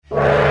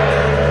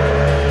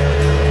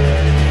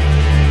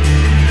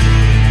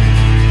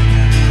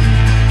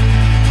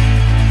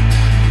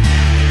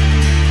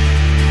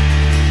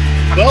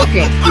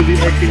welcome to the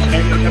Arcade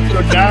Hangout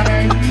episode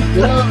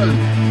 91.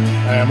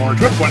 I am Orange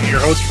Whip, one of your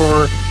hosts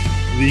for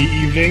the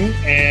evening,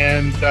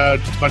 and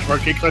just a bunch of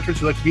arcade collectors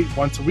who like to meet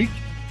once a week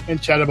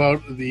and chat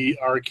about the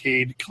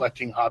arcade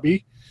collecting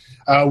hobby.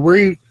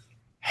 We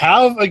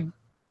have a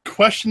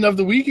question of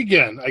the week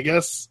again. I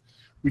guess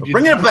we did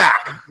bring it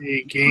back.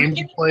 A game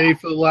to play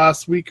for the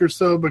last week or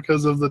so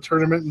because of the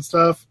tournament and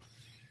stuff.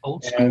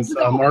 And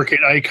some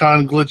arcade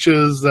icon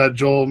glitches that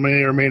Joel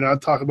may or may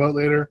not talk about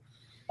later.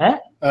 Huh?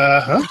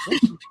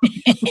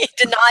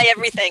 Deny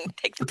everything.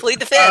 Plead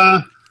the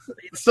fifth.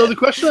 So the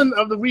question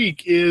of the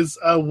week is,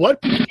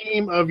 what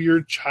became of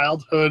your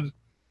childhood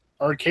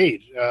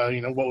arcade?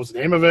 What was the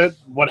name of it?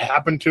 What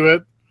happened to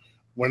it?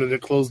 When did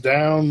it close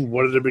down?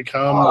 What did it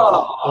become?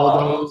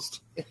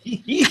 Bulldozed?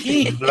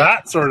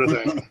 That sort of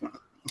thing.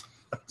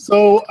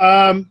 So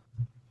I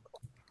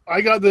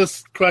got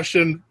this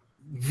question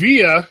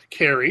via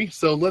Carrie,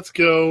 so let's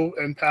go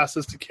and pass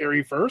this to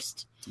Carrie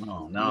first.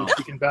 Oh, no.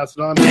 You can pass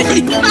it on.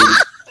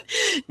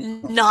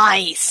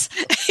 Nice.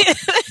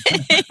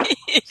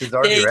 She's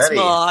already Thanks, ready.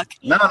 Mark.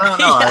 No.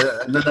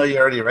 I didn't know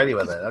you're already ready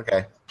with it.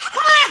 Okay.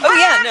 Oh,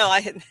 yeah, no, I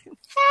had.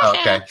 Oh,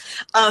 okay.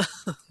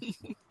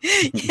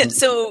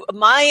 So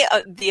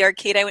the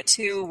arcade I went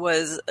to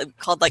was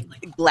called like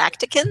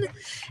Galactican,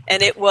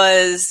 and it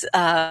was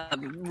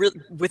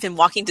within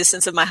walking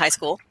distance of my high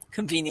school,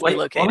 conveniently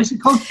located. What was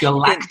it called?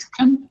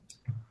 Galactican?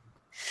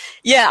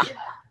 Yeah.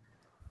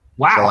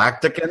 Wow.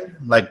 Galactican?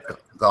 Like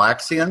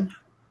Galaxian?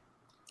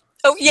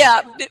 Oh, yeah.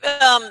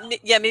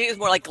 Maybe it was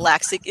more like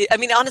Galactic. I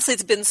mean, honestly,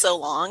 it's been so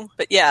long,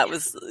 but yeah, it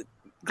was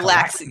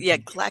Galactic. Yeah,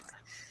 Galactic.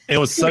 It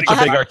was such a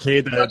big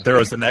arcade that there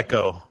was an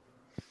echo.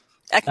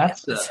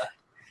 That's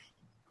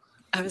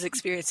I was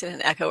experiencing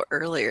an echo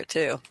earlier,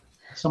 too.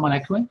 someone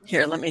echoing?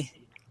 Here, let me...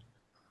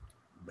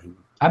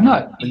 I'm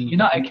not. You're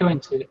not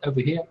echoing over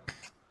here.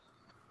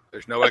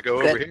 There's no echo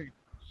over here.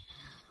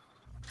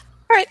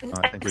 All right.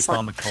 I think we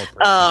found the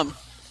culprit.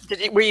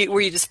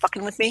 Were you just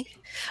fucking with me?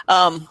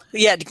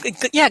 Yeah,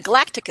 Galactican. Yeah,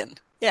 Galactican.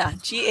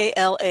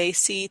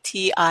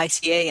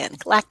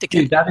 Galactican.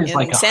 Dude, that is in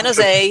like San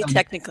Jose,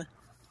 technically.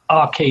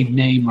 Arcade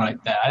name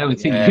right there. I don't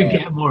think you could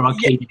get more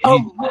arcade name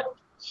than that.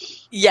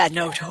 Yeah,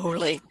 no,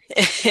 totally.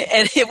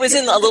 And it was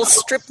in a little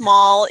strip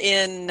mall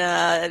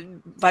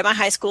by my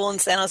high school in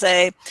San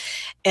Jose.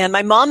 And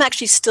my mom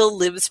actually still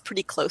lives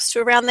pretty close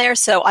to around there.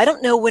 So I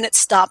don't know when it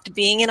stopped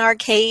being an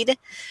arcade,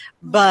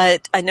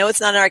 but I know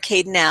it's not an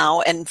arcade now.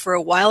 And for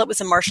a while it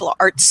was a martial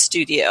arts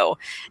studio.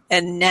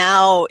 And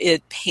now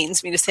it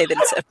pains me to say that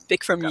it's a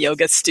Bikram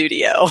yoga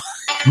studio.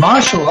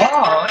 Martial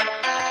art?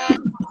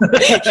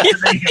 Yeah,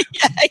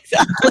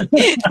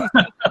 exactly.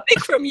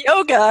 Bikram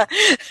yoga.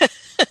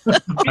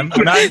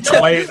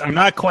 I'm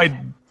not quite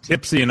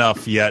tipsy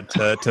enough yet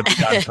to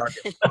be on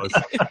target.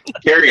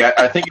 Carrie,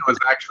 I think it was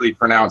actually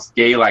pronounced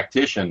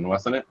Galactician,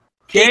 wasn't it?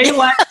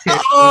 Galactic.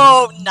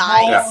 Oh,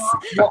 nice.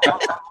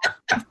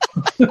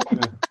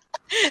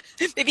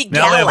 Maybe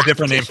Now they have a Galactician.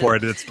 different name for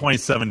it. It's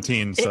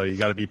 2017, so you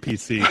got to be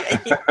PC.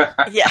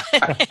 Yeah.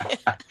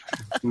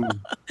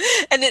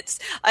 And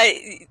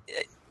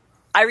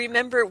I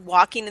remember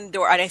walking in the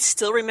door, and I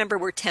still remember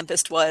where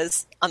Tempest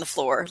was on the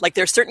floor. Like,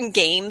 there are certain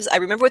games. I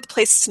remember what the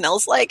place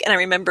smells like, and I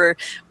remember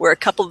where a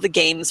couple of the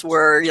games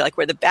were, like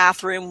where the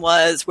bathroom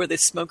was, where the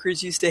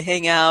smokers used to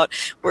hang out,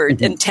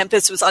 and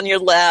Tempest was on your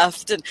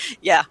left. And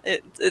yeah,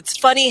 it's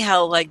funny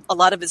how like a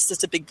lot of it's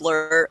just a big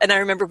blur. And I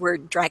remember where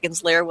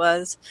Dragon's Lair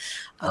was.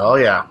 Oh,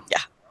 yeah.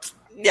 Yeah.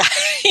 Yeah.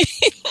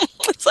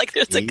 It's like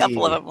there's a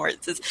couple of them where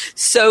it's just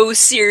so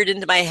seared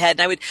into my head.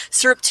 And I would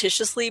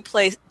surreptitiously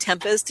play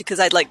Tempest because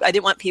I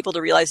didn't want people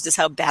to realize just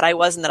how bad I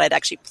was and that I'd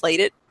actually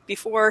played it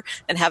before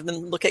and have them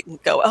look at it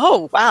and go,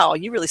 oh, wow,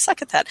 you really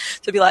suck at that. So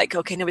it'd be like,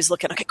 okay, nobody's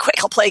looking. Okay, quick,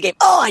 I'll play a game.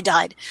 Oh, I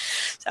died.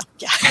 So,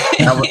 yeah.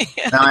 Now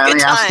let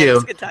me ask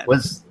you, Good time.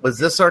 was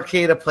this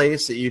arcade a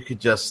place that you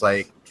could just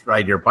like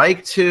ride your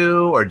bike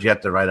to, or did you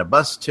have to ride a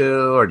bus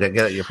to, or did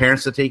you get your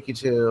parents to take you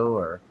to,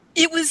 or...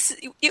 It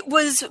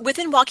was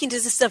within walking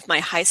distance of my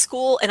high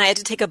school, and I had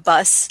to take a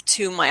bus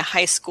to my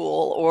high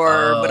school,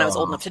 or when I was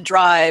old enough to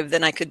drive,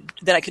 then I could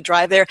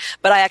drive there.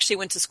 But I actually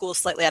went to school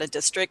slightly out of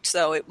district,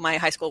 so my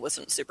high school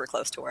wasn't super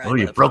close to where I lived.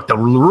 You broke the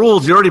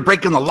rules. You're already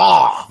breaking the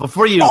law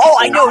before you... Oh,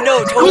 I know,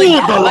 no, totally.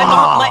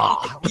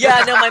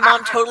 My My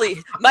mom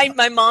totally...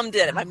 My mom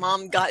did it. My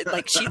mom got,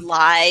 she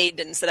lied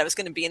and said I was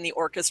going to be in the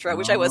orchestra,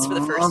 which I was for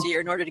the first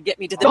year, in order to get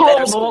me to the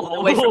better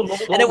school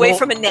and away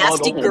from a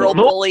nasty girl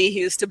bully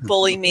who used to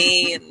bully me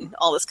and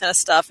all this kind of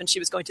stuff. And she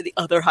was going to the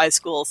other high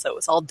school, so it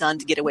was all done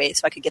to get away,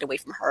 so I could get away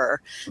from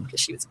her because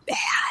she was bad.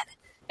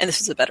 And this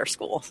was a better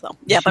school, so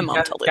yeah, my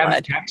mom totally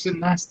lied. Jackson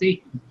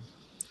nasty.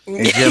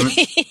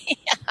 Hey,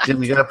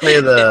 Jim, you got to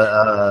play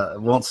the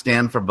Won't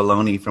Stand for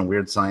Baloney from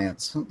Weird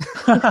Science.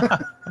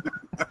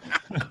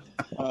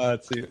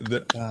 Let's see.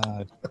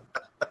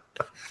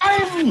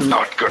 I'm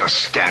not going to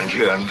stand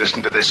here and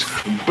listen to this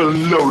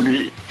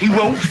baloney. He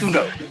won't, you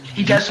know.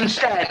 He doesn't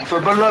stand for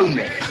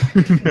baloney.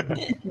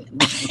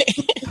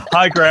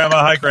 Hi,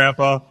 Grandma. Hi,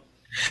 Grandpa.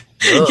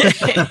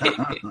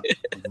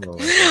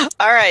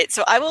 All right,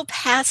 so I will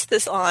pass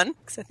this on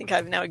because I think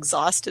I've now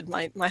exhausted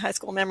my high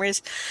school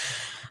memories.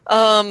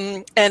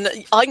 And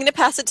I'm going to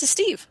pass it to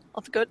Steve.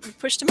 I'll go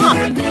push him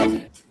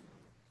off.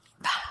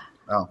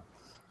 Oh,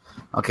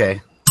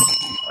 okay.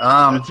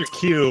 That's your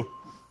cue.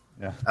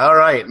 Yeah. All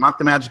right, Mock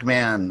the Magic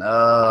Man.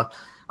 I'm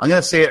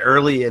going to say it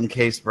early in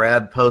case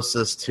Brad posts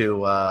this to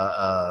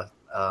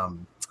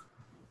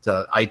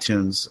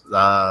iTunes.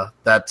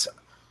 That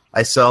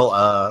I sell.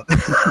 I'm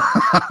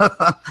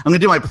going to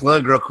do my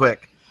plug real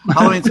quick.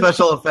 Halloween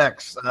special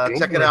effects.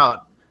 Check it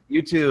out.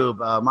 YouTube,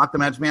 Mock the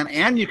Magic Man,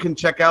 and you can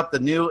check out the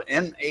new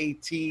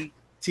NAT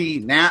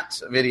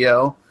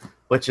video,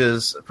 which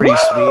is pretty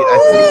sweet.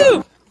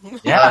 I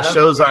think.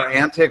 Shows our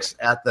antics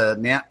at the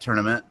NAT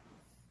tournament.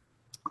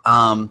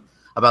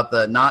 About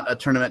the Not a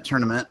Tournament.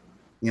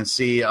 You can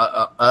see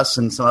us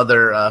and some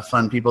other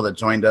fun people that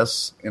joined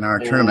us in our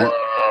tournament.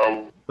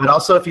 But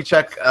also, if you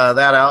check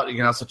that out, you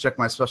can also check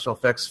my special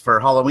effects for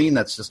Halloween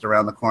that's just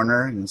around the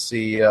corner. You can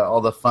see all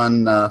the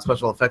fun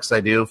special effects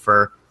I do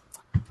for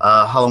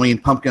Halloween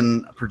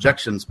pumpkin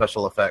projection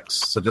special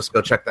effects. So just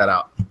go check that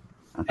out.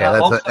 Okay,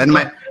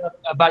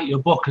 about your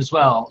book as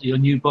well, your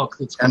new book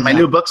that's coming and my out.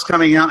 new book's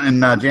coming out in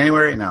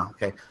January. No,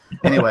 okay.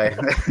 Anyway,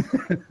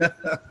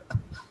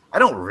 I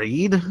don't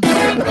read. I'm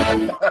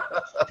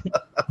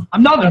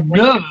not a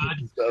nerd.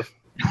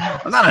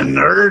 I'm not a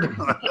nerd.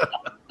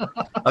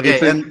 Okay,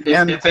 it's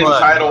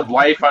entitled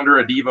 "Life Under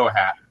a Devo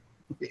Hat."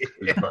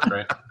 Yeah. Book,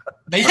 right?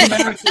 Make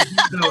America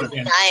Devo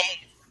again.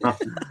 Nice.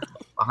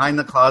 Behind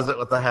the closet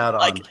with the hat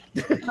on.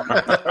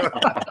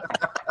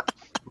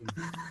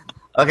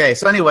 Okay,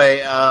 so anyway,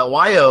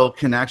 Wyo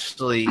can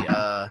actually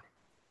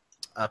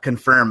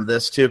confirm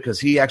this too because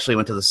he actually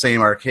went to the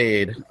same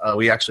arcade.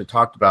 We actually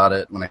talked about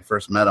it when I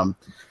first met him.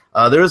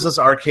 There was this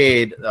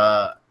arcade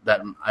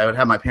that I would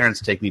have my parents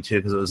take me to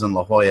because it was in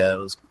La Jolla. It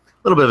was a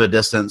little bit of a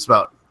distance,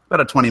 about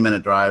a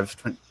 20-minute drive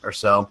or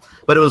so,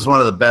 but it was one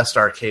of the best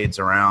arcades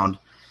around.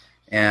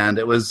 And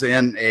it was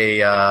in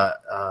a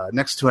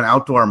next to an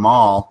outdoor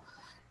mall,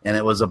 and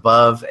it was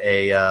above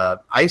a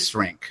ice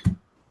rink.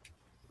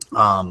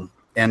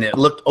 And it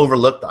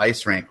overlooked the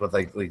ice rink with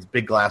like these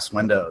big glass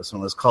windows, and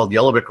it was called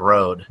Yellow Brick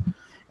Road.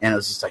 And it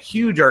was just a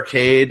huge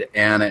arcade,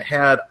 and it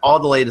had all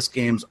the latest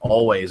games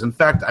always. In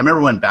fact, I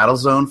remember when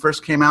Battlezone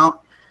first came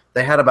out,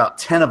 they had about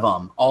 10 of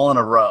them all in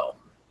a row,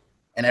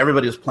 and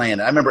everybody was playing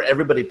it. I remember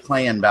everybody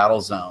playing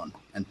Battlezone,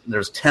 and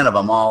there's 10 of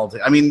them all.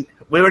 I mean,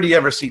 where do you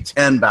ever see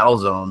 10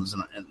 Battlezones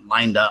and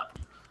lined up?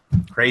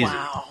 Crazy.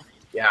 Wow.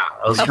 Yeah,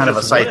 it was kind of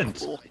a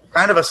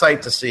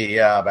sight to see,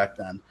 yeah, back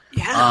then.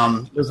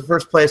 Yeah. It was the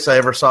first place I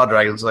ever saw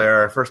Dragon's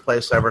Lair, first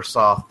place I ever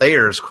saw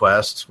Thayer's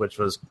Quest, which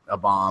was a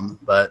bomb,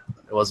 but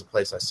it was a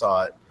place I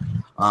saw it.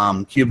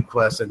 Cube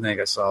Quest, I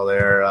think I saw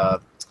there.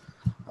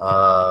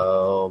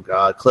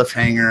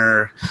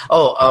 Cliffhanger.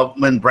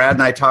 When Brad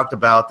and I talked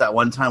about that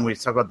one time, we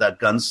talked about that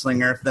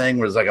gunslinger thing,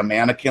 where there's like a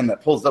mannequin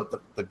that pulls up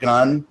the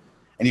gun,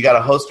 and you got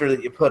a holster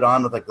that you put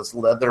on with like this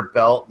leather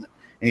belt,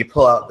 and you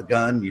pull out the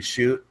gun, you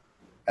shoot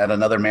at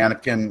another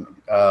mannequin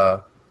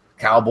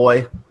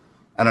cowboy.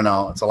 I don't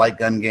know. It's a light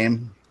gun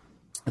game.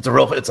 It's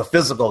a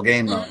physical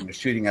game though. You're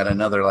shooting at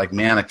another like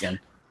mannequin.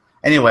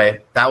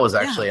 Anyway, that was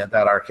actually at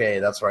that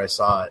arcade. That's where I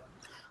saw it.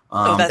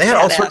 They had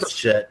all sorts of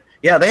shit.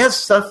 Yeah, they had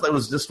stuff that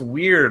was just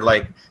weird.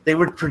 Like they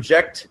would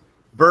project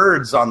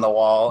birds on the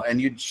wall, and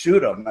you'd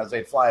shoot them as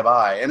they fly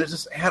by, and it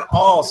just had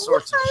all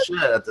sorts of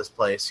shit at this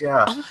place.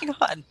 Yeah. Oh my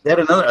god. They had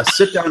a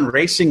sit-down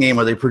racing game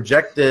where they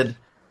projected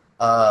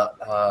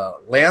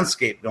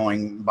landscape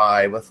going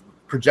by with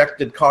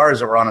projected cars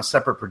that were on a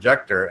separate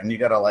projector, and you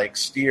got to like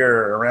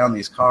steer around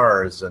these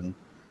cars, and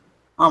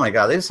oh my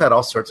god, they just had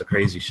all sorts of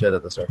crazy shit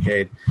at this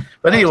arcade.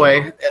 But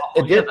anyway,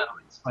 it did.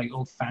 It's like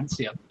old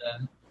fancy up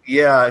there.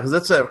 Yeah, because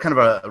it's a kind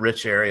of a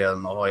rich area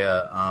in La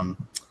Jolla.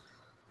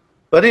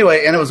 But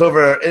anyway, and it was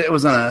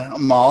in a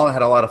mall. It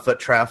had a lot of foot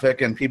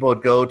traffic, and people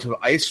would go to the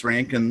ice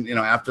rink, and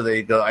after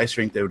they go to the ice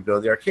rink, they would go to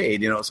the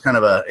arcade. It was kind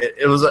of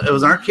it was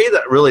an arcade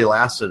that really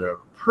lasted a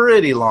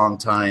pretty long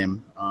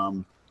time.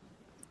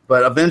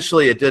 But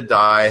eventually it did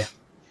die,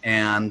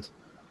 and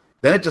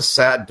then it just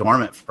sat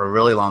dormant for a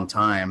really long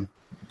time.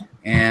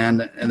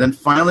 And then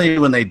finally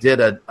when they did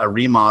a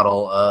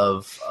remodel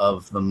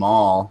of the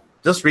mall,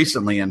 just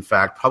recently, in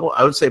fact,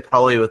 I would say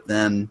probably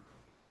within,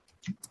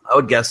 I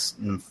would guess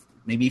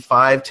maybe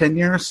 5-10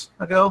 years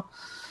ago,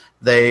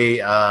 they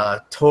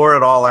tore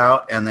it all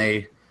out, and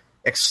they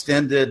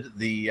extended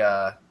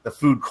the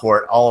food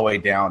court all the way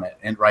down it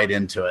and right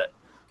into it.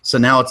 So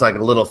now it's like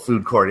a little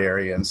food court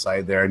area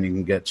inside there, and you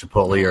can get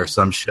Chipotle or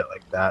some shit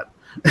like that.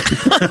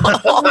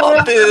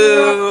 Oh,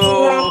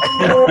 boo.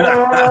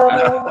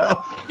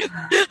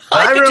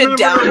 I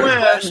remember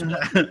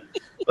when.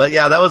 But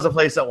yeah, that was the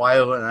place that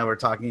Wyo and I were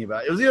talking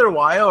about. It was either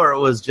Wyo or it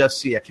was Jeff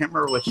C. I can't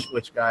remember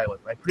which guy it was.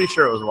 I'm pretty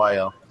sure it was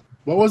Wyo.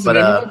 What was the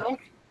name of the book?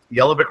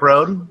 Yellow Brick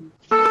Road.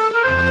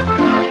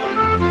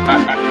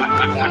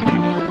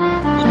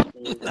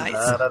 Nice.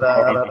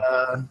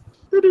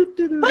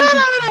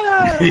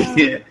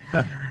 Yeah.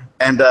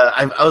 And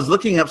I was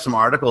looking up some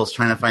articles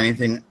trying to find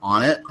anything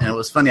on it, and it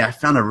was funny. I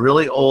found a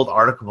really old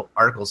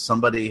article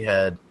somebody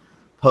had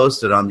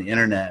posted on the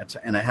internet,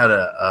 and it had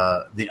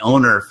the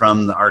owner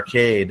from the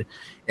arcade,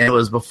 and it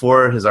was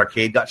before his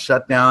arcade got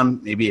shut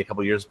down, maybe a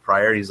couple years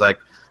prior. He's like,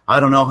 I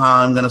don't know how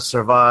I'm going to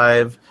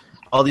survive.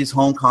 All these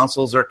home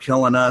consoles are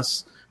killing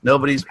us.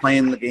 Nobody's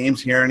playing the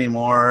games here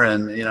anymore,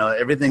 and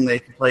everything they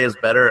can play is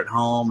better at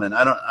home. And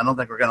I don't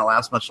think we're going to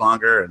last much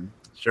longer. And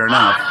sure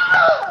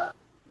enough,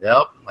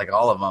 yep, like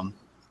all of them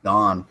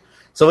gone.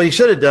 So what he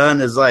should have done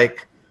is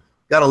like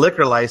got a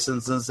liquor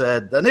license and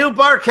said the new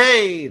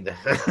barcade.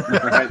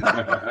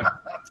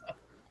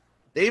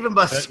 Dave and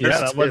Buster's. Yeah,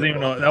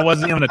 that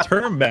wasn't even a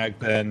term back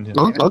then.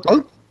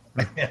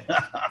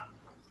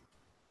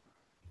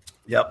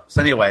 Yep.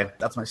 So anyway,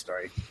 that's my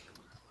story.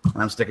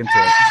 I'm sticking to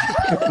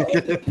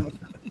it.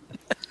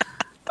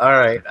 All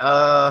right.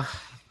 How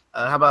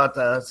about,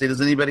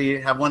 does anybody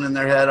have one in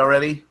their head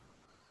already?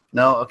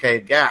 No? Okay,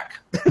 Gak.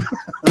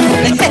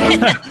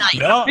 Nice.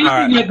 No? All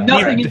right.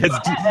 Nothing in His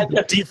my head.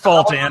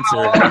 default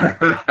answer.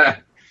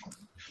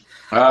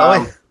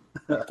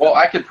 Well,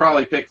 I could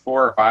probably pick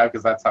 4 or 5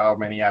 because that's how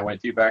many I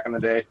went to back in the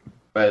day.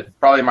 But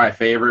probably my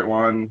favorite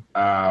one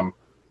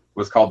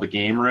was called the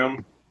Game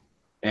Room.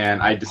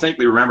 And I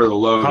distinctly remember the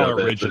logo. How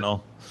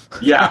original.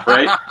 Yeah,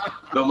 right?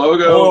 The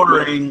logo.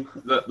 Boring.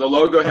 The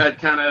logo had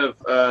kind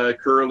of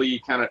curly,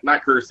 kind of,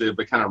 not cursive,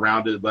 but kind of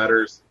rounded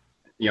letters,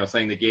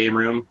 saying the Game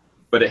Room.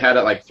 But it had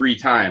it like 3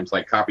 times,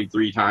 like copied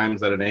 3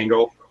 times at an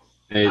angle.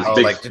 And it's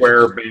big like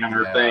square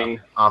banner thing.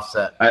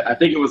 Offset. I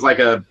think it was like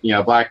a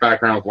black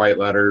background with white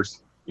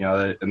letters,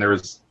 and there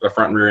was a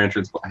front and rear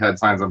entrance, had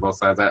signs on both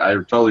sides. I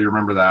totally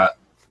remember that.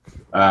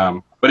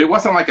 But it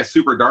wasn't like a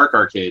super dark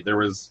arcade. There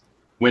was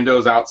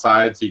windows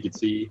outside so you could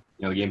see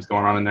the games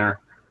going on in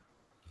there.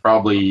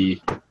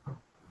 Probably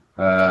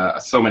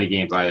so many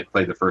games I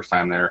played the first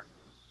time there.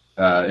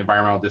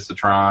 Environmental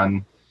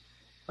Discitron,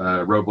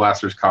 Road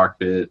Blaster's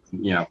Cockpit,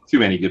 too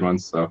many good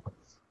ones. So,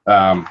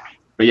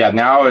 but yeah,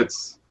 now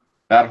it's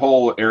that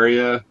whole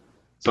area.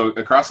 So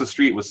across the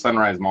street was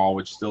Sunrise Mall,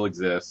 which still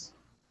exists.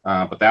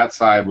 But that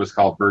side was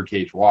called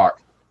Birdcage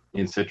Walk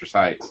in Citrus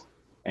Heights.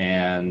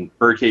 And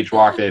Birdcage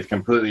Walk, they've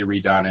completely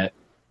redone it.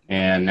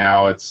 And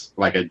now it's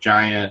like a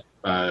giant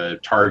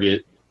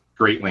Target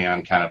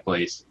Greatland kind of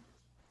place.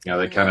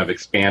 They kind of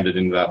expanded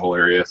into that whole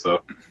area.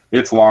 So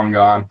it's long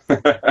gone.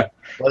 But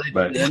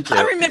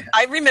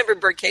I remember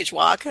Birdcage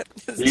Walk.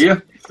 Yeah,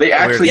 they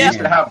actually used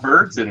to have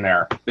birds in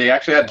there. They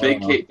actually had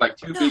big 2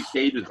 big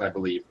cages, I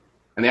believe.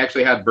 And they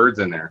actually had birds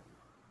in there.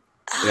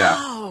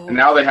 Yeah, and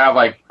now they have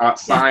like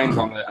signs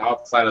on the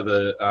outside of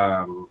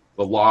the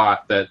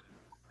lot that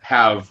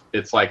have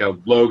it's like a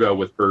logo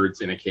with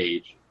birds in a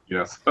cage.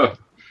 So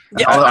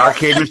all the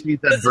arcade machines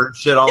had bird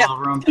shit all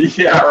over them.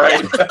 Yeah,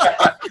 right.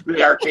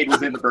 The arcade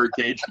was in the bird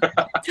cage.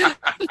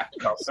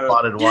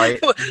 Spotted white.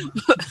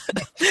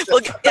 Well,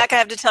 Jack, I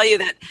have to tell you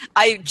that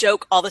I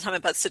joke all the time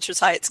about Citrus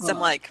Heights because I'm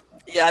like,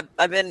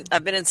 I've been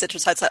in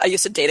Citrus Heights. I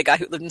used to date a guy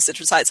who lived in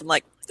Citrus Heights. I'm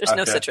like, there's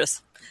no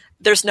citrus.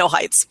 There's no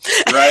heights.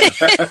 Right.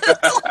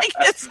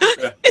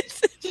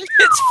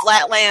 it's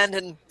flat land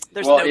and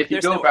there's no. Well, if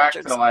you go back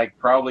to like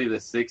probably the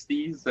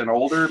 '60s and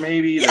older,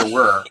 maybe there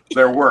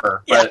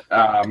were, but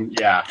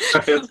yeah,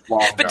 it's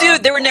long But gone.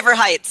 dude, there were never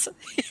heights.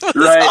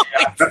 Right.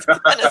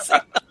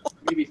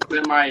 Maybe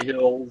semi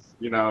hills,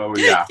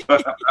 yeah.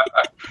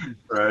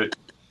 Right.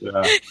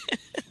 Yeah.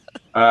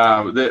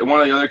 One of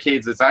the other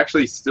arcades that's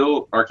actually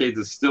still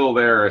is still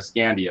there,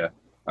 Scandia.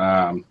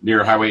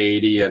 Near Highway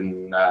 80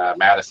 and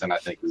Madison, I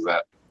think, is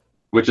that,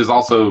 which is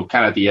also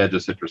kind of at the edge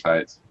of Citrus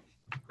Heights.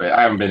 But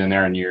I haven't been in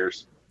there in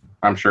years.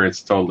 I'm sure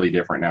it's totally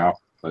different now.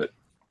 But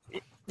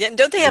yeah,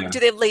 don't they have? Do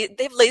they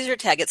have laser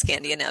tag at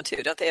Scandia now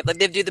too? Don't they have? Like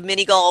they do the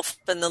mini golf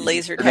and the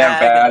laser tag. They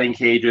have batting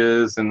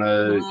cages and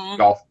the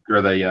golf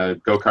or the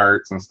go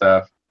karts and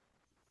stuff.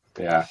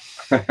 Yeah.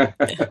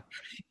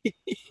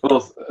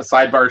 Little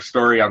sidebar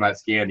story on that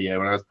Scandia.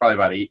 When I was probably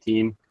about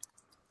 18.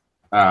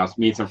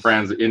 Meet some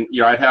friends, and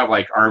I'd have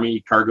like army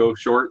cargo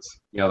shorts,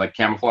 like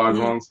camouflage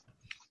ones,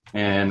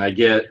 and I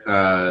get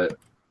my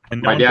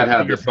dad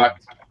had this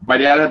bucket. My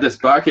dad had this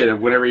bucket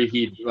of whenever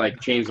he'd like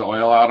change the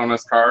oil out on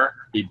his car,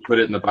 he'd put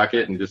it in the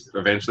bucket and just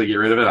eventually get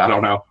rid of it. I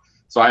don't know.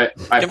 So I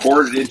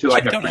poured it into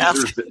like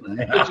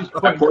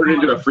I poured it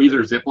into a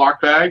freezer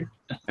Ziploc bag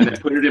and then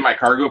put it in my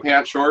cargo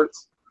pants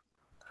shorts,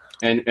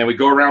 and we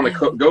go around the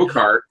go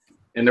kart.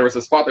 And there was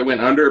a spot that went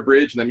under a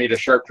bridge and then made a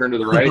sharp turn to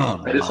the right.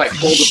 I just like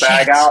pulled the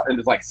bag out and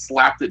just like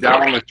slapped it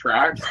down on the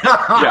track.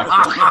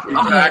 Yeah,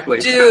 exactly.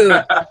 Dude.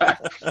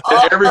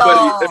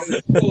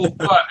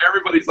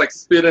 Everybody's like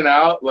spinning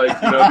out, like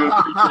doing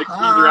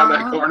 360s around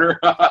that corner.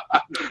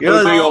 Big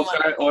old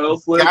giant oil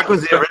slick. Jack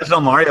was the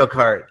original Mario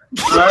Kart.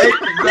 Right?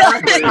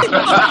 Exactly.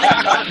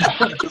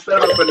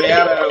 Instead of a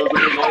banana, it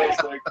was an oil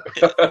slick.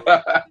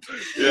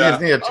 You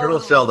just need a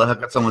turtle shell to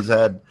hook at someone's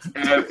head.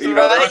 And,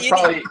 there's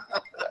probably,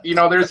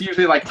 there's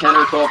usually like 10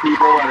 or 12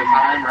 people at a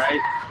time,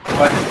 right?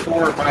 But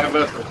 4 or 5 of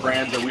us were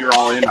friends and we were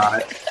all in on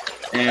it.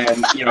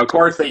 And, of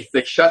course, they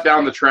shut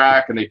down the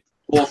track and they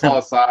pull us all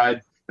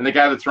aside. and the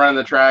guy that's running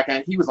the track,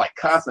 and he was like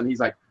cussing. He's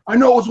like, I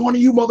know it's one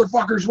of you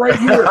motherfuckers right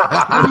here.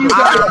 What do you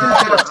guys do?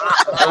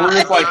 And we're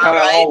just like kind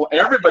of all,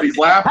 everybody's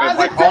laughing.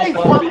 Like,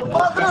 all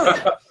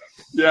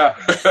yeah.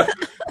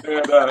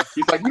 And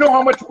he's like, you know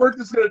how much work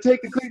this is going to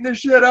take to clean this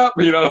shit up?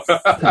 You know?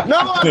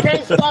 No, I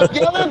can't stop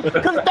yelling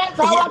because that's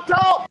how I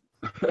talk.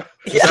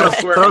 Yeah.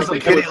 Throw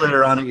some kitty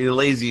litter on it, you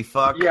lazy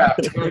fuck. Yeah,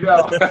 you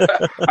know.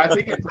 I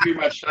think it pretty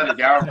much shut it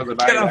down for the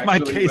night. Get off my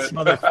case,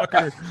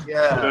 motherfucker.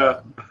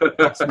 Yeah.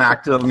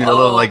 Smacked him,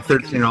 little like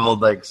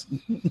 13-year-old like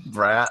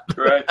brat.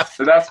 Right.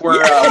 So that's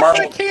where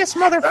Marvel. Case,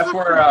 that's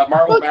where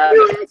Marvel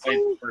Madness played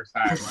the first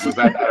time. Was at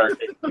that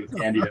arcade in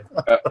Scandia.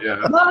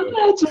 Yeah.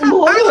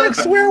 I like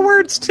swear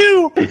words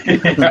too.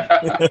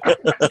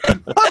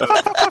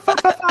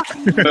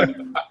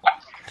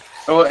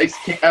 Oh,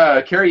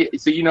 Carrie,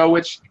 so you know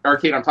which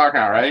arcade I'm talking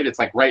about, right? It's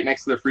like right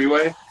next to the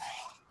freeway.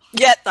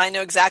 Yeah, I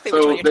know exactly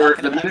which one you're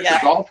talking about. The miniature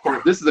golf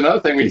course. This is another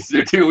thing we used to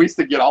do too. We used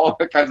to get all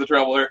kinds of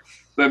trouble there.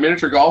 The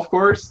miniature golf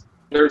course.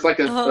 There's like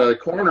a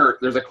corner.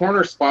 There's a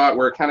corner spot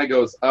where it kind of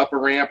goes up a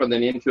ramp and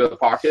then into a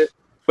pocket,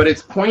 but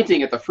it's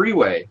pointing at the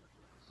freeway.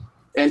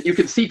 And you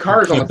can see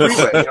cars on the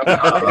freeway. You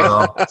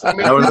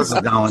know? Where this is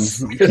going.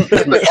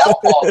 The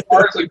golf ball as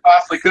far as we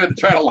possibly could to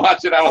try to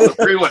launch it out on the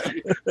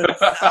freeway.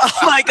 Oh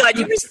my God,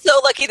 you were so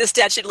lucky the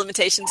statute of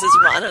limitations is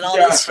run and all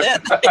this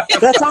shit.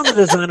 That's on the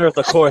designer of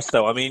the course,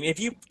 though. I mean, if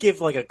you give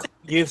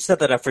you've set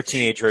that up for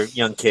teenage or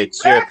young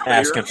kids, you're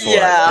asking for it.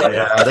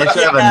 Yeah, they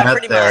should have a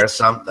net there or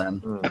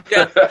something.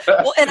 Yeah.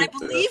 Well, and I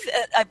believe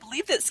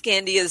that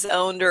Scandia is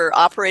owned or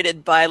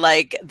operated by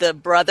like the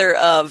brother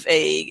of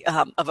a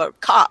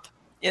cop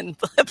in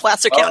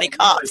Placer County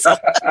Cops. So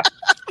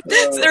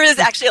there is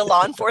actually a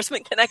law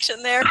enforcement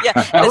connection there. Yeah,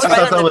 I always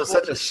thought that was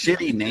such a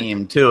shitty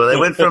name too. They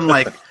went from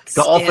like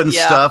golf and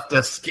stuff to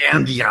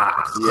Scandia.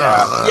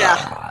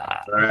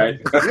 Yeah. Right.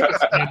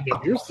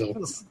 You're so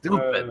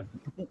stupid.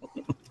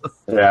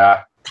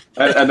 Yeah.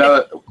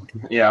 Another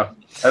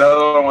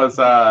one was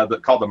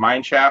called the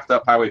Mine Shaft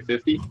up Highway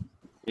 50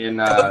 in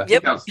I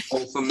think that was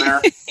Folsom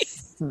there.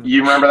 You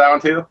remember that one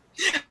too?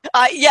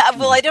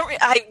 Well,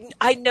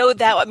 I know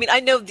that. I mean,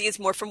 I know these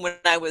more from when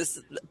I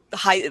was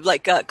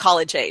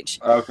college age.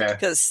 Okay.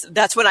 Because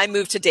that's when I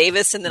moved to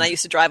Davis, and then I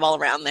used to drive all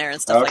around there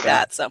and stuff like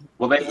that. So,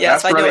 well,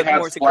 that's where they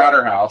had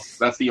Splatterhouse.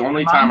 That's the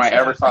only time I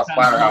ever saw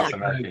Splatterhouse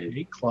in that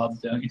arcade.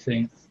 Club, don't you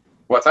think?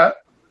 What's that?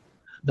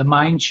 The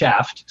Mine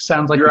Shaft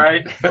sounds like. You're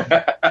right.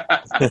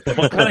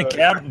 What kind of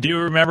cabinet? Do you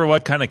remember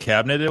what kind of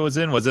cabinet it was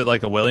in? Was it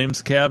like a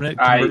Williams cabinet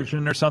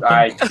conversion or something?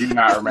 I do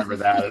not remember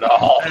that at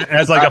all.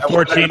 As like a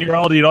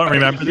 14-year-old, you don't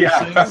remember these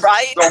things,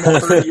 right?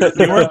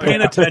 You weren't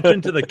paying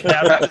attention to the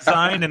cabinet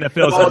design, and if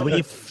it was a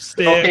leaf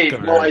stick. Okay,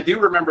 well, I do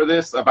remember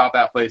this about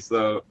that place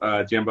though,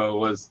 Jimbo,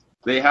 was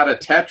they had a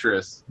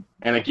Tetris,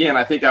 and again,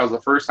 I think that was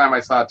the first time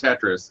I saw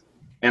Tetris,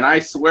 and I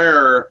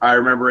swear I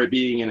remember it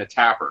being in a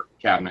tapper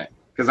cabinet.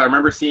 Because I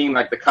remember seeing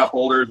like the cup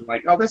holders, and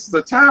like, oh, this is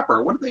a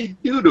tapper. What do they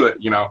do to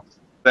it? You know,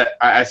 that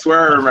I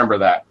swear I remember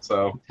that.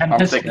 So I'm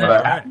thinking of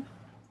that.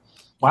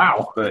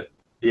 Wow. But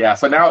yeah,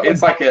 so now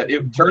it's like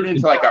it turned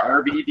into like an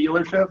RV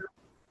dealership,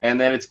 and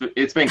then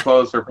it's been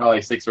closed for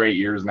probably 6 or 8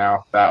 years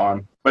now. That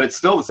one, but it's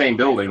still the same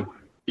building.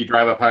 You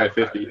drive up Highway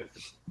 50.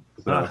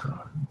 So.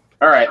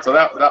 All right, so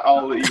that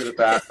I'll leave it at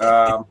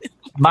that.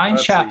 Mine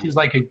Shaft is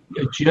like a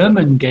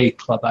German gay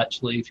club,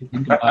 actually, if you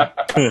think about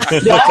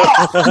it.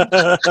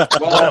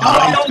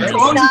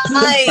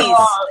 Nice.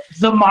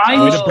 The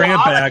Mine Way to bring it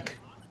back.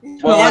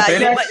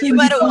 Well, you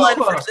might have won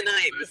for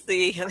tonight.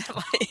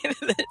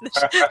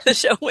 The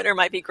show winner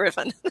might be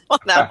Griffin on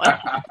that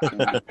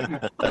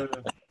one.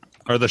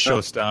 Or the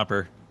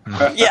showstopper.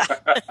 Yeah.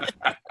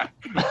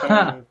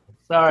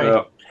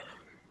 Sorry.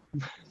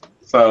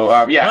 So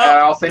and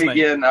I'll say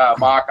again,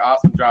 Mock,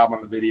 awesome job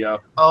on the video.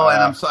 Oh,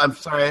 and I'm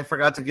sorry, I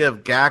forgot to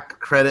give Gak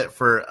credit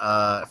for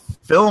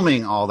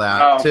filming all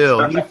that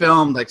too. He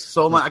filmed like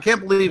so much. I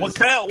can't believe what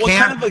kind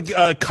of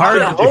a card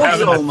did you have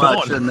so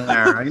much in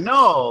there. I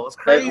know, it's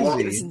crazy.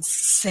 It's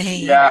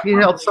insane. Yeah, he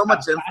held so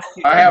much info.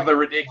 I have the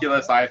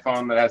ridiculous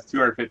iPhone that has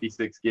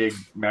 256 gig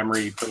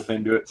memory built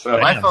into it. So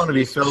my phone would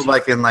be filled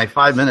like in like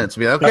 5 minutes.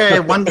 Be like, okay,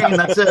 one game,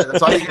 that's it.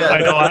 That's all you get. I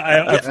know.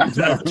 I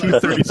have 2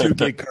 32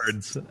 gig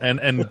cards, and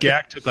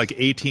Gak took like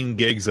 18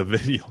 gigs of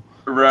video.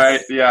 Right,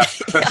 yeah.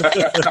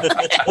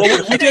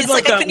 Well, we did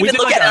like a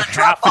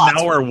half an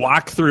hour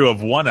walkthrough of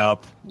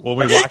 1UP when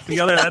we walked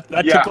together.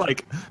 That took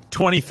like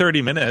 20,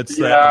 30 minutes.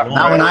 Yeah,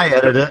 not when I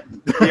edit it.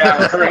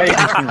 Yeah, right.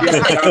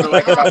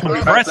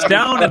 Press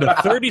down into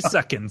 30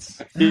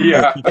 seconds.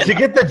 Yeah. But you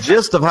get the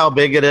gist of how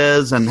big it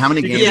is and how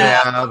many games you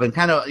have, and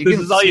kind of this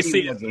is all you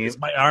see is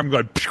my arm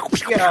going.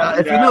 Yeah,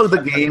 if you know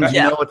the games,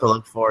 you know what to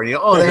look for. You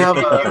they have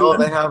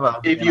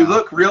a. If you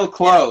look real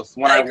close,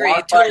 when I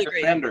walk by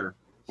Defender.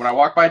 When I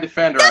walk by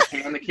Defender, I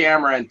pan the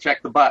camera and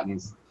check the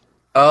buttons.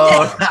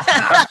 Oh,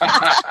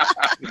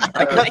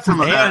 I cut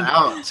some of that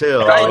out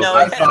too. I know.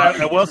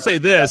 I will say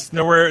this: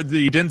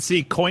 you didn't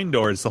see coin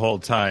doors the whole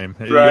time.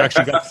 You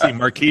actually got to see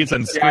marquees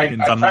and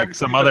screens, unlike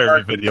some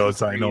other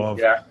videos I know of.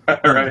 Yeah,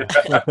 right.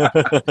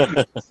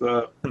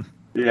 So,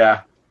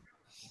 yeah.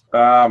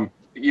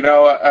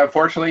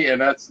 Unfortunately,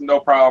 and that's no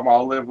problem.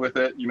 I'll live with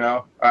it.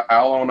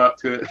 I'll own up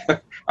to it.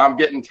 I'm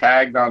getting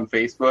tagged on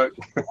Facebook.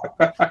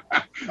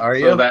 Are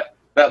you? So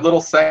that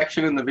little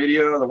section in the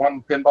video, the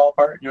one pinball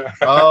part.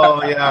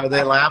 Oh yeah, are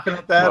they laughing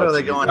at that, or are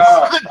they going?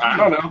 I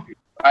don't know.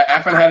 I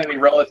haven't had any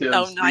relatives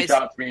reach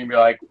out to me and be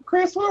like,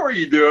 "Chris, what were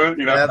you doing?"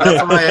 Yeah,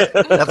 that's why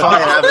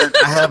I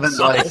haven't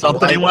like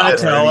something you want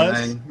to tell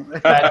us.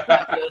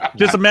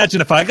 Just imagine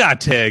if I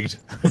got tagged.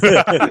 You did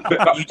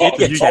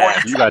get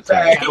tagged. You got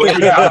tagged.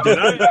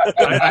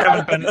 I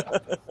haven't been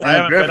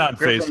on Griffin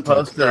Facebook.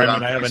 Posted it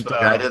on I haven't.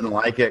 Facebook. I didn't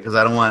like it because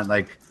I don't want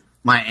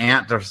my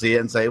aunt to see it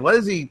and say, "What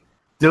is he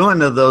doing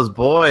to those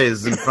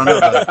boys in front of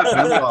the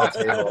pinball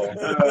table?"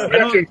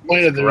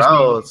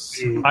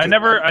 Gross. I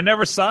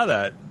never saw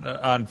that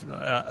on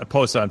a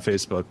post on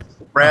Facebook.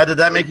 Brad, did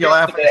that make you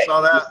laugh when you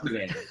saw that?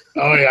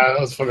 Oh yeah,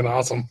 that was fucking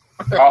awesome.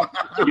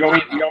 You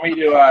want me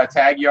to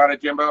tag you on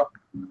it, Jimbo?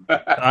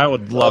 I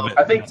would love it.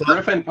 I think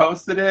Griffin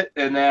posted it,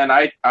 and then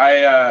I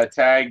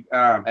tagged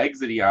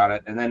Exity on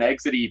it, and then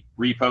Exity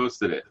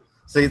reposted it.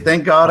 See,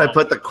 thank God I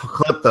put the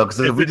clip though,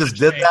 because if we just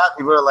did that,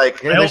 people were like,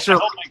 "Hey, they should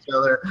like each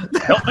other."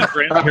 Help my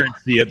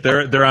grandparents see it.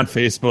 They're on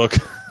Facebook.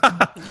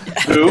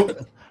 Who?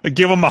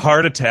 Give them a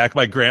heart attack.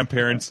 My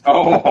grandparents.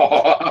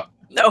 Oh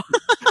no.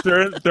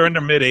 They're in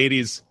their mid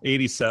 80s,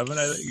 87.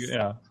 I think.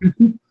 Yeah.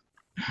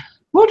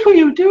 What were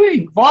you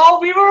doing? Well,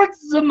 we were at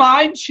the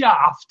mine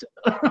shaft.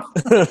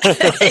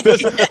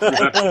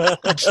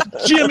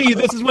 Jimmy,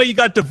 this is what you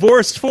got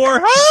divorced for? All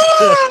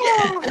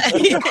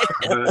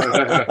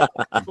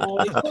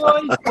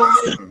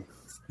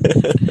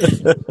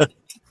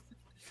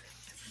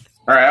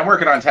right, I'm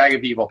working on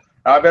tagging people.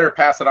 I better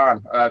pass it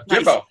on.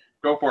 Jimbo,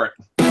 go for it.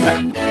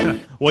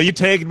 Well, you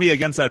tagged me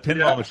against that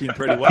pinball machine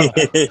pretty well.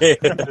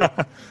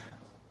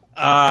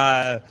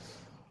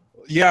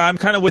 Yeah, I'm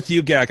kind of with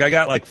you, Gak. I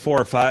got like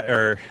 4 or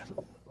 5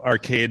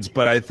 arcades,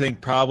 but I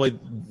think probably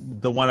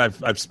the one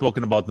I've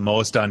spoken about the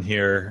most on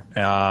here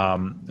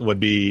would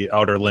be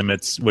Outer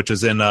Limits, which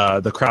is in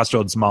the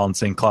Crossroads Mall in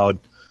St. Cloud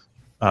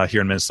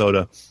here in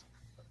Minnesota,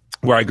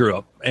 where I grew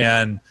up.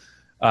 And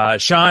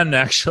Sean,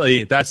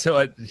 actually, that's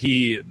what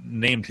he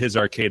named his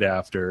arcade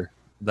after.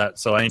 That.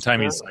 So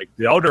anytime he's like,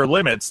 the Outer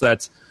Limits,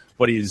 that's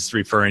what he's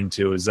referring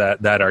to, is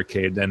that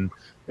arcade. And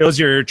it was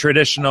your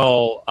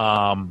traditional...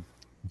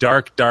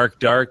 dark,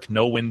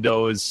 no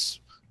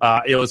windows.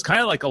 It was kind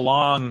of like a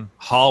long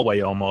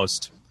hallway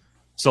almost,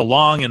 so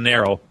long and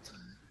narrow,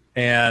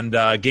 and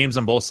games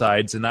on both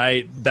sides. And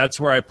that's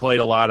where I played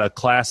a lot of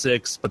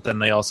classics, but then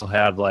they also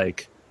had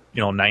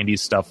 90s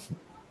stuff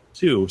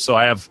too. So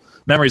I have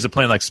memories of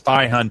playing like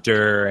Spy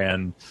Hunter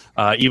and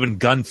even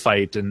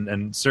Gunfight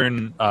and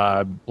certain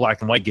black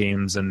and white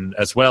games, and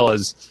as well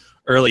as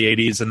early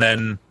 80s and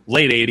then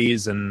late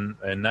 80s and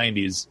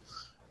 90s.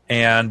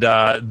 And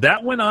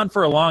that went on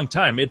for a long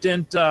time. It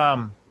didn't.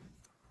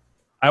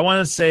 I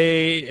want to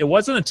say it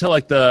wasn't until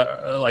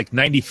the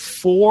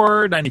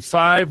 94,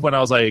 95 when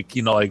I was like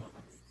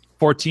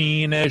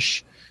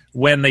 14-ish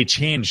when they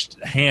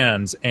changed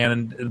hands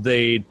and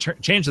they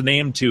changed the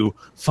name to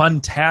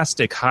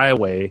Funtastic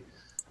Highway,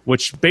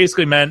 which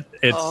basically meant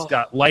it's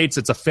got lights.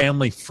 It's a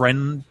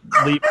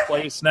family-friendly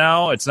place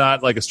now. It's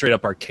not like a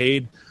straight-up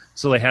arcade.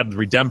 So they had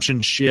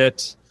redemption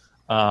shit.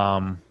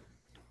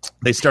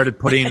 They started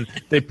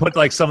put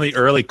like some of the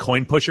early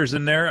coin pushers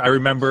in there. I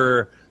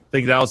remember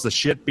thinking that was the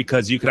shit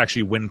because you could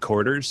actually win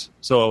quarters.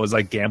 So it was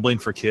like gambling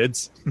for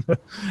kids.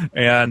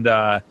 And,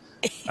 but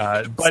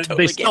totally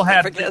they still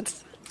had,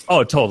 oh,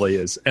 it totally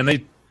is.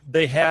 And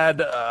they had,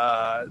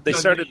 they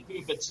started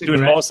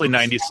doing mostly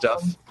 90s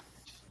stuff.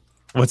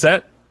 What's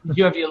that? Did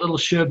you have your little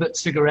sherbet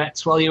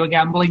cigarettes while you were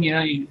gambling?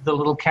 The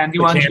little candy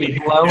ones you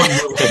blow.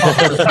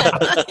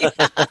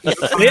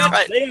 They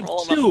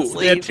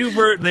had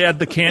two. They had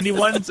the candy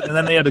ones, and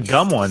then they had the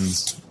gum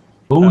ones.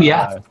 Oh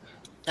yeah.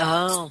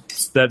 And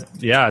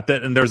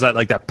there's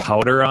that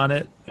powder on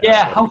it.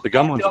 Yeah, the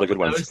gum ones are the good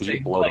ones because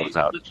you blow those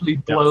out. Literally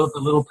blow the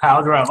little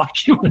powder out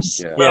like it was.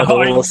 The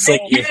little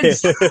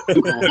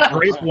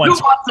grape ones.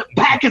 Who wants a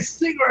pack of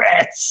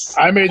cigarettes?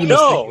 I made the mistake.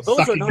 No,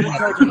 those are not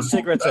charging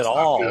cigarettes at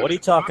all. What are you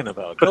talking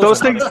about? But those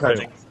things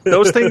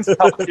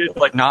help kids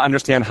not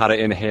understand how to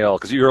inhale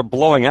because you're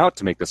blowing out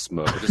to make the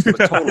smoke. It's just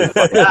totally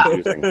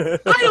fucking confusing.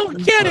 I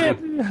don't get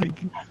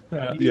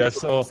it.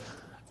 So.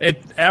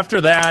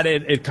 After that,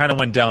 it kind of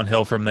went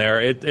downhill from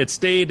there. It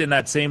stayed in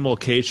that same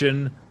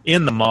location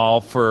in the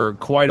mall for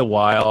quite a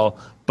while,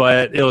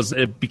 but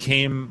it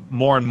became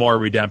more and more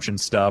redemption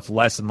stuff,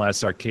 less and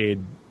less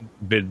arcade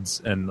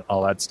bids and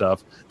all that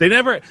stuff.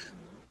 I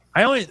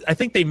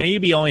think they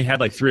maybe only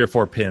had like 3 or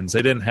 4 pins.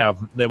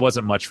 There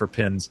wasn't much for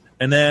pins.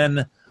 And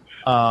then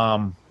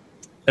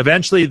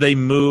eventually they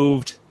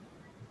moved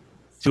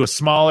to a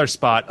smaller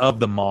spot of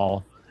the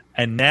mall,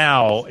 and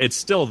now it's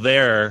still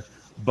there,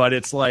 but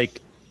it's like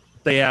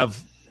they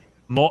have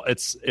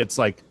it's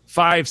like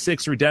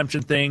 5-6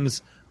 redemption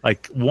things,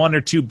 like 1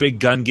 or 2 big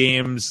gun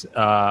games,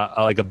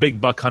 like a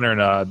big Buck Hunter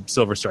and a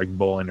Silver Strike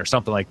Bowling or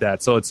something like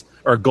that. So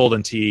or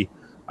Golden Tee.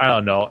 I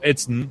don't know.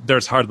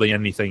 There's hardly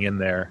anything in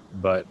there,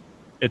 but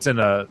it's in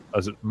a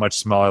much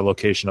smaller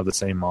location of the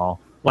same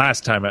mall.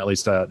 Last time, at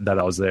least, that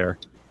I was there.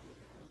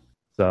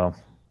 So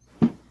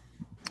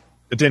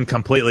it didn't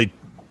completely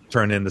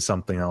turn into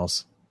something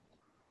else.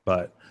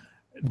 But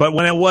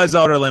when it was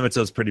Outer Limits, it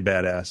was pretty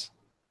badass.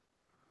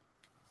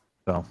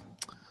 So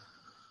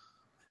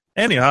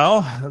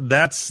anyhow,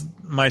 that's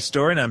my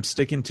story, and I'm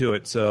sticking to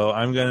it. So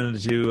I'm going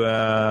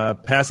to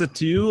pass it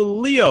to you,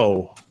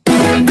 Leo.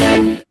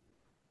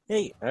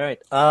 Hey, all right.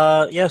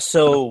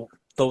 So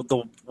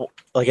the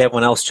like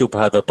everyone else too,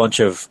 I have a bunch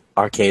of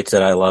arcades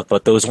that I love,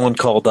 but there was one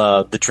called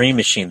the Dream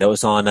Machine that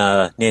was on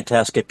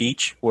Nantasket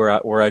Beach, where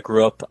I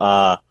grew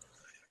up.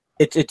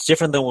 It's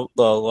different than a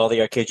lot of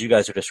the arcades you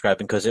guys are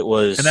describing because it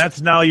was. And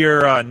that's now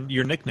your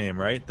nickname,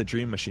 right? The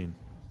Dream Machine.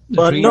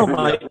 But no,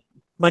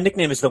 my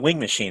nickname is the Wing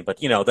Machine, but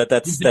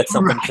that's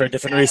something for a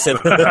different reason.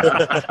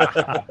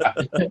 The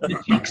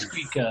cheek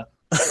squeaker.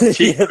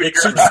 Yeah, the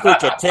cheek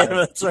squeaker. Damn,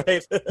 that's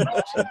right.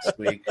 Cheek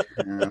squeak.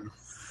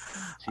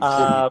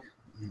 Yeah.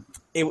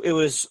 It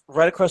was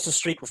right across the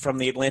street from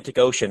the Atlantic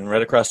Ocean,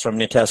 right across from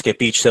Nantasket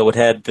Beach. So it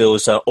had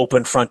those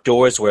open front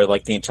doors where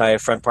like the entire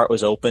front part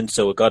was open,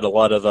 so it got a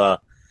lot of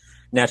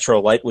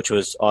natural light, which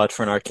was odd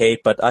for an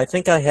arcade. But I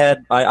think I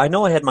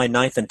know I had my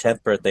 9th and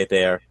 10th birthday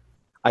there.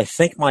 I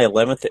think my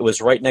 11th, it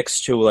was right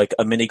next to like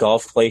a mini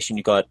golf place, and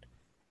you got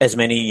as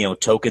many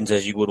tokens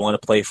as you would want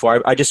to play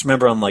for. I just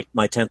remember on like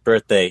my 10th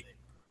birthday,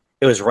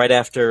 it was right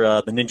after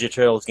the Ninja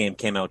Turtles game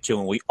came out too,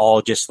 and we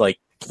all just like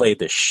played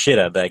the shit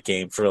out of that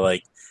game for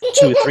like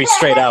 2 or 3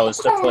 straight hours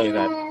to play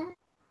that.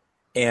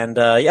 And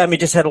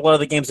just had a lot of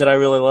the games that I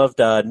really loved.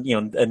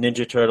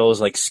 Ninja Turtles,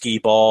 like Skee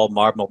Ball,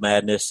 Marble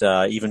Madness,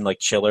 even like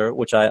Chiller,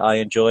 which I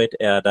enjoyed.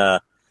 And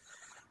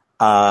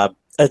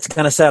it's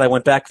kind of sad. I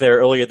went back there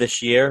earlier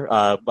this year.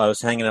 I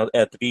was hanging out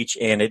at the beach,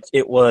 and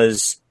it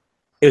was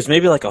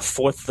maybe like a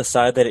fourth the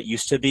size that it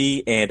used to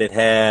be, and it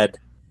had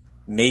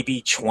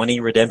maybe 20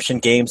 redemption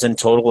games in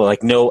total,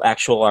 like no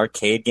actual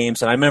arcade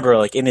games. And I remember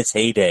like in its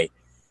heyday,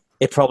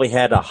 it probably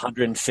had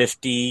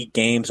 150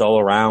 games all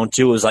around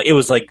too. It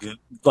was like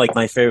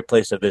my favorite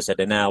place to visit.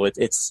 And now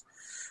it's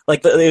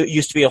like it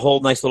used to be a whole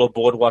nice little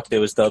boardwalk. There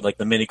was the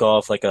mini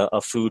golf, like a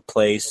food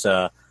place,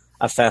 a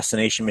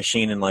fascination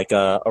machine, and like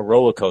a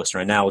roller coaster.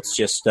 And now it's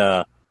just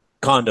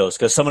condos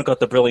because someone got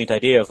the brilliant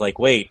idea of like,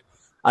 wait,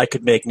 I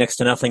could make next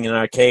to nothing in an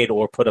arcade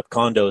or put up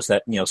condos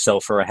that sell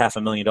for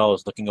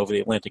 $500,000 looking over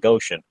the Atlantic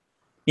Ocean.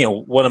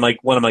 What am I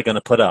going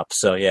to put up?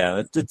 So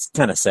yeah, it's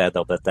kind of sad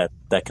though that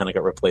kind of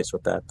got replaced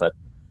with that. But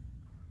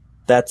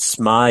that's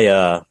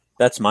my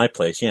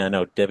place. Yeah, I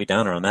know Debbie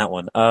Downer on that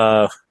one.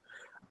 I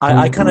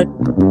kind of.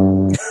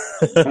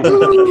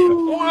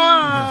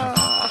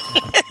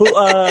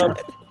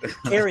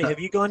 Carrie, have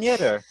you gone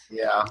yet? Or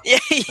yeah,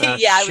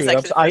 I was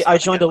actually. I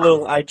joined a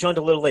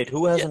little late.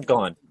 Who hasn't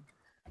gone?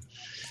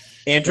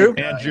 Andrew.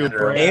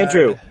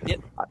 Andrew.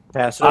 Yep.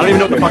 Pass it. I don't even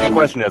know what the fucking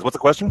question is. What's the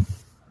question?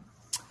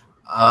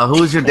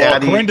 Who's your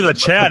daddy? According to the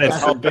chat, it's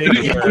how big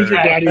Who's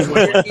your daddy's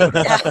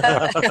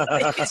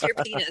It's your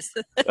penis.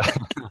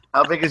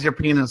 How big is your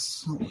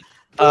penis?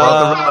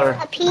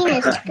 A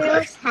penis.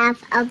 Girls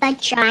have a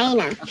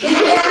vagina.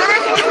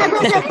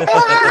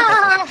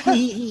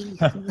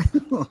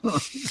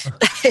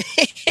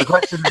 The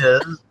question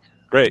is,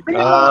 great.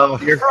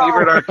 Your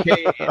favorite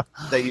arcade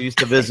that you used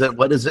to visit.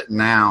 What is it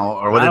now,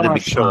 or what did it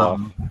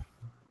become?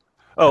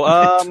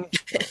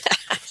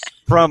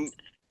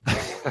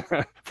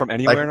 From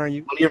anywhere, like, are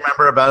you? What do you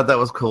remember about it that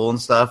was cool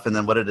and stuff? And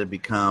then what did it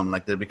become?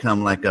 Like, did it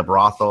become like a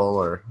brothel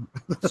or?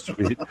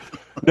 Sweet.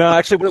 No,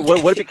 actually,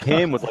 what it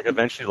became was like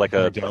eventually like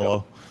a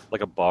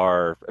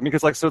bar. I mean,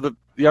 because like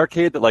the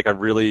arcade that like I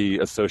really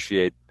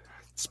associate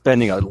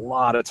spending a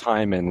lot of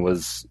time in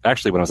was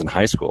actually when I was in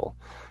high school.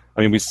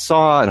 I mean, we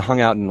saw and hung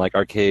out in like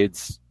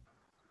arcades,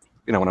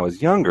 when I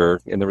was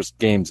younger, and there was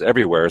games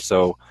everywhere.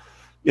 So,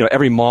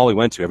 every mall we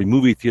went to, every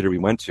movie theater we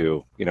went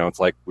to, it's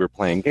like we were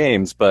playing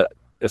games, but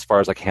as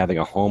far as like having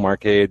a home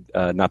arcade,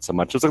 not so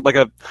much. It was like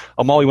a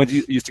mall we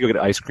used to go get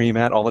ice cream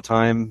at all the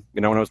time,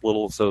 when I was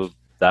little. So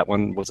that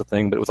one was a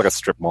thing, but it was like a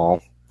strip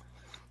mall.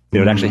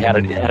 It actually had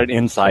an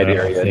inside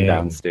area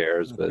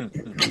downstairs. But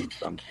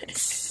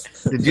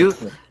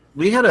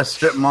we had a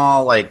strip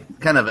mall, it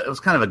was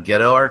kind of a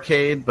ghetto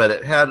arcade, but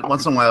it had,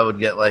 once in a while I would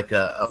get like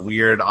a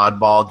weird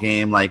oddball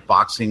game like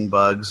Boxing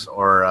Bugs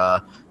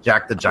or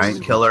Jack the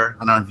Giant Killer.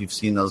 I don't know if you've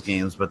seen those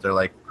games, but they're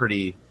like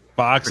pretty...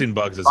 Boxing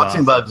Bugs is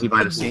Boxing awesome. Bugs you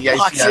might have seen. Yeah,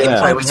 that's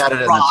right. We had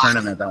it in the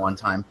tournament that one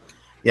time.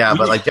 Yeah,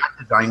 but like Jack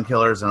the Giant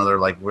Killer is another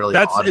like really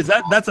odd.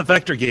 That's a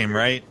vector game,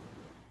 right?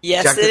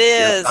 Yes, it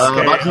is.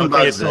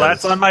 Okay, so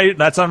that's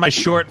on my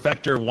short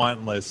vector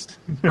want list.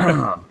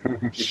 But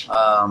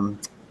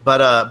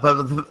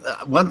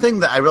one thing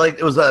that I really,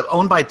 it was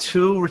owned by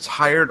 2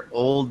 retired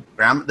old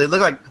grandma. They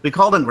look like, we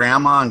called them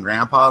grandma and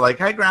grandpa, like,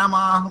 hi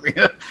grandma,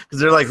 because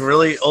they're like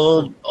really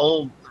old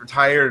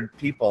retired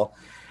people.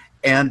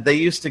 And they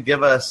used to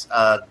give us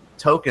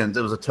tokens.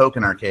 It was a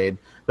token arcade,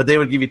 but they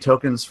would give you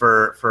tokens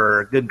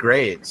for good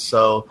grades.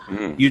 So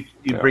you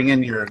bring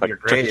in your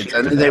grades,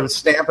 and they would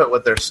stamp it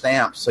with their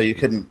stamps, so you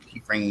couldn't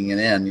keep bringing it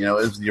in. It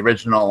was the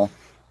original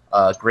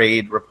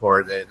grade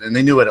report, and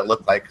they knew what it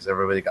looked like because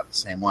everybody got the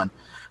same one.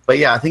 But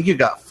yeah, I think you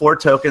got 4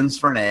 tokens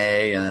for an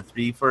A and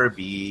 3 for a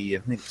B. I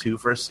think 2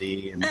 for a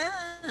C, and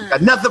you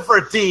got nothing for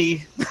a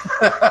D.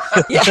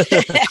 You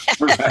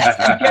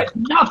get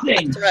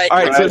nothing. Right.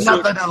 All right, so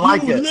nothing to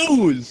like it.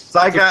 Lose. So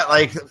I got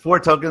like 4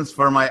 tokens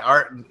for my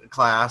art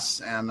class,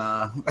 and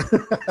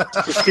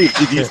Steve,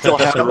 did you still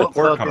have the Double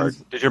report tokens.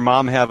 card? Did your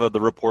mom have the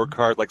report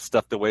card like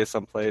stuffed away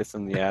someplace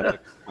in the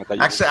attic?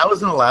 Actually, I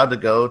wasn't allowed to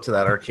go to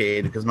that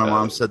arcade because my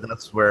mom said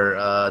that's where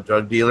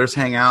drug dealers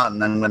hang out,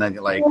 and then when I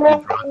get like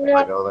drunk,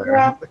 I go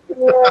there.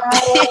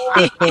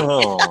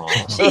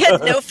 She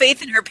had no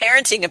faith in her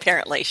parenting.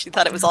 Apparently, she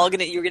thought it was all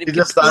gonna. You were gonna. She be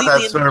just thought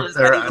completely that's where influenced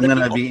by I'm the going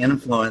to people. be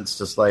influenced,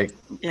 just like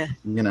Yeah.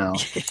 you know.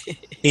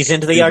 He's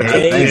into the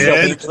arcades. He'll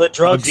be into the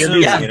drugs I'll give soon.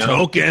 you some You know?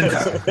 tokens.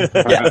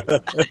 Yeah.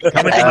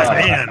 Coming to my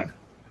van.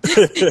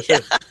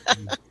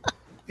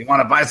 You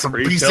want to buy some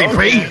Free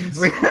PCP?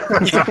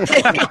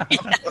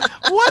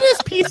 What is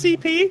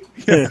PCP?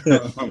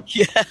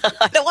 Yeah.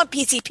 I don't want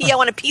PCP. I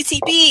want a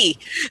PCB.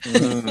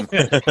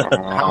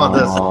 How about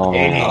this?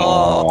 Hey,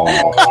 Oh.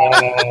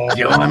 do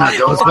you want a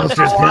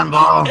Ghostbusters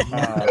pinball?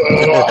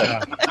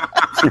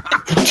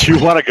 Do you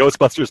want a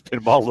Ghostbusters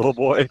pinball, little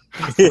boy?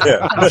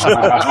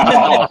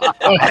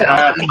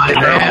 My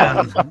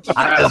van.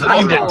 I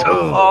designed it too.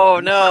 Oh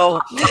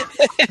no.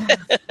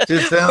 Too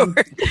soon?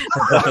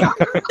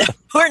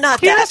 We're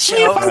not that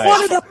show. I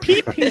wanted a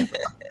pee-pee.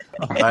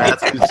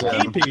 That's too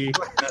soon. Pee-pee.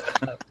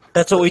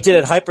 That's what we did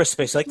at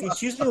Hyperspace. Like,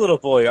 excuse me, little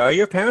boy, are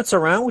your parents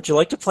around? Would you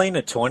like to play in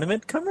a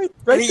tournament? Come right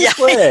this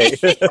way.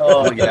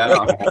 Oh,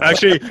 yeah.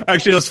 Actually,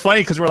 it was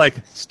funny because we're like,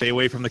 stay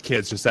away from the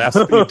kids. Just ask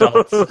the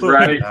adults.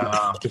 Right.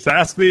 Just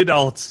ask the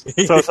adults.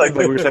 So it's like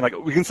we were saying, like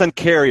we can send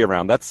Carrie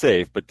around. That's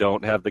safe, but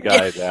don't have the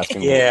guys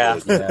asking. Yeah.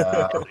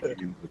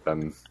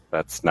 Then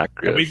that's not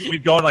And good.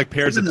 we'd go in like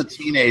pairs Even of the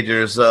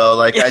teenagers, though,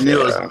 like I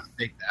knew it was a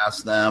mistake to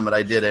ask them, but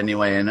I did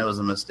anyway, and it was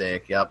a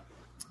mistake. Yep.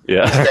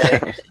 Yeah.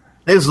 Mistake.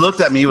 They just looked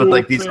at me with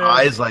like these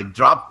eyes, like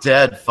 "Drop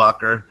dead,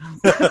 fucker."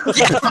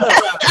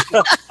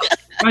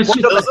 I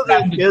should Those are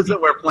the kids that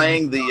were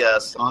playing the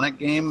Sonic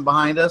game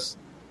behind us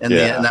in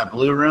Yeah. in that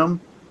blue room.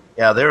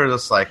 Yeah, they were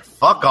just like,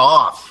 "Fuck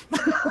off."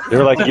 They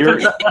were like,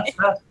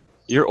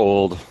 "You're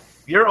old."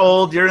 You're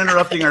old. You're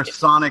interrupting our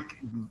Sonic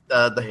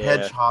the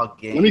Hedgehog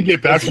game. Let me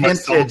get back to my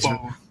cell Vintage.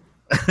 phone.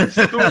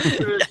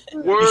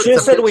 You should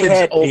have said we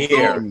had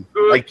beer.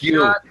 Like you.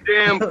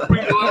 Goddamn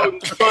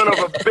freeloading son of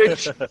a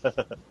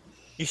bitch.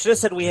 You should have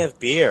said we have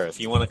beer if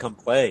you want to come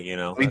play, you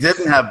know. We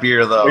didn't have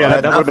beer though. Yeah, I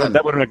had that would nothing.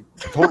 have been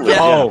totally. Yeah.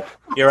 Oh,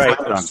 you're right.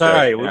 Yeah.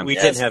 Sorry, Yeah. we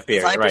Yes, didn't have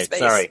beer. Right, cyberspace.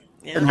 sorry.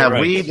 Yeah. Didn't have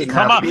Right. weed. Didn't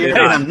Come have on, beer. hey,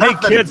 Didn't have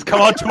nothing. kids, come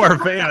out to our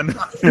van.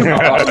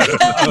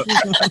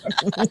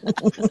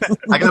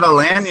 I got a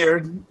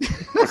lanyard. You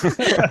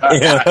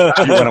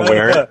want to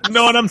wear it?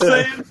 Know what I'm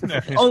saying?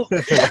 Oh,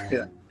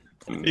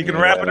 You can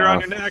wrap it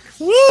around your neck.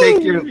 Woo!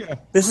 Take your- Yeah.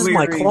 This is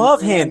my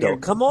clav handle.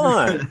 Come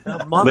on.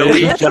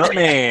 Ladies and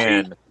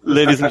Man.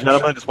 Ladies and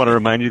gentlemen, I just want to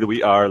remind you that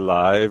we are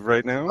live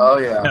right now. Oh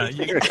yeah. Yeah,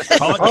 you can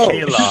call it Oh,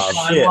 K-Love.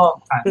 shit.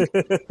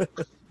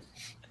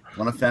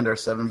 Want to offend our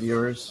 7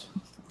 viewers?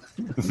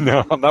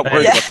 No, I'm not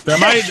worried. Yeah. There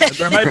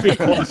might be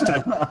close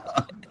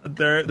to.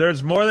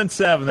 There's more than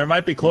 7. There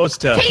might be close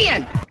to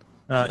 10.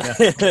 Yeah.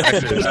 Actually,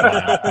 there's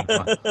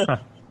 5.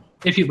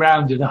 if you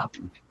round it up.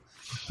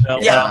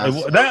 Yeah.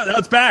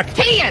 That's back.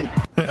 10.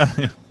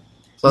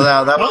 So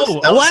that was Oh,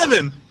 that was,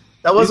 11.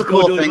 that was a Let's go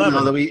cool to thing 11.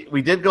 though. That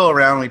we did go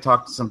around. We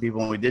talked to some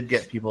people, and we did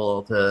get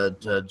people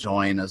to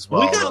join as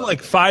well. We got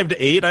like 5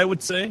 to 8, I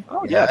would say.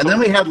 yeah, and then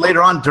we had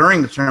later on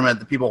during the tournament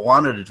that people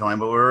wanted to join,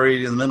 but we were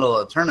already in the middle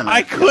of the tournament.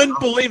 I couldn't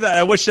believe that.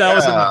 I wish that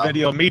was in the Yeah.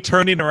 video. Me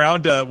turning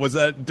around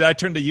to did I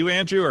turn to you,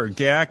 Andrew, or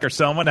Gak, or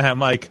someone? And I'm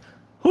like,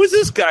 who is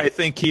this guy? I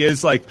think he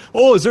is like,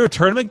 oh, is there a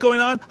tournament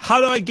going on?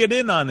 How do I get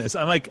in on this?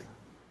 I'm like,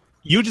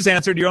 you just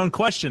answered your own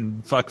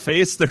question,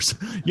 fuckface.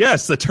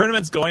 Yes, the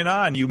tournament's going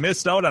on. You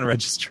missed out on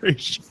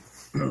registration.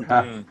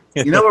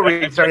 You know where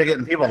we started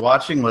getting people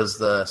watching was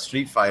the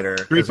Street Fighter.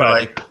 'Cause Street Fighter.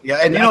 like, yeah,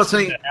 and you know what's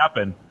funny? That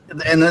happened.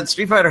 And then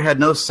Street Fighter had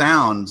no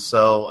sound,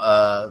 so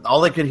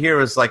all they could hear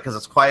was like, because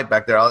it's quiet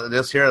back there, they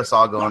just hear us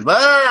all going,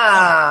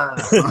 "Ah!"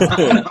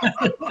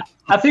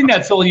 I think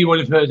that's all you would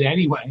have heard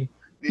anyway.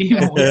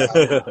 Even with-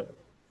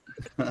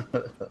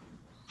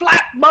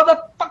 flap,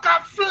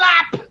 motherfucker,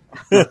 flap!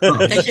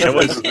 It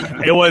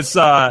was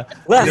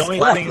the only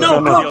left. thing No,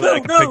 on the no, video that I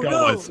could no, pick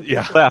no. up was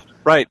Left,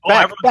 right, Oh,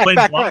 back, everyone's back, playing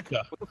back, back.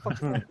 Blanca. What the fuck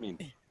does that mean?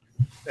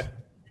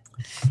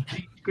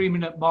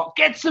 Screaming at Mark,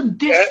 get some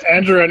distance!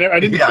 Andrew, I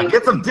didn't. Yeah,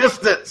 get some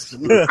distance.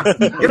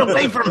 Get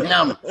away from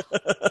him.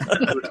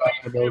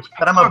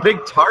 But I'm a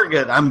big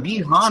target. I'm B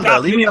Honda.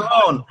 Stop Leave me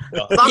alone.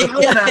 Stop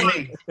looking at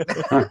me.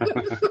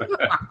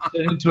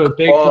 Into a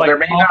big, Well, like, there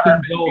may not have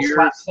Martin been Bill beers.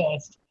 slap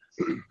fest.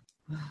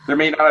 There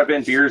may not have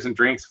been beers and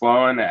drinks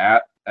flowing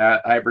at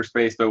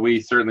Hyperspace, but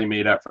we certainly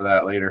made up for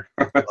that later.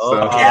 Yeah.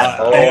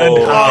 And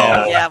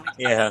how? Yeah.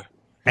 Yeah.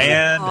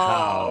 And Oh.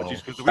 how?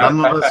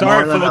 Some of us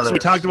Sorry, more than folks. We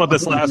others. talked about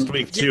this last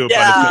week too,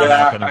 Yeah. but it's going to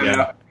happen I again.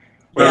 know.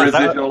 We're Yeah,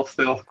 residual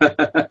still.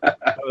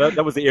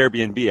 That was the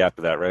Airbnb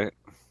after that, right?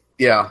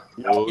 Yeah.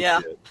 Yeah. Oh, Yeah.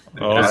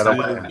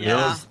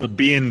 the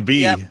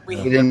B&B. Yep, We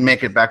didn't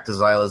make it back to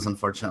Zyla's,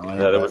 unfortunately.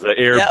 Yeah, there was an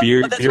air Yep.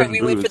 beer. Oh, that's beer right. and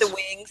We went for the booze.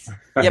 wings.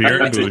 Yeah, but we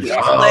went to the Beer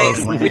wings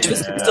and place, which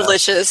was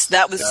delicious.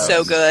 That was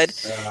so good.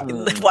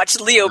 Watch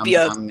Leo be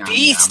a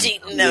beast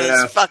eating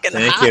those fucking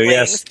Thank hot you,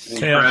 wings.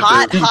 yes. Yeah.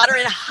 Hotter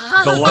and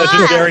hot. The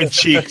legendary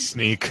cheek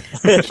sneak.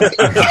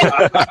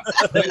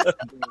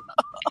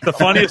 The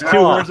funniest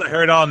two words I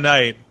heard all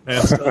night, and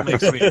it still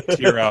makes me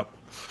tear up.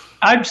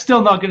 I'm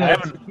still not going to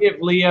forgive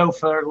Leo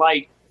for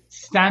like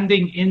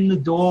standing in the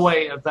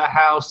doorway of the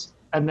house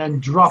and then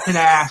dropping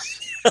ass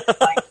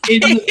like, in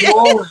the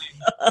doorway.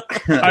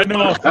 I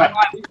know. Like,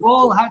 we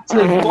all had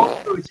to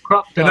walk through his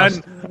crop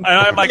dust. And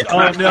I'm like,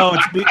 oh no,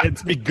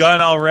 it's begun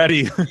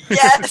already.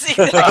 Yes,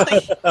 exactly.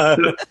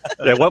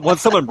 Yeah,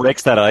 once someone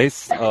breaks that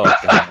ice, oh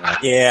god.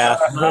 Yeah.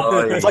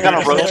 It's like on a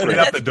road Open trip.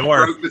 up the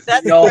door.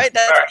 That's right.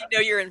 That's when you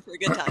know you're in for a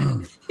good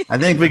time. I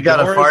think we got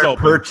Door a is fart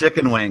open. per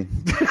chicken wing.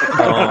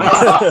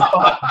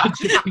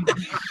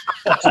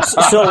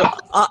 So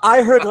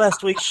I heard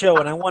last week's show,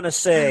 and I want to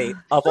say,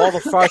 of all the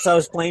farts I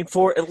was blamed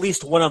for, at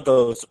least one of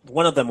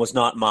them was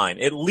not mine.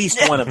 At least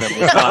one of them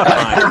was not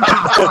mine.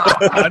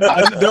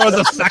 There was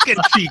a second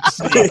cheek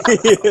sneak.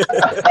 People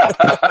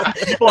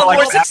The like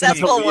more laughing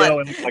successful at Leo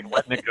one. and like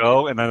letting it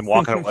go, and then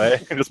walking away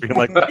and just being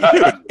like,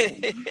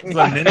 It was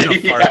a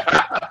ninja fart.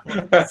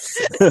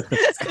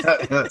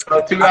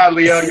 Oh, too bad,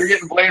 Leo. You're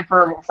getting blamed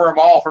for them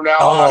all from now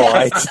on. Oh,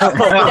 right.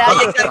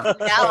 Now you go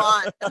from now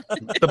on.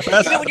 The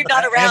best. Even when you're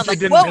not around, Andrew like,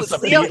 didn't whoa, miss is a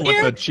Leo beat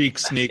here? with the cheek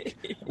sneak.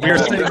 We were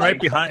sitting right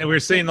behind. We were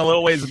sitting a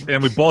little ways,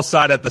 and we both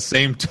saw it at the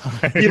same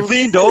time. he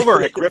leaned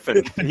over at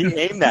Griffin and he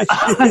aimed that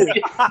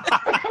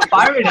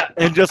Firing it.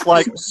 and just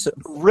like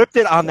ripped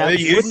it on that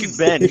You wooden can-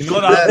 bench. you know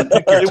what, It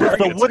was the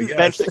targets, wooden I guess.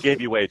 bench that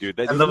gave you away, dude.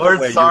 And the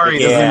word sorry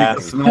doesn't Yeah.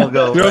 make the smell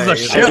go There was away. a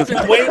shift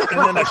in weight and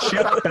then a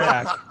shift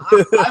back.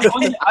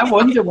 I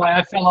wonder why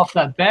I fell off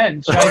that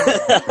bench.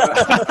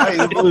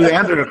 You blew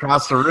Andrew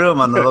across the room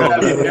on the little.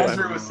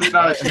 Andrew was sitting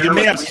on a chair You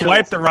may with have heels.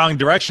 swiped the wrong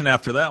direction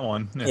after that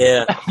one.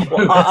 Yeah.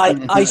 Well,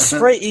 I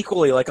spray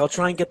equally. Like, I'll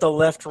try and get the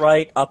left,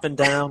 right, up and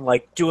down.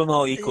 Like, do them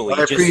all equally.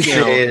 I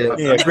appreciate it.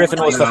 Yeah,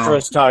 Griffin was the You know,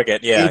 first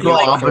target. Yeah. Equal you're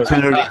like-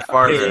 opportunity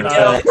farther.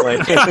 Exactly.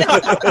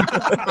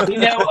 You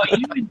know what?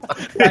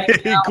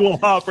 Right now, Equal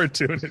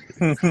opportunity.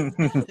 Dude,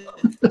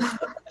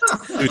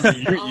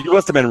 you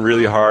must have been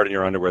really hard in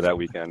your underwear that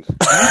weekend. It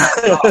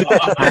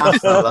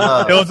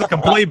was a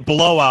complete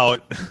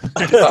blowout.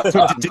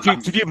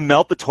 Did you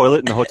melt the toilet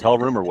in the hotel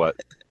room or what?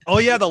 Oh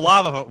yeah, the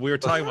lava. We were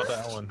talking about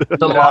that one.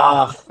 the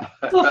lava.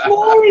 The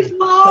floor is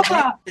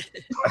lava.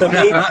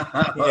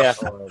 Yeah.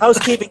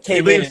 Housekeeping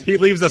came in. He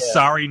leaves a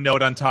sorry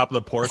note on top of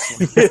the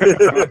porcelain.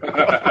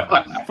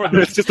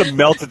 It's just a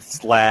melted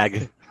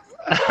slag.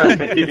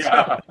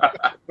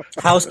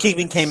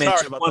 Housekeeping came in. Sorry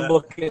Took about one that.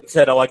 look and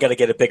said, "Oh, I got to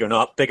get a bigger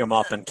mop,"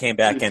 and came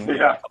back and a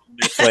couple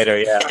minutes later,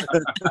 yeah.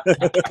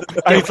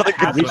 I mean, something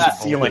could reach the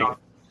ceiling.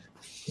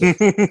 We're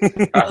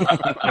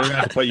gonna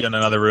have to put you in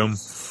another room.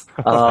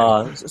 Wait,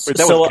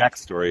 that was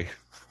Jack's story.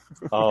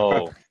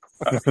 Oh.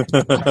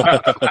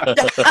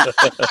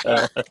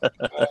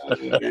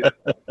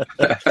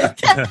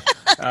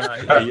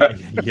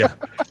 Yeah.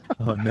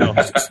 Oh no.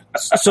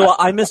 So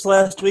I missed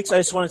last week's. I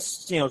just want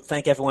to,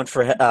 thank everyone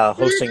for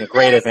hosting a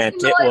great event.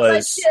 It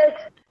was.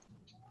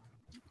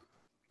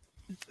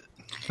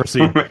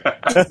 Proceed. You got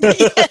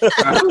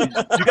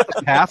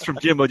the pass from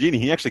Jim Modini.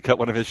 He actually cut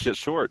one of his shit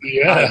short.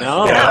 Yeah. I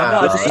know. Yeah.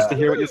 I know. Just to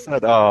hear what you said.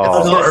 It's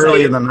Oh, so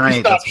early in the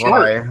night. That's Stop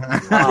why.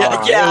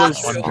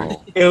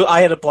 Yeah.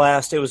 I had a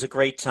blast. It was a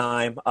great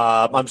time.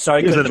 I'm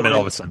sorry. He was in couldn't the middle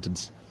join- of a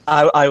sentence.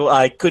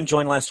 I couldn't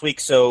join last week,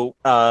 so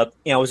I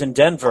was in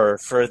Denver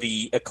for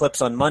the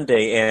eclipse on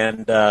Monday,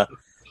 and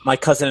my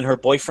cousin and her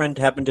boyfriend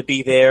happened to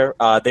be there.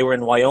 They were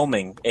in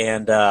Wyoming,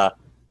 and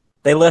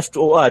they left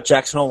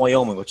Jackson Hole,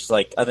 Wyoming, which is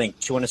like I think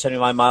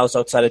 275 miles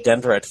outside of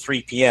Denver at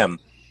 3 p.m.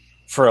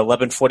 for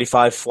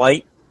 11:45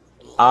 flight.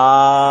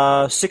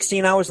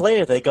 16 hours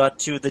later, they got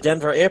to the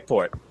Denver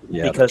airport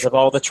because of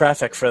all the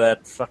traffic for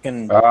that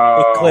fucking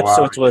eclipse.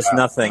 So it was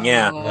nothing.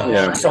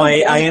 Yeah. So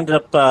I ended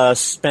up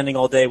spending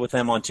all day with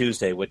them on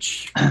Tuesday,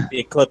 which the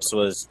eclipse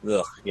was.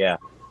 Ugh, yeah.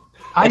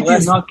 I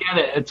Unless- do not get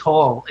it at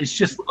all. It's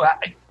just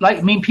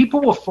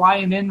people were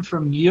flying in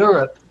from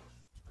Europe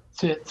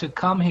to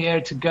come here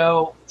to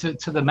go to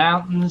the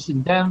mountains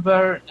in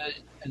Denver,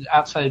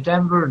 outside of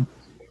Denver, and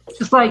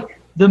just like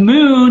the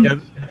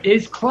moon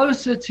is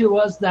closer to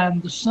us than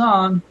the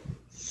sun,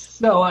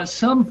 so at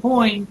some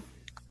point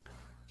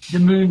the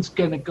moon's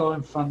going to go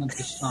in front of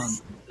the sun.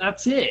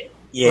 That's it.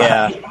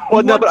 Yeah.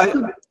 Well, no, but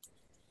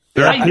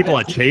There are people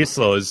that chase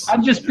those.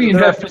 I'm just being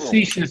a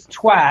facetious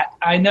twat.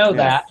 I know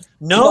that.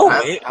 No,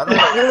 it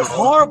was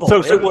horrible.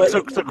 So,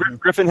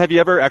 Griffin, have you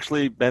ever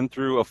actually been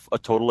through a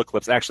total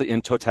eclipse? Actually,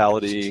 in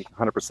totality,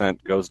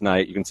 100% goes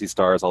night. You can see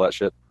stars, all that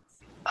shit.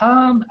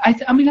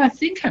 I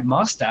think I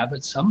must have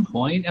at some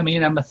point. I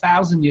mean, I'm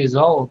 1,000 years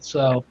old,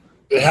 so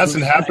It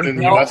hasn't happened in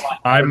the U.S.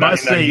 I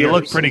must say, you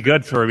look years. pretty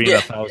good for being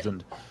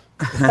 1,000.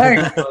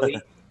 Thanks, buddy.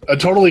 A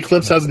total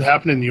eclipse hasn't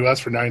happened in the U.S.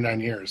 for 99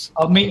 years.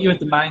 I'll meet you at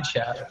the mine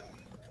shaft.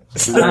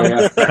 So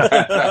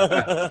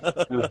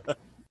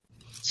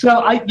it's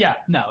all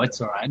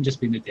right. I'm just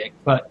being a dick,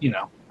 but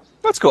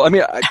that's cool. I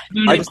mean,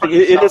 I just think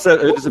it is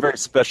a very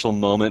special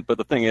moment. But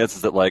the thing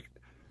is that like,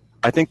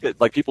 I think that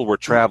like people were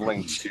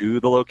traveling to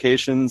the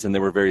locations and they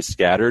were very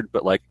scattered.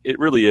 But like, it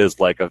really is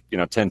like a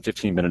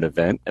 10-15 minute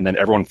event, and then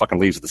everyone fucking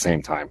leaves at the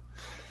same time.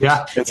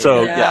 Yeah. And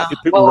so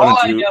people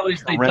run into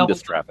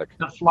horrendous traffic.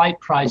 The flight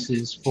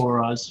prices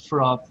for us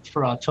for our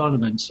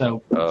tournament.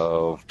 So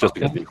just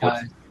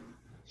because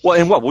well,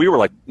 and we were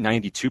like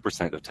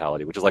 92%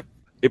 totality, which is like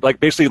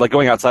basically like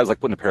going outside is like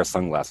putting a pair of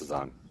sunglasses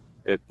on.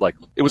 It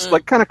was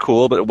like kind of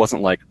cool, but it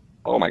wasn't like,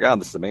 oh my god,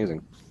 this is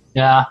amazing.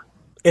 Yeah.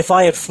 If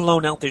I had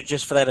flown out there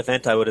just for that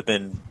event, I would have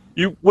been.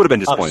 You would have been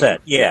disappointed.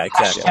 Upset. Yeah,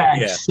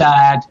 exactly.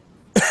 Sad.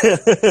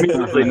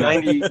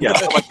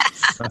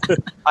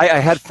 I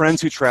had friends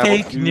who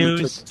traveled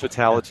to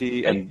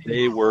totality, and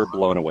they were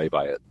blown away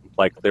by it.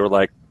 Like they were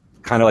like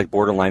kind of like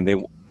borderline. They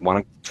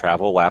want to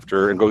travel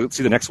after and go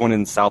see the next one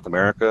in South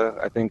America.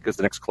 I think is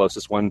the next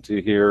closest one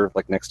to here,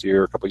 like next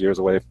year, a couple of years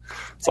away.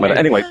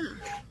 Anyway,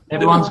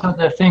 everyone's got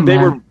their thing. They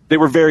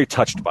were very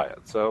touched by it.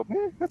 So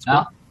that's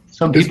cool.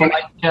 Some people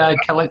like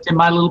collecting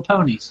My Little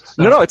Ponies.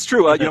 So. No, it's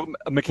true.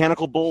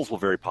 Mechanical bulls were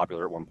very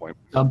popular at one point.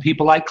 Some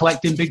people like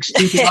collecting big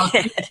stupid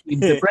objects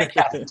that break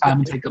half the time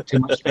and take up too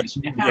much space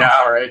in your house. Yeah,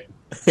 all right.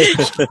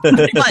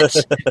 Pretty much.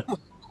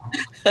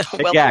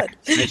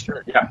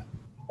 Sure. Yeah.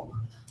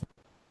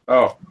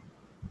 Oh,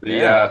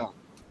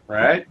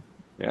 right.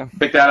 Yeah.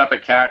 Pick that up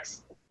at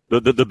CAX.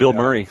 The Bill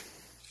Murray.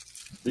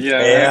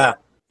 Yeah.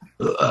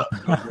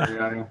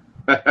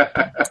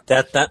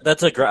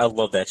 That's a great. I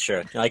love that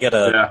shirt. I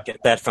gotta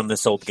get that from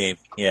this old game.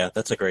 Yeah,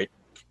 that's a great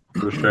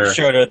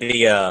shirt. Or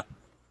the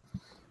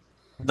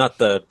not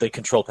the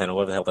control panel.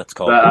 What the hell that's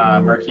called?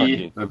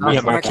 Marquee.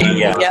 Marquee.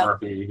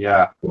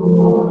 Yeah.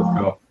 Let's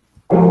go.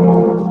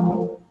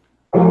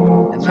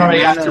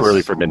 Sorry, it's too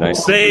early for midnight.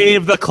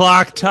 Save the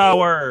clock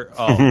tower.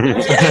 Oh. I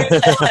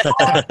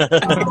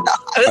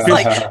was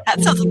like,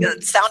 that sounds like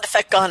a sound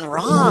effect gone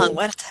wrong.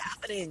 What's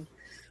happening?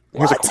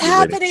 What's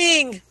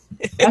happening?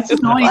 That's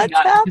annoying. What's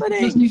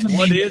happening?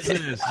 What is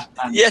this?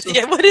 Yeah,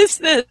 what is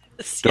this?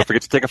 Don't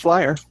forget to take a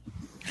flyer.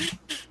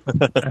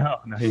 Oh,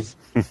 nice.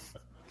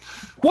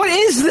 What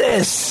is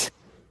this?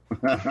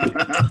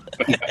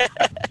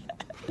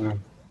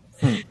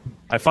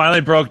 I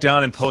finally broke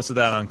down and posted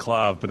that on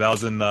Clav, but that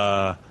was in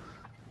the...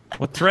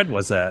 What thread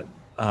was that?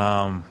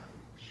 Do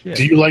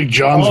you like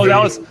John's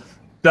video?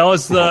 that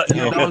was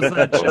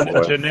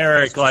the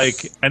generic,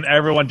 like, and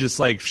everyone just,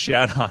 like,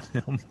 shat on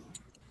him.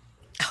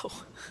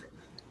 Oh.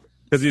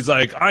 Because he's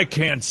like, I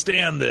can't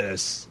stand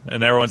this.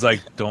 And everyone's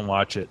like, don't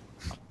watch it.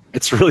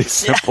 It's really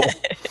simple.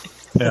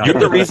 Yeah. You're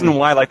the reason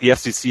why, like, the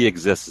FCC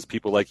exists is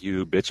people like you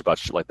who bitch about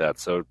shit like that.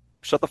 So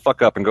shut the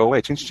fuck up and go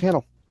away. Change the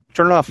channel.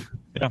 Turn it off.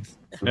 Yeah.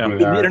 The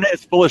internet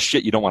is full of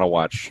shit you don't want to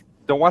watch.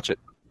 Don't watch it.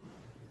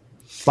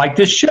 Like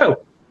this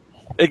show.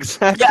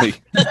 Exactly.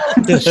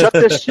 Shut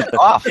this shit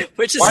off.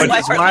 Which is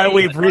why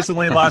we've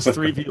recently lost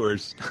 3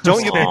 viewers.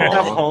 Don't you people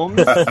have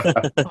homes?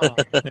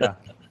 Yeah.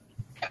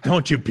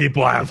 Don't you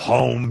people have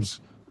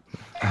homes?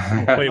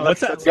 Wait,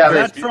 what's that? Yeah,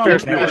 that's from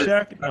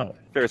Caddyshack? No.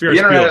 The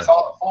internet is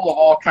full of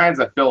all kinds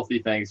of filthy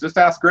things. Just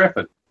ask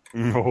Griffin.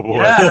 Oh, boy.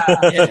 Nice.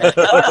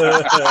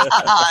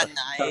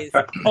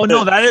 Oh,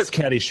 no, that is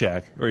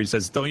Caddyshack, where he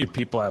says, don't you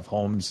people have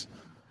homes?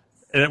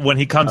 And when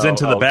he comes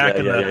into the back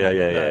of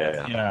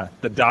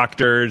the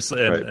doctors,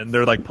 and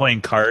they're like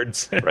playing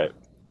cards. Right.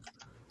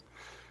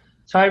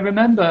 So I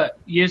remember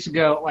years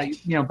ago, like,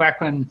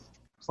 back when I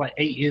was like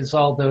 8 years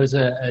old, there was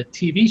a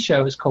TV show.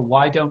 It was called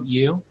Why Don't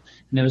You?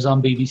 And it was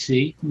on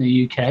BBC in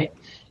the UK.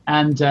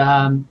 And,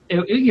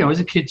 it was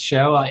a kid's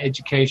show, like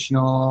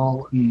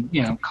educational, and,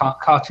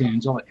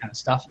 cartoons, all that kind of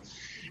stuff.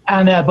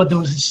 And but there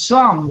was a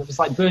song that was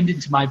like burned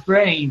into my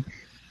brain,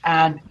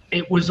 and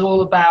it was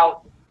all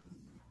about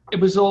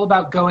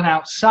going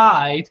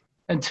outside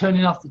and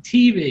turning off the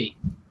TV.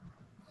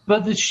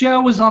 But the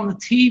show was on the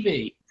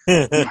TV.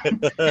 I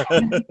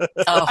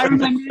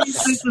remember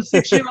as a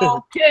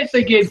 6-year-old kid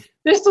thinking,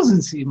 this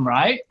doesn't seem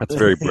right. That's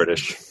very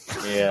British.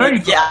 Yeah.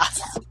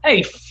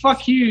 Hey,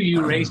 fuck you, you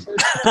racist.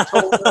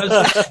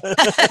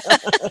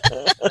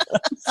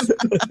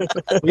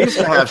 We used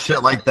to have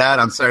shit like that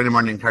on Saturday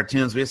morning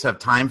cartoons. We used to have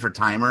Time for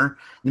Timer.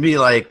 It'd be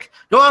like,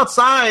 go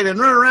outside and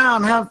run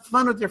around, have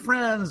fun with your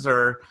friends,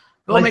 or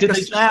go make a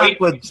snack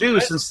with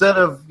juice instead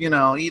of,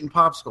 eating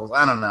popsicles.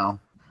 I don't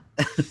know.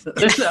 I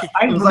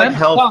it was like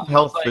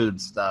health food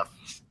stuff.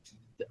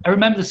 I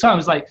remember the song. It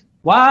was like,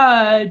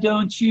 why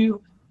don't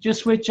you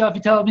just switch off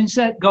your television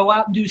set, go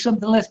out and do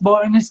something less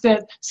boring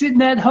instead?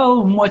 Sitting at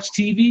home, watch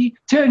TV,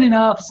 turning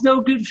off, it's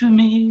no good for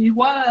me.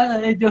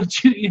 Why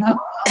don't you, I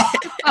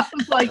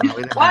was like,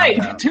 why?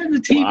 If you turn the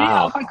TV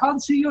off, I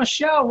can't see your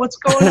show. What's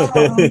going on?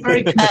 I'm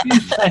very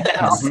confused right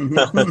now.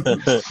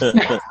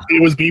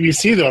 It was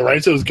BBC, though,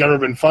 right? So it was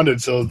government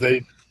funded, so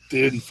they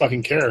didn't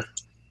fucking care.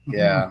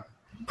 Yeah.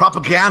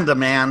 Propaganda,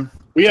 man.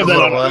 We have that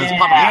on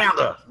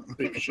propaganda.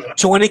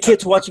 So any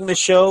kids watching the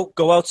show,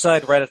 go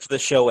outside right after the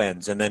show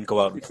ends, and then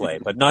go out and play,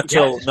 but not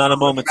a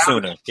moment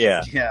sooner.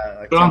 Yeah.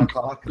 Yeah.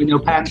 Like With no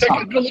pants Take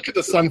on. a good look at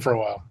the sun for a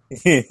while.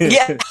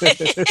 Yeah.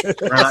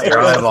 Burn out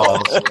your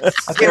eyeballs.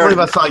 I can't believe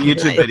I saw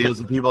YouTube videos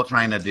of people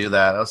trying to do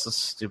that. That was so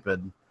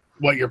stupid.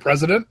 What, your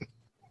president?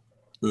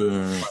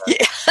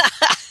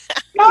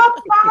 Not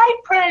my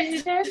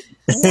president.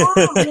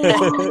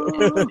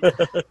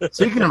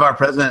 Speaking of our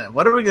president,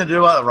 what are we going to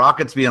do about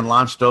rockets being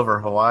launched over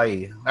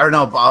Hawaii? Or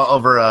no,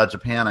 over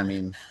Japan, I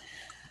mean.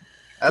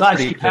 That's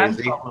pretty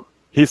crazy.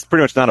 He's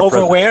pretty much not a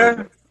Over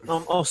president.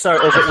 where? Sorry.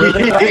 Over where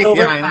they flying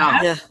over? Yeah, I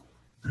know. Yeah.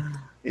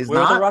 He's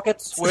Where are not. the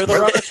rockets? Where are the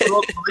rockets?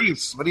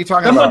 Police. What are you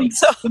talking about?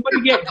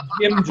 Somebody get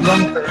Jim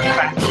Drunker.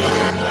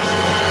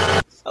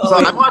 So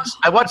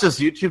I watched this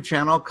YouTube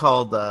channel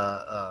called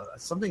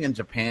something in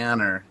Japan,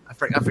 or I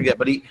forget,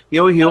 but he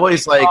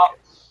always like,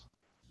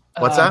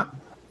 what's that?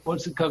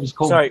 What's it called? It's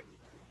called Sorry.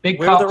 Big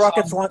Where are the Cops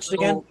rockets on launched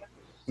again?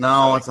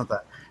 No, it's not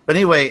that. But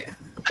anyway,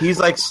 he's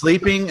like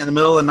sleeping in the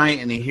middle of the night,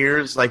 and he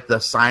hears like the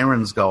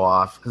sirens go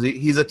off because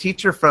he's a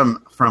teacher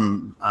from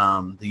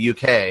the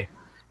UK,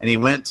 and he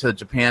went to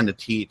Japan to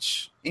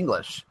teach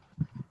English.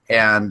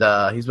 And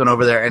he's been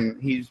over there,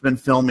 and he's been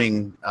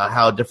filming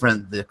how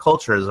different the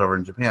culture is over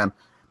in Japan.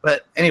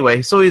 But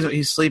anyway, so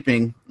he's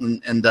sleeping,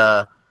 and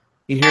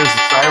he hears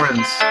the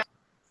sirens.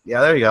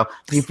 Yeah, there you go.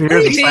 He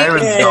hears the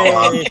sirens go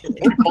off,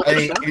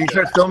 and he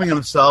starts filming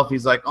himself.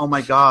 He's like, "Oh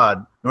my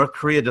God, North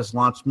Korea just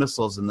launched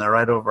missiles, and they're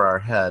right over our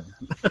head."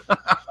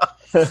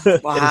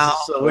 Wow.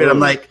 So weird. I'm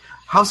like,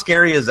 how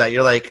scary is that?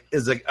 You're like,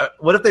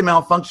 what if they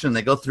malfunction?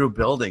 They go through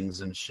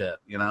buildings and shit,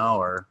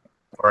 or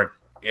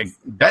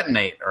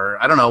detonate, or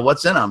I don't know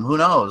what's in them. Who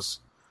knows?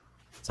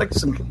 It's like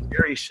some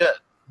scary shit.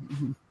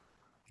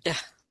 Yeah.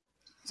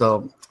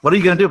 So, what are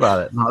you going to do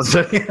about it? No,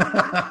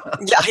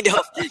 Yeah, I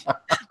know.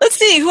 Let's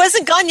see who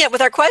hasn't gone yet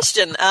with our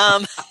question.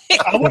 we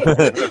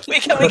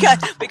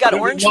got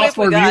Orange Whip.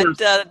 We got.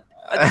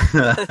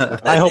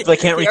 I hope they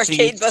can't the reach the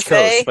arcade East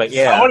buffet. Coast, but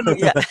yeah. I want to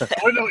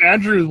know,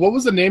 Andrew, what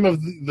was the name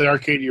of the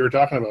arcade you were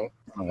talking about?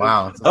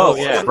 Wow. Oh,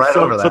 yeah. It's right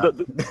over that.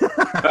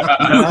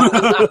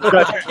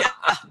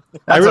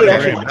 I really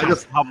okay. actually I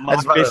just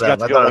basically got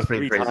to I go thought it like was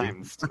pretty 3 crazy.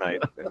 times tonight.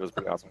 It was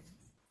pretty awesome.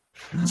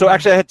 So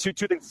actually, I had two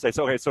things to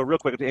say. So real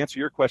quick to answer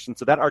your question.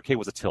 So that arcade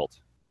was a Tilt.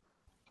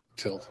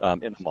 In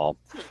the mall.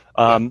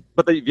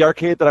 But the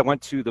arcade that I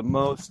went to the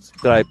most,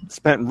 that I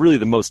spent really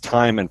the most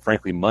time and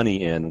frankly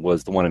money in,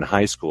 was the one in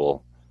high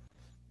school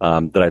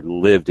that I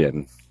lived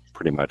in,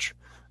 pretty much.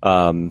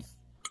 That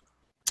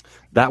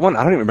one,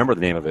 I don't even remember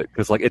the name of it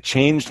because like it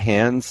changed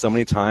hands so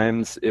many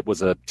times. It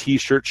was a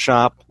T-shirt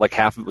shop, like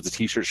half of it was a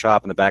T-shirt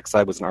shop, and the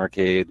backside was an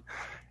arcade.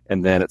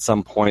 And then at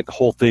some point, the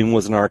whole thing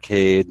was an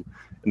arcade.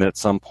 And then at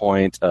some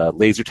point,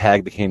 laser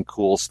tag became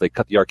cool, so they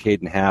cut the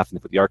arcade in half and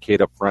they put the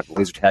arcade up front, and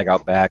laser tag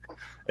out back.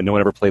 And no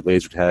one ever played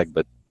laser tag,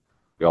 but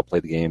we all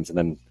played the games. And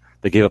then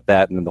they gave up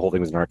that, and then the whole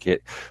thing was an arcade.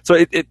 So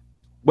it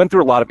went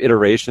through a lot of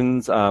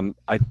iterations.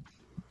 I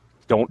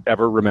don't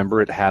ever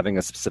remember it having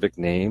a specific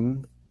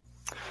name.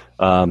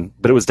 But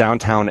it was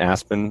downtown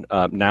Aspen.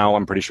 Now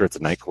I'm pretty sure it's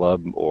a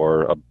nightclub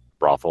or a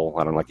brothel.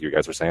 I don't know, like you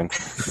guys were saying.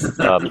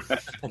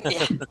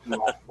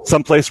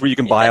 Some place where you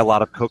can buy a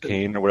lot of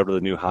cocaine or whatever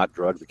the new hot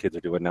drug the kids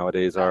are doing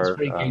nowadays are.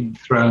 Game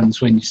of Thrones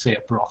when you say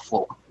a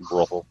brothel.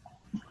 Brothel.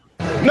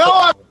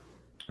 No,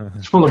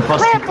 It's full of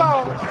busted.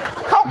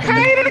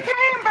 cocaine in the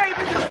can,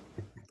 baby.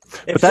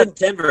 If it's in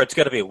Denver, it's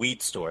got to be a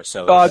weed store.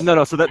 So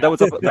No. So that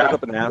was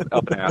up in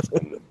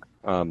Aspen.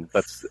 I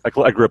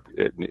grew up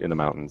in the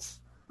mountains.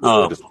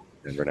 Oh. Just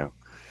Denver now.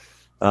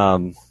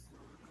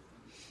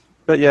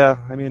 But yeah,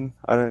 I mean,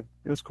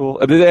 it was cool.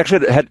 I mean, they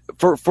actually had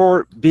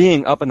for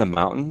being up in the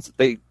mountains.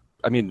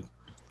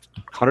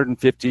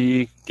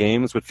 150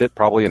 games would fit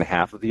probably in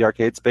half of the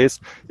arcade space.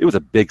 It was a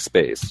big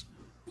space.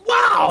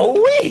 Wow,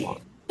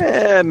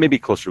 Maybe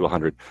closer to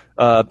 100.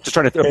 Just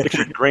trying to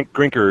picture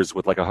Grinkers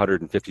with like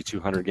 150,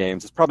 200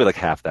 games. It's probably like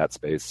half that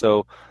space.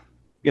 So,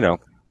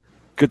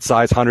 good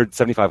size, 100,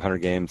 7,500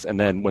 games. And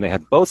then when they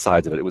had both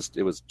sides of it, it was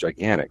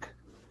gigantic.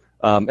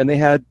 And they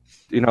had,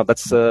 I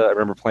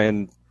remember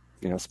playing,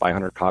 Spy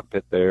Hunter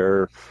Cockpit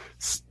there,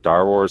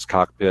 Star Wars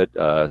Cockpit,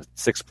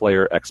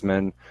 6-player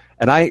X-Men.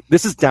 And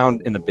this is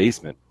down in the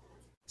basement.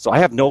 So I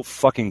have no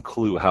fucking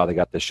clue how they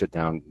got this shit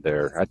down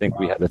there. I think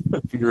we had a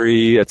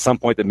theory at some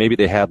point that maybe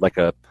they had like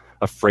a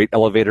freight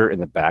elevator in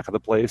the back of the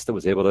place that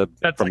was able to,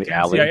 from the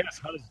alley.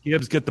 NCIS. How does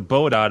Gibbs get the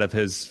boat out of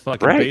his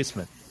fucking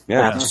basement?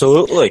 Yeah.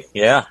 Absolutely.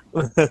 Yeah.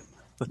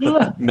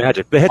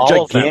 Magic. They had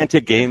All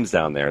gigantic games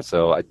down there,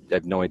 so I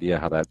have no idea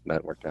how that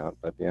worked out.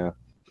 But yeah.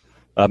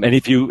 And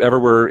if you ever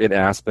were in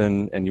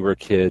Aspen and you were a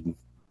kid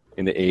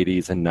in the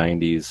 80s and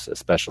 90s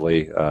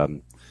especially,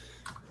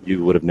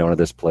 you would have known of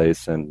this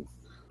place, and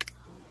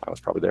I was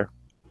probably there.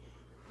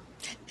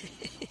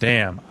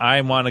 Damn,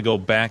 I want to go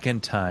back in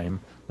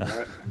time.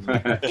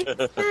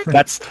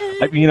 That's,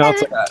 it's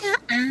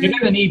You're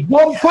going to need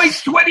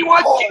 1.21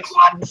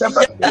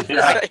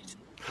 gigawatts.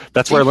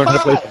 That's where I learned how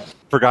to play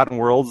Forgotten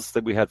Worlds.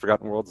 That we had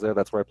Forgotten Worlds there.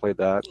 That's where I played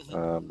that.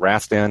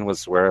 Rastan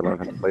was where I learned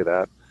how to play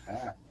that.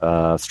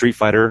 Street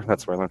Fighter.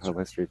 That's where I learned how to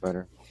play Street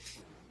Fighter.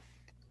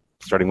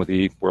 Starting with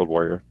the World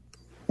Warrior.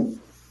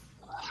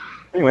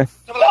 Anyway.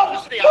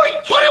 21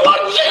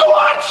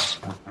 kilowatts!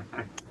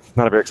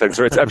 Not a very exciting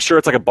story. I'm sure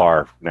it's like a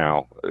bar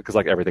now, because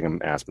like everything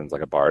in Aspen's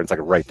like a bar. It's like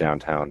right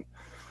downtown.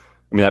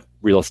 I mean, that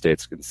real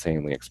estate's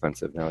insanely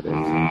expensive nowadays.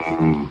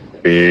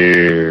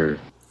 Beer.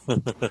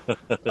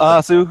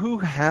 So who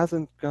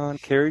hasn't gone?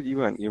 Carrie, you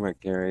went.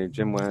 Carrie,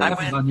 Jim went. I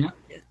haven't gone yet.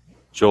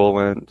 Joel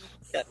went.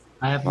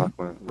 I haven't.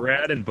 Went.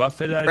 Brad and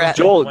Buffett.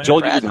 Joel,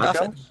 you did not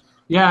go?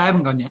 Yeah, I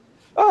haven't gone yet.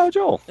 Oh,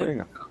 Joel. There you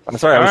go. I'm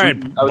sorry. All right,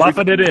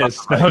 Buffett it is.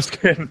 No, I was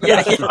kidding.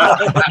 That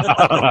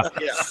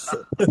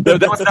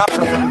was not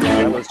from me.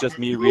 That was just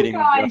me reading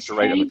left to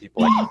right other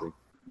people.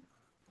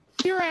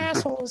 You're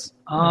assholes.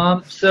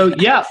 So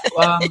yeah.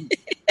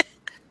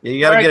 You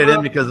got to get it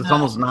in because it's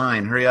almost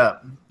 9. Hurry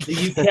up.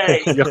 The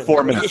UK. You got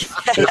 4 minutes.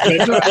 You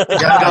got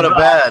to go to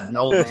bed,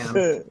 old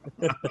man.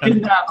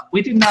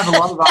 We didn't have a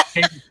lot of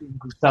arcade machines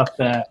and stuff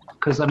there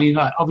because, I mean,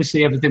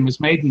 obviously everything was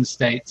made in the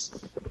States.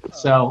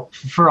 So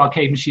for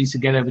arcade machines to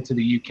get over to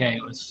the UK,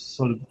 it was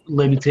sort of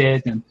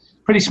limited and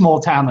pretty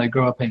small town I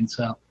grew up in.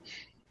 So,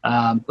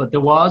 but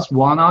there was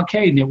one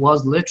arcade, and it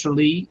was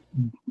literally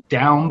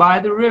down by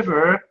the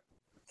river.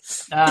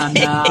 And,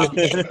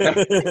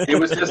 it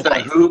was just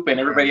a hoop, and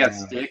everybody had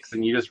sticks,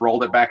 and you just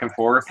rolled it back and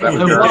forth. That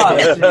was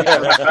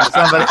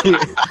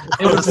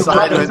It was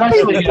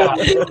actually,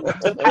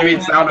 you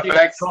mean sound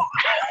effects?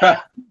 And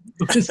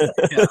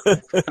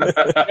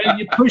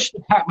you push the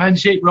Pac-Man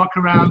shaped rock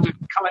around and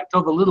collect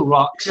all the little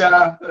rocks.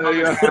 Yeah.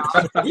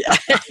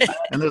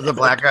 And there's a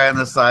black guy on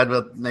the side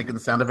with making the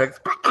sound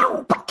effects.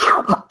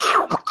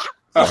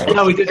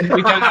 No, we didn't.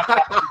 We don't have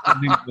that.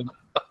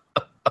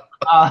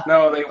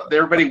 No,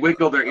 everybody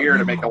wiggled their ear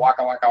to make a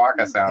waka waka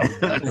waka sound.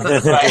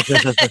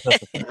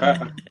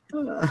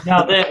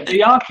 Now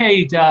the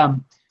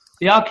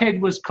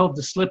arcade was called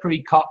the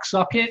Slippery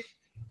Cocksocket,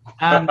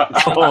 and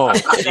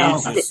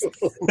Jesus.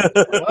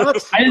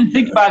 I didn't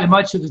think about it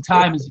much at the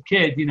time as a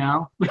kid, you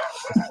know.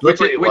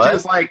 which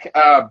is like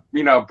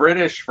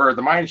British for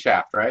the mine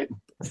shaft, right?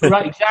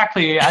 Right,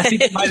 exactly. I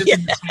think it might have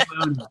been the same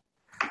owner.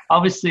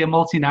 Obviously, a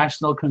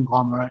multinational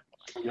conglomerate.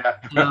 Yeah.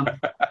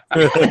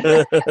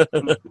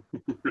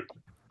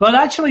 But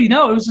actually,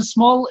 no, it was a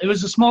small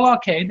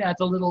arcade. It had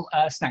a little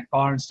snack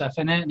bar and stuff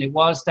in it, and it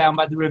was down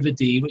by the River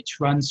Dee, which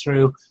runs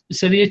through the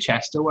city of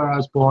Chester, where I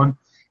was born.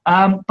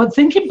 But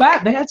thinking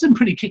back, they had some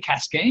pretty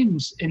kick-ass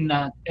games in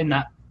that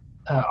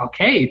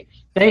arcade.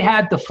 They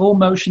had the full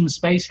motion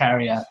Space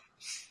Harrier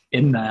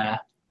in there,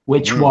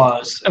 which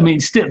was, I mean,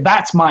 still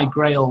that's my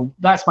Grail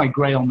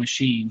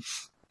machine.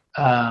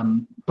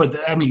 But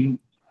I mean,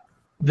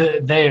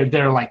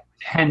 they're like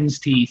hen's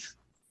teeth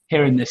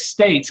here in the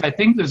States. I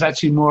think there's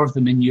actually more of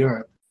them in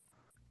Europe.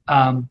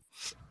 Yeah.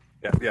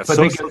 But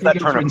So that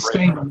turn of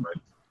phrase. Right?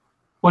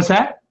 What's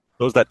that?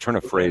 Those that turn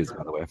of phrase,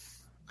 by the way.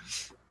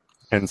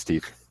 Hen's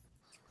teeth.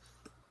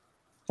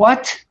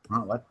 What?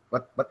 What?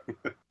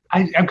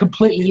 I'm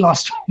completely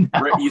lost right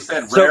now. You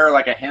said rare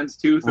like a hen's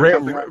tooth or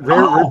something like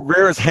that?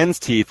 Rare is hen's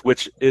teeth,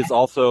 which is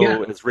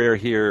also as rare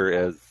here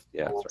as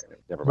sorry,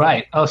 never mind.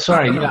 Right. Oh,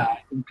 sorry. Yeah, I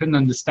couldn't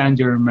understand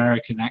your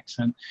American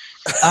accent.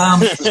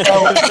 Sorry,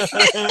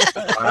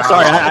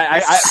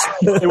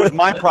 it was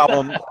my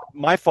problem,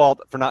 my fault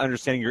for not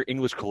understanding your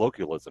English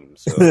colloquialism.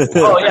 So.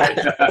 Oh yeah.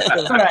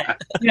 All right.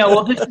 Yeah.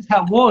 Well, this is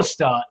how wars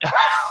start.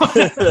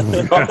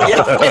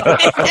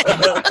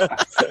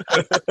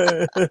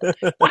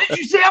 What did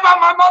you say about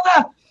my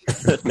mother?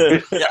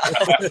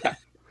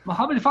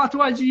 Muhammad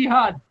Fatwa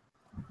Jihad.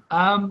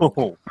 From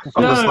those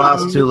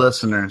last 2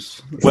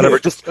 listeners. Whatever,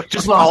 just follow.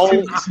 Just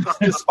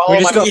follow.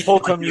 We just got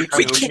pulled from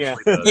YouTube.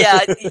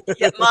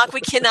 Yeah, Mark. We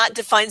cannot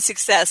define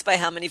success by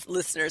how many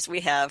listeners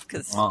we have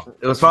because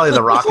it was probably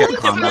the rocket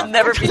comment. We'll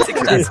never be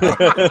successful.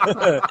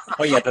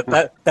 Oh yeah,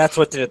 that's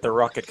what did it. The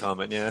rocket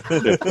comment. Yeah.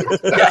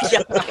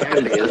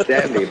 Candy is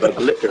dandy, but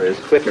liquor is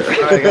quicker.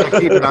 I gotta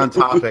keep it on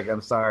topic.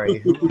 I'm sorry.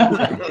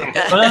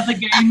 But other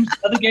games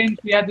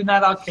we had in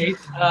that arcade,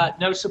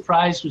 no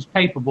surprise, was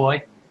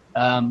Paperboy.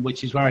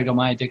 Which is where I got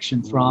my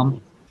addiction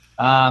from.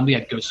 We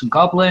had Ghosts and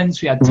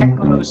Goblins. We had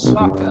Tecmo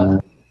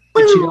Soccer,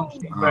 which you don't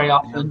see very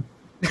often.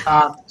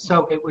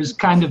 So it was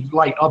kind of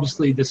like,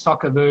 obviously, the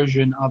soccer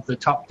version of the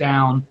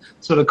top-down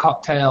sort of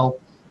cocktail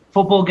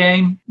football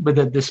game with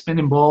the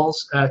spinning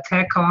balls.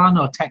 Tecon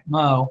or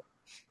Tecmo.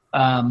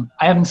 I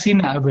haven't seen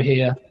that over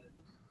here.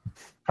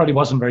 Probably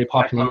wasn't very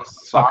popular.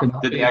 Soccer.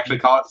 Did they actually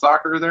call it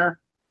soccer there?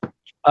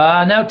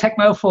 No,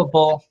 Tecmo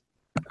football.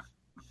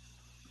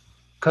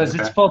 Because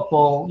it's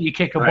football, you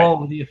kick a ball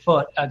with your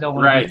foot. I don't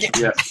want to.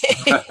 Yes.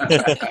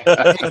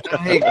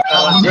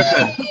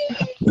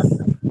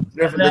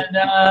 And then,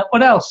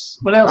 what else?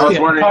 What else?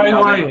 Atari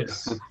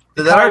Warriors.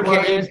 Did that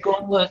Warriors,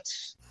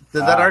 Gauntlets.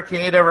 Did that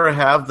arcade ever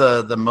have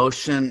the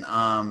motion?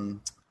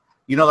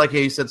 Like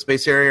you said,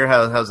 Space Harrier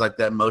has like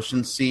that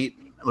motion seat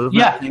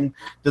movement thing.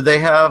 Did they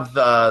have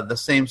the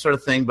same sort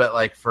of thing, but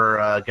like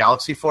for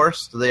Galaxy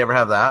Force? Did they ever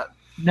have that?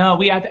 No,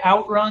 we had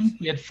Outrun.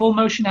 We had full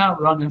motion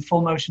Outrun and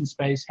full motion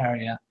Space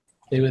Harrier.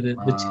 They were the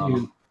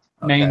two.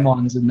 main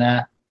ones in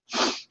there.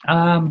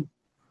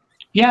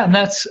 Yeah, and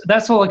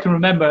that's all I can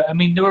remember. I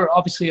mean, there were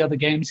obviously other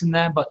games in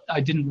there, but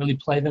I didn't really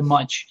play them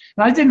much.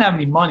 And I didn't have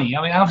any money.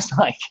 I mean,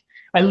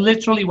 I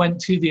literally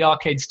went to the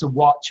arcades to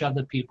watch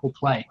other people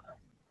play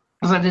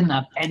because I didn't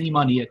have any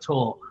money at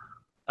all.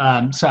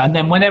 And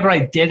then whenever I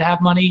did have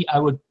money, I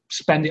would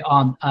spend it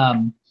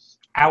on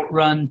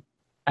Outrun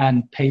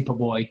and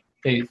Paperboy.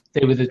 They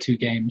were the two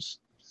games.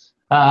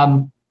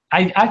 I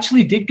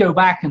actually did go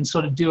back and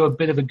sort of do a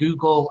bit of a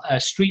Google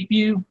Street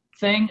View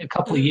thing a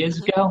couple of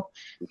years ago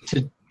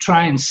to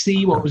try and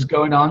see what was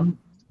going on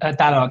at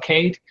that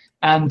arcade.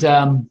 And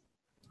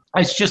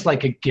it's just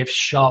like a gift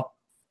shop,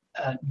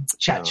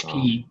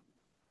 tchotchke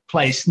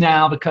place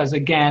now because,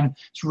 again,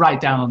 it's right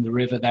down on the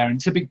river there. And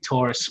it's a big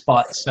tourist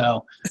spot,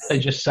 so they're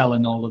just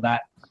selling all of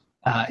that,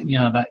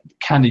 that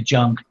kind of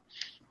junk.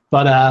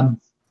 But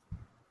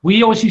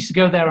we always used to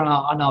go there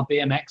on our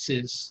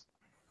BMXs,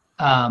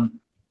 and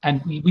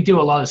we do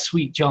a lot of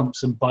sweet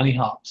jumps and bunny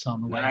hops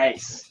on the way.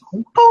 Nice.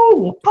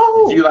 Oh.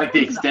 Do you like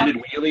the extended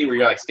wheelie where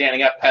you're like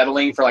standing up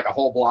pedaling for like a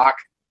whole block?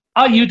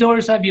 Oh, you'd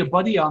always have your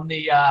buddy on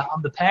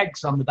the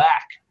pegs on the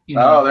back.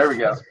 Oh, there we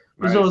go.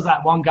 There's always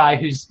that one guy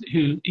who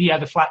he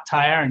had a flat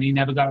tire and he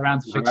never got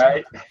around to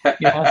fixing it.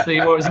 So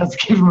you always have to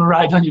give him a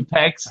ride on your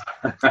pegs.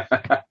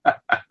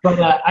 But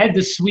I had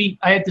the sweet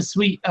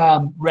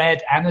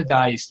red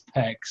anodized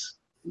pegs.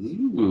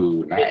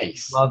 Ooh,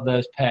 nice. Love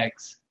those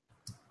pegs.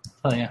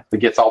 Oh yeah. It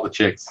gets all the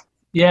chicks.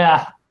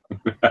 Yeah.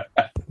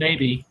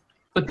 Maybe.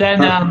 But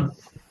then and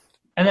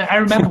then I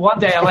remember one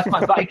day I left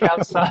my bike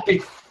outside.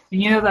 And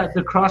you know that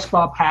the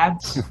crossbar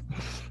pads?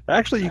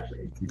 Actually,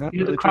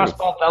 the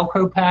crossbar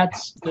Velcro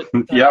pads?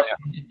 Yep.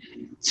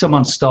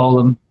 Someone stole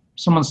them.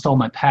 Someone stole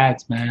my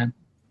pads, man.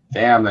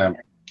 Damn them.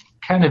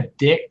 Kind of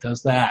dick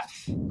does that.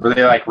 Were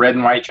they like red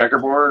and white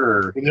checkerboard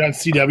or? Were they on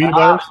CW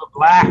bars?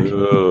 Black.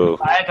 Ooh.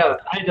 I had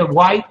a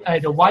white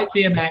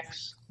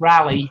BMX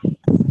rally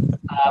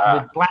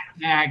with black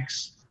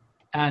mags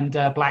and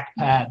black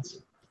pads.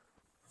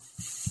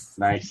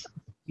 Nice.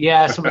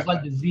 Yeah, so it was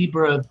like the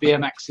zebra of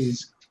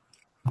BMXs.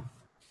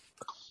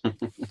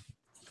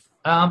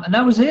 And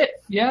that was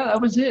it. Yeah,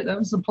 that was it. That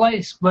was the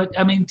place. But,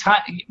 I mean,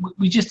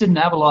 we just didn't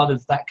have a lot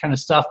of that kind of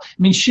stuff.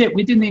 I mean, shit,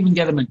 we didn't even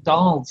get a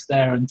McDonald's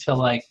there until,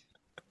 like,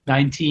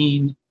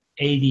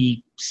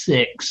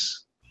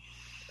 1986.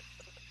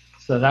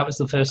 So that was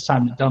the first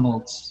time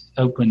McDonald's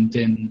opened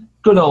in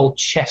good old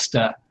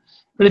Chester.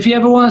 But if you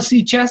ever want to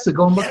see Chester,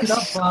 go and look it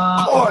up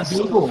on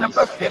Google.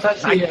 It's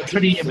actually a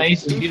pretty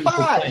amazing,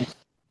 beautiful place.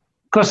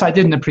 Of course, I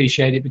didn't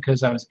appreciate it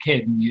because I was a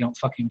kid and you don't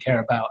fucking care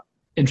about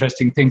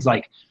interesting things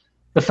like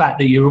the fact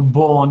that you were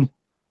born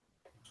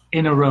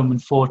in a Roman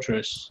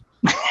fortress.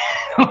 Now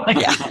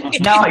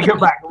I go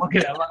back and look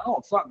at it, I'm like,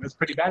 oh, fuck, that's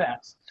pretty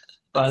badass.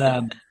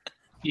 But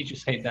you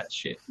just hate that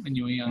shit when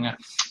you were younger.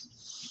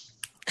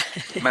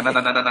 But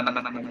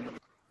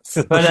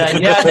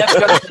yeah,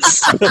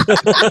 that's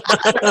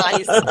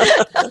nice.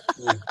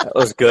 That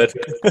was good.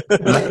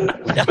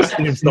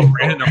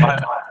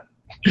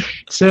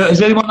 So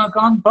has anyone not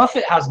gone?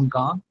 Buffett hasn't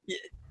gone. I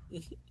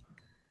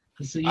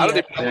don't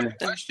even know what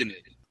the question is.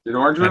 Did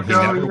Orange Rip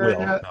go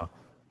yet?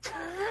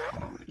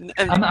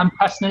 I'm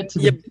passing it to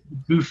the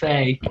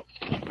buffet.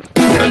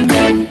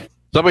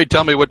 Somebody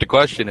tell me what the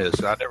question is.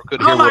 I never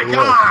could hear what it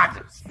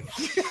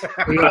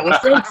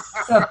was.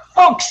 For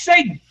fuck's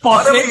sake,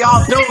 Buffett! What are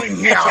y'all doing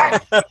here?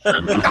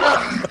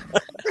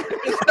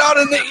 It's not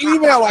in the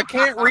email. I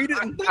can't read it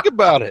and think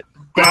about it.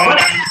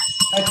 A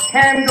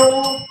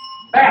candle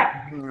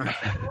back.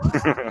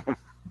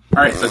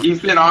 All right, so he's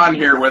been on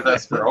here with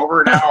us for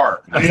over an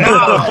hour. And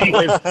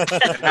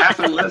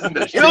hasn't listened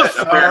to shit,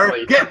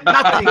 apparently. Get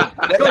nothing.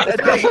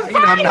 That doesn't mean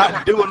I'm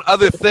not doing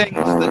other things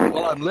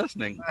while I'm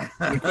listening.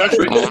 Give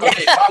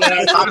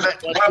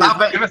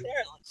us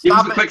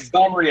a quick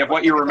summary of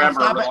what you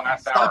remember over the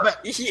last hour.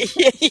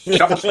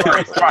 Couple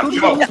stories. Come on,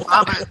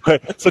 go.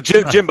 So,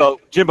 Jimbo,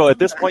 at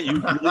this point,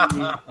 you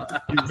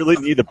really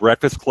need the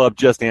Breakfast Club.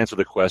 Just answer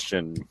the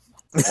question.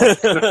 Just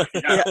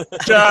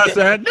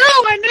said, no,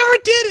 I never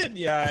did it.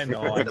 Yeah, I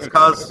know. It's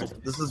because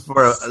this is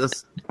for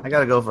I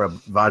gotta go for a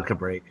vodka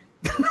break.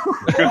 It's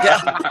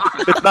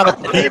not a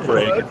pee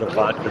break; it's a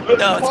vodka break.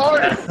 No,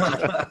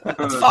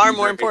 it's far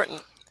more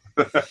important.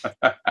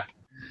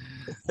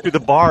 Dude, the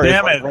bar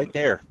is right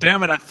there.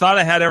 Damn it! I thought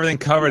I had everything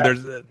covered.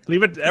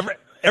 Leave it.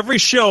 Every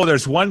show,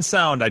 there's one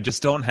sound I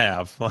just don't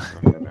have.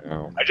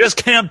 I just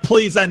can't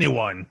please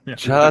anyone.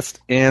 Just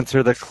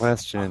answer the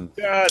question.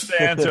 Just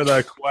answer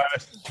the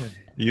question.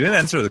 You didn't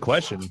answer the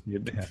question.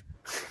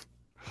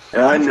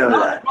 I know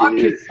that.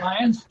 Rocket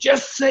science.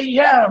 Just say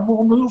yeah, and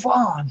we'll move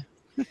on.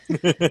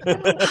 If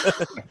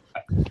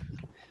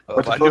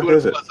I knew what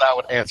it was, I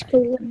would answer.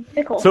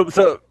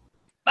 So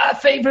my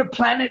favorite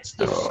planet's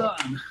the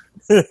sun.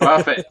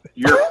 Buffett,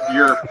 your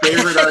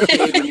favorite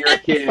arcade when you were a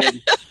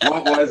kid,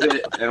 what was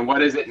it and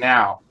what is it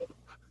now?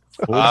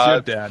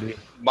 Daddy?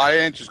 My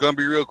answer's going to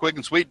be real quick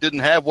and sweet. Didn't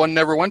have one,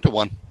 never went to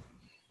one.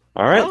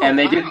 All right. And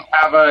they didn't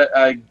have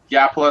a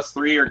GA Plus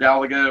 3 or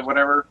Galaga,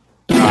 whatever?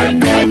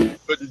 I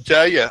couldn't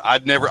tell you.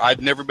 I'd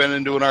never been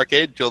into an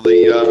arcade until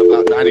the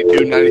about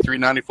 92, 93,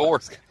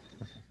 94.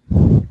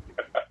 I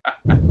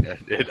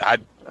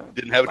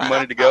didn't have any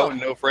money to go and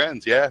no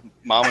friends. Yeah,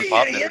 mom and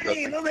pop never took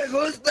me.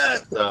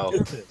 So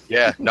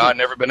yeah, no, I'd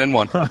never been in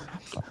one.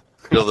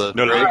 Till the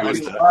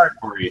it's hard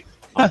for you.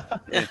 Come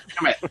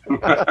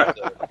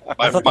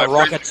my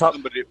friend,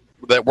 somebody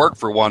that worked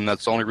for one.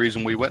 That's the only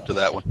reason we went to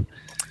that one.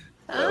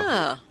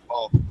 So,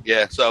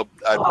 yeah. So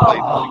I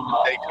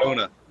played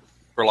Daytona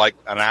for like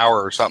an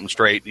hour or something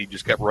straight. And he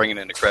just kept ringing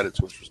in the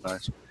credits, which was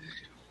nice.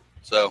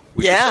 So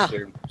we just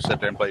sat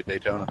there and played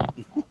Daytona.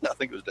 I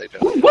think it was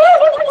Daytona.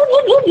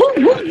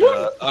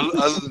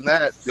 Other than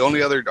that, the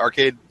only other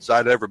arcade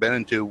I'd ever been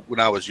into when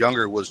I was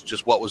younger was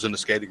just what was in the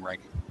skating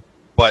rink.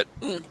 But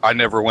I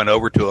never went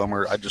over to them,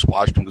 or I just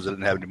watched them because I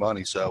didn't have any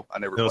money, so I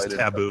never played it.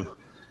 Taboo.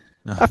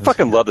 I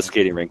fucking love the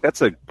skating rink.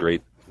 That's a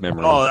great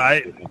memory. Oh,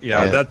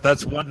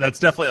 that's one. That's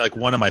definitely like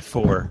one of my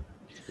four.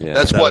 Yeah,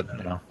 that's what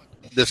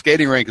the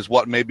skating rink is.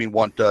 What made me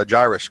want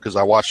Gyrus because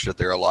I watched it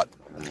there a lot.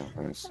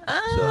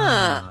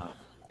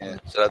 Yeah,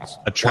 so that's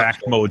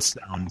attract mode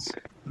sounds.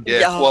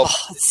 Yeah, well,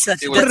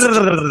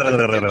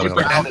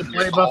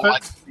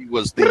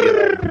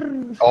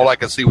 all I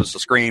could see was the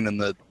screen and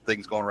the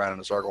things going around in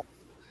a circle.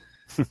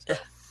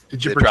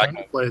 Did you pretend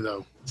to play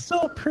though?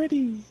 So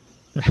pretty.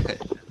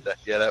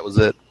 Yeah, that was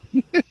it.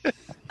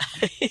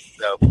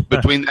 So,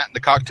 between that and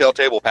the cocktail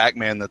table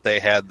Pac-Man that they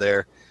had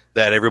there,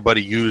 that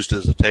everybody used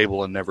as a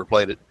table and never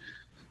played it.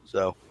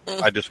 So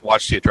I just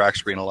watched the attract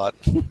screen a lot.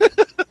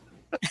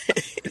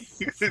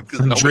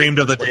 Dreamed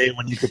of the day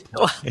when you could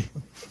play.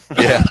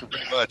 Yeah,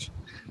 pretty much.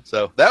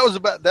 So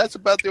that's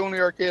about the only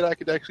arcade I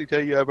could actually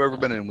tell you I've ever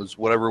been in was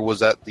whatever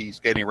was at the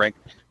skating rink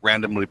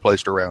randomly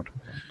placed around.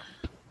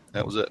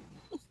 That was it.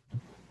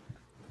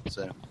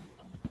 So,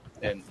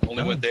 and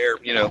only went there,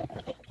 a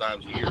couple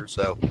times a year,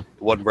 so it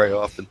wasn't very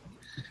often.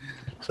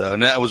 So,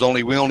 and that was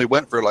we only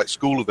went for like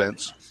school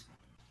events.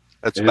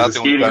 That's about the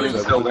only time. Is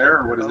it still there,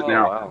 or what is it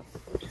now? Wow.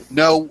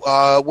 No,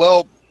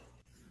 well,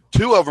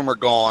 two of them are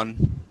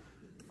gone.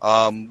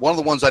 One of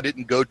the ones I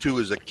didn't go to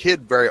as a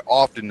kid very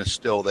often is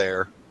still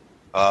there.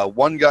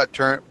 One got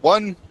turned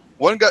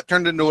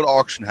into an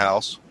auction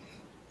house.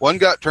 One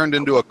got turned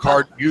into a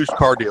used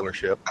car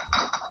dealership.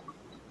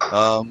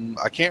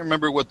 I can't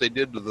remember what they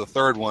did to the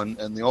third one,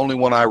 and the only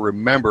one I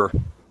remember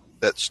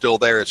that's still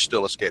there is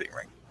still a skating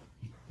rink.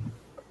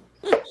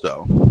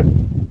 So,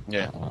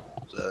 yeah.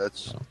 So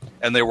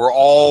and they were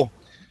all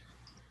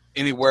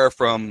anywhere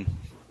from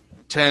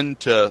 10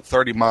 to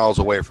 30 miles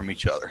away from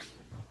each other.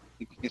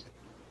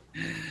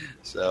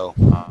 So,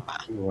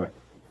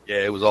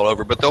 yeah, it was all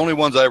over. But the only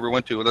ones I ever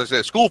went to, like I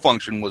said, school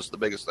function was the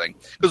biggest thing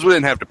because we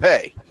didn't have to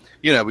pay.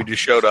 We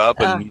just showed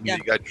up and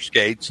you got your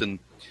skates and,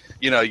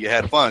 you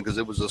had fun because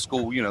it was a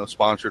school,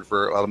 sponsored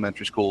for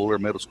elementary school or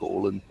middle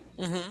school. And,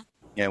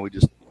 we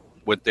just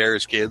went there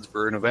as kids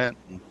for an event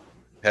and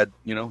had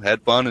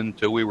fun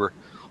until we were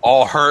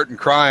all hurt and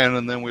crying,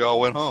 and then we all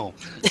went home.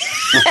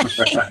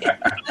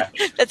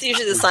 That's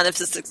usually the sign of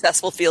a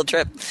successful field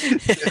trip.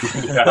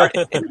 Well,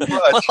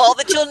 all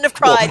the children have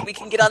cried. We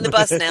can get on the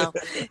bus now.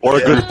 Or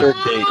a good third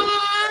date.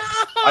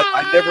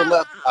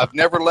 I've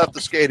never left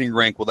the skating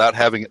rink without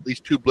having at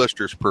least 2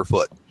 blisters per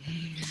foot.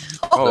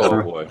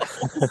 Oh boy!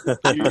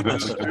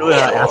 Really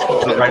not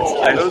asking for the right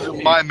size. Those are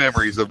my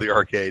memories of the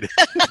arcade.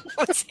 I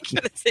was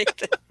going to say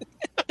that.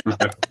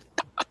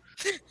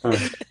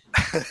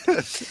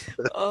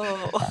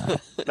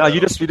 No, you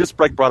just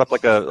brought up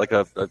like a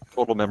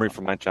total memory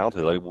from my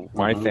childhood. Like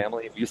my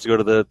family, we used to go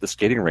to the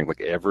skating rink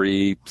like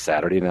every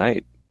Saturday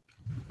night.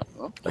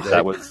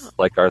 That was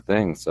like our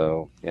thing.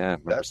 So yeah,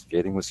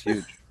 skating was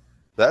huge.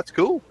 That's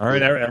cool. All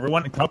right,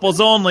 everyone,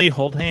 couples only.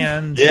 Hold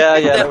hands. Yeah,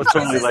 that was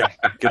totally like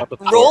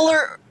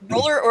roller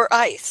or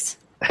ice.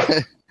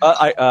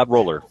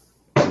 Roller.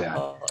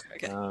 Yeah.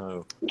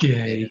 Oh,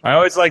 gay. I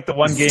always liked the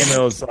one game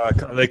that was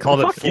they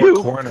called it Four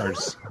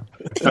Corners.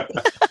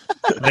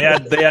 they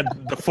had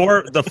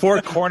the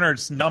four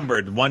corners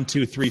numbered 1,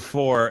 2, 3,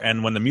 4,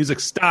 and when the music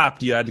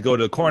stopped, you had to go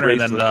to the corner,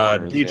 and then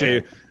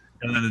the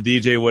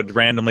DJ would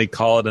randomly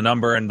call it a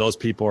number, and those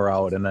people were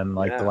out, and then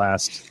the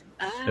last.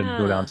 And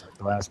go down to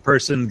the last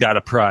person got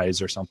a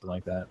prize or something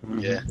like that.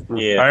 Yeah.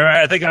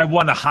 I think I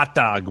won a hot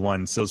dog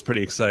once, so it was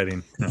pretty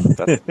exciting.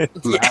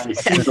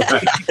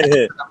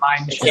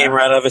 Came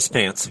right out of his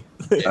pants.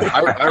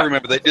 I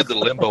remember they did the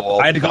limbo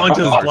all. I had to go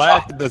into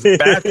this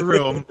back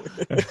room.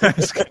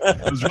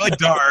 It was really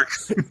dark.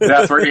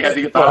 That's where you had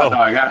to get the hot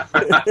dog, huh?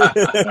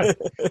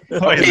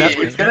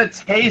 It's going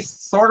to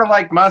taste sort of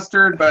like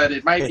mustard, but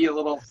it might be a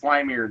little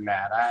slimier than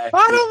that. I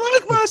don't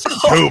like mustard.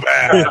 Too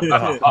bad.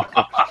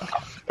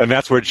 And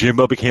that's where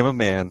Jimbo became a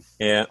man.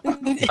 Yeah.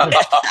 Jimbo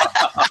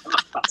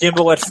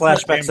had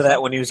flashbacks to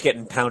that when he was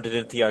getting pounded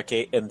into the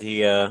arcade in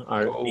the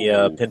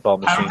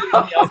pinball machine.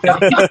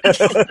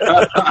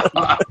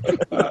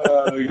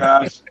 Oh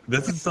gosh.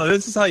 This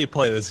is how you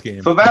play this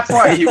game. So that's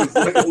why he was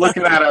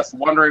looking at us,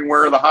 wondering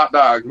where the hot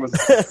dog was.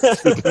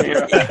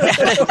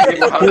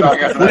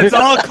 It's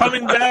all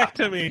coming back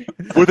to me.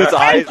 With his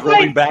eyes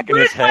rolling back in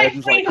his head.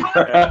 He's like,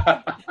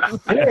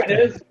 There it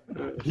is.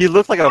 he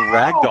looked like a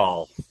rag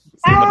doll.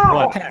 In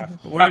the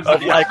front.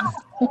 Of like,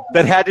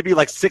 that had to be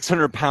like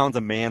 600 pounds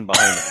of man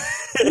behind him.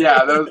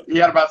 Yeah, he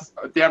had about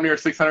damn near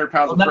 600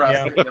 pounds of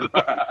thrust.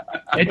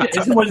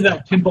 It's one of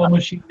that pinball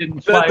machine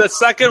didn't fly. The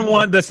second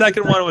one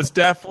was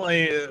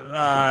definitely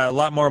a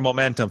lot more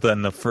momentum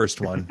than the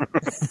first one.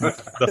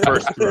 The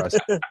first thrust.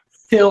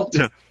 Tilt.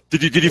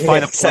 Did you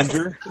find a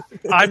plunger?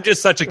 I'm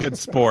just such a good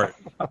sport.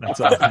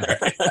 That's all.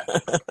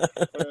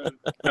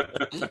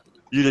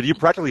 You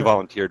practically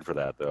volunteered for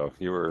that, though.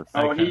 You were.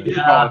 Oh, he did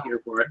volunteer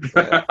for it.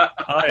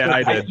 Oh, yeah,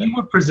 I did. You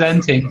were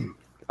presenting.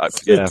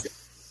 Yeah.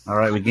 All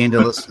right, we gained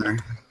a listener.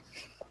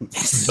 You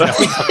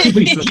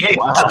can't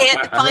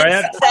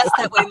find success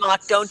that way,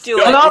 Mock. Don't do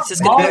it. It's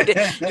just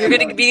you're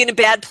going to be in a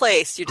bad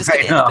place. You're just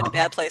going to end up in a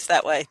bad place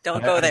that way.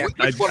 Don't go there.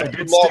 I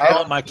did stick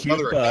out my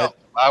cute butt.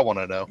 I want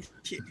to know.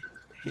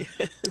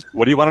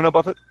 What do you want to know,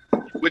 Buffett?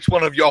 Which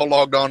one of y'all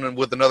logged on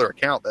with another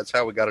account? That's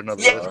how we got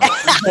another. Nice.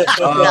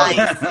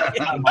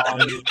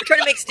 We're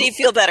trying to make Steve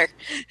feel better.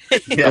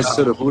 Yeah. What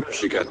sort of Buddha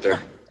she got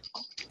there?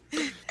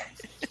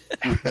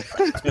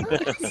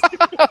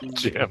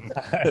 Jim.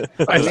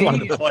 I just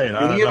wanted to play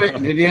it.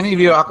 Did any of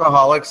you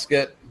alcoholics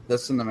get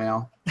this in the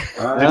mail? Did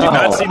you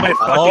not see my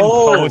fucking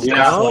post in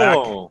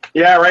Slack?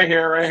 Yeah, right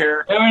here.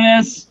 There it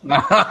is. See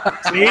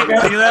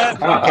that?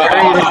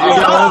 Gary, did you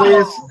get one of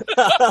these? I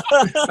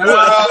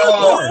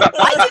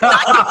did not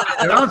get one of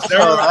those. Don't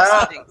show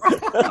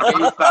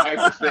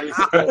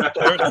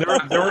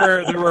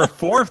that. There were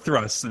 4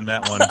 thrusts in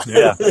that one.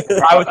 Yeah.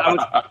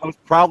 I was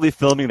proudly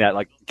filming that.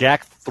 Like,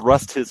 Gak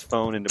thrust his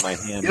phone into my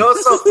hand. You know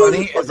what's so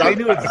funny is I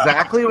knew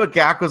exactly what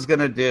Gak was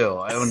going to do.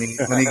 When he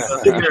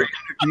goes,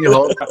 "Can you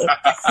hold it?"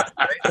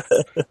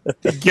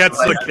 He gets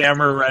the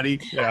camera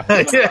ready. Yeah.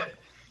 Yeah.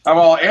 I'm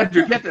all,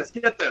 Andrew, get this.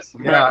 Yeah,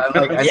 I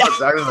know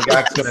exactly what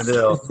Gak's going to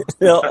do.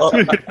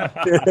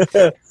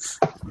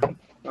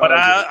 But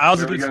I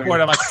was a good sport.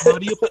 I'm like, how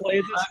do you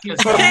play this game?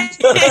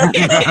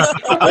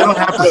 I don't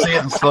have to see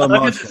it in slow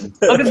motion.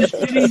 Look at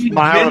this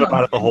Smiling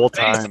about it the whole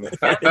time.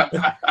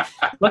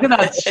 Look at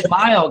that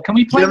smile. Can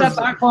we play that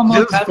back one more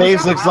Jim's time?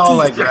 face looks all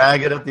like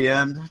ragged at the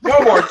end.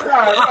 One more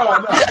try.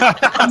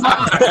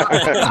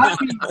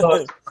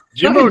 Oh,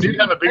 Jimbo did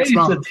have a big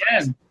smile.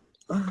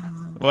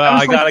 Well,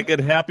 I got a good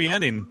happy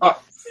ending.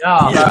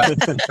 Yeah.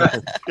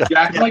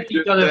 Jack Like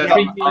you got a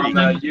on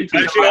the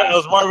YouTube. Actually, it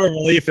was more of a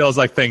relief. I was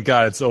like, thank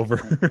God it's over.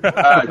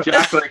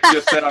 Jack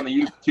just said on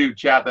the YouTube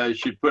chat that he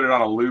should put it on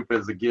a loop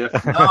as a gift.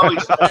 Oh,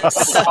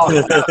 that's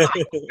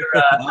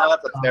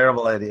a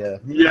terrible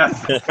idea.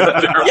 Yes. You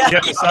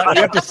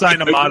have to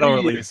sign a motto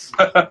release.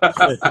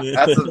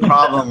 That's the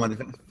problem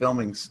when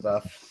filming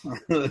stuff.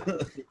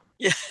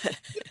 Yeah.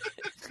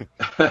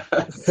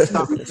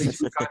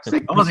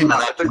 Almost even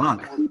that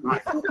drunk.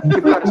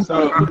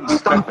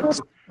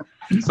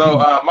 So,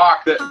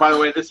 Mock, by the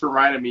way, this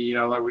reminded me,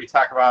 like we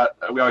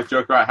always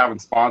joke about having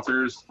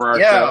sponsors for our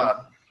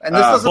show. And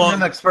this doesn't have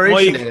an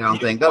expiration date, I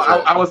don't think.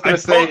 I was going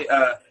to say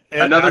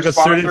another August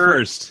sponsor.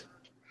 31st.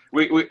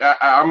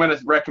 I'm going to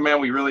recommend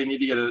we really need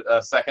to get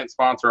a second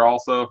sponsor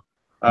also.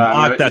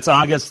 That's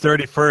August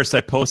 31st.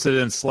 I posted it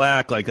in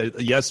Slack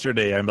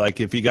yesterday. I'm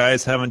like, if you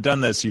guys haven't done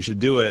this, you should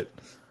do it.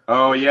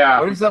 Oh yeah.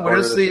 Where's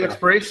the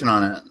expiration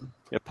on it?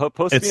 Yeah,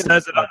 post it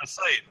says it on the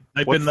site.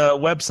 Type in the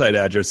website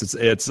address.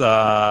 It's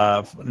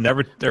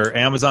never or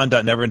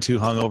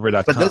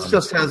Amazon.never2hungover.com. But this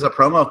just has a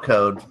promo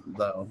code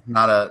though,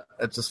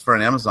 it's just for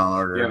an Amazon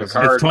order. Yeah, it's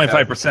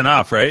 25%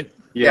 off, right?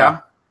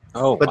 Yeah.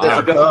 Oh, but there's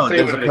a code.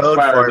 There's a code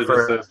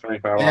for it.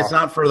 And it's off.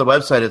 not for the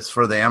website. It's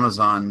for the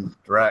Amazon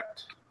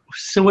Direct.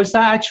 So was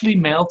that actually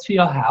mailed to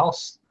your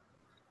house?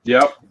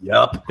 Yep.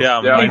 Yeah.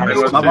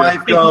 My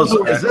wife goes,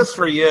 "Is this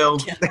for you?"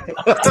 Yeah.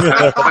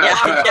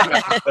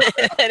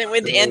 And it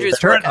went to Andrew's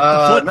turn.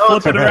 No,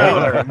 it's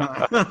Taylor.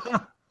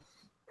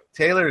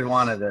 Taylor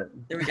wanted it.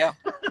 There we go.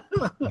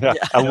 Yeah.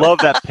 I love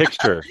that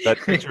picture. That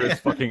picture is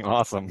fucking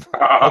awesome.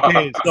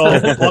 Okay, so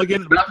plug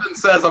in. Nothing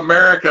says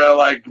America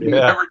like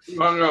never too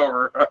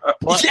hungover.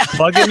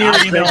 Plug in your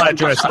email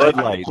address.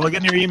 Plug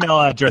in your email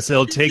address.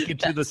 It'll take you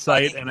to the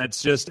site, and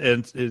it's just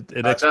it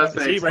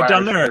see right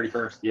down there.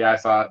 31st. Yeah, I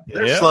saw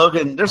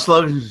it. Their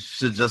slogan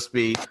should just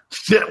be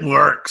 "Shit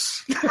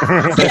works."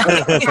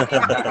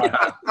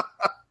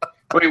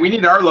 Wait, we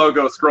need our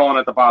logo scrolling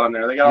at the bottom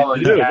there. They got all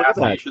the gas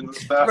stations and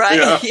stuff. Right.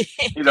 Yeah.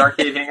 Need the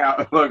Arcade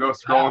Hangout logo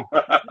scrolling.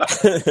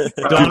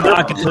 Don't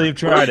knock until you've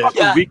tried it.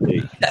 Yeah.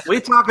 Weekly.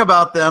 We talk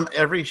about them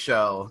every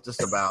show,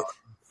 just about.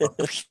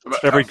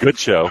 Every good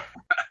show.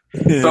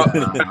 So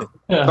I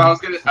was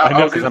gonna. I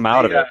know because I'm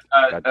out of it.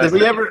 Did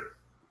we ever?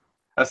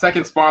 A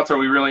second sponsor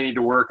we really need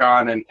to work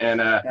on, and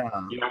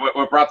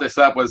what brought this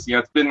up was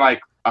it's been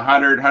like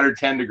 100,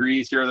 110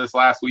 degrees here this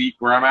last week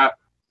where I'm at.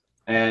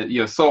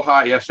 And so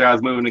hot yesterday. I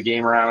was moving the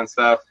game around and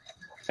stuff,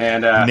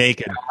 And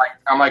naked.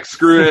 I'm like,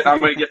 screw it. I'm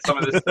going to get some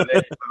of this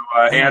today.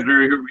 So,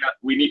 Andrew,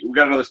 we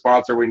got another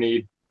sponsor we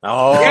need.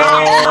 Oh,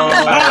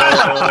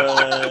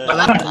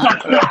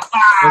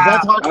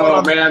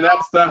 oh man,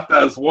 that stuff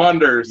does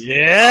wonders.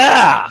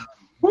 Yeah.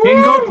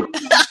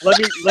 Let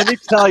me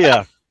tell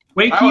you.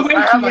 Wait,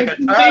 I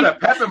had a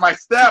pep in my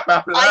step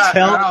after that.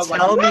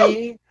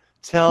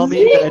 Tell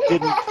me that it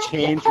didn't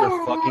change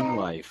your fucking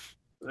life.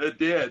 It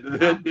did,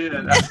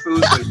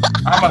 absolutely.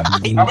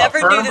 I'm a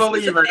firm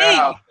believer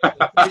now.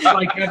 It's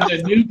like having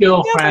a new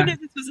girlfriend.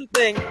 Never knew this was a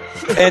thing.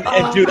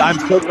 And dude, I'm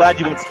so glad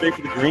you went straight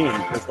for the green.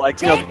 It's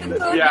like, you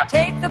know, yeah.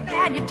 Take the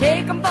bad, you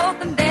take them both,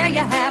 and there you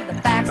have the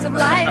facts of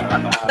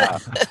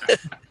life.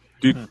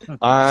 Dude,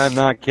 I'm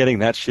not kidding.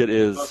 That shit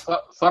is.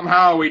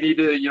 Somehow we need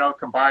to,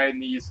 combine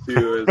these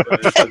two.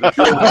 Never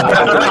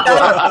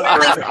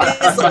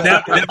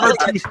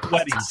too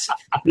sweaty.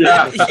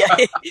 Yeah.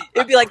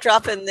 It'd be like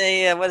dropping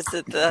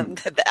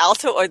the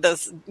Alto or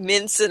those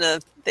mints in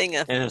a thing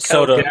of and a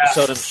Coke.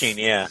 soda machine,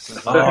 yeah.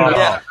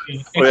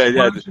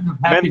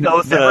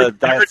 Mendoza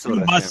diet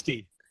soda.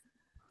 Musty.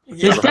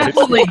 There's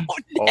definitely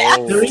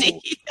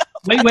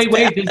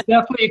wait. There's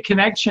definitely a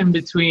connection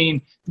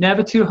between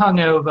Never Too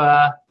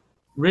Hungover,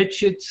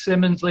 Richard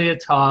Simmons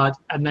leotard,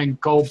 and then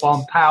Gold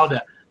Bond powder.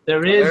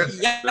 There is.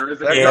 There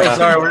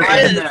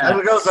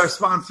goes our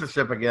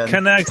sponsorship again.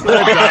 Connect. And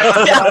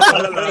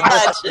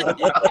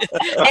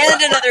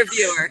another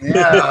viewer.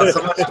 Yeah,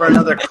 so much for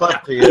another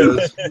clip to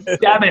use.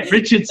 Damn it,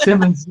 Richard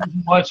Simmons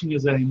isn't watching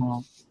us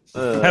anymore.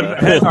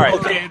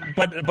 Okay,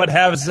 but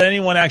has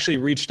anyone actually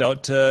reached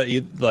out to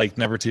you, like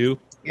Never Too?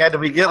 Yeah,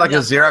 did we get like a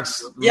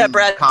Xerox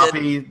Brad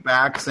copy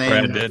back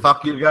saying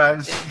 "fuck you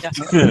guys"?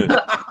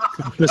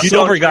 The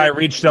silver guy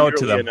reached out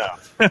to them.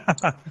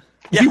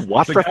 You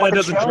watch the guy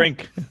doesn't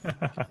drink.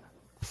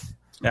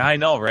 Yeah, I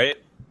know, right?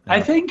 I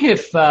think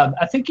if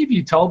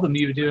you told them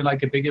you were doing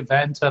like a big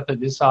event up at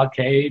this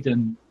arcade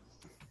and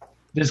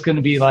there's going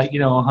to be like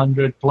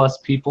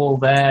 100+ people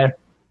there,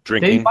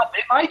 drinking,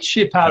 they might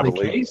ship out a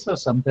case or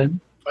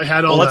something. I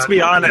had all let's that.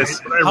 be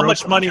honest. How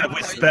much money have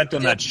we spent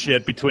on that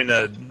shit between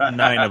the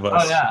 9 of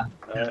us? Oh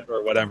yeah,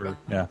 or whatever.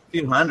 Yeah, a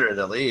few hundred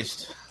at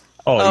least.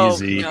 Oh,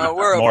 easy. No,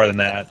 we're more than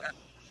that.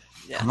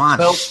 Yeah. Come on,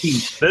 12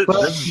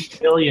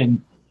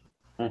 billion.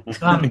 It's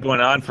been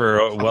going on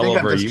for well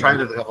over a year.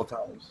 Tried it a couple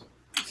times.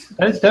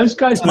 Those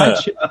guys might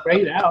ship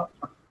straight out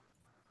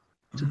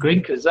to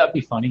Grinkers. That'd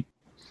be funny.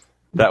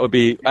 That would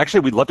be actually.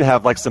 We'd love to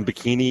have like some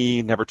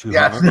bikini Never Too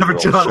Never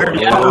Too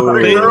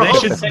Hungry.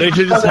 They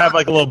should just have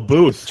like a little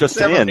booth. Just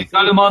saying.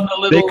 Got them on the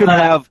little. They could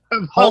have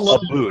a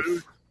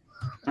booth.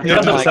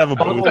 Yeah, just have a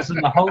booth.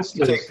 In the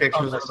holsters. Take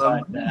pictures of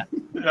them.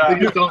 They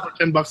do go for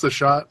 $10 a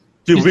shot.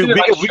 Dude,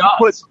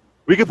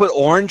 we could put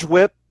Orange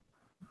Whip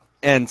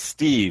and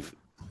Steve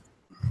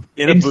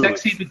in a booth.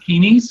 Sexy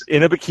bikinis.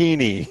 In a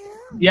bikini.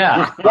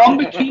 Yeah, one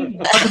bikini.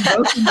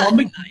 Both in one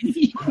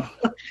bikini.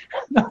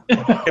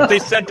 If they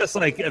sent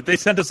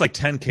us like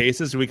 10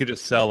 cases, we could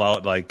just sell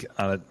out like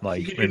on it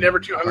like. You Never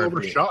Too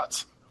Hungover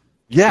shots.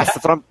 Yes,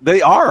 that's what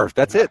they are.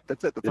 That's it.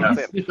 That's what I'm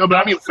saying. No, but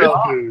I mean with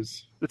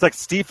booze. It's like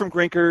Steve from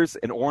Grinkers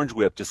and Orange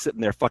Whip just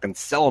sitting there fucking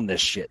selling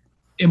this shit.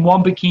 In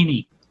one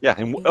bikini. Yeah.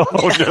 Oh,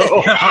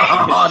 no.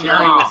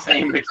 Sharing the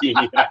same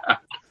bikini.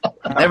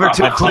 Never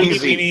too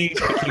clean.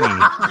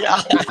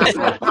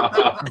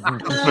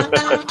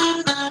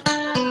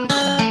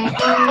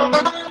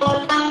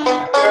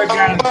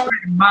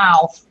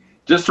 Mouth.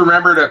 Just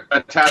remember to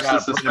attach the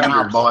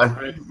suspenders, boy.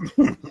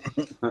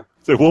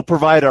 So we'll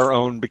provide our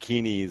own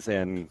bikinis,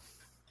 and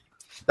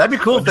that'd be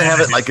cool if they have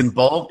it like in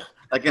bulk,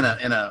 like in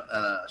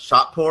a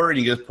shot pour, and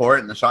you just pour it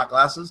in the shot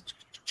glasses.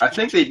 I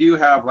think they do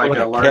have like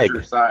a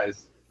larger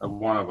size of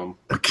one of them.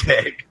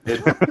 Okay.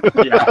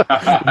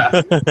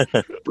 Yeah.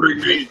 Bring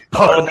me.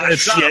 Oh,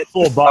 it's not a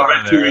full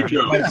bar there.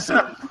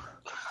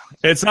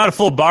 It's not a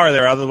full bar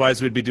there.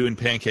 Otherwise, we'd be doing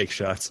pancake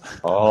shots.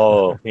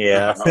 Oh,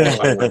 yeah.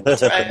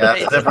 That's right.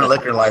 Yeah, different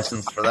liquor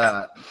license for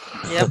that.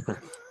 Yep.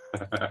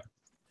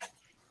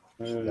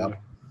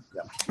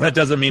 That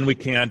doesn't mean we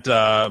can't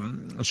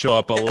show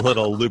up a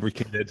little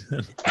lubricated.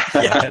 Do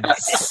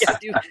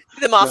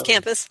them off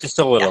campus. Just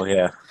a little,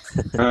 yeah.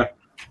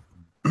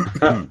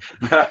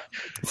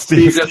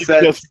 Steve just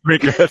said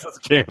Grinkers is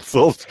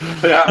canceled.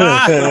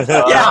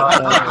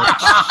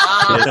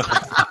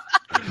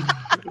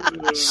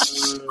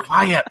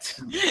 Quiet.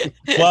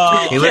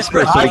 Well, he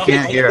whispers so he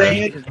can't hear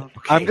it.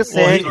 I'm just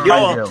saying,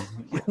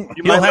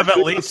 you'll have at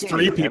least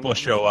 3 people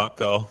show up,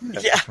 though.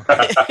 Yeah.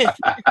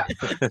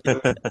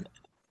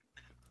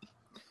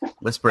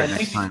 Whisper it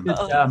next time.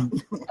 I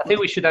think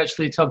we should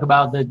actually talk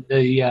about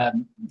the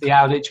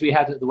outage we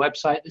had at the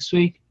website this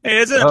week. Hey,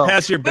 isn't it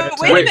past your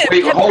bedtime? Wait,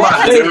 hold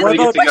on. Everybody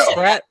gets to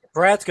go.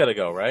 Brad's got to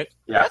go, right?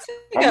 Yeah.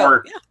 One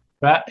more.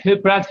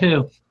 Brad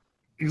who?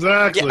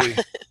 Exactly.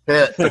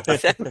 Hit.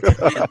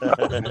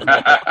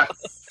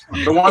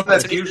 The one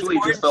that's usually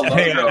just a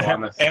logo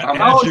on this.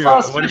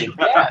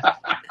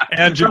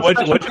 Andrew,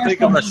 what'd you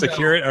think of our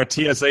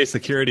TSA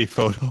security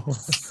photo?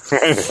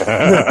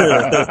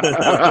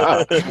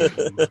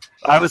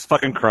 I was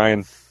fucking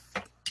crying.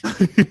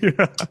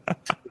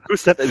 Who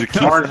said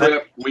that? Orange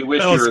Whip, we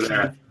wish you were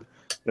there.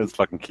 It was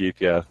fucking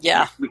Keith, yeah.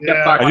 Yeah.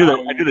 I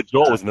knew that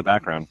Joel was in the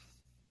background.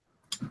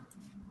 All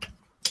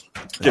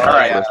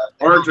right.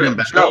 Orange Whip,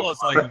 go. Oh,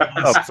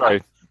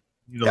 sorry.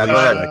 Yeah, go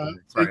ahead.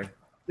 Sorry.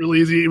 Really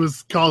easy. It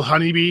was called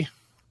Honeybee,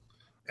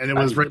 and it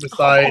was right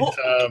beside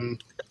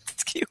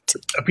It's cute.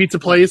 a pizza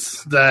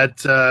place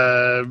that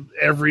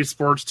every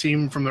sports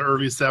team from the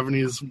early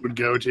 70s would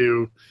go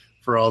to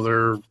for all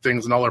their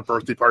things and all their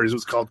birthday parties. It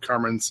was called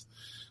Carmen's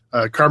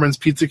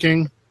Pizza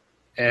King.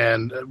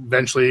 And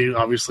eventually,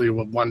 obviously,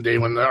 one day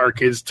when the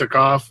arcades took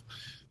off,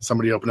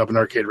 somebody opened up an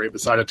arcade right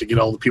beside it to get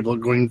all the people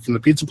going from the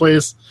pizza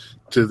place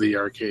to the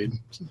arcade.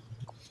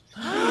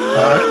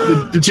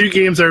 The two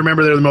games I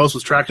remember there the most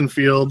was track and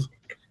field.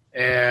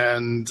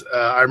 And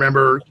I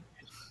remember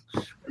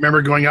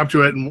going up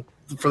to it and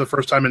for the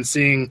first time and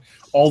seeing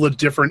all the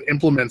different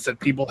implements that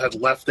people had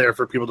left there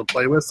for people to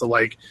play with. So,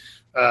 like,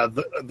 a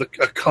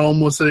comb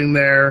was sitting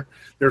there.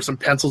 There were some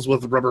pencils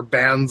with rubber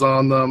bands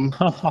on them.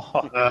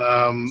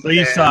 So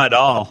you saw it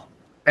all.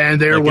 And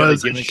there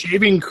was a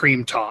shaving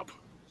cream top.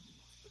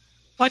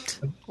 What?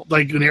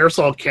 Like an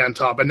aerosol can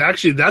top. And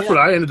actually, that's what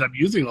I ended up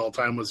using all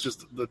the time was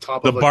just the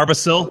top of the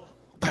Barbacil?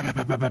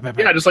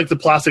 Yeah, just like the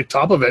plastic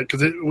top of it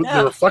because they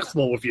were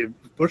flexible if you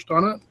pushed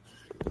on it.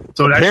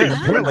 So it actually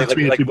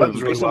based on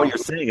what you're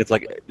saying, it's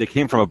like they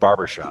came from a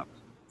barber shop.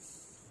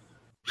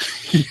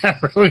 Yeah,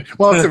 really.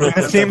 Well,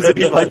 it seems to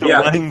be like the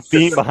running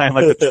theme behind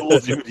like the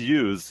tools you would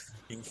use.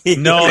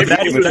 No,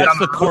 that's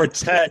the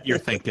quartet you're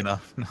thinking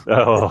of.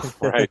 Oh,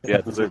 right.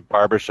 Yeah, this is a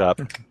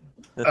barbershop.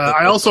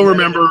 I also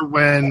remember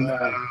when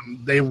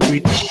they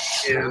wheeled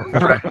in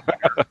Dragon's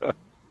Lair.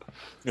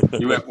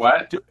 You went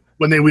what?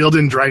 When they wheeled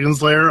in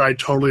Dragon's Lair, I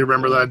totally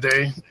remember that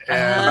day.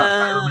 And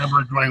I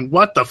remember going,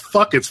 what the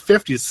fuck? It's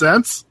 50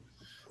 cents?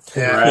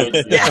 And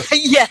Right.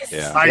 Yes.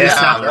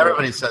 Yeah,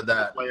 everybody said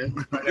that.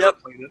 Yep.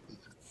 Played it.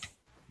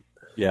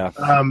 Yeah.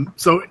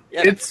 So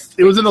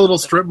it was in a little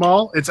strip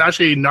mall. It's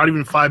actually not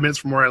even 5 minutes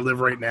from where I live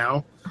right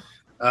now.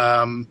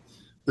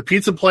 The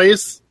pizza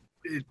place,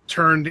 it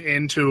turned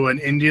into an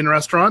Indian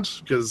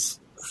restaurant because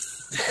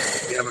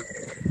we have a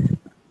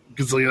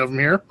gazillion of them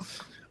here.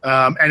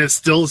 And it's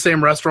still the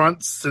same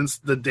restaurant since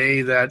the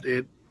day that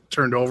it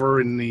turned over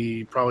in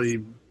the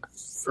probably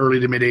early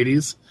to mid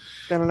 80s.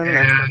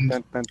 And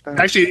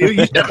actually, it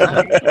used to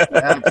have,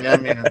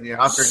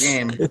 you're off your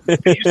game.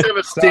 It used to have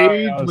a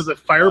stage with a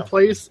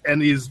fireplace and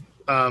these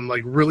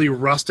like really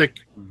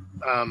rustic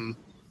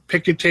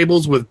picnic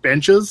tables with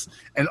benches,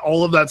 and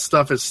all of that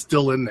stuff is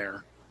still in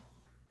there.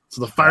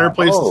 So the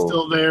fireplace is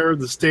still there,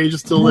 the stage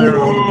is still there,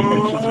 all the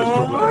benches are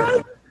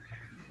still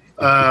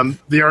there.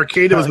 The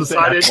arcade that was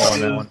beside it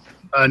is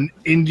an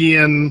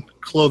Indian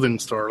clothing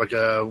store, like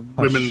a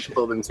women's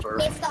clothing store.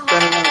 I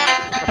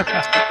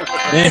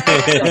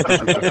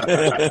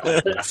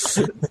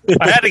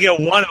had to get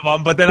one of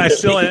them, but then I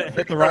still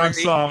hit the wrong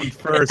song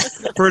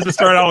first. First to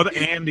start out with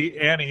Annie.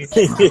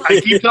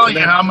 I keep telling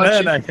you how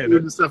much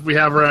food and stuff we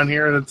have around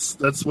here, and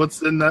that's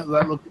what's in that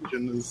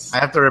location. Is I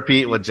have to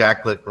repeat what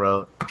Jack Lick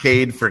wrote.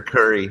 Cade for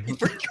curry.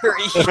 For curry.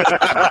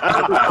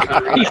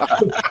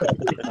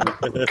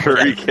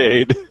 Curry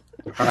Cade.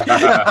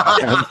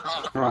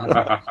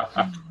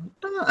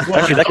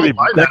 Actually, that could be.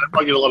 That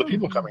might get a lot of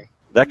people coming.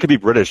 That could be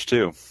British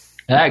too.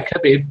 Yeah, it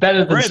could be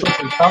better than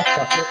something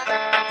chocolate.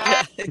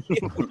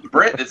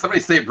 Brit? Did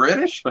somebody say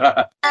British?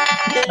 I'll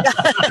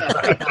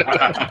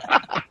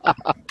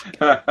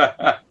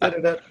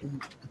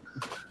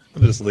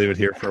just leave it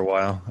here for a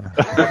while.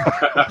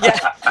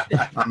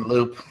 On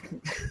loop.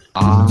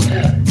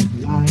 I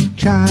like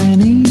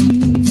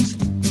Chinese.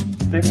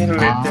 I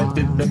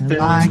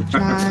like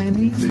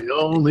Chinese.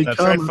 That's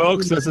right,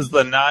 folks. This is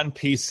the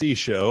non-PC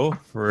show.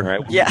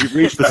 We've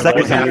reached the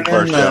second half of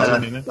our show.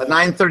 The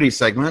 9:30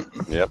 segment.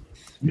 Yep.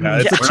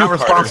 Yeah, it's We're not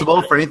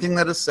responsible for anything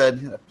that is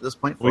said at this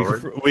point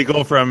forward. We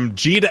go from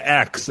G to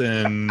X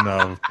in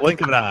a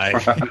blink of an eye.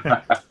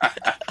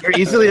 You're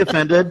easily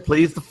offended.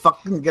 Please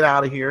fucking get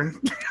out of here.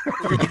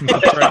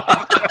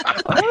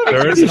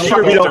 There is no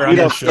we filter on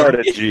don't this start show.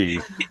 at G.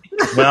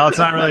 Well, it's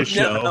not really a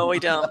show. No, we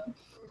don't.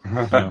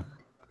 No.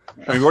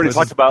 We've already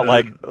talked about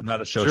like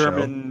not a show.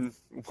 German.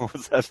 What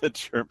was that? The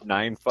German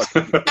 9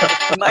 fucking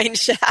Mine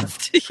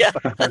shaft. Yeah.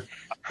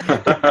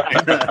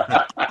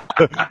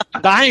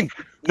 9.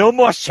 No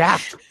more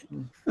shaft.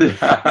 Now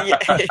we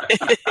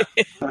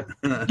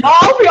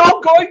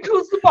are going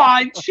to the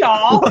mine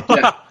shaft.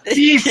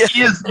 This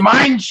is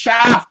mine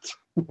shaft.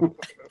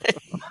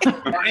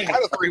 I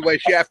had a three-way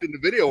shaft in the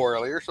video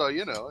earlier, so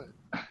you know.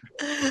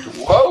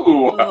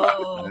 Whoa.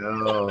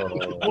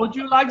 No. Would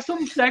you like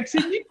some sex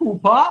in the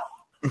Cooper?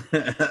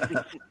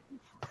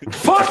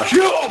 Fuck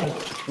you!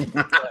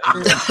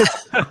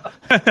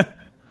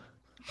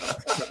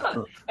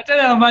 I don't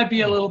know, it might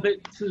be a little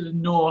bit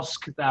Norse,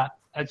 that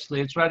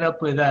actually. It's right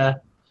up with,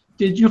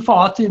 did you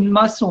fart in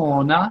my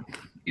sauna?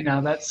 You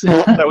know, that's...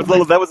 that was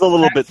a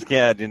little bit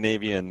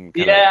Scandinavian.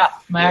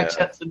 My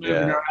accents are moving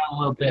around a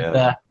little bit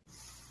there.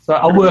 So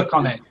I'll work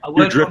on it. I'll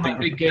work on my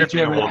big gay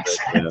German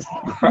accent.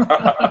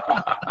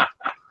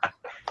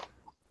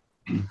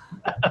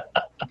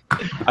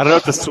 I don't know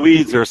if the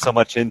Swedes are so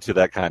much into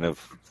that kind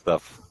of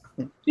stuff.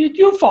 Did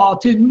you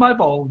fart in my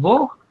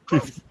Volvo?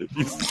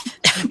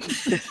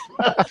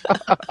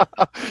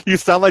 You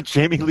sound like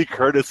Jamie Lee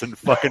Curtis in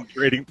fucking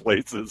Trading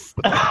Places.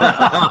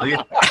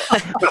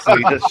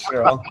 Swedish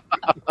girl.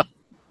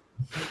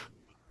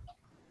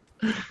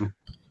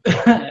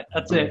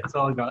 That's it. That's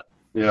all I got.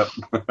 Yep.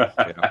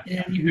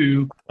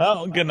 Anywho.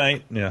 Oh, good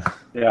night. Yeah.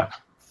 Yeah.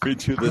 We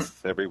do this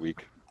every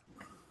week.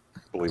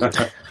 Believe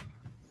it.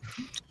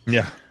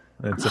 Yeah,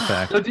 that's a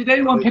fact. So did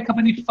anyone pick up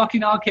any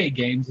fucking arcade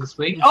games this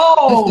week?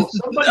 Oh,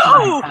 somebody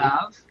might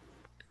have.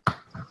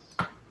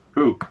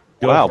 Who?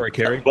 Wow. For it,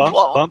 Carrie.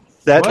 Bump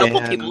set Couple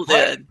and people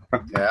did.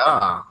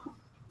 Yeah.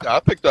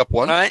 I picked up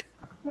one. All right.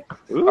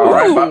 All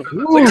right.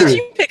 What did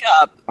you pick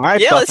up? All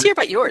right, Yeah, let's Buffy. hear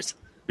about yours.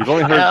 We've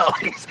only heard. Well,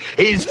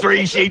 he's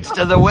 3 sheets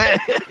to the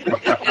wind.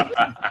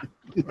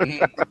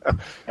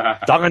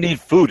 Dog, I need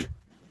food.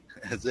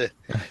 That's it.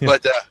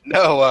 But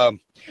no,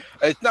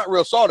 it's not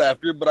real sought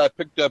after, but I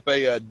picked up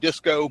a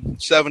Disco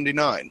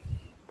 79.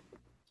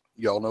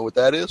 Y'all know what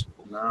that is?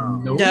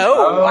 No.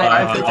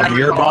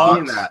 Beer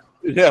bong.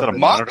 Yeah,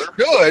 Mock's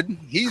good.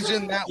 He's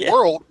in that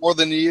world more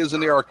than he is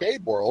in the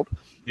arcade world.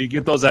 You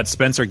get those at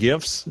Spencer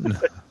Gifts?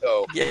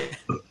 So, Yeah.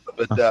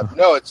 but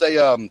no, it's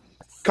a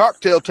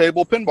cocktail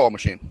table pinball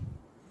machine.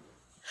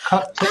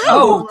 Okay.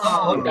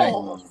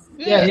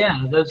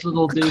 Yeah, those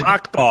little dudes.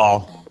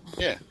 Cockball.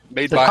 Yeah,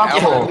 made The by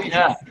cocktail, Alpha.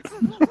 yeah.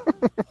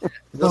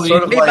 It's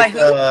sort of Made by like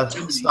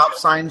who? stop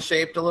sign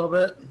shaped a little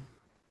bit.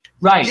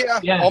 Right.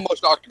 Yeah,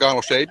 almost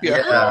octagonal shape.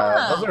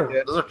 Yeah. Those are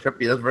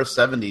trippy. Those were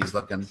 70s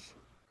looking.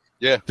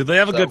 Yeah. Did they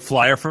have a good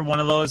flyer for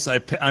one of those?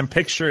 I'm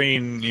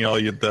picturing,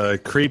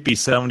 the creepy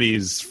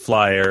 70s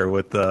flyer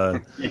with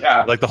the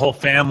like the whole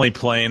family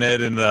playing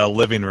it in the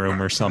living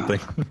room or something.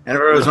 And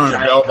it was on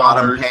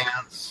bell-bottom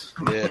pants.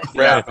 Yeah.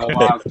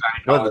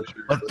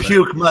 With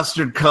puke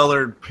mustard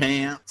colored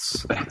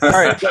pants. All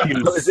right.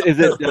 Is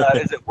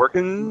it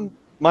working,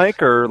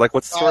 Mike, or like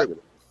what's the story with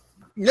it?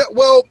 Yeah,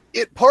 well,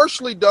 it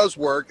partially does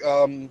work.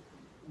 One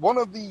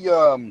of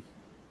the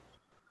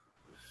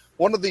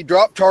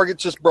drop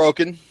targets is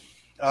broken.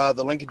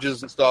 The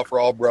linkages and stuff are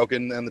all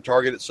broken, and the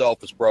target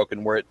itself is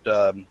broken where it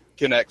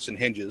connects and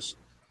hinges.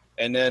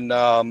 And then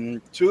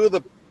one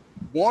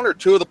or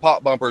two of the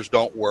pop bumpers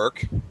don't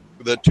work.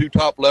 The two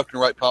top left and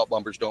right pop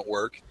bumpers don't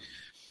work.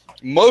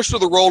 Most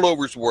of the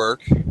rollovers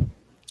work.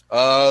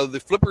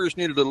 The flippers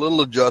needed a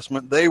little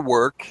adjustment. They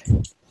work.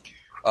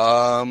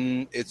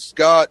 I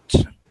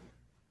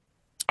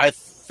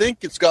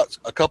think it's got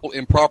a couple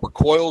improper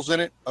coils in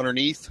it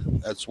underneath.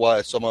 That's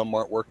why some of them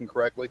aren't working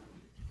correctly.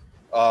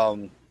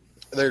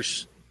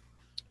 There's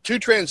 2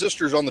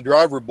 transistors on the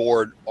driver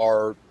board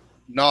are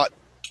not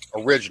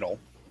original,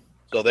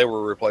 so they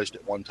were replaced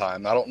at one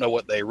time. I don't know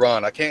what they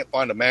run. I can't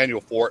find a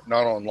manual for it,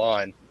 not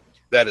online,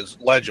 that is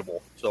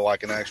legible, so I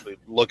can actually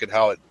look at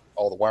how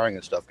all the wiring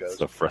and stuff goes.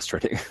 So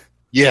frustrating.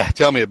 Yeah,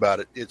 tell me about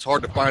it. It's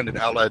hard to find an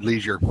Allied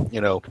Leisure,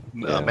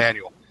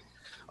 manual.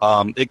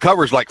 It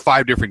covers like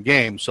 5 different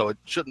games, so it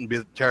shouldn't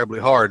be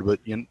terribly hard, but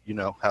you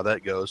know how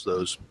that goes,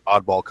 those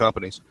oddball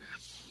companies.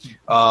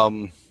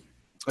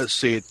 Let's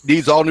see. It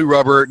needs all new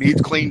rubber. It needs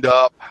cleaned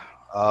up.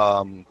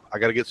 I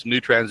got to get some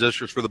new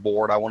transistors for the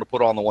board. I want to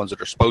put on the ones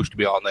that are supposed to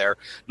be on there.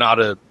 Not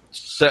a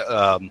set.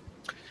 One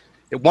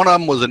of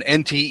them was an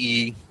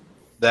NTE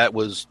that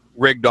was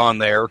rigged on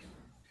there,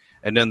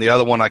 and then the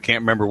other one I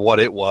can't remember what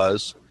it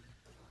was.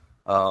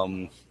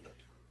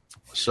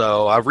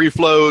 So I've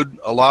reflowed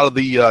a lot of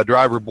the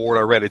driver board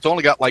already. It's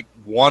only got like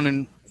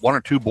one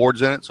or two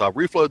boards in it, so I've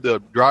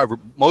reflowed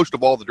most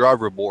of all the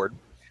driver board,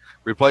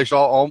 replaced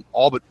all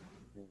but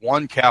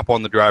one cap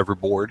on the driver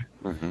board.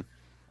 Mm-hmm.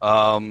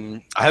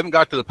 I haven't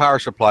got to the power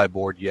supply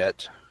board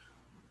yet.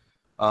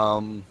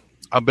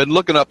 I've been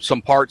looking up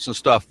some parts and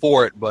stuff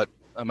for it, but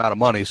I'm out of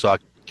money, so I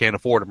can't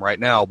afford them right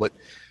now. But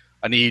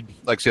I need,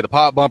 like I say, the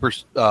pop bumper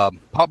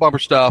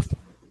stuff,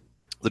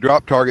 the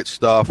drop target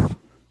stuff,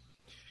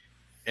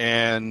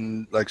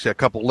 and like I say, a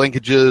couple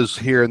linkages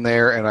here and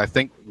there, and I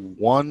think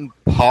one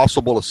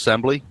possible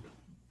assembly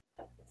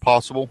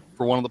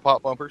for one of the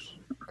pop bumpers.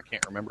 I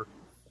can't remember.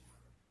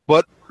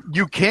 But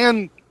you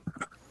can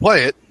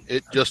play it.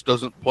 It just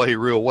doesn't play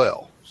real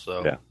well.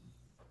 So, yeah.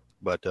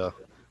 But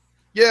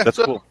yeah, that's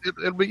so cool.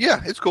 It'll be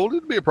it's cool.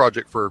 It'll be a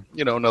project for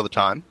another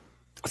time.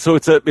 So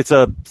it's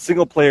a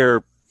single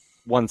player,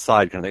 one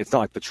side kind of thing. It's not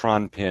like the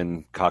Tron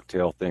pin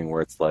cocktail thing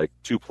where it's like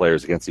 2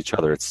 players against each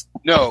other.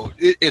 No,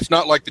 it's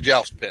not like the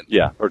Joust pin.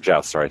 Yeah, or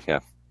Joust. Sorry, yeah.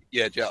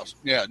 Yeah, Joust.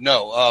 Yeah,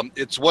 no.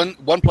 It's one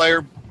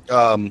player.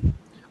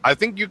 I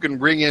think you can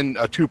bring in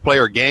a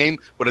 2-player game,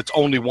 but it's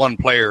only one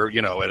player,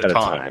 at a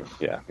time.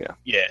 Yeah.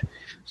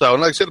 So,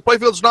 like I said, the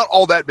playfield's not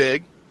all that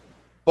big,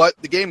 but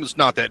the game is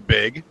not that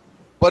big.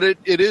 But it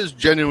is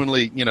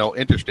genuinely,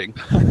 interesting.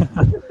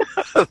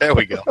 There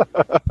we go.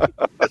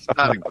 That's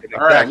not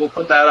all right, we'll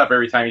put that up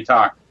every time you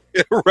talk.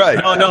 Right.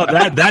 No,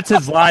 that's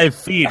his live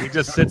feed.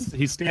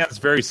 He stands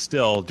very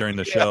still during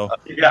the show.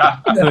 Yeah.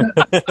 All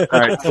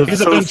right. So,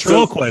 he's a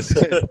ventriloquist.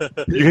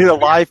 You hear the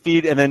live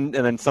feed and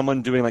then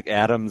someone doing like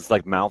Adam's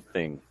like mouth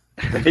thing.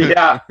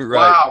 Yeah.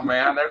 Right. Wow,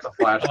 man. There's a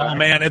flashback. Oh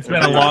man, it's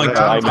been a long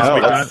time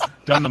since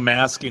we've done the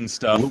masking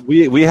stuff.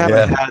 We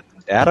haven't had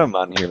Adam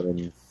on here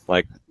in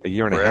like a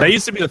year and a half. That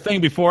used to be the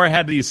thing before I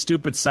had these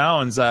stupid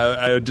sounds.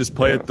 I would just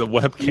play with the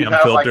webcam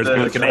have, like, filters, the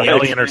be like an baby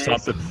alien or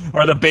face. something,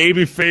 or the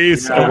baby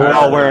face. So we're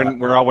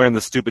all wearing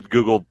the stupid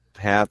Google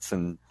hats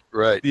and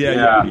Right.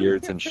 Yeah.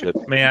 beards and shit.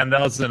 Man, that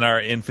was in our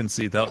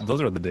infancy.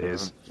 Those are the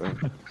days.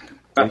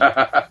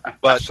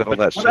 But Shut all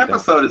that shit What down.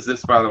 episode is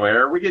this, by the way?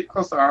 Are we getting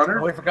close to 100?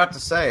 Oh, we forgot to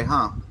say,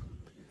 huh?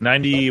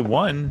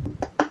 91.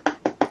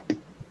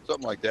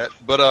 something like that.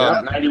 But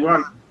Yeah,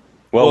 91.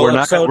 Well, we're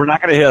not going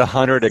to hit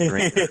 100 at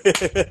Green.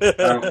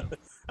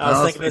 I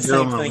was thinking the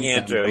same thing,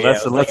 Andrew.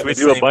 Unless we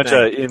do a bunch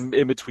of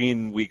in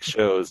between week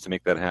shows to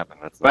make that happen.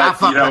 That's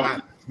But, you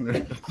know,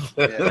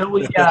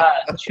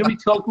 Should we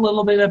talk a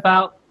little bit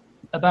about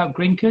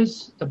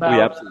Grinkers? we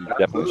absolutely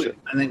definitely should.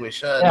 I think we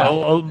should.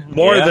 Yeah.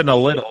 More than a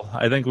little.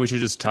 I think we should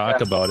just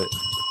talk about it.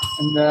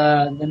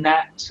 And the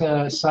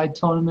Nat side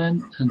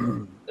tournament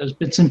and those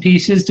bits and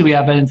pieces. Do we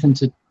have anything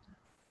to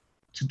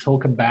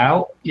talk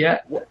about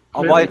yet? Well,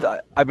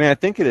 I mean, I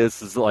think it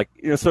is like,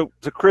 so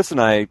Chris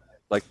and I,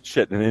 like,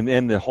 shit,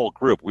 and the whole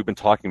group, we've been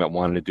talking about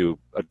wanting to do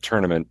a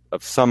tournament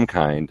of some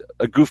kind,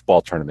 a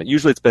goofball tournament.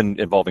 Usually it's been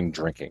involving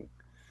drinking.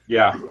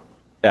 Yeah.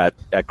 At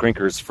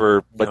Grinkers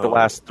for like the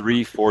last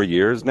 3-4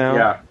 years now.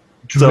 Yeah.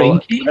 So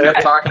Drinking? They're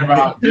talking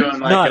about doing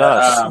like Not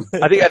us.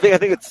 I think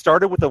it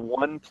started with a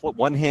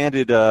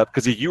one-handed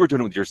because you were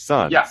doing it with your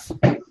son. Yeah.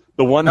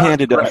 The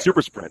one-handed Right.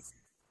 super sprint.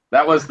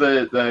 That was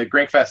the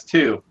Grinkfest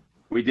 2.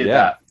 We did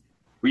that.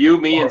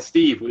 You, me, and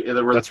Steve.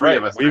 There were the three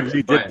of us.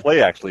 We did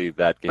play actually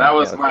that game. That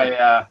was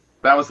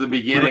that was the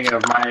beginning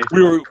of my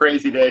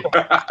crazy day.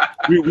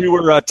 we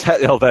were that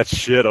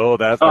shit. Oh,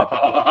 that's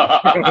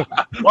That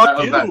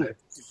was that day.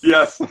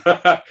 Yes.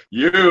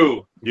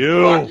 you.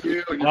 Fuck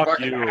you. Fuck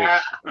you.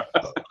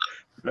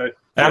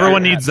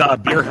 Everyone needs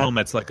beer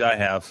helmets like I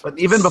have. But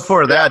even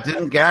before that,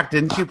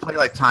 didn't you play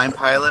like Time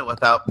Pilot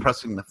without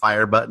pressing the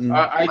fire button?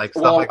 I that?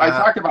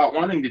 talked about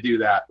wanting to do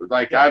that.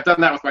 Like I've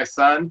done that with my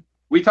son.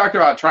 We talked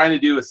about trying to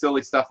do a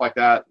silly stuff like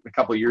that a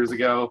couple of years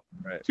ago,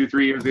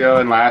 2-3 years ago,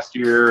 and last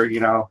year.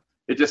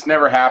 It just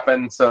never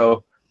happened.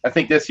 So I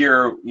think this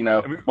year, we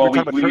are.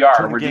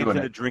 We're doing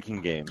it. Drinking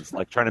games,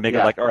 like trying to make it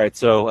like, all right,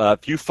 so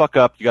if you fuck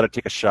up, you got to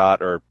take a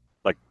shot or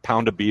like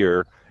pound a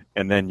beer,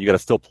 and then you got to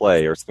still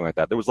play or something like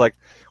that. There was like,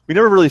 we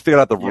never really figured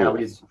out the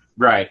rules.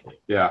 Right.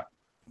 Yeah.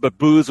 But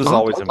booze was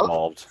always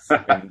involved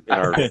in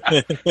our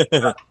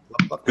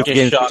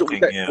games,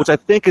 which I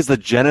think is the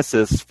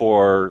genesis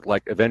for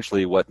like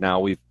eventually what now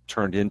we've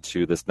turned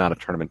into this not a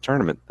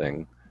tournament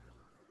thing.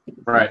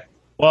 Right.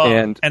 Well,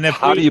 and if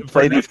how do you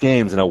play these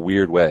games in a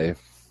weird way?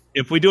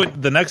 If we do it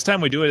the next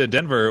time we do it at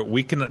Denver,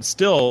 we can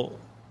still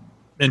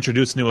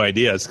introduce new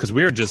ideas because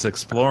we were just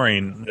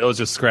exploring. It was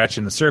just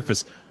scratching the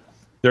surface.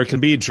 There can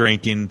be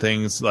drinking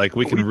things like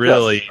we can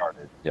really,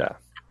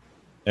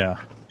 yeah.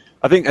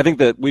 I think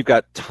that we've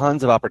got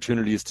tons of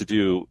opportunities to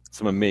do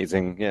some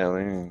amazing.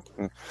 I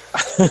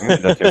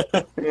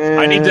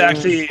need to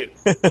actually.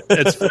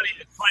 It's funny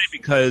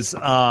because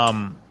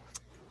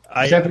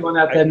Is everyone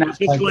out there now?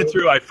 Just going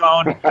through, I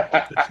found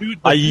the two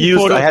I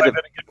photos had I'm to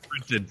gonna get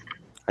printed.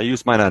 I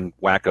used mine on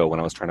Wacko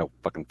when I was trying to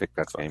fucking pick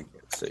that game.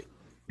 Let's see.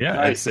 Yeah,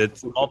 Nice.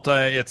 it's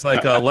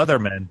like a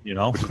Leatherman,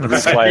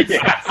 That's why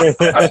Get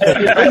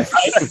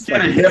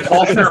a hip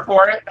holster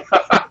for it.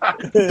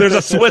 There's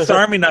a Swiss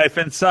Army knife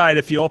inside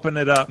if you open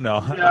it up.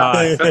 No,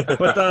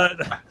 but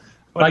I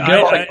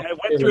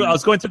went through. I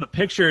was going through the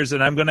pictures,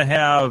 and I'm going to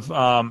have.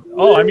 I'm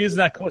using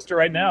that coaster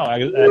right now.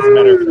 As a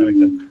matter of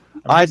fact,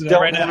 I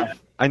don't.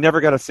 I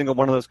never got a single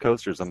one of those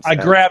coasters. I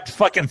grabbed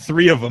fucking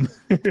 3 of them.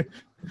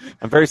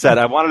 I'm very sad.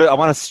 I want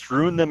to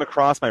strewn them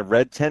across my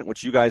red tent,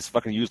 which you guys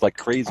fucking use like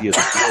crazy as a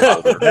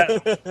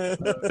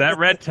that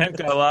red tent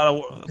got a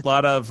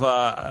lot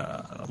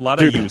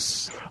of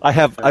use.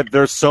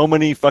 There's so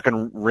many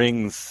fucking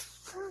rings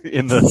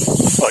in the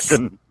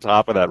fucking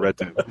top of that red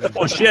tent.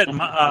 Oh shit!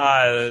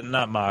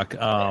 Not Mock.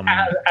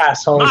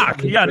 Asshole.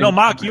 Mock. Yeah, no,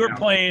 Mock. You were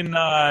playing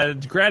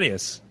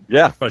Gradius.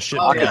 Yeah. Oh shit!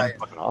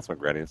 Fucking awesome at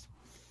Gradius.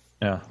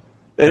 Yeah.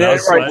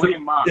 Is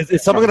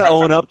someone going to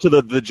own up to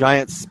the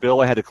giant spill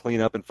I had to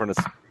clean up in front of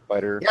Street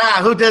Fighter?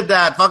 Yeah, who did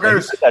that,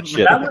 fuckers? That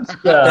shit.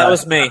 That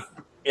was me.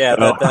 Yeah.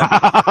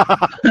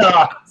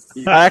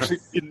 I actually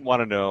didn't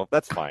want to know.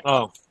 That's fine.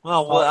 Oh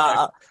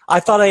well, I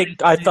thought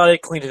I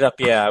cleaned it up.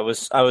 Yeah, I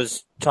was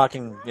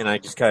talking, and I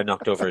just kind of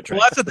knocked over a drink.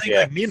 Well, that's the thing.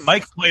 Like, me and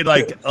Mike played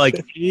like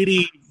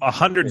 80,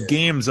 100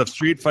 games of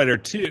Street Fighter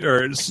 2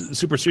 or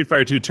Super Street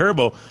Fighter 2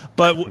 Turbo,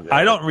 but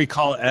I don't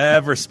recall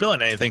ever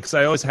spilling anything because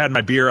I always had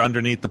my beer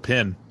underneath the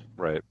pin.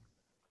 Right.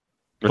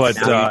 But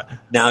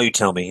now you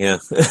tell me, yeah.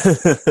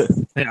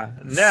 Yeah.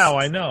 Now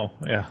I know.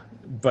 Yeah.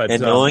 But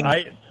and knowing.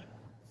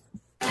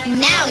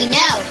 Now we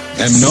know.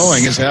 And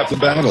knowing is half the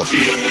battle.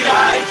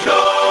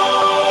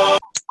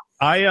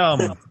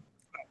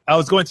 I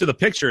was going through the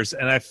pictures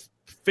and I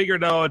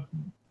figured out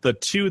the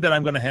 2 that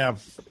I'm going to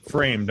have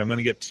framed. I'm going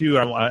to get 2.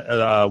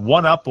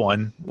 One up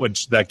one,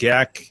 which that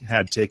Gak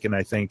had taken,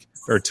 I think,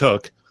 or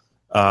took.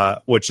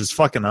 which is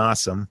fucking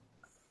awesome.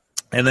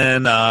 And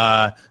then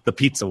the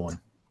pizza one.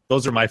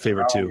 Those are my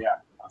favorite too. Yeah,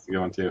 that's a good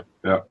one too.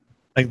 Yeah.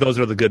 I think those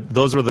were the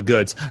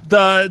goods.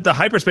 The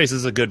hyperspace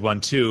is a good one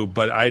too,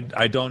 but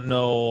I don't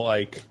know,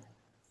 like,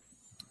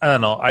 I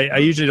don't know. I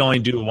usually only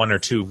do one or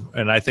two,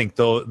 and I think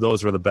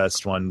those were the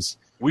best ones.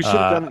 We should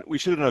have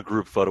done a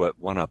group photo at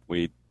One Up.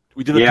 We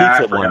did the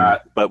pizza one,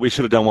 but we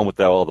should have done one with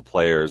all the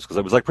players because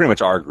it was like pretty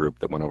much our group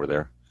that went over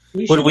there.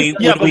 We got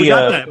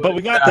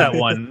that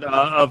one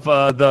of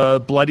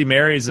the Bloody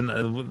Marys and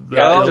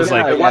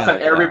it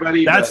wasn't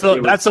everybody. That's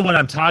the one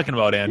I'm talking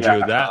about, Andrew.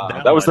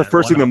 Yeah, that was the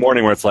first thing in the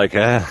morning where it's like,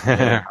 all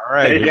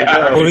right,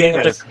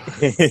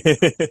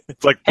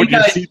 it's like putting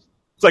your seat.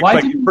 It's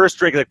like your first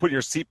drink, like putting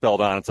your seatbelt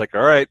on. It's like,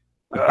 all right,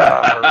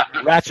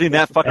 ratcheting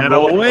that fucking and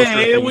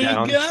away we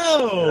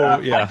go.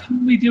 Why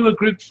didn't we do a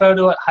group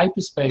photo at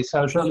Hyperspace?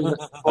 I was really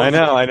looking forward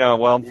to I know.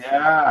 Well,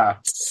 yeah.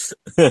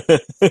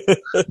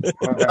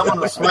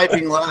 Someone was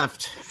swiping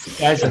left.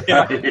 Guys, we could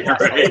have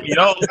really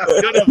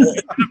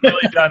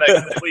done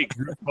a complete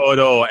group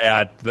photo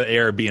at the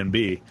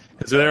Airbnb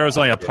because there was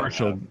only a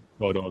partial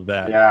photo of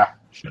that. Yeah,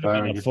 should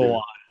have been a full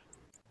on.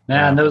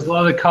 Man, there was a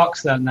lot of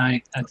cocks that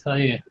night. I tell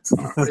you,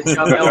 they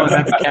got no one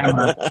at the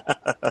camera.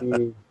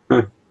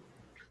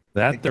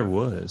 That there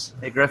was.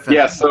 Hey Griffin.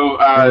 Yeah, so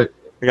I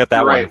got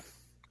that right. one.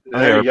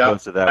 There you go.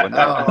 Posted that one.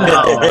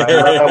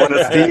 I want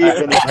to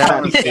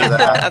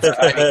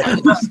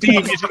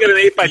Steve, you should get an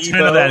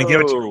 8x10 of that and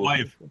give it to your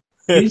wife.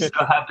 He's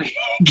so happy.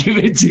 Give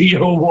it to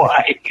your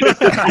wife.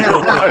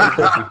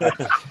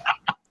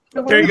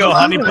 Here you go,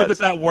 honey. Put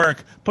this at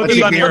work. Put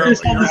this on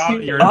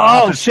your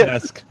office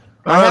desk.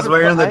 I was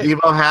wearing the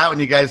Devo hat when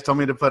you guys told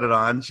me to put it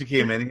on. She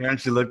came in here and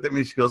she looked at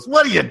me. She goes,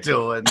 "What are you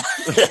doing?" I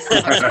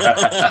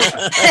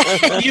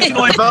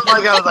felt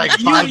like I was like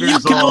 5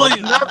 years old.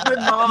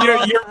 Nothing, Mom. You're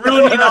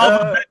ruining all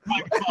the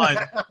bedtime fun.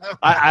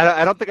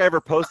 I don't think I ever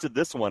posted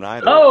this one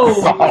either. Oh,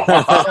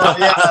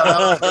 yeah, that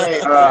was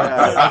great.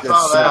 I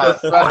saw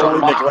that.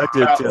 Totally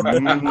neglected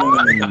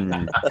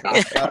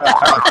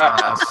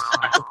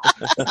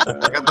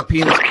I got the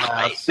penis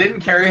glass. Didn't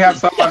Carrie have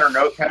something on her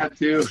notepad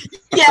too?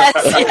 Yes.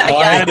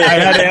 I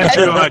had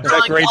Andrew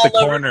decorate the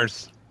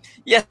corners.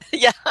 Yeah.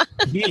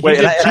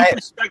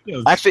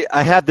 Actually,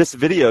 I had this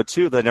video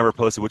too that I never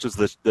posted, which was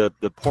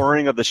the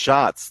pouring of the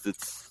shots.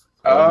 It's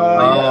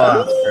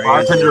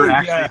bartender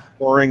actually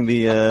pouring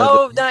the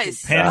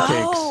nice pancakes.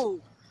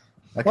 Oh.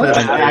 I could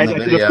have been in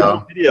the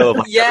video.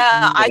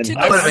 I took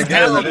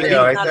the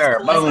video right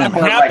there. I'm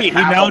happy he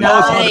now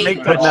knows how to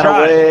make that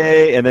shot.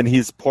 Away, and then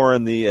he's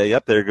pouring the.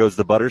 There goes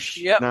the butter.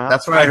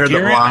 That's where I heard the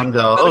blonde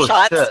go. Oh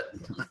shit!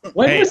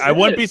 Hey, I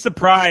wouldn't be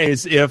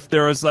surprised if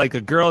there was like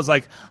a girl's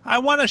like, I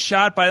want a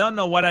shot, but I don't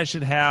know what I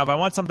should have. I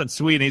want something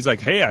sweet, and he's like,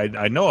 hey,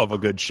 I know of a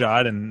good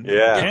shot and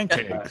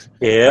pancakes.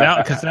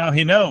 Because now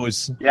he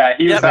knows. Yeah,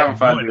 he was having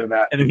fun doing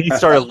that, and he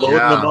started loading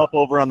them up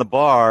over on the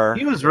bar.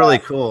 He was really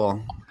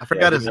cool. I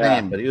forgot his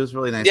name, but he was a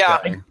really nice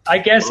guy. I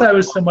guess I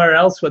was somewhere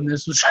else when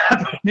this was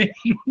happening.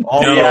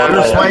 Oh, no, yeah.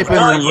 You're swiping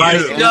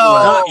right.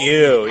 Not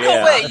you. Yeah.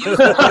 No way. You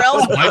were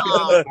else.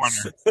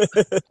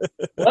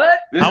 What?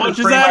 How much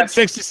is that?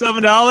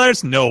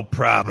 $67? No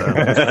problem.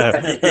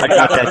 I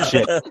got that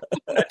shit.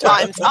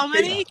 Times how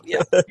many?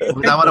 Yeah.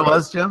 Was that what it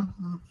was, Jim?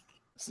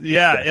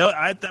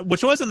 Yeah,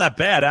 which wasn't that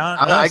bad.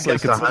 I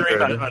guess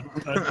considering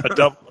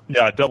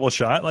a double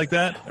shot like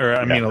that, or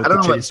I mean, I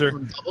don't know. chaser.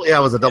 It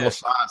was a double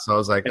shot, so I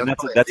was like,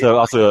 that's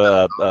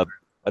also a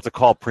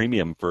call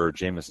premium for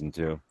Jameson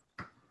too.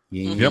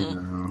 Yep.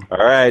 All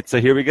right, so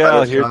here we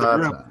go. Here's the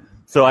group.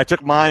 So I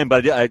took mine,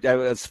 but I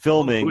was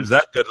filming. Who's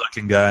that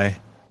good-looking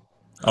guy?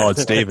 Oh,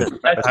 it's David.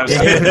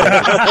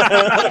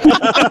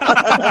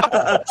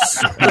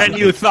 And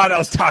you thought I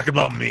was talking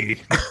about me.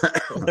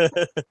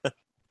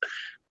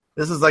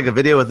 This is like a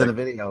video within a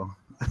video.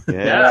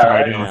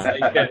 My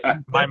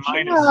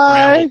mind is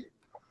scrambled.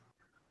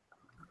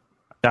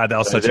 God, that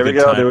was such a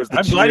good time.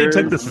 I'm glad you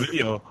took this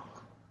video.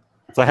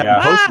 So I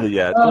haven't posted it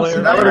yet. That would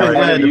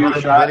have been good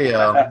to put in the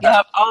video.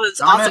 Yeah. Oh, that's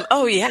awesome.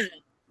 Oh, yeah.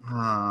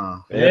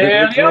 And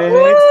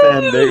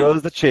there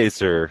goes the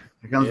chaser.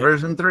 Here comes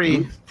version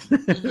 3.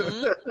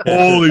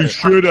 Holy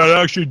shit, that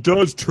actually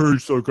does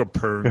taste like a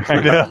pancake.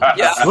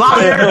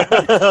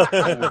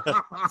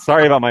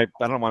 Sorry about I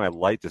don't know why my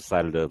light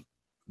decided to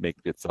make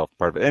itself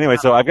part of it. Anyway,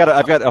 so I've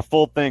got a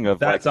full thing of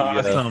that's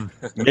awesome.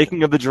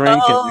 Making of the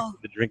drink and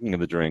the drinking of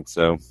the drink.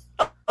 So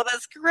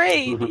that's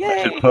great. Yay.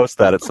 I should post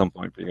that at some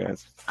point for you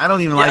guys. I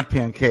don't even like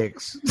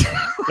pancakes.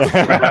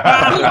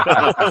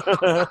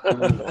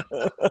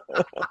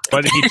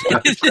 But he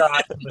took a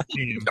shot from the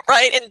team.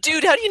 Right, and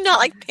dude, how do you not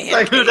like pancakes?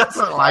 Like, who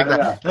doesn't like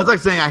that? That's like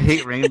saying I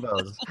hate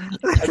rainbows.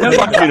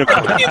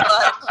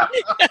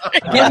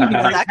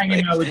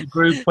 Hanging out with the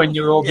group when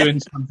you're all doing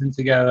something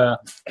together.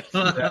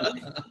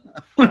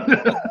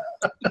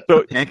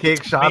 So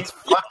pancake shots,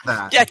 fuck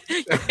that.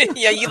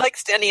 Yeah, you like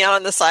standing out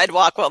on the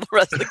sidewalk while the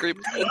rest of the group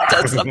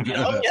does something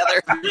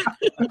together.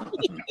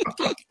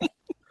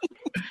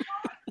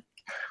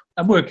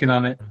 I'm working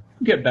on it.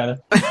 Get better.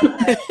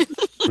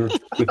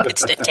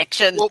 It's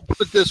detection. Well,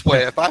 put it this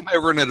way: if I'm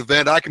ever in an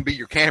event, I can be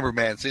your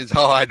cameraman since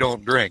I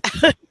don't drink.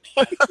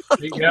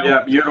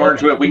 Yeah, you and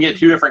Orange Whip. We can get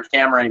 2 different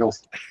camera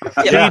angles.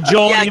 See,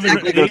 Joel, Yeah,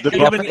 even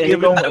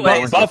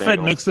exactly.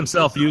 Buffett makes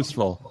himself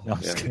useful. No,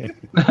 I'm just kidding.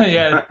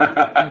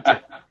 Yeah.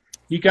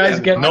 You guys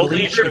get no the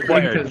leash leader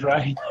required. blinkers,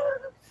 right?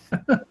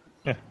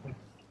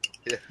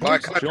 My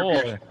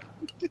Joel.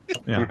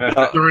 Yeah.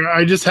 Sorry,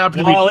 I just happen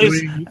to Well, be at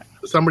least- doing.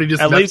 Somebody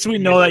just. At least we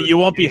know that you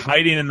won't be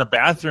hiding in the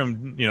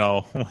bathroom,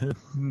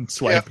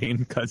 swiping,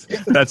 because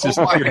that's just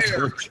pure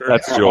torture.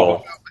 That's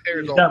Joel.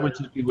 That would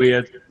just be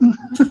weird.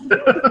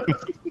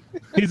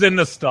 He's in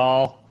the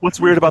stall. What's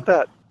weird about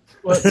that?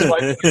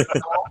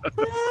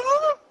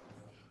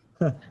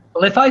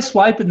 Well, if I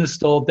swipe in the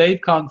stall,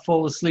 Dave can't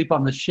fall asleep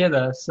on the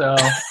shitter, so...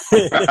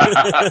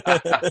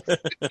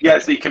 You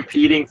guys see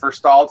competing for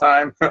stall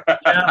time?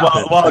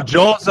 Well,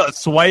 Joel's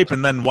swipe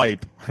and then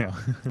wipe. No,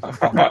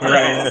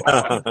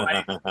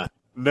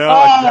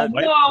 Oh, wipe- no,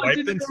 wipe I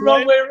did it and the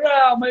wrong swipe? way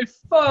around. My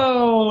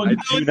phone. I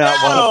do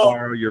not want to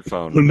borrow your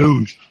phone.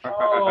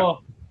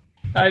 Oh,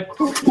 I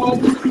pooped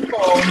on the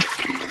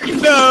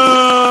phone.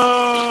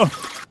 No!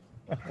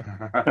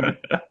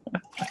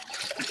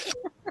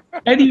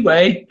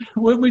 Anyway,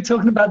 weren't we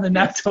talking about the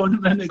NAT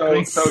tournament? Well,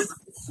 You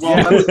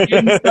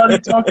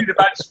started talking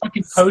about his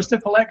fucking poster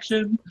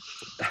collection.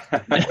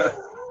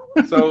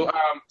 so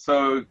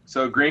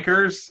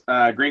Grinkers,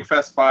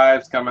 Grinkfest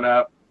 5's coming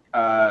up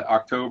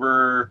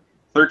October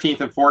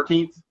 13th and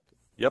 14th.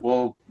 Yep.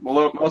 Most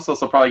of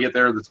us will probably get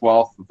there the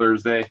 12th,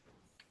 Thursday.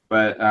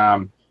 But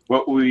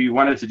what we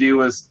wanted to do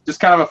was just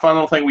kind of a fun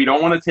little thing. We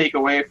don't want to take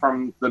away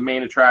from the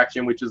main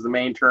attraction, which is the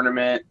main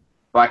tournament,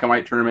 Black and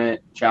White tournament,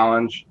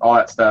 challenge, all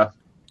that stuff.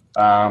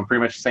 Pretty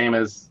much the same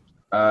as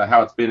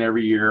how it's been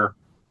every year.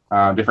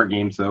 Different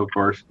games, though, of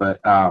course.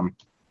 But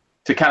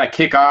to kind of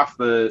kick off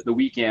the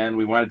weekend,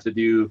 we wanted to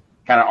do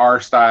kind of our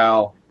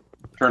style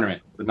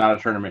tournament, but not a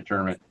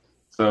tournament.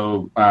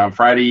 So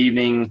Friday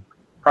evening,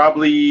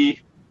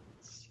 probably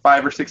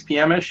 5 or 6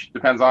 p.m.-ish.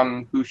 Depends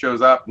on who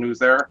shows up and who's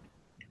there.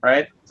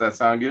 Right? Does that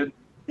sound good?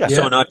 Yeah.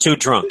 So not too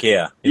drunk,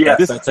 yeah. Yeah.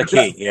 That's a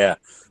key, yeah.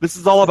 This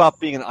is all about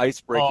being an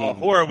ice-breaking... Oh,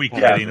 who are we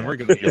kidding? We're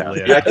going to get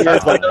lit.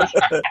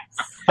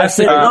 I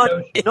said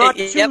not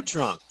too Yep.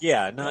 drunk.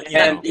 Yeah, not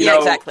And Yeah,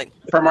 exactly.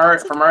 From our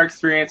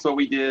experience, what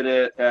we did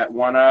at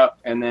One Up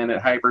and then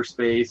at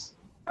Hyperspace,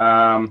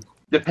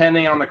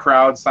 depending on the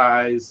crowd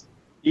size,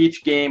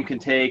 each game can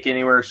take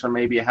anywhere from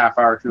maybe a half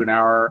hour to an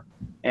hour,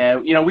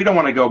 and we don't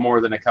want to go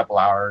more than a couple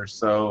hours.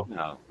 So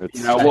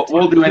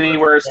we'll do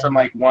anywhere from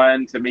like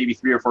 1 to maybe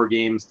 3 or 4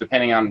 games,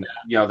 depending on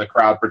the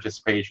crowd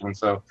participation.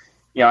 So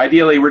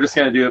ideally we're just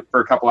going to do it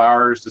for a couple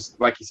hours, just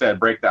like you said,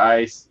 break the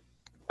ice.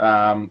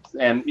 We'll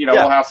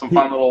have some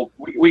fun little.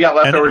 We got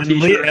leftover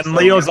t-shirts. And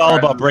Leo's all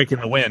about breaking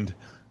the wind.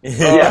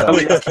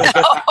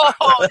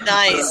 Oh,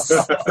 nice.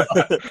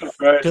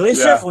 Do they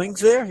serve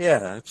wings there?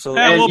 Yeah,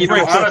 absolutely. Yeah,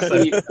 And,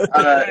 honestly,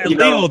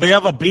 Leo, they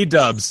have a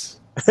B-dubs.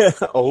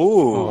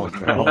 Oh,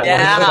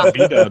 Yeah.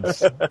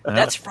 B-dubs.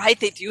 That's right.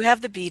 They do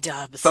have the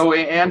B-dubs. So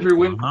Andrew,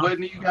 when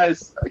you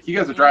guys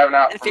are driving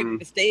out from?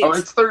 Oh,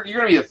 it's You're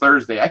gonna be a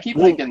Thursday. I keep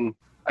thinking.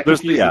 I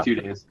confuse the 2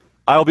 days.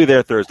 I'll be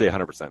there Thursday,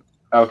 100%.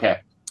 Okay.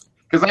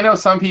 Because I know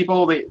some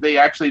people they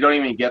actually don't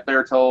even get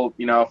there till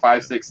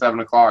 5, 6, 7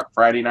 o'clock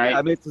Friday night.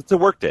 I mean, it's a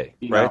work day,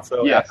 right?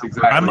 So yes,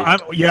 exactly.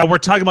 We're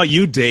talking about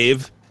you,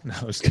 Dave. No,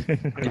 I was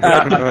kidding.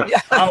 Oh, wait,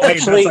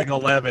 Actually, that's like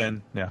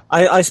 11. Yeah.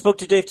 I spoke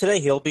to Dave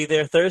today. He'll be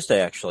there Thursday,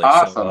 actually.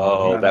 Awesome.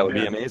 So, that would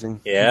be amazing.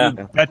 Yeah.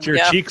 Bet your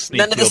cheeks sneak.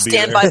 None of the you'll be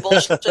standby there.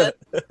 bullshit. So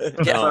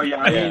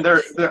I mean,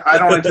 I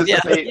don't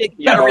anticipate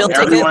you got a real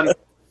ticket. everyone.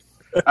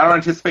 I don't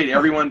anticipate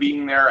everyone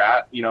being there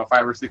at 5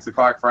 or 6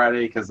 o'clock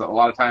Friday, because a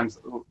lot of times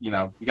you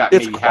got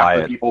It's maybe half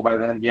quiet. the people by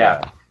then.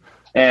 Yeah,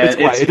 and It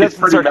it's doesn't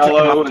pretty start kicking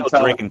mellow off until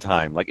until drinking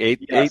time. Like 8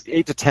 Yes.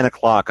 8 to 10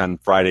 o'clock on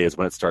Friday is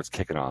when it starts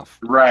kicking off.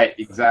 Right,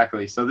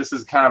 exactly. So this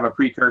is kind of a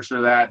precursor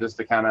to that, just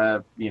to kind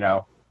of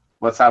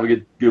let's have a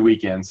good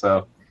weekend.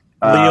 So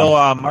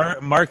Leo,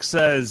 Mark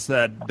says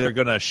that they're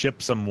going to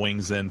ship some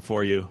wings in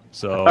for you.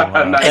 So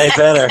They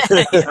better.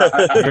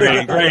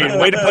 great.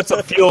 Way to put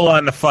some fuel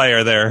on the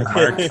fire there,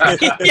 Mark.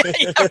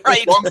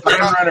 Right.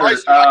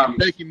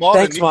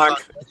 Thanks,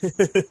 Mark.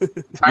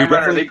 Time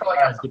Runner, they probably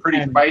got some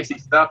pretty spicy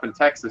stuff in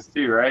Texas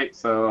too, right?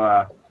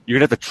 So You're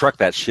going to have to truck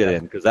that shit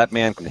in, because that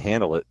man can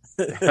handle it.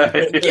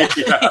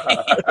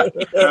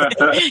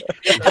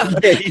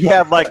 You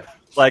have like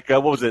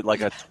what was it?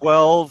 Like a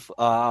 12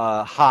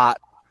 hot,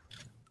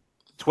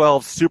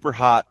 12 super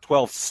hot,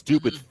 12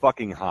 stupid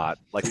fucking hot.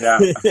 Like Yeah,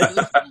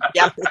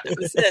 that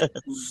was it.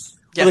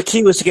 Well, the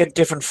key was to get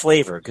different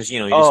flavor, because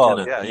you just kind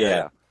of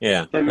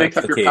yeah. and mix that's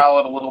up the your key.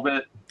 palate a little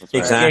bit.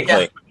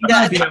 Exactly.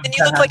 Yeah, and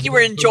you look like you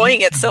were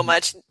enjoying it so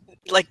much.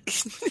 Like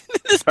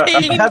this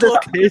pain. had this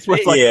case where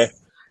it's like, Yeah.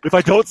 if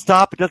I don't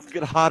stop, it doesn't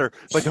get hotter.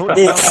 If I don't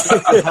stop,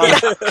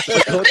 it doesn't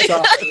get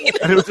hotter.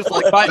 And it was just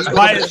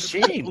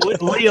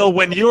like, Leo,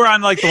 when you were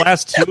on like the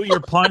last 2, you're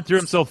plowing through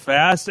them so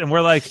fast, and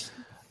we're like,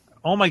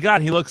 oh my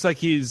God, he looks like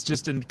he's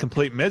just in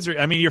complete misery.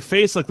 I mean, your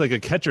face looked like a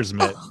catcher's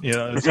mitt. You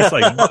know, it's just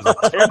like.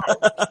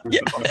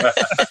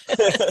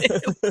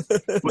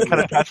 What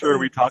kind of catcher are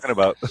we talking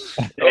about?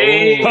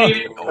 I'm not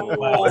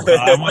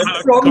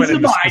going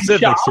into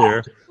specifics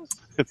here.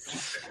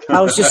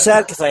 I was just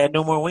sad because I had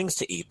no more wings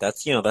to eat.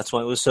 That's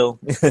why it was so.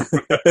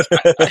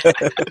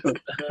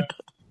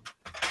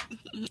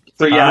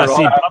 So yeah,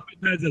 see, Buffett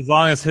says as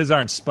long as his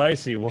aren't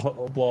spicy.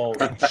 Well,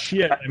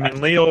 shit. I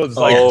mean, Leo's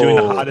like doing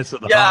the hottest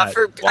of the hot.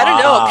 I don't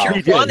know,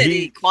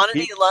 pure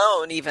quantity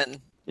alone,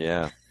 even.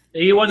 Yeah.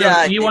 You want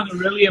to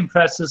really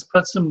impress us?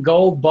 Put some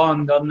gold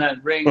bond on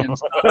that ring and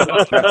stuff.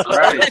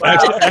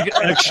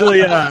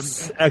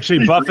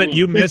 Actually, Buffett,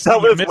 you missed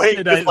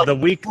it the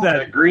week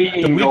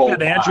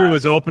that Andrew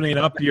was opening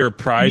up your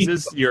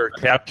prizes, your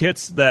cap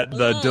kits,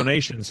 the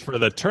donations for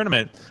the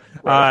tournament.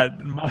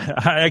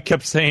 I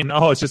kept saying,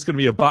 "Oh, it's just going to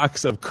be a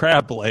box of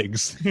crab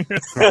legs." We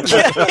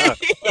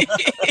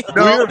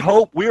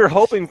were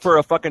hoping for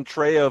a fucking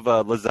tray of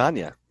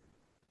lasagna.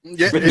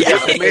 Yeah,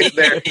 it made it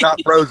there, not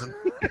frozen.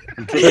 By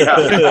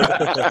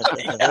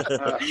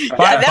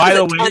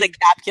the way, ton of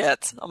cap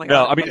kits. Oh my God!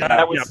 No, I mean,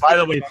 by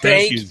the way,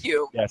 thank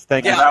you. Yes,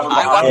 thank you.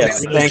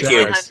 Thank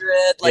you.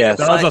 That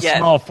was a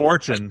small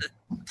fortune.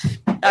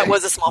 That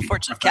was a small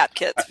fortune of cap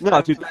kits. No,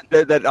 dude,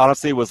 that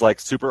honestly was like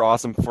super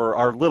awesome for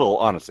our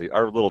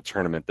little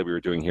tournament that we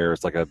were doing here.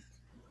 It's like a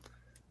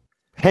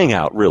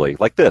hangout, really,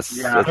 like this.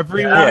 Yeah.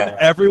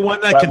 Everyone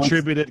that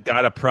contributed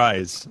got a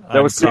prize.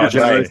 That was super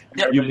generous.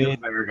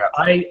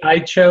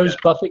 I chose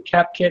Buffett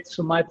cap kits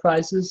for my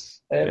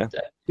prizes. I have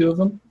 2 of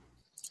them.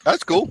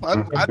 That's cool.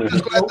 I'm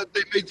just glad that they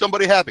made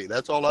somebody happy.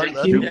 That's all I.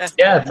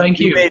 Yeah, thank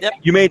you.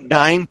 You made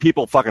 9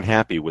 people fucking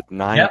happy with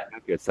 9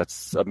 packets.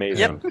 That's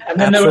amazing. And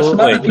then there were some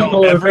other people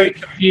who were very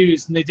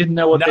confused and they didn't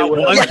know what they were.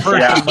 One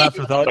person left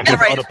without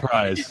a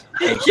prize.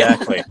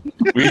 Exactly.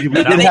 We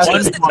did have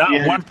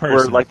one person.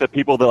 Were like the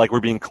people that like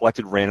were being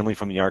collected randomly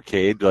from the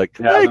arcade. Like,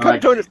 hey, come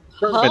join us.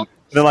 And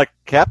they're like,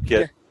 cap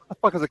kit. What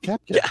the fuck is a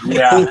cap kit?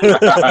 Yeah. no,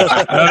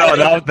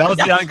 that was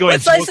the ongoing.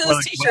 What size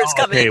those T-shirts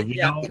come in? We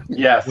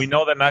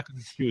know they're not going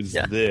to choose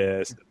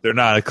this. They're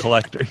not a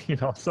collector,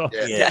 So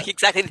yeah,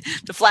 exactly.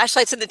 The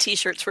flashlights and the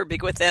T-shirts were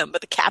big with them,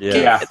 but the cap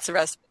kits, the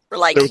rest were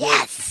like,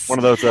 yes. One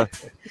of those. What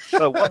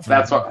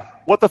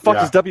the fuck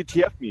does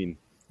WTF mean?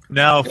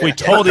 Now, if we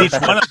told each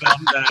one of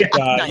them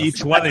that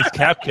each one of these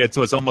cap kits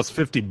was almost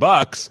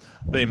 $50,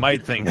 they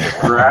might think,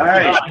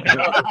 right.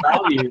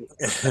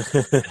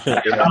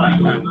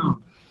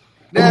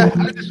 Nah,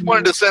 I just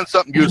wanted to send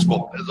something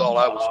useful. Is all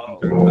I was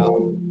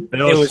concerned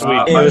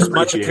about. It was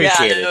much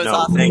appreciated. It was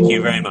awesome. Thank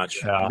you very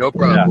much. No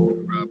problem. No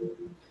problem.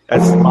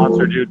 As a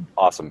sponsor, dude,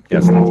 awesome.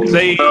 Yes.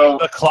 Say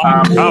the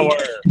clock tower.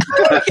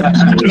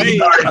 Say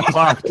the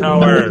clock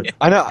tower.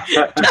 I know.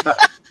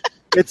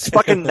 It's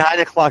fucking 9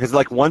 o'clock. Is it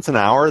like once an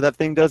hour that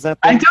thing does that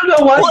thing? I don't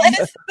know what. Well,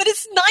 but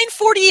it's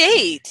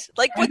 9:48.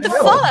 Like, what the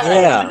fuck?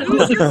 Yeah.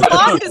 Your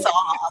clock is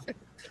off.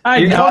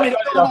 You told me to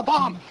build a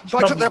bomb, so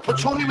I took their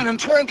plutonium and in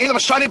turn gave them a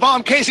shiny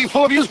bomb casing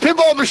full of used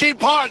pinball machine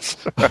parts.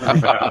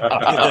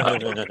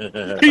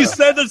 He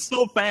said it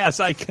so fast.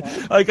 Like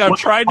I'm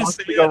trying to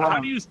say it. How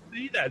do you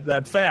say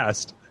that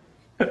fast?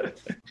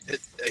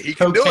 He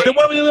can do it. They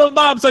want me little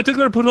bombs. So I took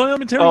their plutonium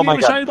and gave them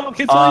a shiny bomb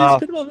casing full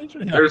of used pinball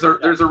machine.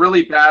 There's a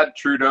really bad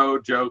Trudeau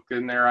joke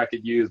in there I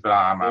could use, but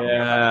I'm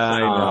I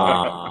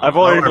know. I've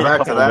already been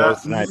back to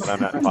that tonight, but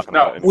I'm not talking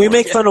about it. We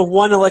make fun of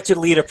one elected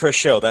leader per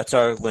show. That's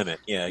our limit.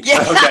 Yeah.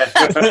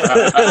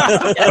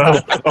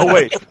 Oh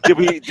wait, did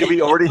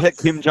we already hit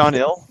Kim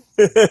Jong-il?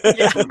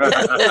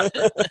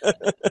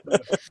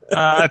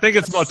 I think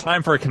it's about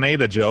time for a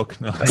Canada joke.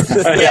 No.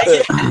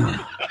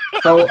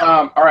 So,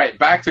 all right,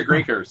 back to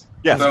Grinkers.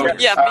 Yes. So,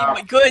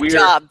 good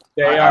job.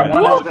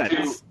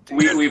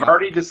 We've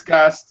already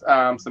discussed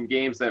some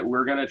games that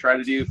we're going to try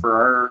to do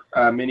for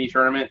our mini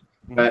tournament,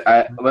 but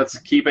let's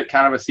keep it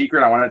kind of a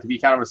secret. I want it to be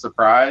kind of a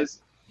surprise.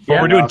 But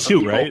we're doing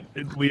 2, right?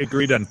 We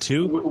agreed on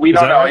 2. We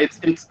don't know. Right?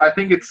 I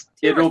think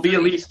it'll be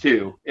at least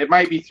 2. It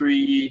might be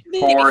 3,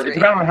 4. It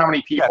depends on how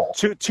many people.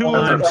 2,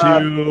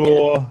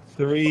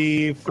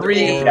 3, 4.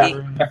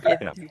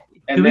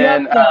 And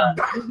then,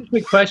 here's a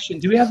quick question: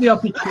 do we have the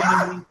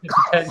opportunity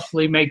to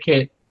potentially make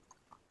it?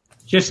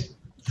 Just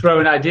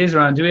throwing ideas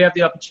around. Do we have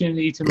the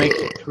opportunity to make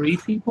it 3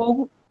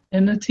 people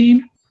in the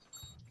team?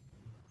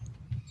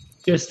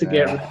 Just to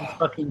get really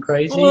fucking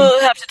crazy.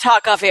 We'll have to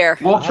talk off air.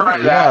 We'll try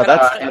that.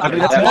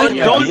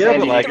 Don't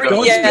spill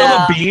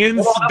the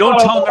beans. Don't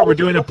tell them that we're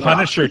doing a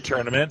Punisher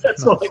tournament.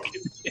 That's all I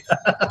can.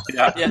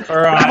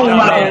 Or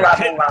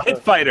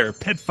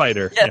Pit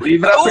Fighter. Yeah.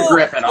 Leave it up to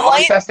Griffin.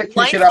 Always has to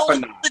kick it up a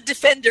notch. The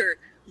defender.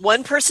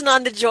 One person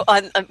on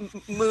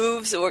the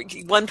moves, or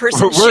one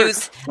person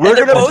shoots, and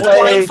they're both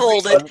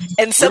blindfolded,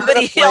 and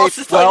somebody else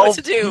is telling what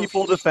to do.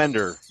 People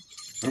defender.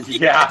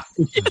 Yeah.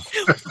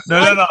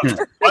 No.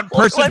 One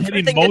person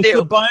hitting thing to most do. of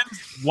the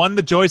buttons, one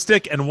the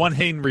joystick, and one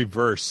hitting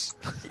reverse.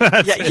 Yeah.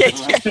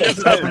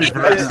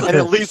 And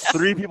at least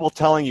 3 people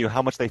telling you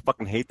how much they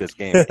fucking hate this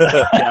game.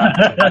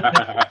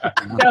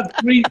 Yeah,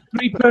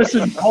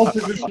 three-person pole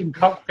position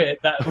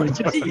cockpit that would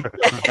just.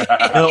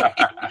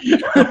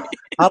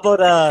 How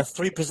about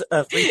three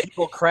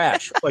people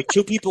crash? Like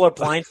 2 people are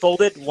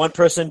blindfolded, one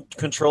person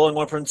controlling,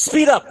 one person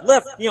speed up,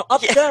 left,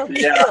 up, down,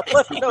 speed up,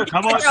 left, no.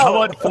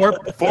 How about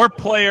four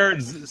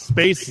players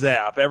space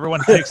zap?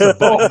 Everyone takes a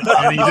button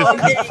and you just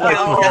conflict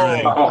with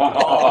everything.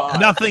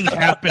 Nothing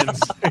happens.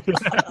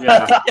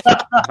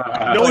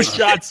 No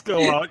shots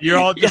go out. You're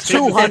all just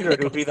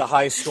 200 would be the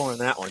high score in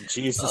that one.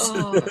 Jesus.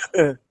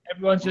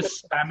 Everyone's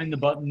just spamming the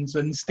buttons,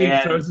 and Steve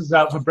throws us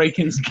out for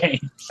breaking his game.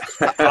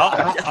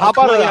 How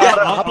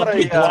about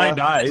do blind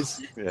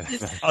eyes? Yeah.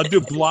 I'll do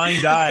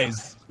blind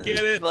eyes. Get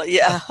it? Well,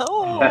 yeah.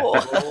 Oh.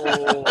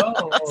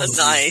 That's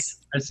nice.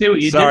 I see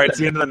what you did. Sorry, it's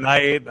the end of the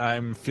night.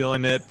 I'm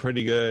feeling it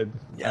pretty good.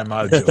 Yeah. I'm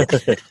out of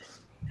jokes.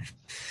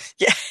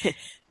 Yeah.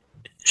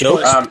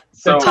 Jokes?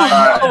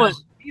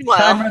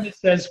 Tom Reddit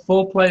says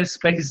 4-player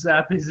space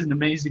zap is an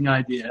amazing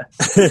idea.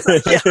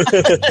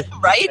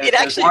 Right? It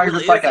actually as long as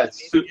it's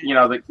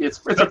like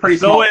it's a pretty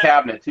small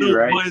cabinet too,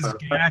 right? It was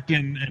Gak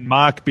and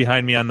Mock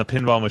behind me on the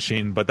pinball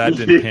machine, but that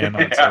didn't pan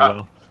out so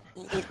well.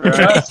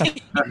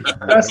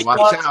 First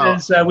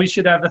plot says we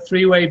should have a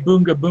 3-way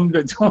boonga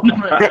boonga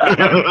tournament.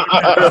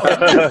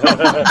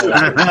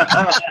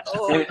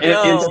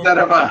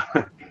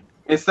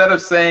 Instead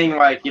of saying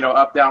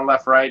up, down,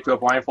 left, right to a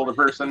blindfolded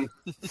person,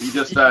 you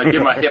just give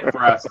them a hip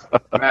thrust.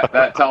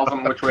 That tells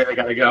them which way they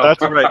got to go. That's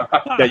right.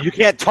 Yeah, you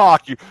can't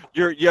talk.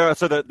 You're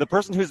so the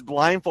person who's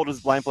blindfolded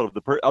is blindfolded.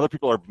 The other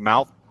people are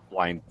mouth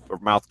blind or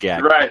mouth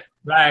gagged. Right.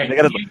 They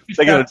gotta do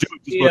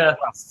it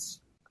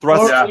just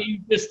thrust. Or you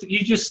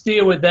just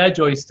steer with their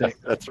joystick.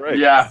 That's right.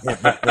 Yeah.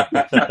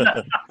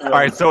 All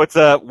right. So it's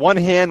one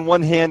hand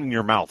in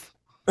your mouth.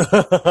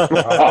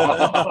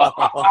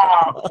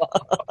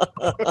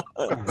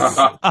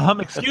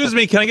 Excuse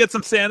me, can I get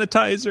some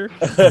sanitizer?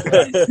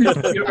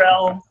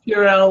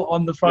 Purell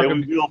on the front. Yeah,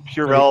 we do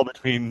Purell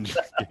between.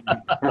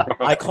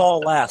 I call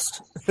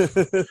last.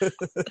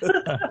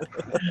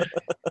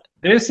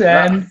 This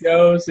end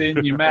goes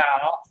in your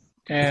mouth,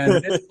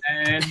 and this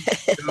end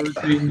goes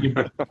in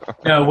your.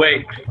 No,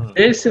 wait.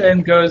 This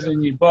end goes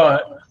in your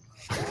butt.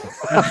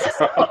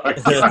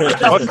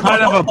 What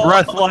kind of a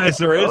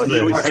breathalyzer is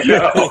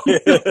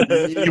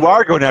this? You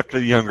are going after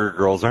the younger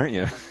girls, aren't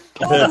you?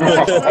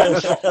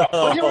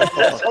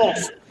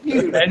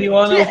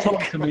 Anyone will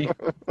talk to me.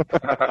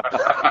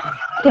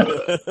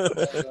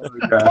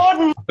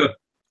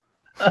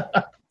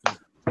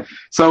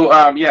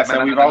 So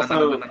we've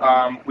also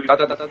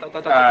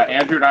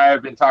Andrew and I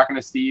have been talking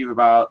to Steve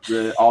about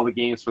all the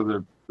games for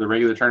the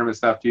regular tournament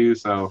stuff too.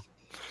 So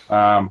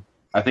I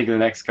think in the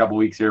next couple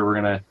weeks here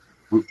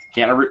we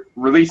can't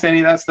release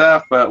any of that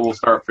stuff, but we'll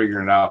start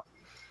figuring it out.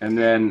 And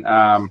then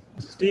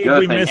Steve,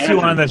 we miss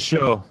you on the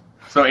show.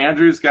 So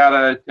Andrew's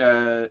got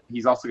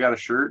he's also got a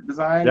shirt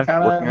design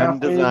kind of on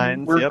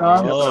designs. Yep.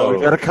 On. So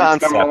we got a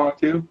concept along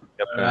too.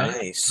 Yep.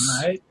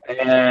 Nice. Right.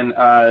 And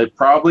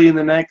probably in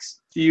the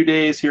next few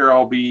days here,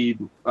 I'll be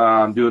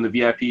doing the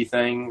VIP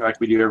thing like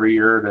we do every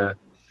year to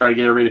try to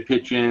get everybody to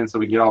pitch in so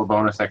we get all the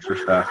bonus extra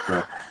stuff.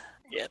 So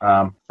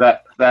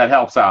that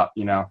helps out,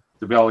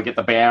 to be able to get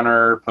the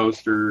banner,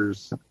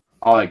 posters,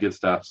 all that good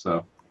stuff.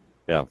 So.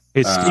 Yeah.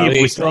 Hey, Steve,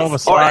 we still have a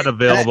slot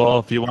available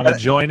if you want to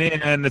join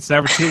in. It's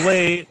never too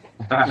late.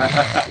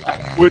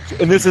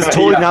 And this is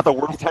totally not the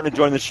worst time to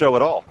join the show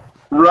at all.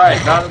 Right,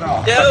 not at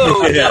all.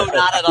 No,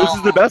 not at all. This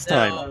is the best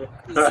time.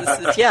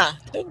 Yeah,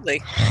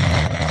 totally.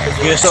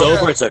 You're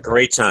sober, it's a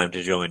great time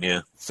to join,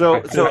 yeah.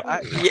 It's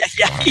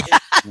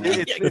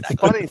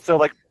funny.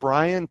 So,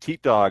 Brian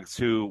Teat Dogs,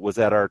 who was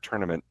at our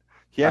tournament,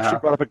 he actually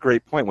brought up a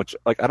great point, which,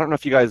 I don't know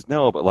if you guys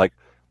know, but,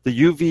 the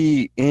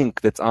UV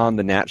ink that's on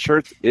the Nat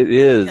shirts, it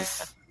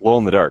is glow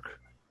in the dark.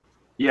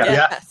 Yeah.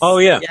 Yes. Oh,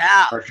 yeah.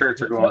 Our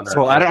shirts are glow in the dark.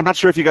 So I'm not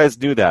sure if you guys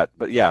knew that,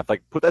 but yeah,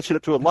 put that shit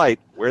up to a light,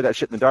 wear that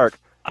shit in the dark.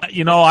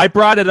 I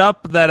brought it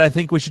up that I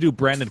think we should do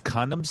branded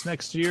condoms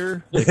next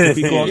year. They could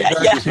be glow in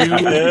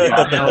the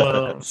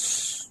dark too.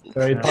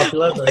 Very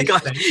popular. Oh my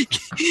God.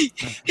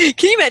 Can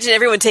you imagine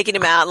everyone taking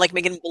them out and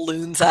making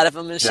balloons out of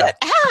them and shit?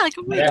 How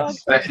do I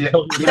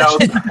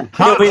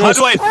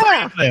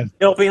frame this?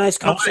 It'll be a nice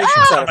conversation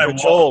starter for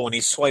Joel when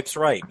he swipes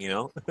right,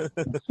 And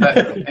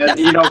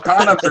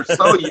condoms are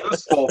so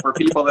useful for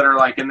people that are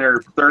in their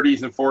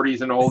 30s and 40s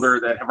and older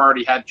that have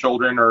already had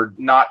children or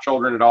not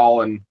children at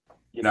all, and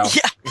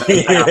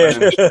pretty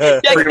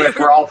much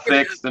we're all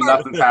fixed and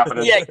nothing's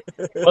happening. Yeah.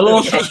 Well,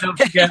 also, don't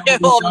forget,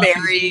 we're all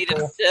married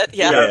and shit.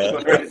 Yeah.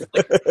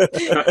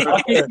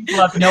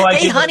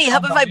 Hey, honey, how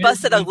about if I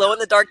busted a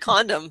glow-in-the-dark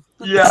condom?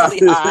 Yeah.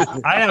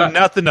 I have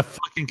nothing to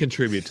fucking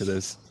contribute to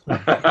this.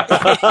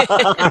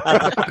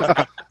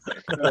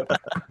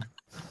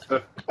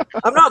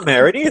 I'm not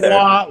married either.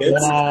 Wah,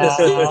 It's-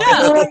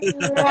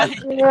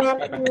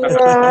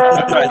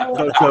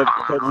 So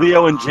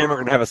Leo and Jim are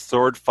going to have a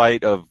sword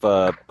fight of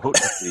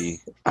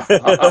potency.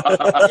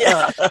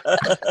 I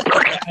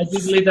do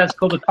believe that's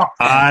called a cock.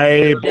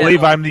 I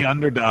believe I'm the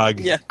underdog.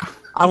 Yeah.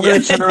 I'm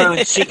going to turn around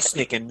and cheek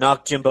sneak and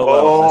knock Jimbo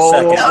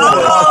out in a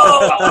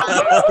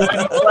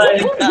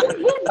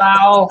second.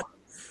 Foul.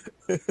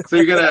 So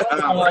you're gonna.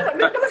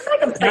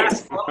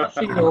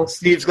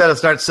 Steve's got to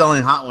start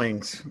selling hot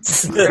wings.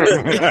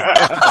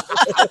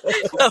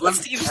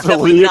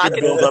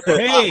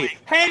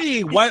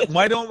 Hey!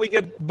 Why don't we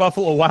get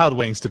Buffalo Wild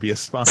Wings to be a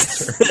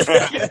sponsor?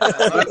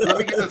 Let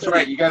me get this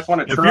right. You guys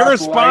want to? If you're a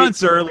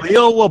sponsor,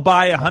 Leo will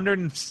buy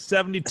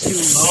 172.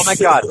 Oh my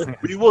God,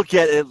 we will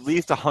get at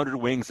least 100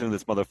 wings into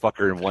this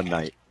motherfucker in one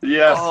night.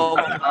 Yes. Oh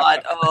my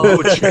God.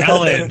 Oh,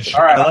 challenge.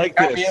 All right, I like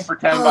got me this. in for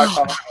 $10 on that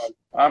one.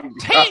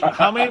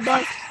 How many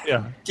bucks?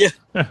 Yeah.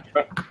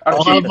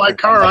 I'll have my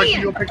car. I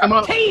can go pick them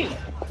up. A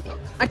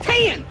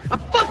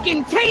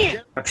fucking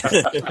 10.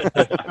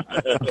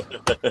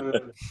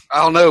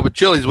 I don't know, but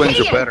Chili's wings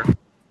are better.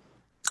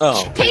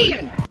 Oh.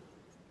 10.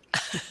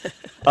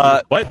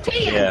 What?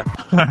 Yeah.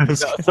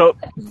 So,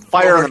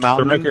 Fire on the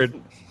Mountain. record.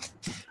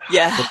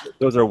 Yeah.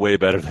 Those are way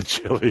better than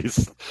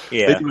Chili's.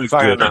 Yeah, They do a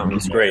Fire good- Mountain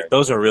was great.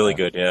 Those are really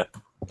good, yeah.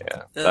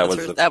 Yeah.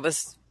 That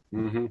was.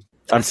 I'm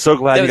so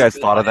glad that you was guys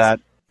good. thought of that.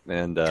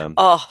 And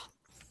Oh,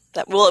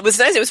 it was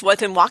nice. It was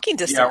within walking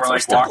distance Yeah, we're or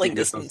like stumbling walking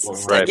distance.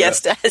 distance. Right.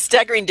 Yes,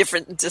 staggering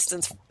different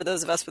distance for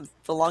those of us with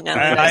the Long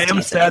Island. I am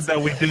iced tea sad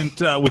things.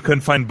 that we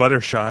couldn't find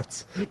butter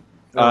shots,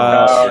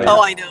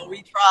 Oh, I know.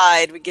 We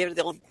tried. We gave it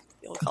the old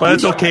but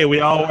it's okay. We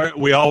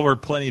all were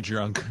plenty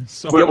drunk.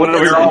 So we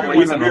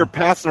leaving were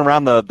passing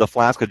around the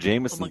flask of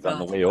Jameson's on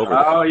the way over.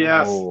 Oh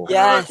yes.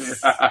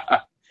 Yes.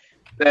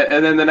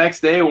 And then the next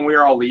day when we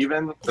were all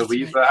leaving to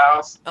leave the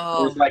house, there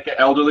was like an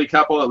elderly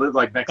couple that lived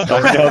like next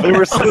door. They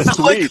were so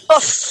sweet.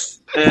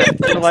 And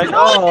they're like, you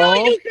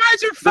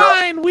guys are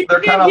fine.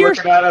 They're kind of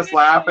looking at us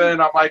laughing.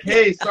 I'm like,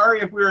 hey,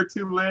 sorry if we were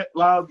too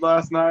loud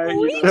last night.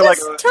 We They're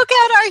just took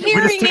out our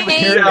hearing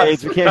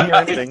aids. We can't hear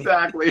anything.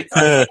 Exactly.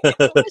 It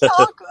was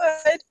all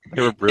good.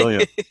 They were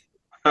brilliant.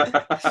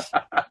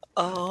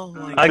 Oh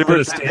my I God. could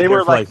have stayed They there were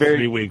for like like very-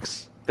 3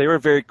 weeks. They were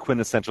very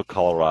quintessential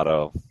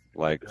Colorado.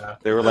 Like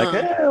they were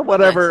like,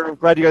 whatever. I'm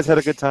glad you guys had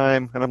a good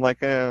time. And I'm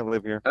like, I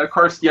live here. And of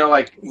course,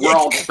 like we're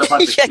all just a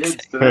bunch of kids.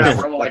 So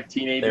we're all like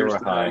teenagers, They were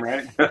to them,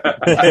 right?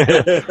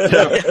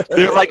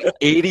 They were like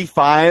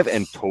 85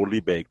 and totally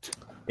baked.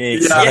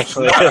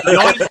 Exactly. The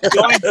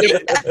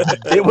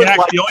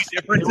only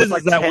difference is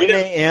that 10 we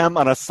didn't a.m.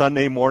 on a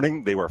Sunday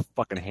morning. They were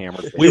fucking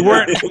hammered. we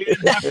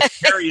didn't have to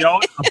carry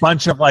out a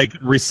bunch of like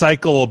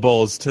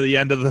recyclables to the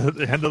end of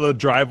the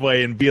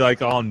driveway and be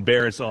like all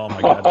embarrassed. Oh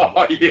my God!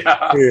 Oh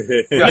yeah.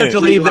 You have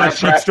to leave that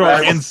shit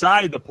store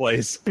inside the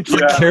place.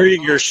 Like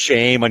carrying your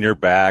shame on your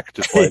back,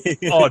 just like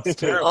Oh, it's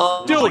terrible.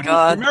 Oh, Dude, my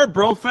God. remember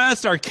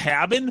Brofest, our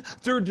cabin?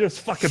 They were just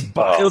fucking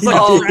Oh. It was like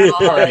Oh, a frat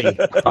God. party.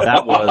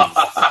 that was.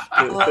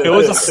 It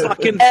was a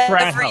fucking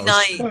frat Every house.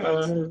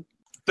 night.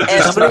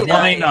 Just Every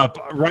line night. up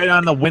right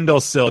on the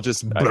windowsill,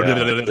 just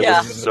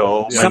Yeah.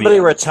 So Somebody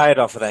retired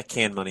off of that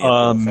can money.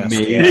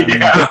 amazing,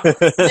 Yeah,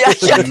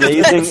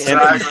 amazing that's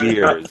empty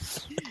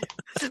beers.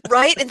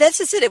 right. And that's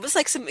just it. It was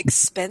like some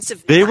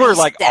expensive. They were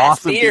like nice-ass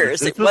awesome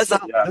beers. It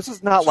wasn't. This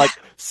is not like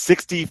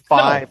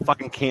 65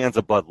 fucking cans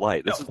of Bud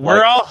Light. This is We're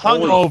like, all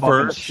holy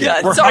hungover. fucking shit.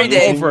 Yeah, We're sorry,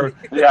 Dave. hungover.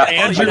 Yeah.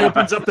 Andrew yeah.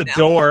 opens up the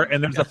door,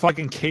 and there's a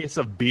fucking case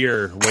of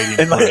beer waiting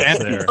And for like, us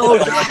there. oh,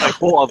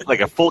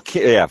 like a full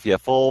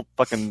full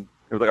fucking.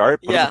 It was like, all right,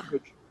 put it in Yeah. the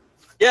fridge.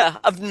 Yeah,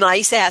 of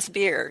nice ass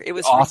beer. It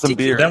was Awesome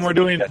beer. ridiculous.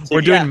 Then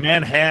we're doing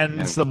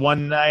Manhattans the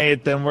one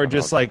night. Then we're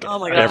just like Oh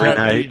my God. Every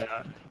night.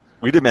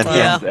 We did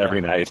Manhattan's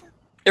every night.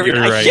 Every You're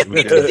night. right, Yeah, we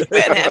we did. did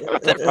Manhattan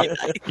every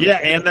night. Yeah,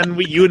 and then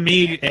you and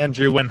me,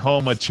 Andrew, went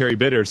home with cherry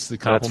bitters. The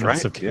That's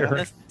compliments right. of Carrie.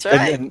 Yeah. That's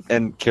right.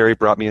 And Carrie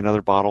brought me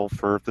another bottle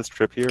for this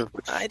trip here.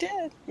 Which I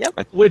did.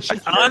 Yep. Which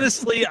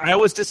honestly, I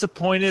was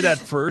disappointed at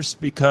first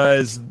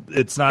because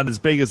it's not as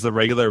big as the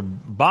regular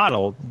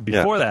bottle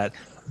before that.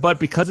 But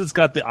because it's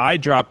got the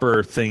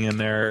eyedropper thing in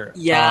there,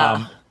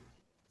 Yeah.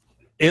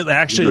 it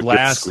actually You do a good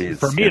lasts. squeeze,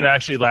 For me, yeah. it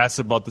actually lasts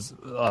about this,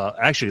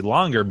 actually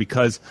longer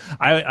because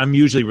I'm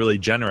usually really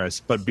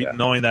generous. But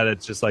knowing that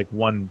it's just like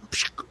one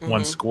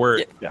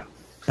squirt, Yeah.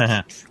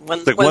 One,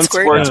 It's like one one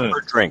squirt. squirt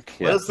per drink.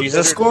 Yeah. He's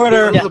a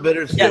squirter. What is the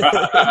bitters? Yeah.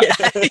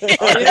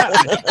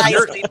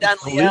 Nicely done,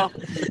 Leo.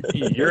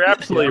 You're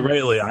absolutely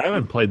right, Lee. I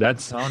haven't played that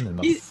sound in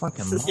a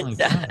fucking long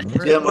time.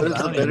 Jim, what is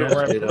the bitters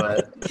made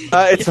of?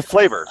 It's a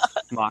flavor.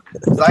 Mock.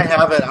 'Cause I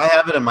have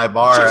it in my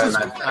bar, and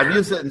I've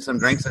used it in some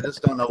drinks. I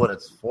just don't know what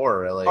it's for,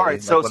 really. All right,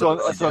 Like, so what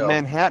does it do?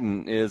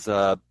 Manhattan is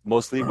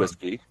mostly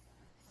whiskey.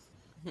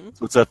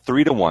 So it's a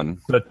 3-to-1.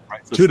 But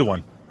Right, so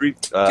 2-to-1. Three,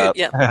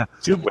 Yeah.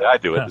 the way I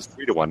do it is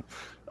 3-to-1.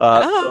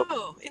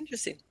 Oh,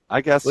 interesting. I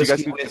guess you Whiskey,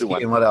 guys do whiskey,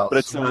 2-to-1. and what else? But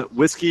it's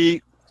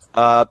whiskey,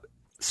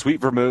 sweet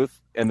vermouth,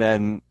 and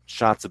then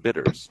shots of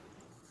bitters.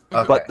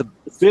 Okay. But the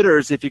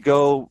bitters, if you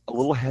go a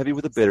little heavy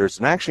with the bitters,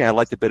 and actually I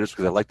like the bitters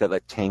because I like that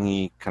like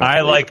tangy kind of I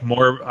flavor. like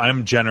more.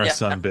 I'm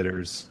generous on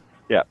bitters.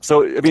 Yeah.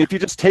 So I mean, if you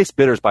just taste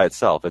bitters by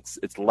itself, it's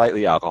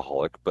lightly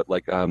alcoholic, but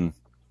like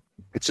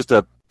it's just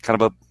a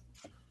kind of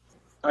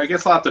a. I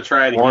guess I'll have to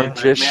try it again.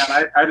 Orange-ish.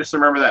 Man, I just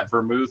remember that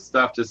vermouth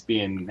stuff just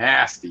being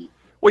nasty.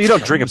 Well, you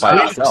don't drink it by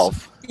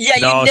itself. Yeah,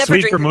 you No, never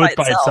sweet drink it vermouth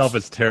by itself.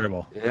 is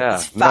terrible. Yeah,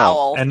 It's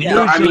foul. And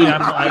Yeah. usually I mean,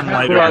 I'm I've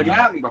lighter. never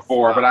had it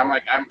before, but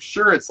I'm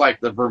sure it's like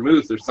the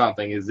vermouth or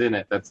something is in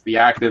it. That's the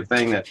active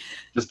thing that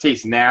just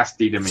tastes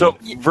nasty to me. So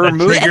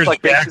vermouth triggers is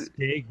like Jack's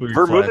basically, gag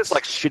vermouth reflex. is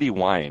like shitty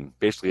wine.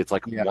 Basically, it's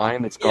like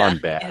wine that's gone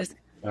bad.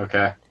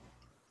 Okay.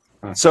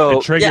 So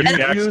It triggers you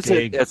Jack's use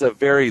it gag. as a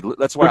very.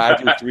 That's why I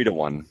do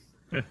 3-1.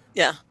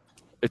 Yeah.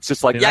 It's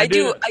just like Yeah, I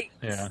do.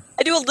 Yeah.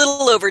 I do a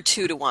little over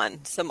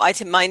 2-1. So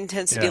mine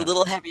tends to be Yeah. a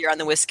little heavier on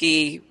the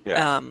whiskey.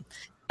 Yeah.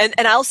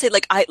 And I'll say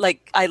I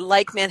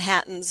like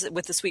Manhattans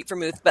with the sweet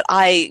vermouth, but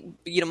my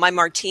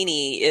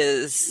martini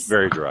is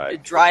very dry.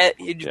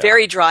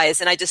 Very dry.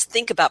 And I just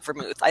think about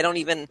vermouth. I don't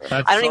even That's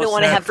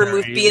want to sad, have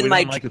vermouth Terry. be in We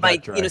my don't like it my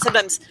that dry.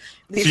 sometimes.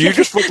 So you're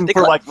just looking they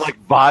for call- like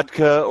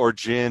vodka or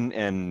gin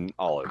and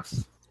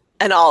olives.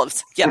 and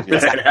olives. Yeah, Yeah.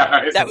 exactly.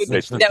 Yeah.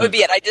 That would be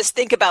it. I just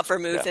think about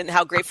vermouth and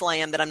how grateful I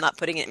am that I'm not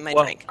putting it in my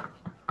drink.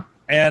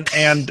 And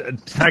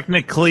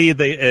technically,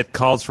 it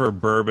calls for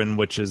bourbon,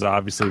 which is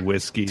obviously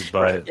whiskey,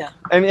 but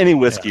And any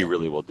whiskey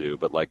really will do,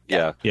 but like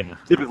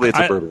typically it's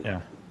a bourbon.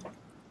 Yeah.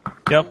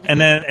 Yep, and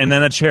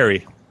then a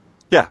cherry.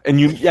 Yeah, and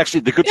you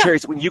actually the good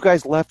cherries. When you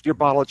guys left your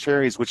bottle of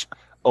cherries, which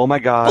oh my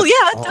god, Well,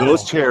 yeah,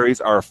 those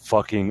cherries are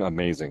fucking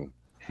amazing.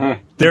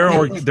 They're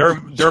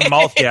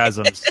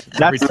mouthgasms.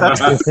 every time.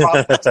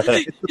 That's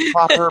the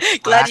proper.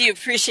 Glad you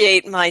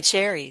appreciate my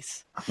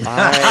cherries.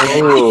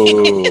 There we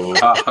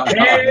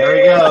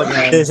go,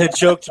 guys. There's a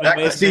joke to be Back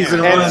made. to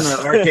season there. one of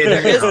Arcade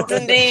There is Echo.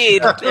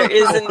 indeed. There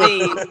is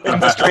indeed.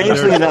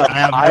 Strangely enough, I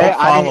have no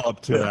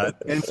follow-up to that.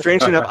 And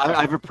strangely enough,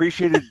 I've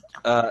appreciated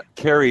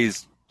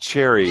Carrie's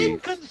cherry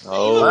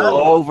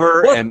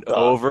over and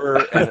over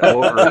and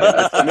over.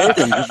 It's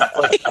amazing.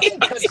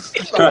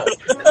 It's like,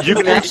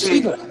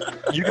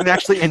 you can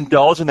actually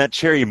indulge in that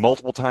cherry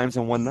multiple times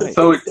in one night.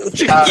 So, Oh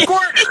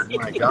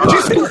my god.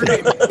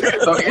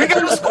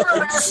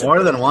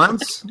 More than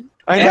once?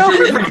 I know.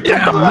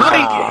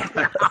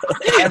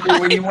 Andrew,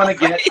 when you want to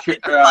get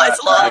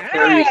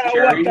Carrie's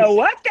cherries,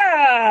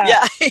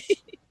 Yeah.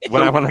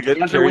 When I want to get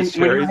Andrew, when Carrie's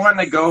you're cherries.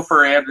 wanting to go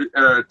for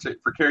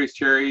for Carrie's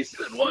cherries,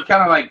 you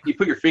kind of like you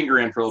put your finger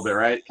in for a little bit,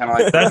 right? Kind of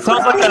like That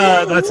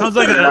sounds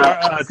like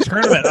a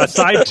tournament, a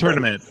side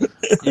tournament.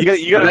 You got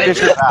to then,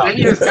 dish it out. then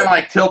you just kind of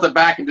like tilt it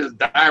back and just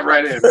dive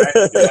right in,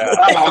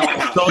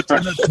 right? So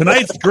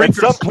tonight's drink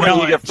At some point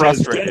you get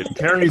frustrated.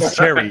 Carries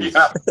cherries.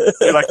 Yeah.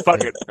 You're like,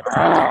 fuck it.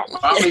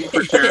 Bobbing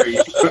for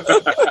cherries.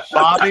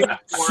 Bobbing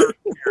for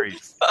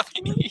cherries.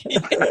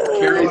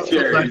 Carrie's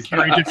cherries.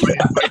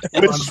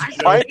 Which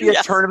might be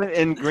a tournament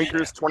in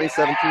Grinkers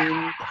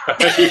 2017.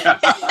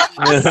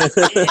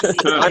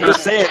 I'm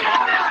just saying,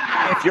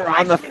 if you're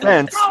on the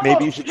fence,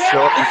 maybe you should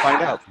show up and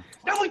find out.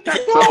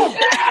 So,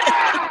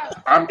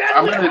 I'm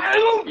gonna,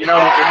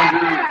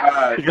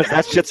 Andrew, Because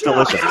that shit's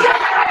delicious.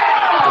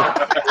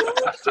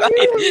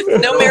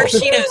 No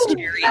maraschino's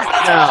cherries.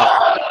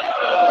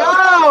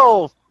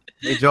 No!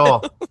 Hey,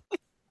 Joel.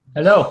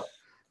 Hello.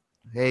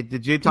 Hey,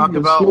 did you talk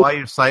about why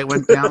your site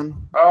went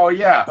down? Oh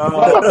yeah.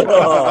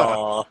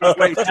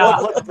 Wait,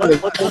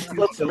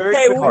 let's very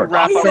Hey, quickly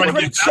wrap we up. have a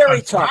great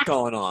cherry talk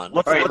going on.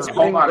 Wait,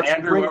 hold on,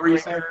 Andrew. What were you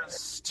saying?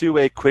 To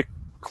a quick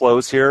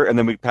close here, and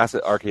then we pass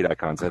it arcade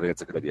icons. I think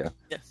it's a good idea.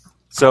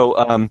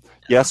 So,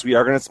 yes, we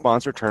are going to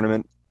sponsor a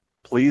tournament.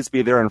 Please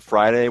be there on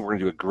Friday. We're going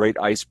to do a great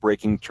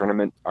ice-breaking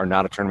tournament, or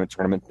not a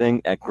tournament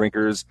thing, at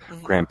Grinkers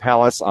Grand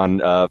Palace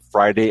on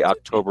Friday,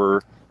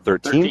 October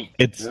 13th.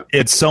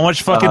 It's so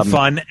much fucking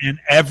fun, and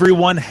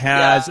everyone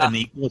has an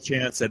equal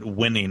chance at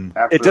winning.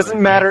 It doesn't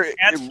matter.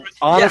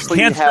 Honestly,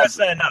 can't you have- stress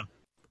that enough.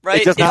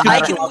 Right? It does not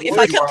matter. If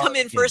I can come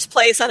in first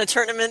place on a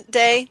tournament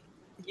day,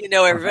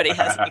 everybody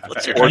has an equal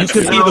chance. Or you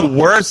could be the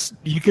worst.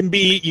 You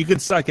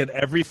could suck at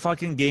every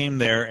fucking game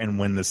there and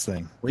win this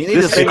thing. We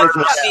need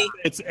to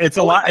It's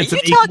a lot. It's Are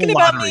an you talking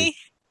equal about lottery. me?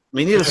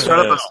 We need to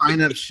start up a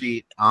sign-up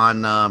sheet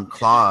on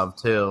Clav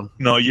too.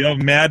 No, you have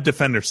mad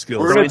defender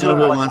skills. We're gonna do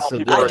who wants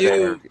to do I it.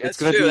 do. It's That's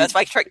gonna true. be- That's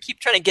why I keep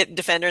trying to get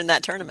Defender in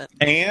that tournament.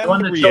 And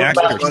Want to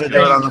reactors. talk Want to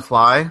do it on the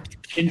fly?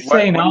 Insane What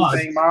are you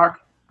odds. saying, Mark?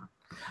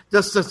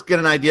 Just to get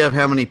an idea of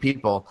how many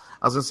people.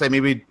 I was gonna say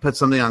maybe put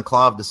something on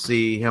Clav to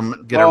see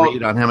him get a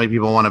read on how many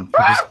people want to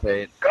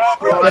participate.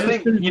 Well, I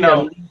think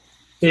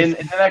in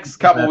the next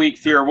couple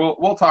weeks here,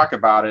 we'll talk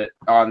about it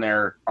on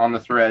the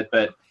thread,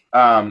 but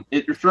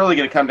it's really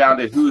going to come down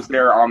to who's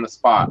there on the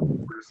spot.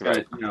 We're just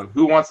going to,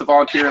 who wants to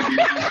volunteer and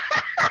be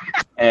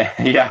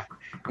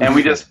and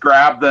we just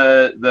grab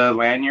the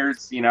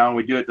lanyards, and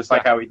we do it just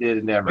like how we did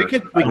in Denver. We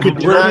could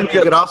do that.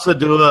 We could also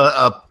do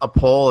a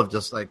poll of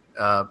just like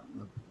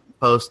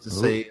post to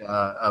see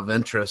of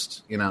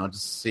interest,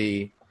 just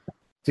see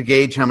to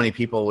gauge how many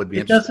people would be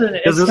It doesn't-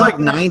 interested. Because it's there's like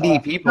not- 90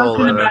 people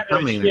gonna that are matter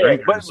coming to shit.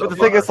 Drinkers. But so the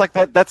thing far. is, like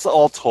that's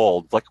all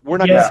told. Like we're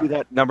not Yeah. going to see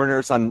that number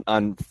nurse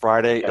on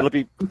Friday. It'll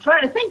be I'm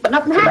trying to think, but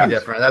nothing It'd be happens.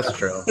 different. That's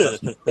true.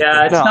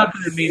 Yeah, it's No. not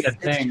going to mean a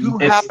thing. who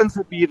happens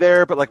to be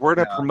there, but like we're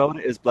going to Yeah. promote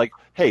it as like,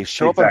 hey,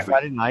 show up on Exactly.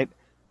 Friday night,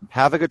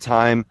 have a good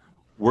time.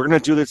 We're going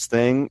to do this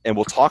thing, and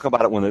we'll talk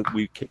about it when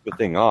we kick the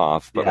thing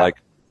off. But Yeah.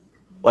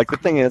 like the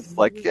thing is,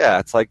 like, yeah,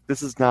 it's like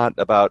this is not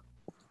about.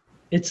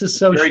 It's a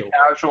social. Very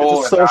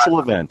casual. It's a social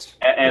event.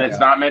 And it's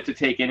not meant to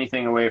take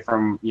anything away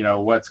from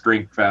what's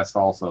Grinkfest.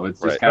 Also,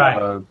 it's just Right. kind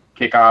of a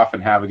kick off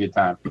and have a good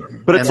time.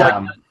 But it's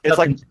And,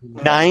 like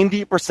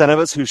 90% of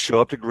us who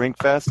show up to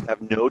Grinkfest have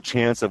no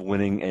chance of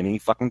winning any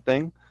fucking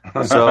thing.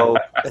 So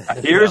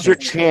here's your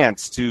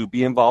chance to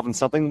be involved in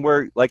something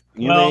where, like,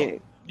 you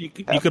may. You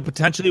could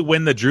potentially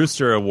win the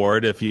Drewster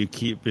Award if you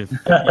play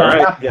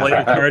Right.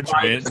 your cards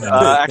right.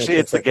 Actually,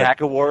 it's the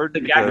GAC Award.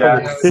 The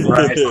GAC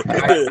because-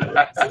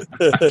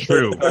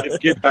 True.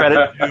 Give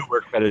credit to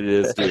where credit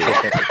is due.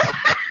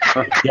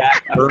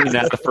 GAC earned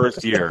that the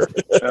first year.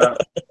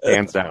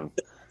 Hands down.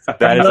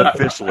 That is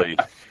officially.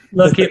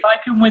 Look, if I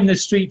can win the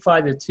Street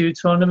Fighter 2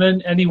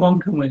 tournament, anyone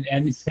can win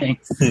anything.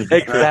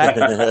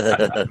 Exactly.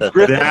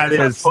 That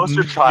is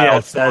poster child.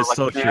 yes, that is for,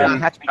 so like, true. you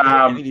have to be good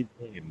at any of these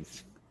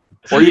games.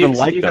 Or even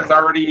like Steve them. has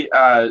already,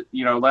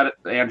 let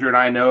Andrew and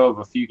I know of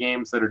a few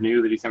games that are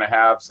new that he's going to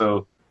have.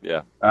 So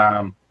Yeah.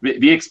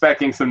 Be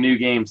expecting some new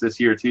games this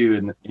year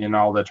too in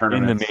all the In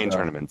tournaments. the main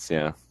tournaments,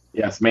 yeah.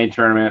 Yes, main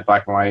tournament,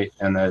 Black and White,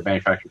 and the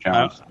Manufacturer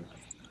Challenge.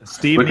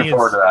 Steve Looking needs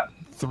forward to that.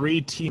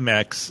 3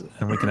 T-Max,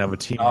 and we can have a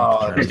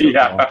T-Max.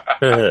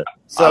 Yeah.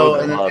 So, I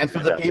would love and to for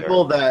do the that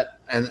people that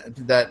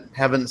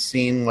haven't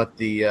seen what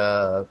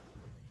that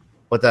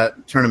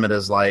tournament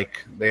is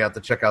like, they have to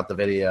check out the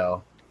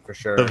video for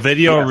sure. The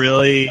video Yes.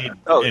 really Steve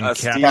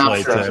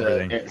encapsulates says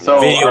everything.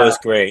 So, Video is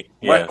great.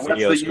 Yeah, what's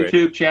video the is great.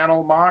 YouTube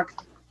channel,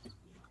 Mock?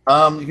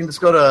 You can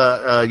just go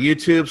to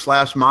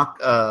YouTube/Mock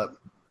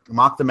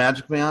the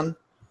Magic Man.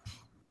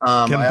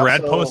 Can I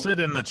Brad also- post it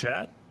in the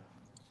chat?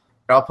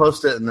 I'll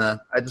post it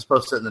I just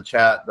posted it in the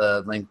chat.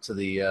 The link to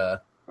the Okay,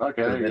 the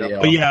there you go. video.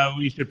 But yeah,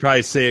 we should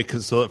probably say it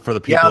for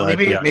the people.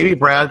 Yeah, maybe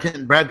Brad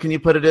can you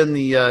put it in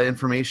the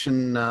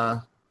information?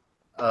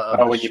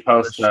 When you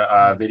post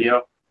the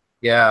video.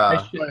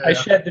 Yeah. I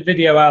shared the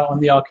video out on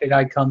the Arcade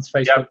Icons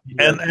Facebook.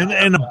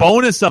 And a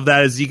bonus of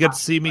that is you get to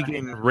see me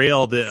getting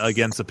railed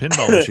against a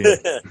pinball machine,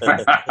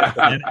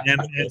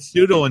 and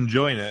Pseudo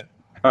enjoying it.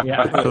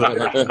 Yeah.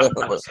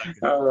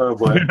 Oh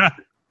boy.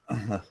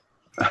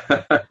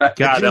 God,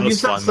 that you was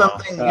said fun.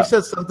 something. You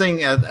said something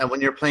when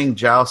you're playing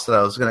Joust that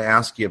I was going to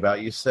ask you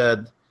about. You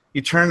said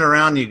you turn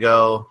around, you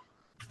go.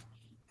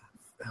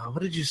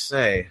 What did you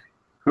say?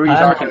 Who are you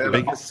talking to?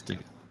 Biggest.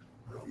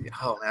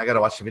 Oh man, I got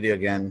to watch the video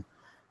again.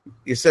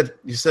 You said.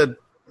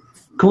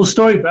 Cool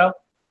story, bro.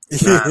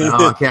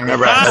 No, I can't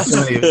remember. I had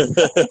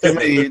too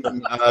many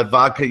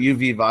vodka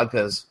UV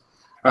vodkas.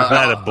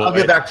 I'll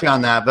get back to you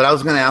on that, but I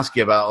was going to ask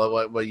you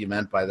about what you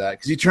meant by that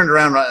because you turned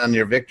around on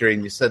your victory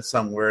and you said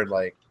some word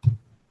like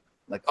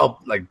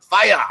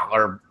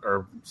fire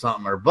or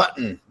something or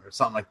button or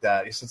something like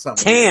that. You said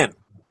something. Can.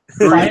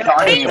 Who are you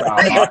talking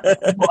about,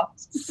 Mark?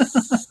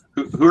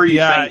 Who are you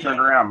saying turned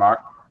around, Mark?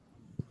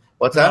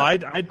 What's No,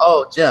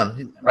 that?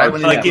 Jim. Right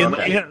when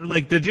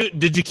you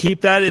did you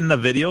keep that in the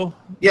video?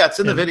 Yeah,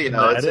 it's in the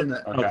video. It's in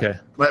the, okay.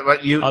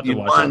 But you I'll have to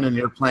watch won that. and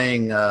you're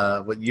playing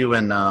with you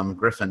and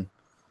Griffin.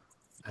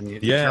 And you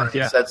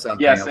said something.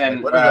 Yes, I was and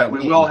like, what does that we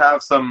mean? will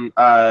have some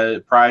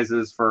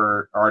prizes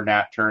for our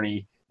Nat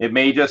tourney. It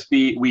may just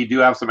be we do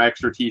have some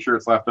extra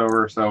T-shirts left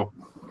over, so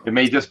it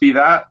may just be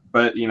that.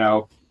 But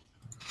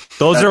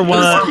Those are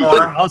one.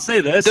 More. I'll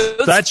say this: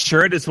 that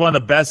shirt is one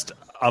of the best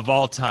of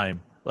all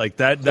time. Like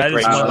that. That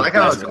is I one of like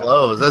the how best. it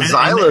glows. The And-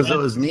 Xylas, and- it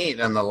was neat,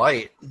 and the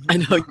light. I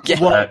know. Yeah.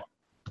 Well,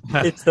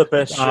 It's the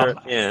best shirt.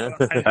 Yeah.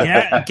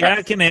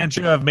 Gak and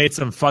Andrew have made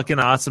some fucking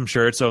awesome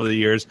shirts over the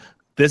years.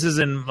 This is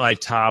in my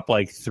top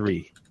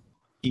 3,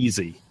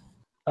 easy.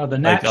 Oh, the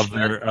Nat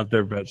of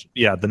their best.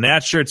 Yeah, the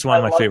Nat shirt's one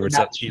of my love the favorites.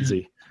 Nat That's shirt.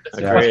 easy.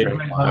 Agreed.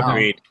 Wow.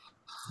 Agreed.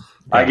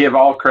 I give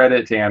all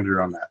credit to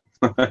Andrew on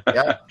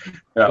that.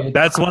 Yeah.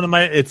 That's one of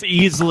my. It's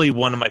easily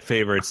one of my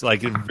favorites.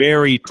 Like a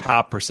very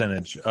top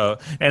percentage.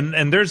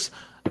 And there's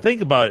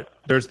think about it.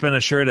 There's been a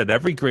shirt at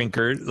every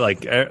Grinker.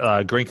 Like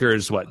Grinker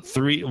is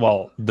 3?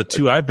 Well, the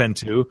 2 I've been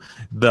to,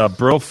 the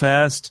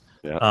Brofest,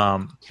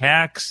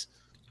 Hacks.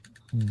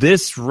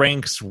 This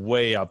ranks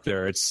way up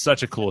there. It's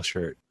such a cool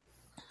shirt.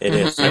 It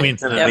is. I mean,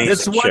 It's an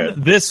amazing shirt.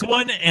 this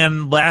one,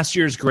 and last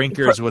year's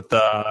Grinkers with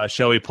the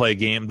Shall We Play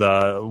game,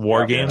 the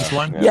War Games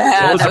one.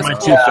 Yeah, those that are my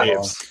was 2 cool.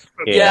 faves.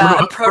 Yeah,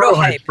 the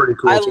prototype. pretty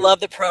cool. I too. love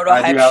the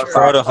prototype shirt.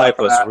 Prototype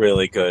was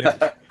really good.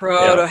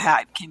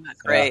 Prototype came out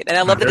great, and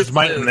I love that it's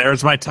blue.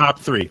 There's my top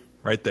 3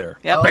 right there.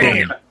 Yep.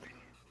 Bam.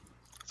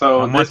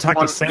 So I'm gonna this, talk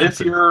to this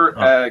Samson. year,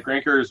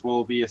 Grinkers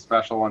will be a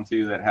special one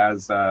too that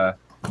has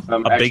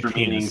some A big extra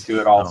meaning penis. to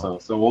it also.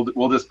 So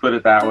we'll just put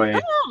it that way.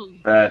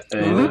 That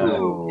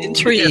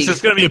Intrigue. It's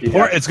just gonna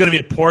be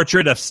a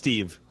portrait of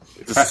Steve.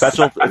 It's a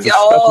special. It's a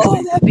Oh,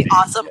 special that'd be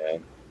awesome.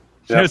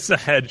 Just a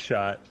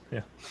headshot.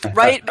 Yeah.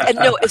 Right? And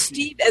no,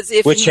 Steve, as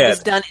if Which he was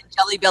head? done in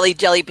Jelly Belly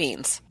jelly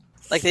beans,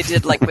 like they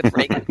did, like with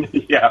Reagan.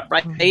 Yeah.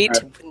 Right?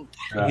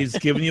 He's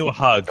giving you a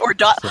hug. Or on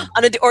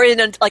a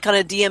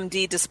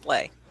DMD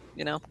display.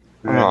 You know.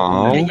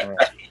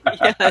 Aww.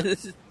 Yeah,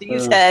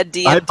 Steve's head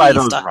DMD I'd buy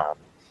those stuff. wrong.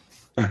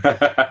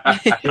 I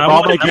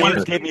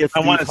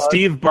want a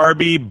Steve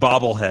Barbie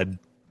bobblehead.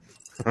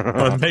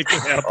 Make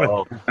it happen.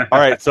 All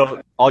right,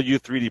 so all you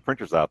 3D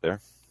printers out there.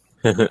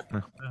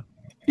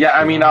 Yeah,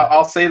 I mean,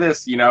 I'll say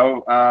this.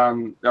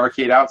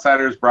 Arcade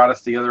Outsiders brought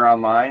us together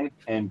online,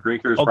 and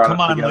Grinkers Oh, brought come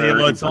us on, together.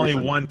 Lilo. in It's only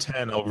person.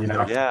 110 over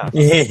there. Yeah.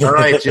 All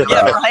right, Jim.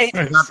 Yeah, right?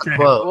 Not the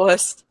quote.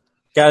 Wuss.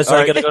 Guys, All I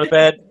right. gotta go to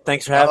bed.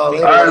 Thanks for having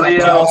me. All right, Leo.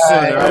 Talk soon.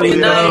 All right, All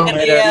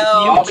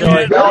right,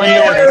 Good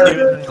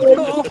night,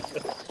 Leo.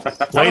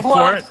 Wait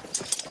for it.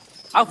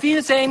 Auf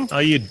Wiedersehen. Oh,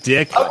 you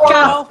dick.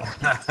 Ciao.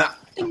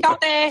 Ding dong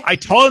day. I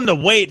told him to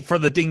wait for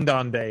the ding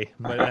dong day.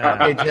 But,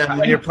 Hey, Jim,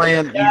 when you're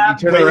playing, you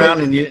turn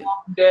around and you.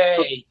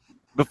 Day.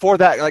 Before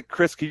that, like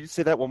Chris, can you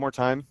say that one more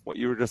time? What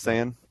you were just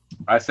saying?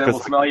 I said we'll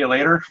smell you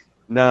later.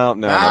 No,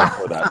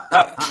 before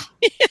that.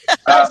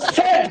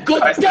 Said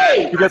good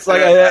day. Because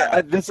like I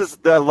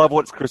love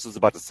what Chris was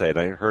about to say, and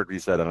I heard what he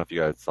said. I don't know if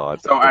you guys saw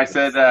it. So I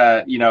said,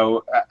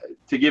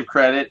 to give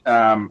credit,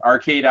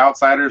 Arcade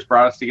Outsiders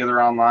brought us together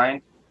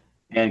online,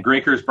 and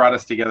Grinkers brought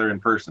us together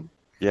in person.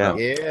 Yeah.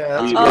 Yeah.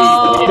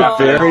 Oh,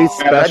 very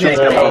special.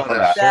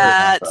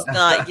 That's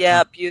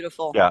not,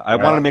 beautiful. Yeah, I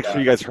want to make sure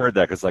you guys heard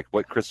that because, like,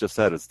 what Chris just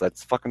said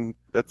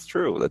that's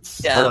true. That's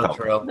Yeah. heartfelt.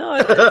 True. No,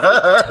 it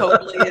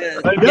totally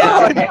is.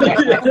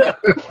 Yeah.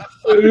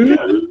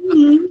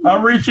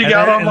 I'm reaching and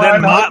out then, on and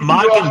then mine.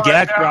 Mock and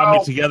Gak brought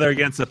me together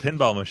against a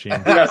pinball machine.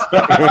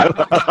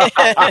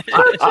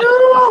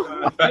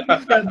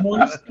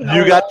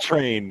 You got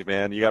trained,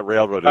 man. You got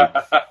railroaded.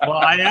 Well,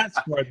 I asked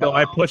for it, though.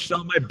 I pushed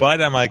on my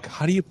butt. I'm like,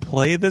 how do you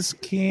play this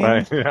game?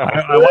 Right.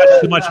 I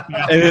watched too much.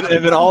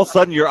 And then all of a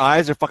sudden, your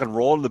eyes are fucking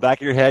rolling in the back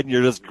of your head, and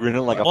you're just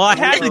grinning like a. Well, I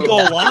had to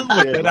go along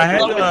with it. I had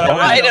to.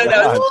 I know,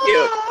 that was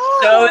cute.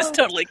 No, it's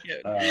totally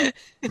cute.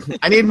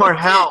 I need more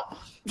help.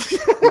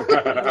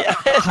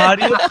 How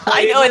do you play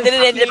I know, and then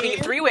it ended up being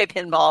a three-way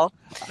pinball.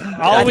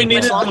 All we much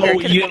needed, longer. though, It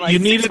could've you been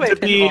like needed to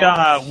six-way be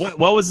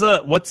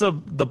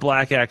pinball. the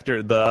black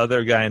actor, the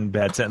other guy in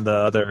Bad Tent, the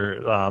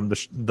other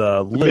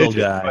the little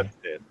guy.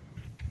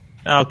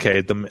 Okay,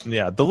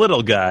 the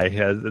little guy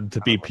has to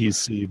be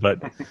PC,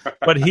 but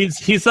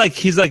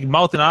he's like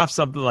mouthing off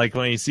something like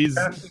when he sees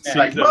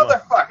Like,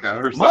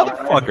 motherfucker or something.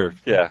 Motherfucker.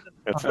 Yeah,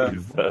 that's what he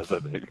says, I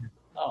think.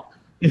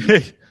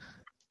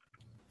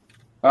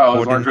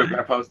 Oh, is Orange Root going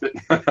to post it?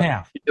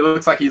 Yeah. It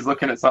looks like he's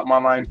looking at something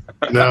online.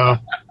 No.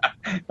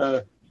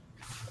 I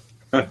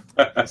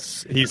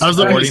was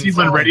looking to see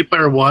when Ready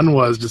Player One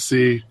was to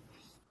see.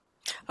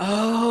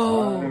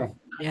 Oh.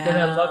 Yeah. And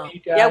I love you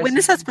guys. Yeah, when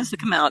is that supposed to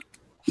come out?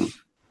 Oh,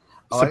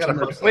 I gotta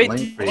post a Wait,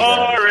 link for you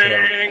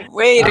guys.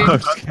 Wait.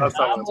 I'm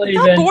Not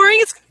leaving.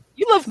 boring.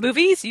 You love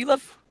movies. You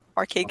love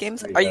arcade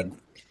games. Are you?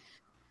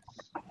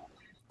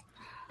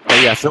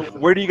 Yeah, so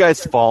where do you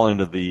guys fall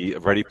into the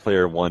Ready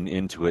Player One,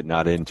 into it,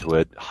 not into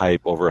it,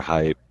 hype,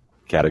 overhype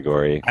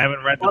category? I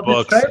haven't read the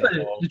Well, books.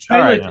 the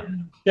trailer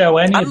didn't show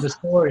any of the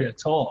story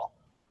at all,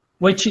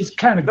 which is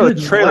kind of No, good.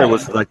 the in a trailer way.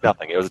 was like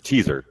nothing. It was a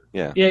teaser.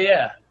 Yeah.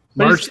 Yeah.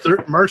 But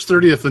March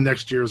 30th of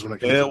next year is when it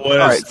comes It out. was All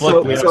right,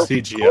 so-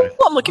 CGI. Well,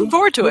 I'm looking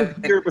forward to it.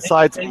 Here,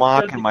 besides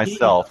Mock and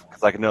myself,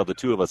 because I know the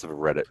two of us have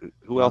read it.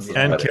 Who else has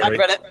And read it? I've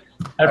read it.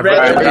 I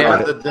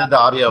read it. the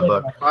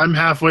audiobook. I'm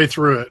halfway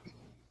through it.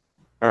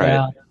 All right.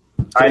 Yeah.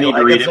 I need to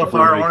Like read it it so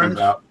before far, it comes Orange?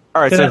 out.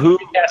 All right, so who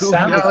has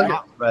sound-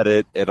 not read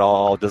it at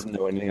all, doesn't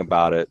know anything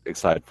about it,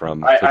 aside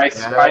from...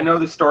 I know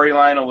the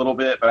storyline a little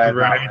bit, but I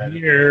haven't Right read it.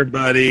 here,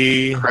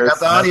 buddy. I got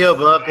the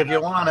audiobook if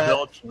you want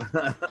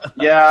it.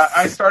 Yeah,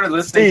 I started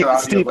listening to the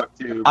Steve, audiobook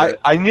too. I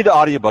But need the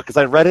audiobook because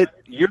I read it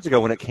years ago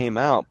when it came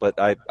out, but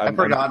I've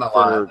forgotten a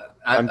lot.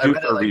 I'm I due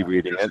read it for like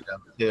rereading it,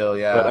 too,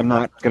 yeah. but I'm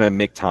not going to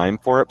make time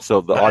for it. So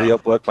the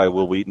audiobook by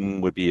Will Wheaton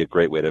would be a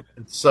great way to...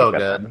 It's so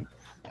good.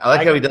 I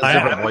like how he does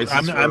different voices.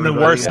 I'm for the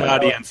everybody. worst Yeah.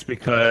 audience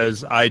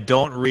because I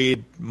don't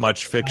read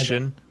much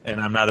fiction, and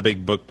I'm not a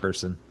big book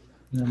person.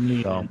 So I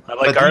like But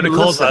do you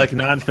articles. I listen?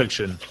 like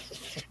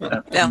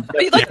nonfiction. Yeah,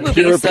 but you like You're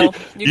movies, so a- you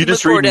you can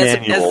just look forward read as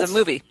manuals. a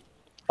movie.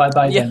 Bye,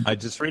 Yeah. then. I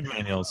just read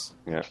manuals.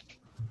 Yeah.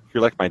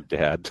 You're like my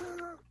dad.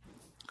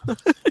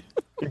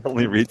 He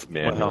only reads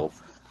manuals.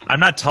 I'm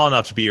not tall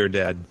enough to be your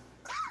dad.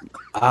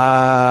 Wait.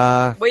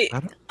 I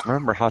don't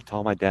remember how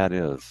tall my dad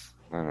is.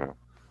 I don't know.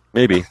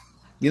 Maybe.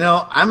 You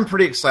know, I'm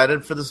pretty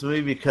excited for this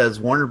movie because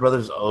Warner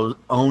Brothers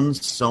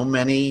owns so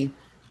many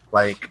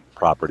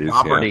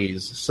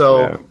Properties.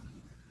 So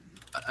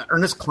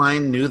Ernest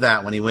Cline knew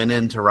that when he went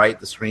in to write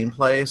the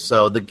screenplay.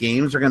 So the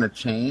games are going to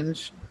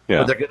change, Yeah.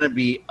 but they're going to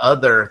be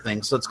other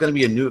things. So it's going to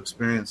be a new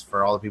experience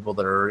for all the people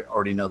that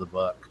already know the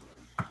book.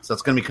 So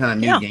it's going to be kind of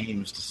new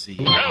games to see.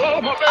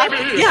 I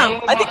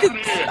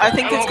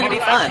think it's going to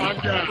be fun.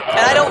 And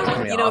I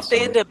don't, if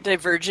they end up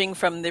diverging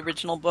from the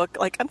original book,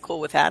 like I'm cool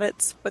with that.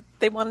 It's what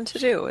they wanted to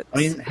do. I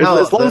mean,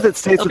 as long as it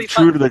stays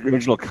true to the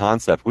original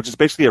concept, which is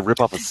basically a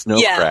ripoff of Snow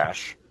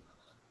Crash.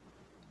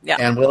 Yeah.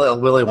 And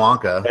Willy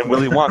Wonka. And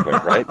Willy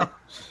Wonka, right?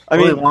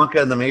 Willy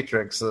Wonka and the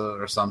Matrix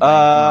or something.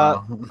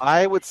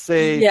 I would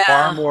say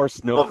far more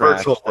Snow Crash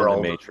virtual than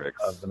world the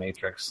Matrix. of the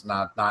Matrix,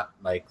 not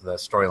like the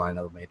storyline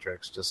of the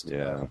Matrix, just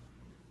a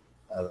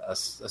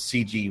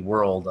CG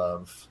world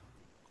of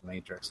the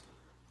Matrix.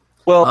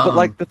 Well, but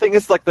like the thing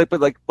is, like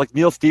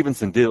Neil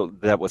Stephenson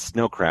did that with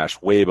Snow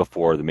Crash way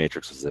before the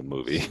Matrix was a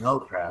movie. Snow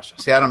Crash.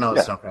 See, I don't know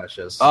what Snow Crash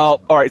is. Oh,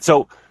 all right.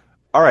 So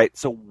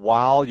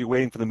while you're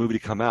waiting for the movie to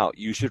come out,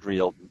 you should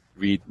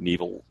read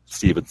Neil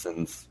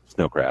Stephenson's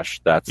Snow Crash.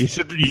 You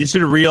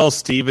should real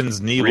Stevens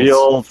Needles.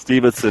 Real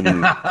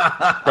Stevenson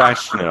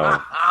Crash.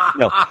 So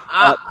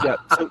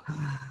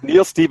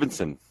Neil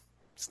Stephenson,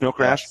 Snow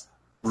Crash,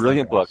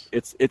 brilliant book.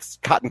 It's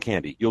cotton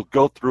candy. You'll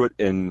go through it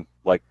in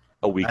like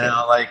a weekend.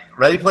 I know, like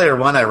Ready Player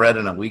One, I read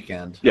in a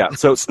weekend. Yeah.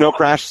 So Snow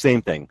Crash,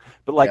 same thing.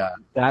 But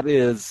that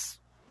is,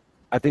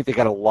 I think they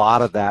got a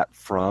lot of that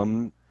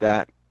from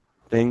that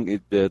thing.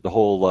 The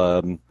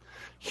whole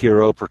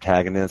hero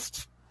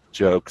protagonist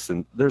jokes,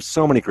 and there's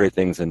so many great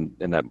things in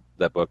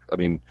that book. I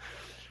mean,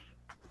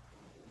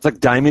 it's like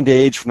Diamond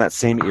Age from that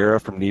same era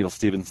from Neil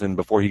Stephenson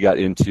before he got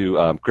into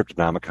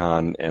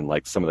Cryptonomicon and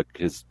like some of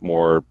his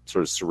more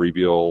sort of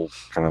cerebral,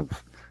 kind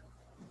of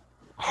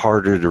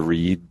harder to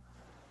read,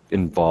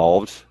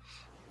 involved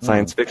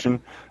science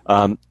fiction.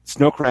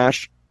 Snow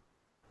Crash,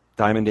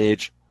 Diamond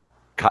Age,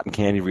 cotton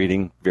candy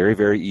reading, very,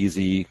 very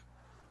easy.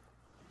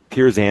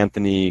 Piers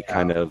Anthony,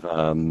 kind of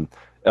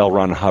L.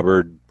 Ron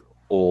Hubbard,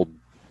 old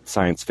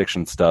science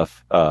fiction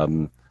stuff.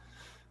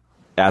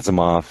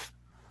 Asimov,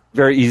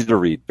 very easy to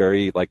read,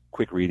 very like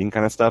quick reading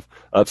kind of stuff.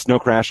 Snow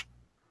Crash,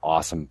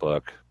 awesome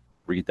book.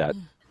 Read that.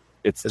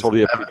 It's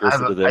totally a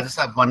precursor to this. I just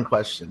have one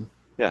question.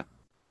 Yeah.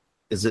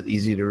 Is it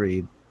easy to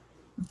read?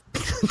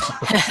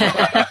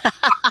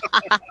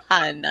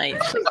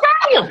 Nice.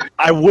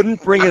 I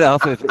wouldn't bring it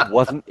up if it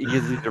wasn't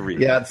easy to read.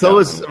 Yeah, so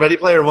is Ready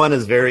Player One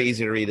is very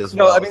easy to read as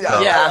well. No, I mean,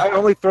 I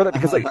only throw that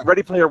because like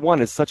Ready Player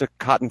One is such a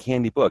cotton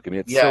candy book. I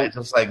mean, it's it's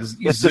just like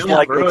you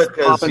zoom through it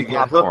because you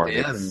get hooked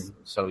in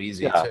so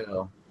easy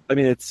too. I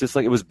mean, it's just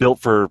like it was built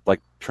for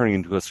like turning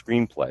into a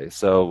screenplay.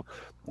 So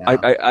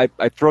I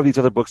throw these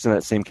other books in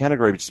that same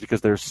category just because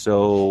they're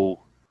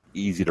so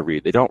easy to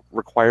read. They don't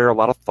require a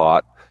lot of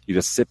thought. You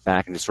just sit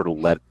back and just sort of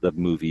let the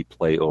movie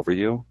play over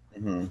you.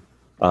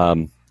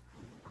 Mm-hmm.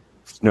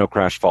 Snow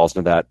Crash falls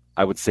into that.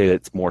 I would say that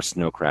it's more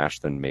Snow Crash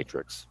than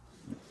Matrix.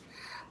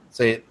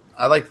 See,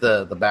 I like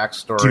the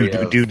backstory of...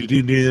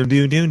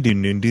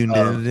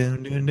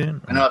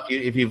 I know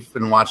if you've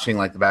been watching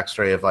like the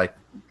backstory of like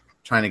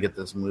trying to get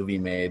this movie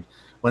made,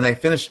 when they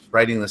finished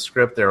writing the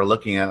script, they were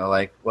looking at it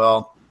like,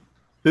 well,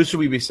 who should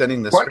we be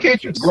sending this? Why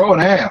can't you grow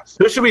an ass?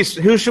 Who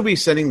should we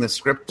sending the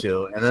script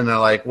to? And then they're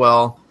like,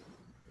 well,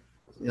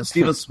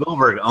 Steven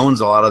Spielberg owns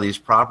a lot of these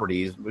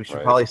properties. We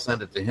should probably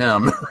send it to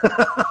him.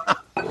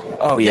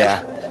 Oh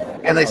yeah.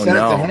 And they sent it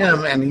to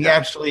him, and he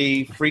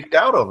actually freaked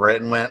out over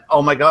it and went,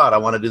 "Oh my god, I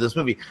want to do this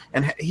movie."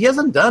 And he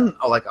hasn't done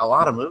like a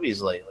lot of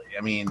movies lately.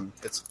 I mean,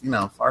 it's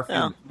far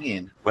from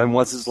between. When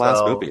was his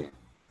last movie?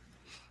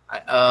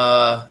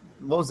 What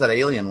was that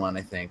Alien one?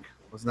 I think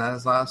wasn't that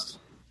his last?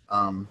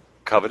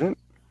 Covenant?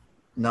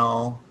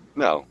 No.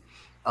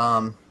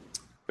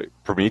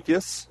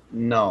 Prometheus?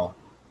 No.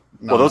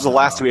 Well, those are the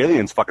last two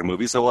Aliens fucking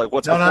movies. So, like,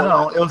 what's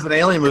No. It was an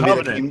Alien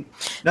movie.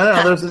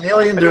 There's an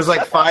Alien. There's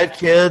like 5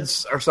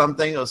 kids or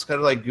something. It was kind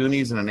of like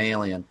Goonies and an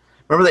Alien.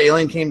 Remember the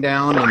alien came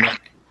down and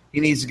like,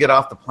 he needs to get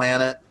off the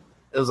planet.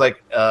 It was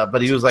like,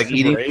 but he was like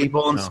eating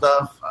people and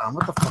stuff.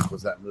 What the fuck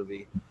was that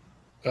movie?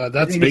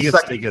 That's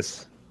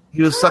Vegas.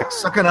 He was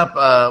sucking up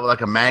like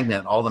a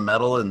magnet all the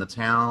metal in the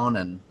town,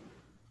 and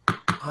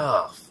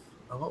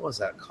what was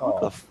that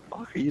called? What the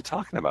fuck are you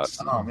talking about?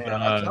 Oh man,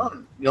 I'm telling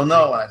you. You'll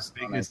know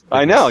when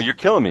I know you're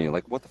killing me.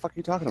 Like, what the fuck are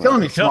you talking about?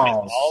 Killing me,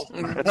 Smalls.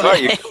 That's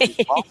right. You're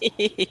killing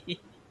me,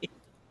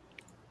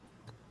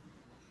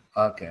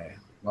 Okay,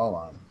 hold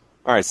on.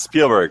 All right,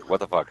 Spielberg. What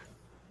the fuck?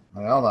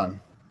 Hold on.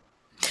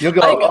 You'll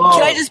go.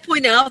 Can I just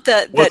point out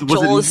that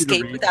Joel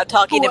escaped without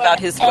talking about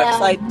his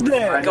website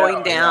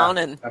going down,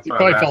 and he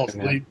probably fell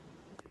asleep.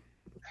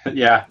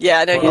 Yeah.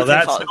 Yeah, no, well,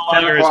 that's 10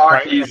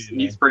 o'clock.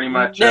 He's pretty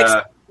much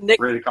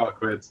ready to call it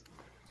quits.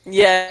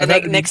 Yeah,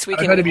 next week.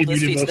 I've had to be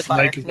muted muted most of the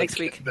night next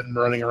week. I've been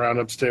running around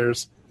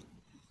upstairs.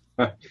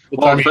 But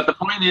the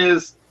point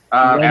is,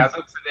 as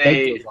of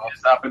today,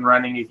 it's up and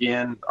running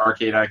again.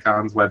 Arcade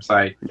Icons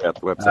website. Yeah, the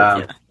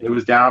website. It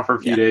was down for a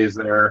few days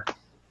there.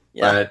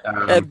 Yeah,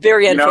 but,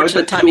 very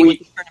unfortunate timing with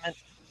the tournament.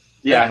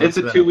 Yeah, it's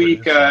a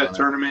 2-week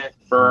tournament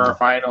for our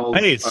finals.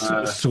 Hey,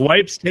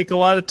 swipes take a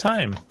lot of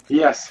time.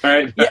 Yes,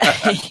 right.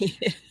 Yeah.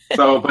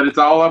 But it's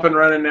all up and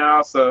running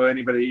now. So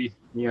anybody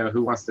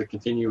who wants to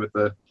continue with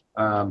the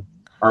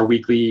our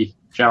weekly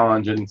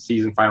challenge and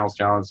season finals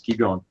challenge, keep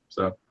going.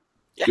 So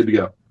good to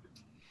go.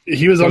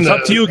 He was on It's the.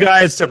 up to you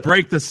guys to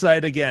break the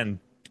site again.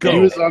 Go. He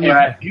was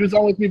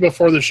on with me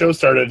before the show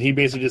started. And he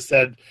basically just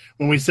said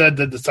when we said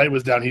that the site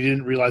was down, he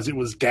didn't realize it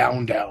was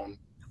down.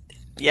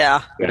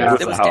 Yeah, Yeah,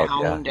 it was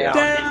down.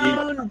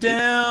 Down.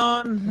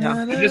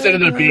 It just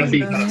ended up being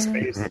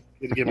space.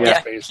 He didn't give me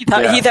space. He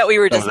thought we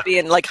were just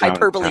being like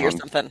hyperbole or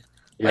something.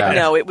 Yeah. Like,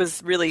 no, it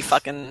was really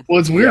fucking. Well,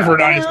 it's weird for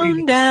an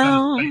ISP.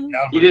 Down.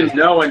 He didn't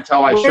know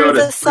until I showed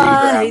the a screen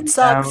grab. site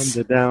sucks.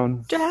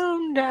 Down.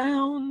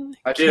 Down.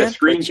 I did a Can't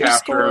screen put your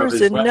capture of his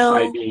scores in, website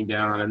no. being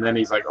down, and then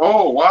he's like,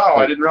 "Oh wow,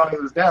 I didn't realize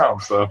it was down."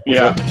 So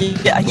yeah.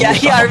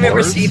 I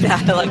remember seeing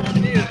that. Like,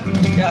 dude,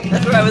 yeah,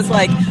 that's where I was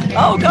like,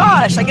 oh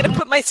gosh, I got to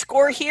put my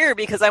score here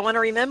because I want to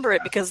remember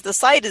it because the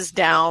site is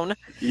down.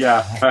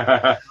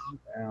 Yeah.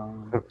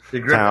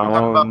 Did Griffin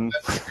talk about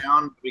that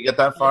down? Did we get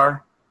that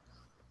far?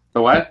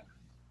 The what?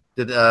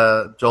 Did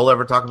Joel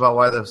ever talk about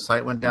why the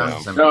site went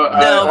down? No,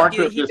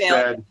 Marcus just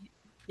said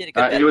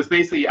it was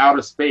basically out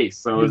of space.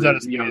 So It was out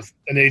of you know, space.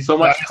 And they so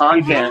much shut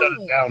content.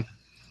 it down.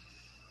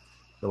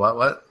 The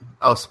what?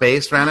 Oh,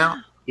 space ran out?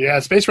 Yeah,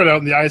 space ran out,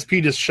 and the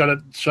ISP just shut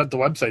the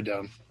website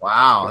down.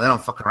 Wow, they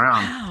don't fuck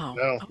around.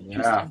 No.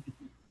 Yeah.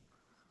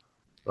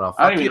 Well,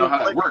 I don't even know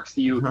how that works.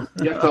 Do you have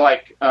to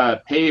like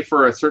pay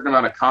for a certain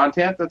amount of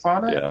content that's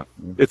on it? Yeah,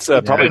 it's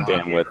probably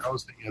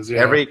bandwidth.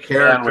 Every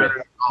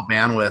character,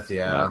 bandwidth.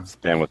 Yeah, it's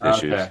bandwidth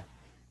issues. Okay.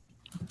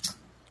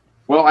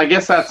 Well, I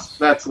guess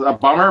that's a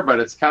bummer,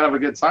 but it's kind of a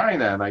good sign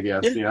then. I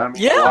guess you know. I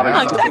mean, a lot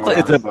of stuff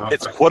going on,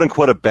 It's quote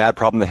unquote a bad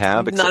problem to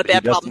have. Not a except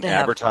bad he problem doesn't to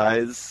have.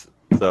 advertise,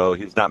 so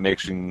he's not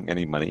making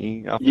any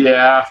money. Off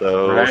Yeah,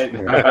 so right.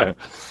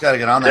 Got to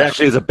get on it that.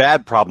 actually is a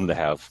bad problem to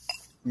have.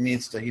 He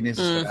needs to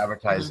start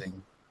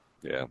advertising.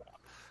 Yeah, You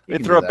they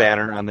can throw a do that.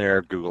 banner on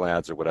there, Google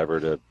Ads or whatever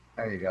to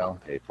There you go.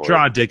 pay for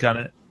Draw it. a dick on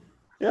it.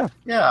 Yeah,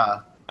 Yeah.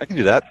 I can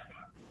do that.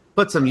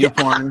 Put some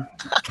U-porn.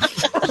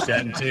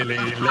 Chantilly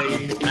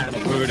lace and a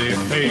pretty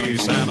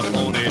face and a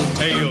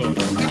ponytail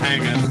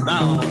hanging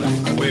down,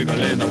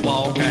 wiggling the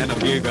walk and a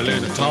giggle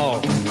in the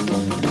talk.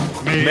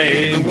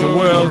 Make the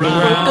world Go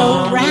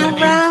round.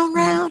 round, round,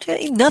 round.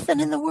 Ain't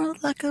nothing in the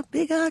world like a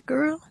big-eyed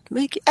girl to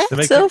make you act To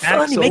make so you act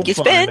funny, so make you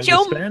funny, spend make you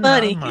your spend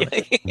money. my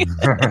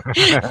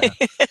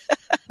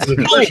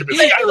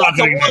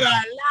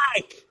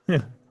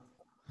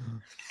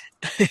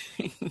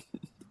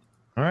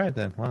All right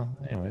then. Well,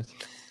 anyways.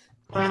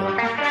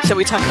 Shall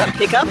we talk about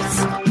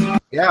pickups?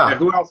 Yeah.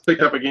 Who else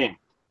picked up a game?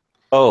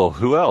 Oh,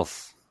 who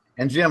else?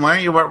 And Jim, why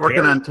aren't you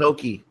working on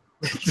Toki?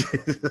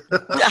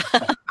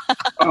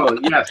 Oh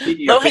yeah,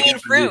 speaking Low of hanging picking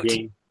up a new fruit.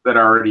 game that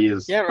already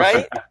is. Yeah,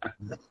 right?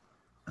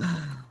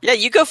 Yeah,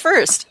 you go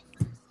first.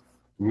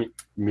 Me?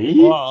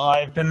 Well,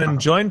 I've been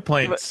enjoying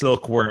playing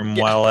Silkworm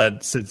while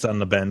it sits on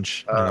the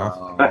bench. You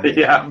know?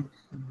 Yeah.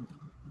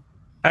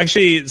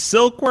 Actually,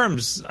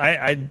 Silkworms,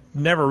 I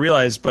never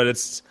realized, but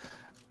it's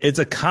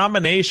a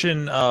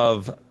combination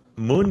of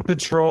Moon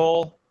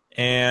Patrol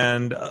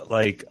and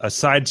like a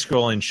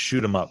side-scrolling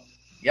shoot 'em up.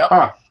 Yep.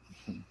 Huh.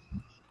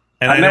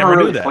 And I've I never never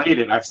really knew that. played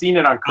it. I've seen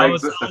it on I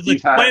was Craigslist a like few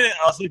playing times. it.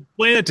 I was like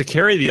playing it to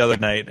Carrie the other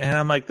night, and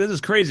I'm like, this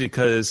is crazy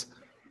because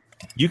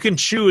you can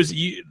choose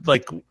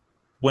like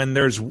when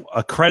there's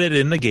a credit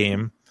in the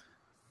game,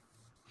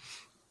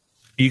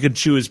 you can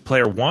choose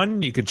player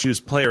 1, you can choose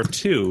player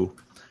 2,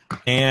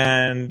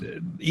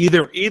 and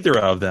either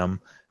of them.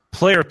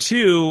 Player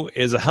 2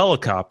 is a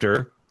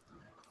helicopter,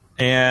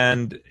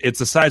 and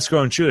it's a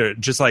side-scrolling shooter,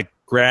 just like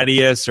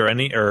Gradius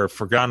or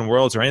Forgotten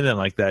Worlds or anything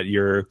like that.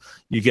 You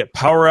get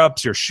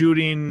power-ups, you're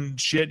shooting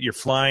shit, you're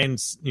flying,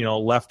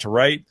 left to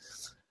right.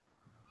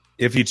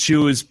 If you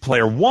choose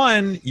player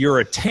 1, you're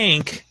a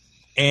tank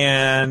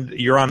and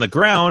you're on the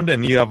ground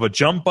and you have a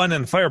jump button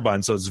and fire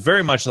button. So it's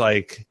very much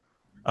like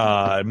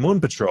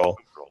Moon Patrol,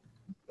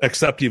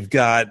 except you've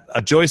got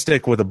a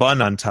joystick with a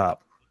button on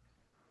top.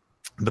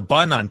 The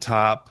button on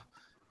top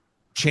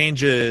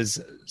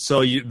changes,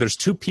 so there's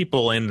 2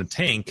 people in the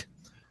tank.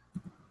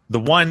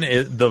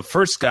 The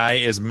first guy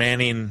is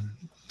manning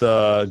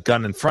the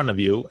gun in front of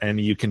you, and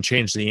you can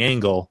change the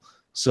angle.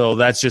 So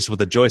that's just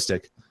with a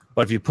joystick.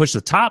 But if you push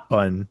the top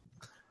button,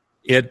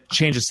 it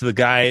changes to the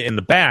guy in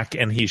the back,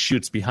 and he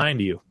shoots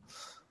behind you.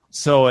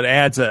 So it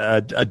adds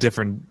a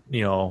different,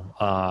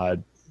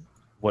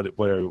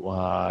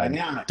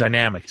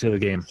 dynamic to the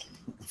game.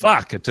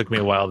 Fuck! It took me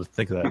a while to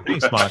think of that.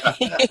 Thanks, Mark.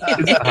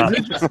 Is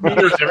it just me,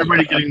 or is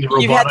everybody getting the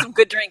You've had robotic some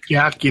good drink.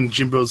 yak in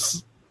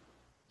Jimbo's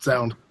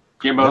sound?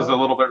 Jimbo's a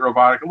little bit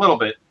robotic, a little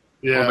bit.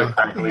 Yeah. A little bit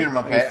I can hear him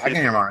okay. I can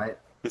hear him all right.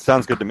 It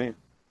sounds good to me.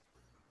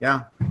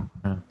 Yeah.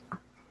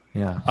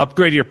 Yeah.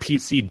 Upgrade your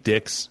PC,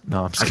 dicks.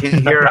 No, I'm just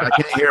I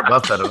can't hear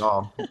Buffett at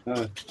all.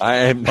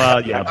 I'm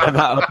Well, yeah. I'm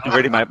not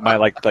upgrading my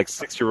like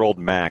 6-year-old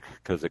Mac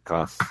because it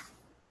costs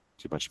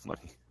too much money.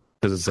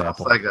 Because it's It's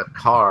Apple. like a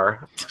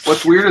car.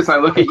 What's weird is I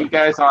look at you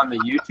guys on the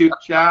YouTube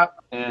chat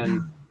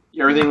and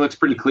everything looks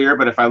pretty clear,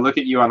 but if I look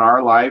at you on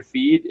our live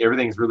feed,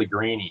 everything's really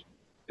grainy.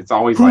 It's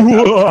always like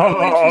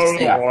that.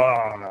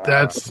 Yeah.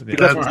 That's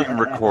That's being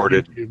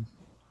recorded.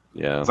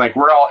 Yeah. It's like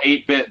we're all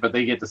 8-bit, but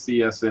they get to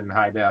see us in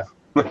high def.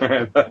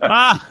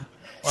 Ah!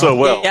 So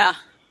well. Yeah.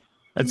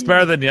 It's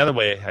better than the other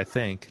way, I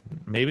think.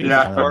 Maybe.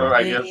 Yeah,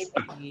 I guess.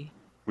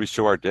 We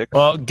show our dick.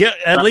 Well,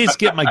 at least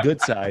get my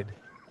good side.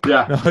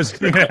 Yeah. No,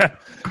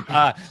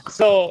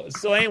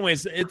 so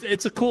anyways,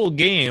 it's a cool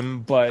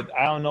game, but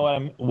I don't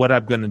know what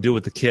I'm going to do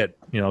with the kit,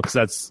 because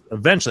that's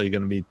eventually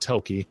going to be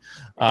Toki.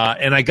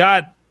 And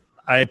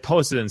I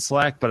posted in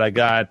Slack, but I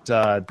got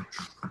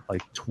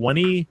like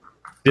 20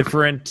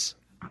 different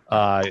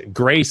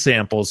gray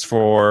samples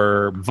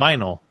for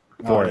vinyl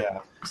for it.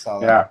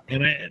 Yeah.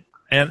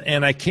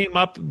 And I came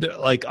up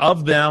like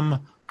of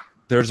them.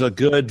 There's a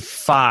good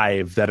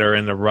 5 that are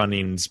in the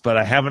runnings, but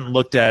I haven't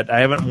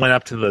went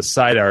up to the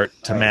side art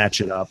to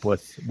match it up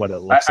with what it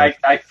looks like.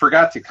 I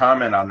forgot to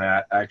comment on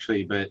that,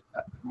 actually, but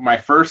my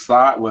first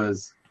thought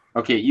was,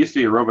 okay, it used to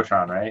be a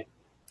Robotron, right?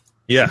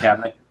 Yeah.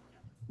 Cabinet.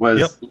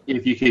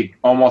 If you could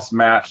almost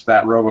match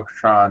that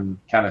Robotron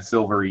kind of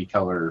silvery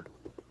color,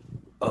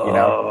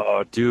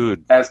 Oh,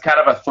 dude. as kind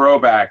of a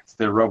throwback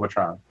to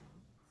Robotron.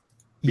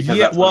 Because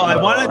Yeah, that's well, what I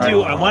it want was, to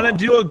do right? I want to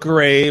do a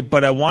gray,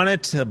 but I want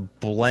it to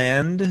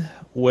blend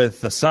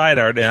with the side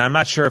art, and I'm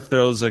not sure if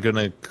those are going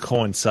to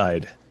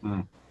coincide.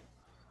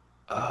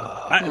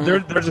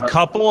 There's a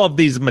couple of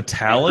these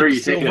metallic Are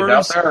you taking it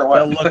out silvers there or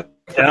what? that look.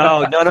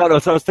 No.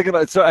 So I was thinking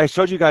about it. So I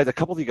showed you guys, a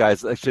couple of you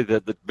guys, actually,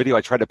 the video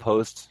I tried to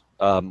post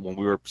when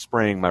we were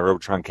spraying my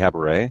Robotron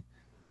Cabaret.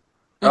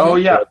 Oh,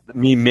 yeah.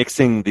 Me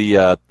mixing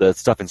the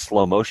stuff in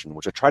slow motion,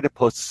 which I tried to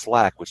post to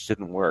Slack, which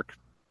didn't work.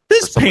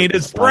 This paint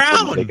is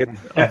brown.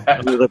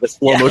 The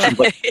slow motion,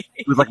 but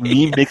it was like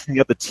me mixing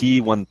up the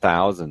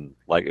T1000.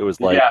 Like it was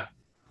like, yeah.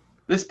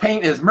 This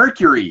paint is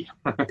mercury.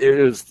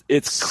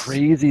 It's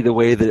crazy the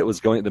way that it was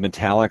going. The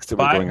metallics that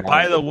were going on.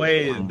 By the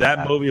way,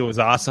 that movie was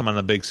awesome on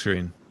the big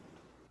screen.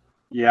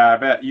 Yeah, I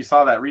bet you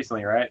saw that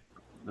recently, right?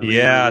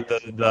 Yeah, the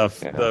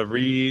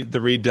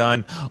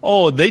redone.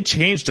 Oh, they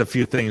changed a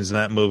few things in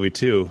that movie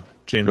too.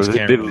 James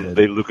Cameron did.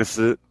 They Lucas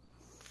it.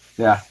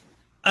 Yeah.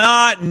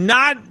 Not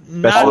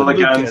all the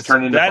guns Lucas.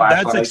 turn into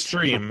That's flashlights.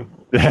 extreme.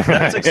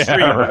 That's extreme.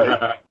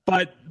 Right.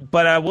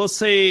 But I will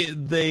say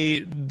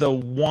the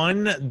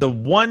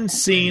one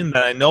scene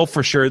that I know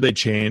for sure they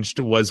changed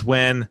was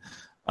when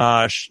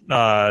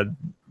Arnold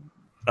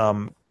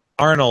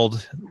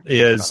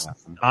is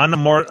on the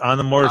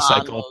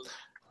motorcycle. Arnold.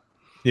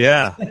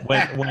 Yeah,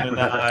 when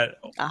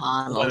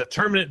the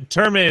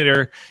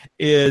Terminator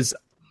is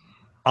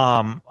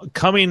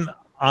coming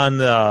on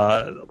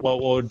the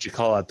what would you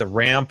call it, the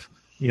ramp?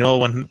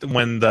 When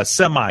the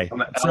semi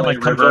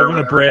comes over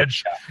the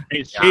bridge, and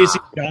he's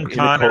chasing John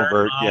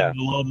Connor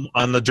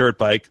on the dirt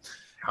bike,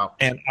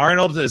 and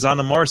Arnold is on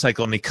the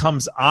motorcycle, and he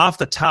comes off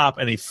the top,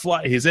 and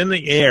he's in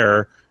the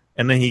air,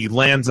 and then he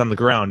lands on the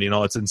ground.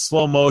 It's in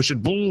slow motion,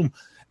 boom.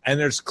 And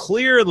there's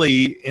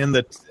clearly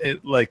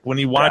when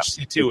you watch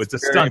C2, it's a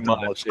stunt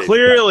double. It's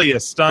clearly a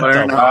stunt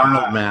Wearing double. an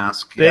Arnold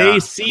mask. They Yeah.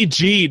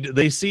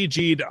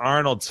 CG'd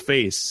Arnold's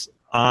face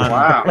on.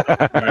 Wow.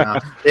 Yeah.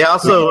 They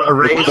also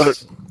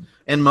erased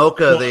in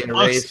Mocha. They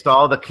erased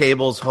all the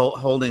cables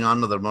holding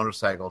onto the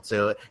motorcycle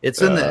too.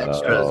 It's in the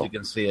extras. You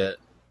can see it.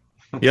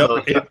 Yep. So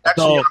it's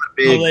actually on a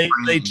big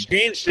they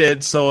changed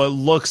it so it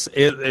looks.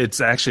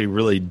 It's actually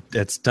really.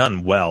 It's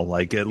done well.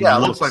 Like it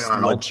looks like an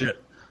Arnold. legit.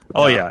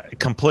 Oh yeah,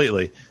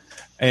 completely.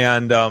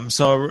 And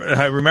so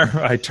I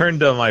remember I turned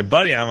to my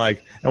buddy. I'm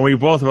like, and we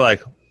both were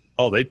like,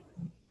 "Oh, they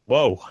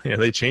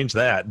changed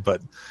that."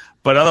 But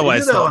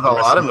otherwise, they do that with a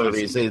lot of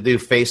movies. They do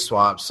face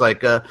swaps,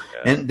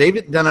 and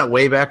they've done it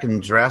way back in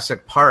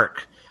Jurassic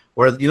Park,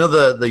 where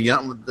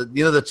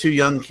the two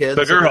young kids.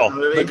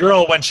 The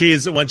girl when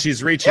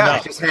she's reaching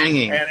up, she's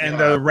hanging, and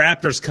the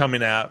raptor's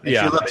coming out. And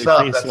she looks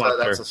up.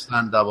 That's a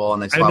stunt double,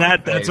 and they swap her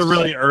that's face. a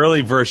really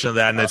early version of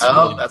that. And it's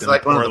that's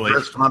like one of the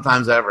first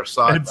times I ever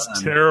saw it.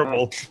 It's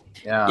terrible.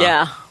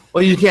 Yeah.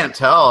 Well, you can't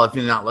tell if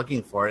you're not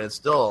looking for it. It's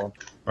still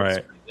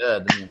right.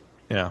 Good.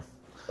 Yeah.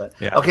 But,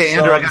 yeah. Okay,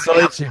 Andrew, I got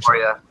an answer for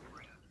you.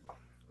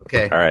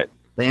 Okay. All right.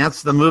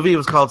 The movie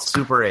was called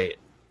Super 8.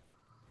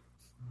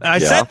 I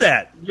said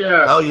that.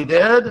 Yeah. Oh, you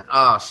did?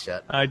 Oh,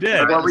 shit. I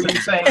did. What were you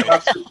saying?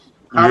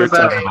 How was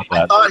that?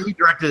 I thought he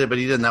directed it, but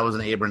he didn't. That was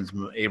an Abrams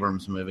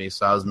movie,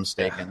 so I was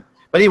mistaken.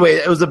 But anyway,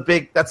 it was a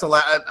big. That's a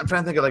lot. I'm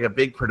trying to think of like a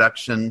big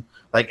production,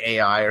 like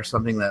AI or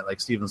something that like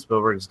Steven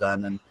Spielberg's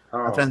done, and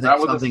I'm trying to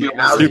think of something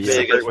as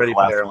big as Ready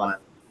Player One.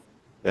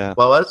 Yeah.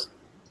 What was?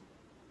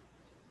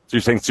 So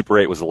you're saying Super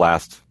 8 was the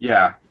last?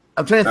 Yeah.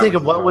 I'm trying to think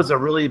of what was a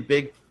really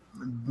big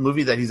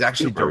movie that he's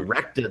actually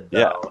directed,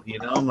 though. Yeah.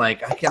 I'm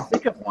like, I can't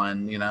think of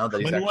one.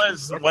 That he's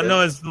When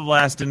was the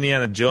last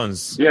Indiana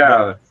Jones?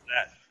 Yeah.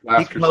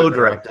 He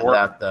co-directed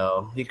that,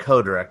 though. He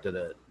co-directed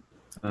it.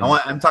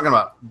 I'm talking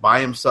about by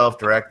himself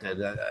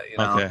directed.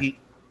 Okay.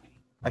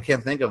 I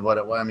can't think of what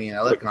it was. I mean,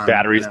 I look on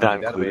batteries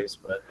not database,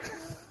 but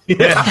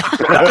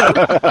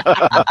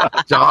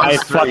I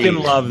fucking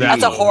love that.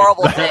 That's a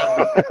horrible thing.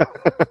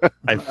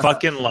 I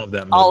fucking love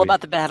that movie. All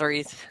about the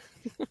batteries.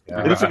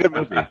 It's a good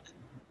movie.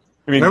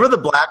 I mean, remember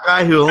the black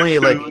guy who only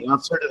like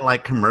answered in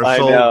like commercial? I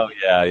know.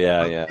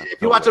 Yeah.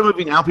 If you watch a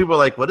movie now, people are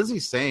like, "What is he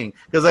saying?"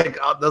 Because like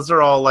those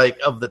are all like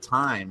of the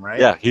time, right?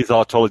 Yeah, he's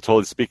all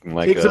totally speaking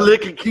like. Takes a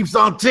lick and keeps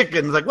on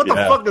ticking. It's like, what the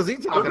fuck is he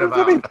talking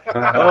about?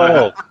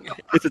 Oh,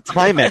 it's a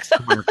Timex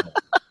commercial.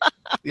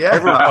 Yeah,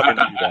 everyone fucking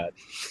knew that.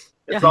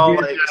 It's all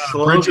like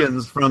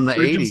slogans from the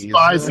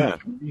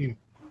 '80s.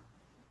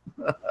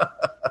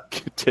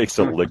 It takes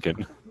a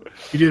licking.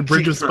 He did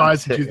Bridge of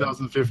Spies in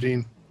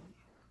 2015.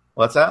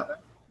 What's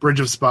that? Bridge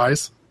of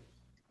Spies.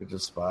 Bridge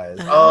of Spies.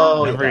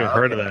 Oh, never even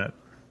heard of that.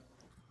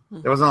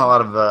 There wasn't a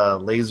lot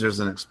of lasers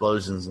and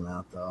explosions in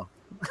that, though.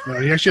 No,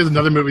 he actually has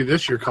another movie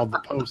this year called The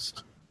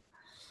Post.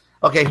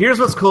 Okay, here's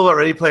what's cool about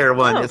Ready Player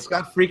One. It's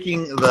got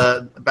freaking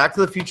the Back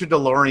to the Future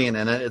DeLorean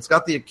in it. It's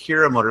got the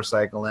Akira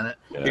motorcycle in it.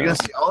 Yeah. You're going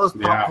to see all this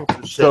pop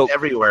culture shit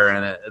everywhere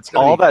in it. It's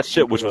all that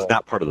shit, which was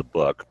not part of the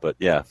book, but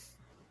yeah.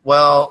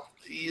 Well,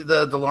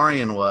 the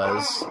DeLorean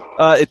was.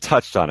 It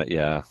touched on it,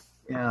 yeah.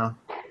 Yeah.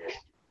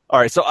 All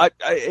right, so I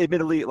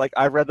admittedly, like,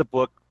 I read the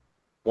book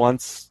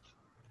once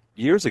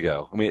years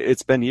ago. I mean,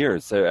 it's been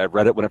years. I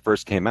read it when it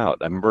first came out.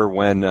 I remember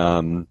when,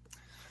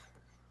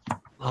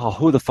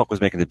 who the fuck was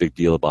making a big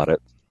deal about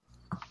it?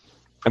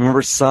 I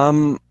remember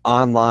some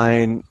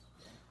online,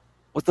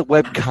 what's the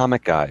web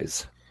comic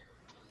guys?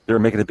 They were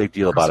making a big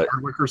deal about it.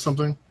 Hardwick or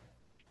something?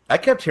 I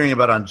kept hearing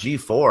about it on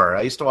G4.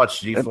 I used to watch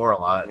G4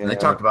 a lot, and they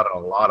talked about it a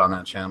lot on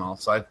that channel.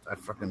 So I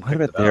fucking picked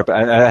it there, but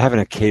I haven't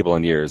had cable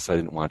in years, so I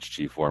didn't watch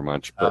G4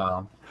 much.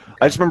 But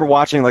I just remember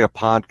watching like a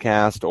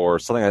podcast or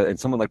something, and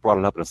someone like brought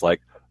it up, and it's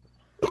like,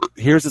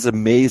 here's this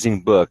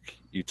amazing book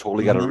you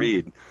totally got to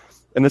read.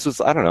 And this was,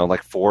 I don't know,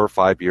 like 4 or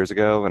 5 years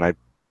ago, and I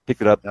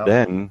picked it up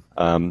then.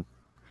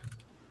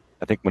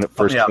 I think when it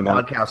first came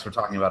out. Podcasts were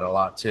talking about it a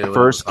lot too.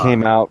 First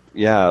came out,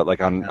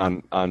 like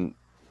on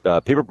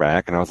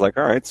paperback, and I was like,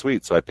 all right,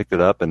 sweet. So I picked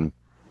it up, and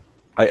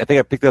I think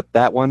I picked up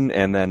that one,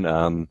 and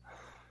then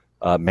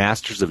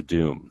Masters of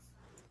Doom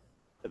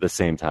at the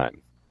same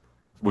time,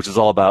 which is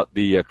all about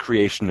the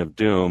creation of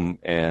Doom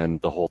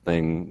and the whole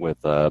thing with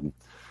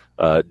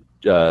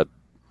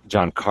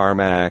John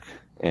Carmack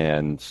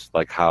and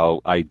like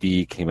how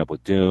ID came up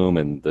with Doom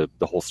and the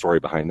whole story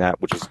behind that,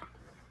 which is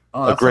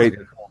a great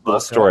little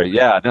story.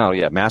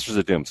 Masters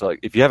of Doom. So like,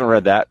 if you haven't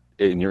read that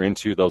and you're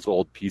into those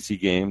old PC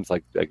games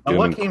like Doom.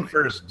 What came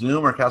first,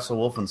 Doom or Castle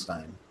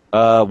Wolfenstein?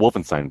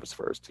 Wolfenstein was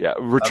first. Yeah,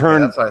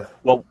 Return. Okay,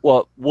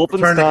 Wolfenstein.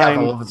 Return to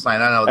Castle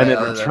Wolfenstein. I know. And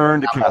then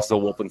Return to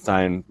Castle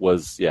Wolfenstein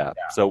was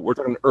So we're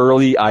talking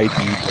early ID.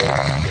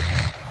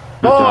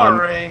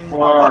 Boring.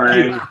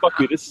 Fuck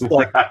you. This is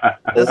like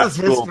this is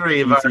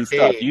history of arcade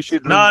stuff. You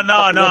should. No.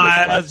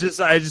 I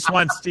just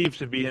want Steve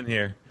to be in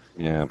here.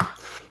 Yeah.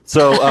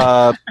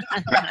 So,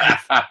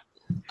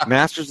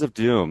 Masters of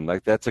Doom,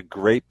 like that's a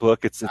great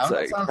book. It's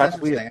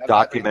practically a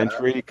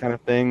documentary kind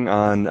of thing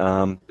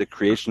on the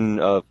creation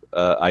of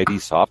ID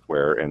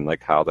software and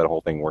like how that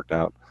whole thing worked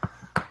out.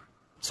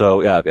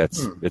 So yeah,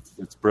 it's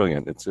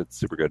brilliant. It's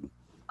super good.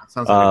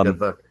 Sounds like a good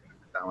book.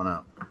 Pick that one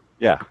up.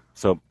 Yeah.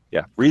 So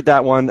yeah, read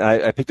that one.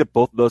 I picked up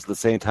both of those at the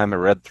same time. I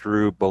read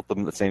through both of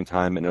them at the same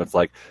time, and it's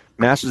like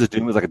Masters of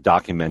Doom was like a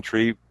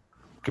documentary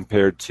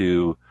compared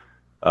to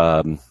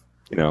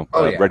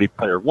Ready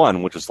Player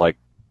One, which is like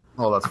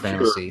that's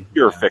fantasy,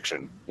 pure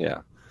fiction. Yeah.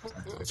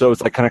 So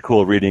it's like kind of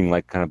cool reading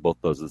like kind of both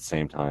those at the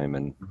same time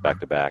and back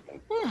to back.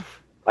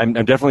 I'm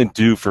definitely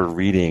due for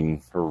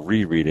reading or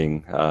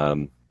rereading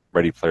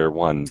Ready Player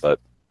One, but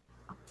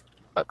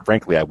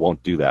frankly I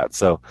won't do that.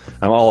 So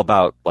I'm all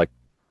about like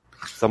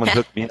someone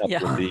hook me up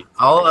with the.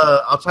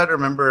 I'll try to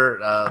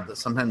remember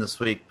sometime this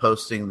week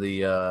posting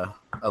the a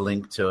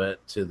link to it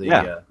to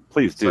the.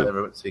 Please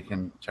do so you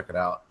can check it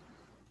out.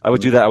 I would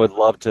do that. I would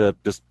love to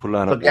just put it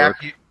on at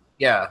work.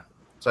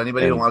 So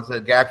anybody who wants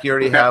it, Gak, you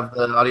already have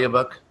the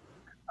audiobook?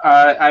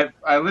 I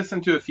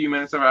listened to a few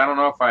minutes of it. I don't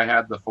know if I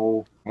had the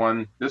full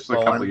one. This was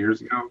a couple of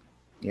years ago.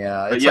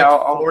 Yeah, but it's like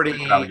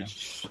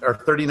 40 or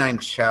 39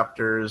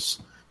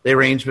 chapters. They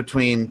range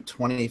between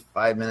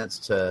 25 minutes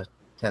to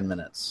 10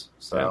 minutes.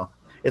 So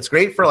it's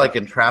great for like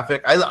in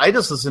traffic. I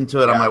just listened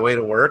to it on my way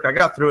to work. I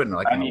got through it in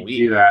like a week.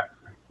 Do that.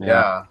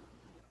 Yeah.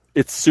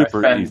 It's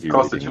super easy.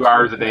 Close to 2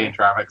 hours a day in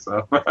traffic,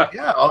 so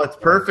it's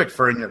perfect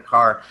for in your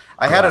car.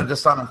 I had it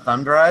just on a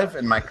thumb drive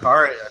in my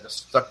car. I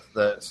just stuck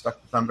the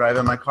thumb drive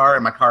in my car,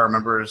 and my car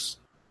remembers,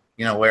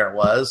 where it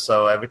was.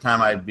 So every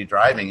time I'd be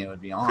driving, it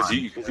would be on.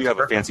 Because you have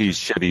a fancy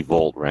Chevy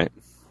Volt, right?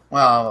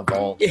 Well, a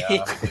Volt. Yeah.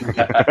 If you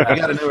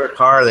got a newer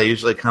car, they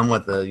usually come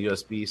with the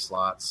USB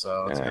slots.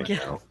 So it's good to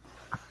know.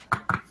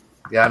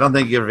 Yeah, I don't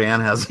think your van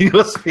has a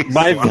USB.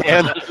 My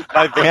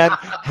van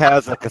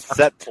has a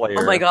cassette player.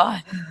 Oh my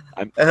god!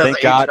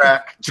 Thank God,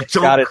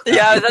 got it.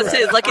 Yeah, that's it.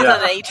 It's like it's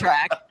on an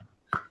 8-track.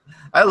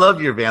 I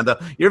love your van though.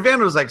 Your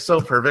van was like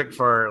so perfect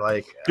for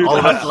like all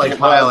of us to like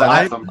pile in.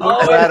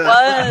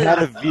 I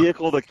had a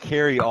vehicle to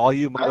carry all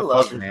you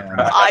motherfuckers.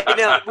 I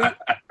know.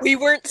 We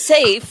weren't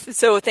safe,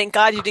 so thank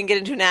God you didn't get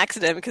into an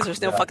accident because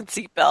there's no fucking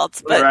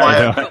seatbelts.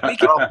 But we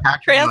can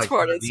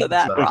transport it, so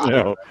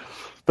that.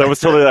 I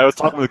was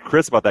talking with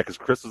Chris about that because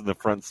Chris was in the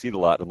front seat a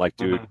lot. I'm like,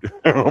 dude,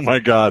 oh my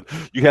god,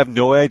 you have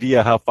no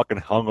idea how fucking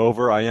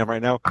hungover I am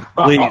right now.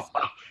 Please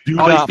do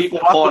All not these people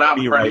fuck pulling with out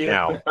me in front right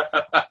of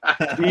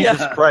now. you.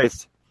 Jesus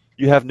Christ.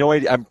 You have no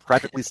idea. I'm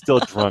practically still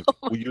drunk.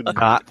 Will you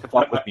not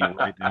fuck with me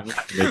right now?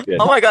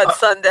 Oh my God,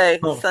 Sunday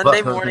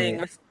morning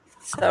was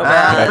so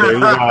bad. Yeah, there you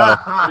go.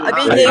 I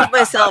behaved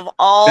myself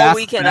all That's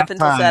weekend up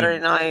until time.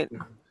 Saturday night.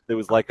 It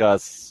was like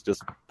us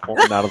just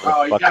pouring out of the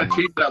Oh, you gotta fucking...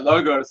 change that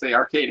logo to say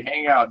Arcade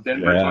Hangout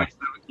Denver Yeah.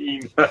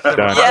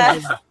 2017.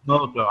 Yes.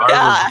 Logo.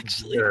 Yeah,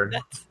 actually,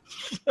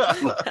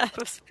 that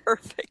was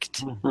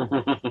perfect.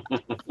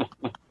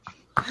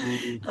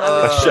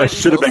 I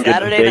should have been getting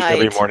Saturday baked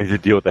every night. morning to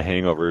deal with the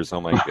hangovers.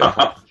 Oh my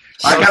god!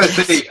 I gotta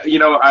say,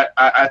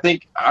 I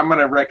think I'm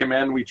gonna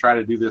recommend we try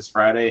to do this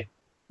Friday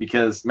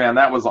because man,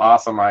 that was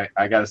awesome. I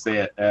gotta say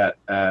it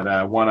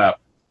at One Up.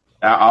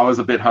 I was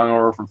a bit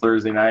hungover from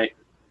Thursday night,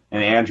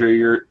 and Andrew,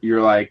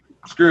 you're like,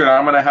 screw it,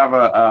 I'm gonna have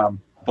a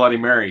Bloody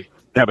Mary.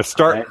 Yeah, but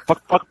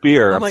fuck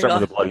beer. Oh I'm my starting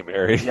God. with a Bloody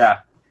Mary. Yeah.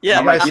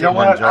 Yeah. You know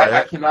what?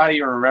 I cannot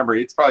even remember.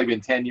 It's probably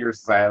been 10 years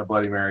since I had a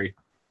Bloody Mary.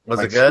 Was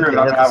Like, it good? screw Did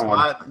it I'm hit the having one.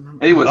 spot?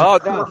 It was Oh,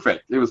 no.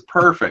 perfect. It was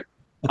perfect.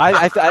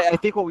 I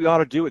think what we ought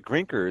to do at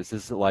Grinkers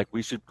is like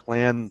we should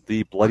plan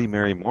the Bloody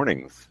Mary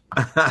mornings,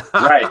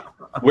 Right.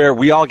 where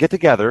we all get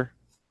together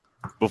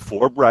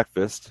before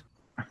breakfast.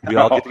 We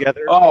all get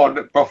together. Oh,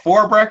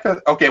 before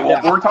breakfast? Okay,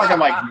 well, we're talking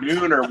like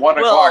noon or 1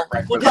 o'clock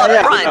breakfast. We'll call it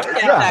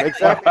brunch. Yeah,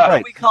 exactly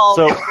right. We call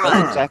So it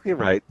brunch. exactly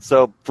right.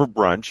 So for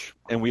brunch,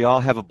 and we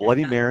all have a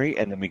Bloody Mary,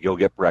 and then we go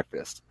get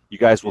breakfast. You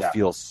guys will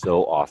feel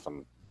so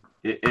awesome.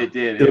 It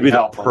did. It'll It be the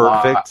helped a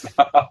lot. perfect.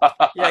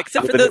 Yeah,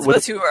 except for With those it- of with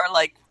us who are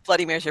like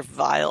Bloody Marys are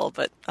vile,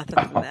 but other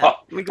than that,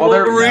 we Well, will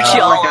they're- root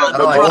you all. I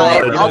I'll like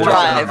drive. those. I'll I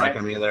drive. don't like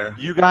them either.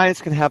 You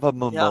guys can have a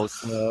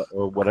mimosa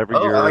or whatever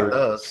Oh, your I like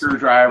those.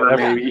 Screwdriver,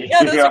 Whatever. maybe.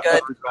 Yeah, those are good.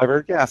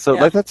 screwdriver. Yeah, so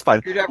Yeah. that's fine.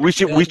 Screwdriver's We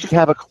good. should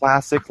have a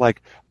classic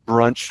like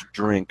brunch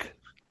drink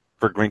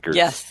for Grinkers.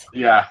 Yes.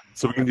 Yeah.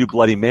 So we can do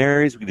Bloody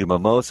Marys, we can do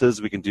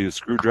mimosas, we can do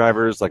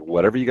screwdrivers, like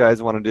whatever you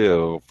guys want to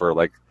do for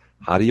like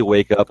how do you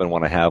wake up and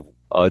want to have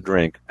a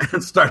drink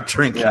And start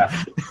drinking.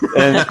 Yeah.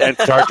 and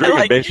start drinking.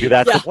 Like, Basically,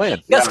 that's yeah. the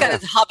plan. That's kind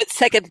of Hobbit's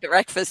second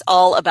breakfast,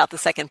 all about the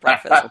second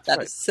breakfast.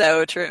 That is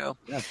so true.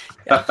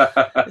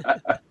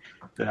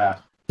 Yeah.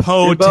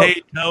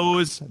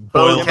 Potatoes,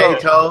 boiled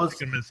Potatoes,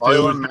 stick 'em in boil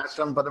stew. them, mash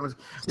them, put them. You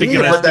Stick need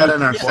 'em to in put that stew.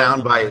 in our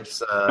sound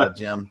bites,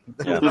 Jim.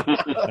 All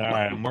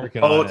right, I'm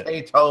working on it.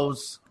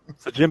 Potatoes.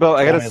 So Jimbo,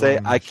 I gotta Boil say,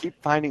 them. I keep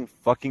finding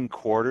fucking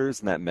quarters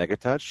in that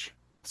Megatouch.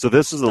 So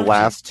this is the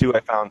last two I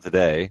found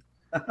today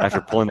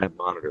after pulling that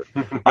monitor.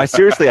 I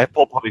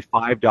pulled probably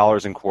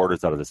 $5 in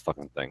quarters out of this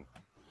fucking thing.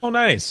 Oh,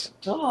 nice.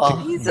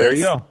 Oh, Jesus. There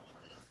you go.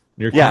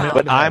 You're Yeah, coming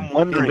but up. I'm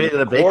wondering Bit of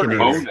the bacon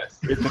quarters, Bonus.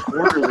 if the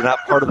quarters are not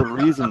part of the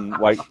reason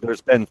why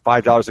there's been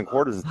 $5 in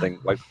quarters and thing,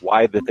 like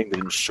why the thing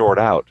didn't short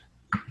out.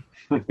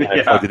 And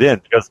I plugged it in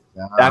because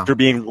after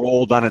being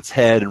rolled on its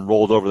head and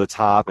rolled over the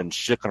top and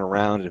shooking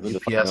around and who the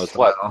fuck knows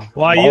what.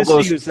 Well, I all used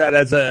those- to use that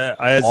as a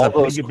all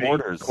those piggy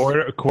bank, quarters.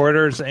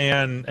 quarters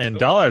and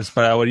dollars,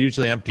 but I would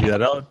usually empty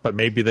that out. But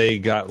maybe they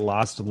got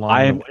lost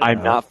along the way.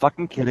 I'm not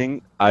fucking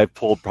kidding. I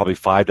pulled probably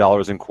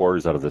 $5 in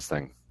quarters out of this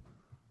thing.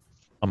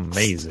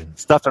 Amazing.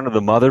 Stuffed under the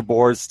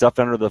motherboard, stuffed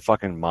under the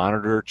fucking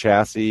monitor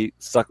chassis.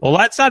 Well,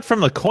 that's not from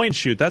the coin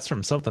chute. That's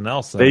from something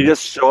else. They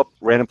just show up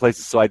random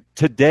places. So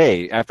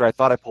today, after I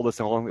thought I pulled this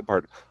thing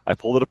apart, I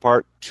pulled it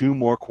apart 2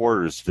 more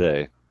quarters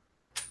today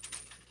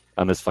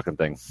on this fucking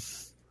thing.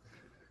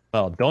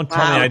 Well, don't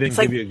tell me I didn't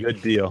give you a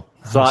good deal.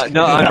 So I'm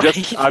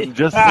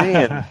just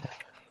saying.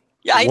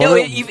 Yeah, I know.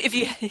 If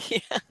you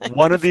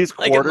One of these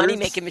like quarters, a money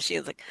making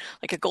machine,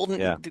 like a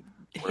golden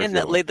hen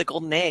that laid the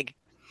golden egg.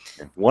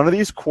 one of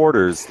these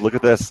quarters. Look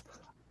at this.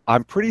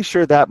 I'm pretty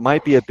sure that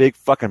might be a big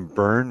fucking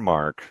burn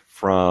mark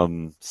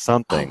from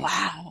something. Oh,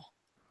 wow.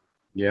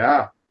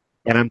 Yeah.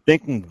 And I'm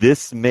thinking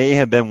this may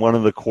have been one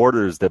of the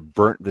quarters that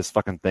burnt this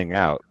fucking thing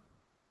out.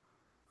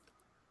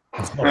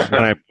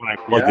 when I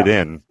plugged it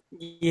in.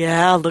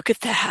 Yeah, look at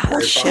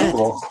that. Shit.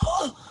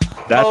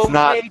 That's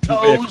not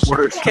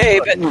Okay,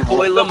 but we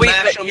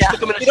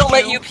don't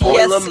let UPS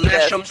see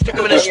this.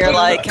 And you're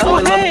like,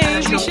 oh, hey,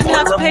 you shouldn't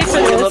have to pay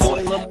for this.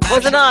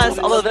 Wasn't us,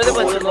 although they're the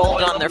ones that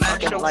rolled on their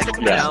fucking, like,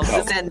 you know,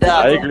 this end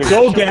up. I agree.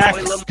 Go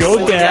Gax.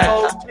 Go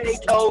Gax.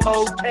 Oh,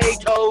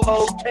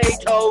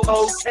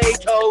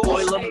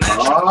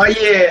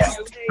 yeah.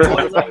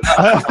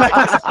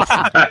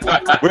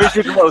 Where's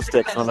your glow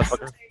sticks,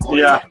 motherfucker?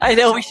 Yeah. I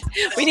know,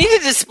 we need to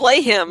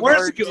display him.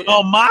 Where's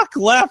Oh, Mock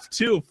left,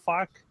 too.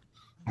 Fuck.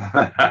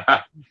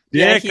 Yeah,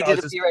 Dick, he I'll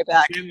did just be right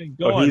back. keep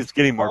Oh, going. he's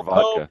getting more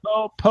vodka.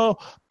 Po.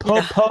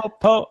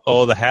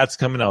 Oh, the hat's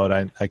coming out.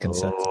 I can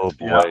sense. Oh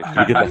boy,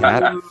 you get the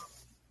hat.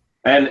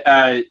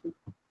 And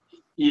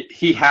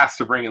he has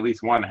to bring at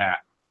least one hat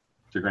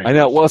to Green. I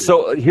know. Well,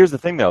 so here's the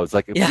thing, though. It's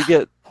like if Yeah. we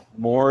get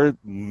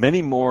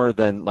many more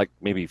than like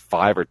maybe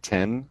 5 or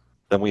 10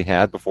 than we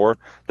had before,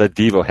 the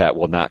Devo hat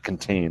will not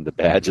contain the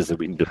badges that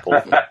we need to pull.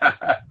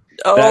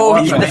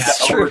 Oh, That-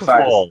 that's true.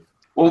 oversized.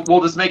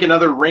 We'll just make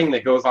another ring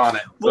that goes on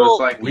it. So Well,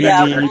 it's like We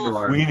Yeah,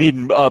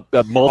 need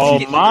a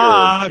multi-tier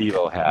Mark.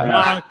 Devo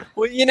hat.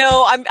 Well,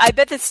 I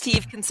bet that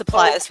Steve can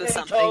supply us with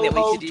something that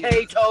we could use.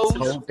 Potatoes.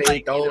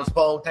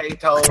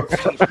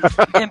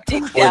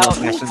 Empty out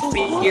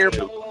beer,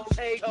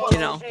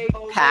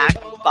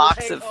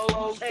 box of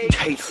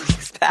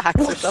six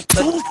packs or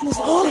something.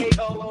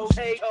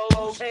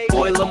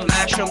 Boil them,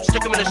 mash them,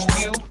 stick them in a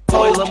stew.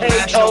 Boil them,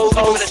 mash them,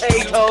 stick them in a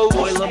stew.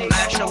 Boil them,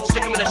 mash them,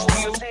 stick them in a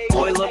stew.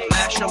 Boil them,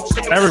 mash them,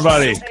 stick them in a stew.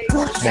 Everybody,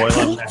 boil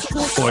them, mash,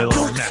 boil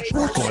them, mash,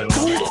 boil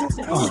them.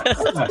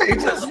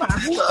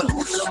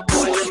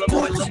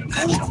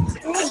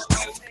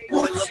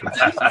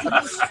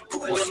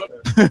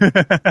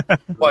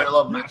 Like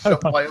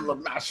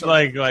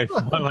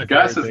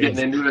Gus is getting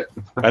into it.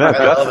 I know,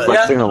 Gus is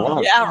like singing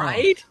along. Yeah,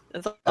 right?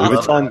 That's We've been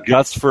awesome. telling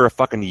Gus for a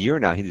fucking year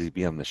now he needs to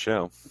be on the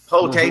show.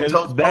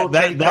 Potatoes.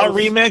 That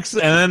remix,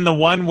 and then the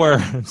one where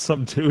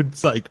some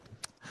dude's like,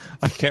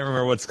 I can't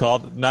remember what it's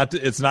called.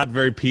 It's not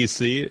very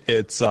PC.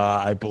 It's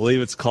I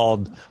believe it's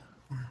called.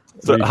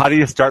 So how do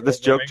you start this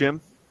joke,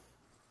 Jim?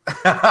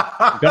 Shoulder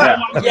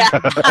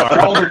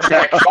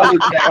check.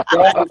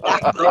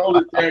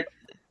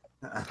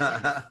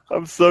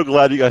 I'm so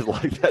glad you guys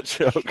like that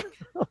joke.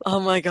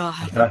 Oh my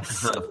god, that's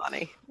so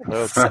funny.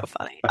 That's so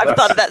funny. I've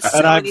thought of that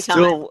so many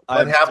times.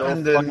 What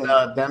happened in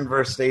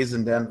Denver stays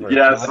in Denver.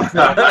 Yes.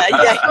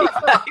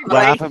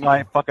 Laughing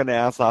my fucking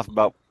ass off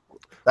about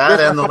that,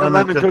 and the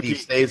lemon cookie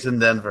stays in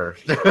Denver.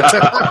 Oh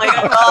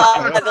my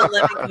god, the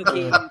lemon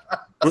cookie.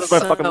 Where's my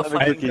So fucking lemon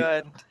fucking cookie?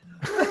 good.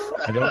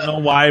 I don't know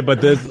why, but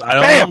I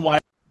don't know why.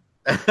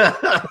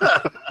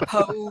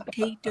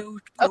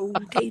 Potatoes.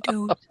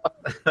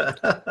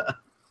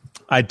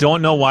 I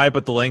don't know why,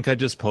 but the link I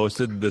just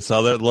posted, this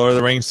other Lord of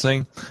the Rings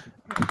thing,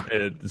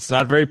 it's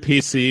not very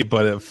PC,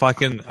 but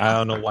I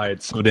don't know why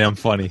it's so damn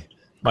funny.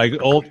 My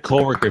old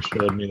coworker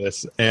showed me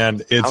this,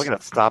 and it's. I'm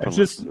gonna stop and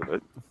just. listen to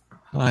it.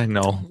 I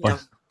know. Yeah.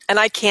 And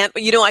I can't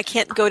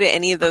go to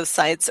any of those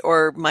sites,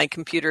 or my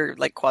computer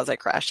like quasi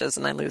crashes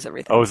and I lose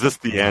everything. Oh, is this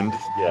the end?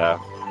 Yeah.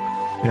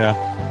 Yeah.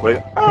 Wait.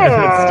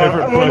 It's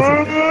different.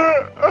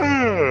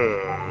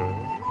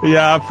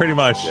 Yeah, pretty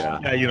much. Yeah.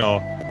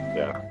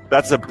 Yeah,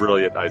 That's a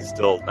brilliant. I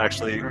still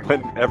actually,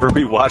 whenever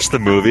we watch the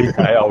movie,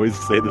 I always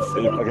say the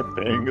same fucking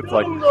thing. It's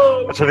like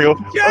I try to go.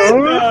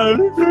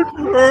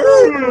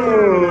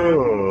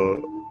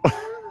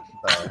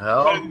 The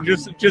hell?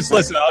 Just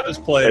listen. I'll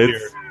just play it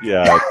here.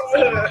 Yeah.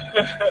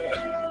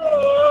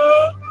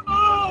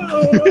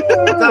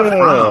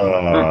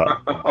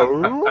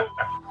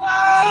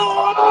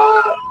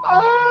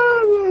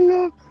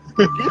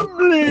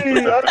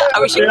 I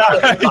wish you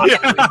could.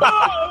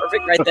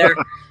 Perfect right there.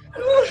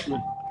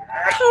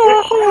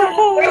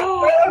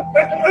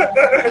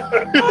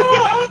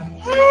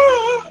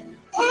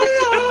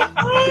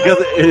 Because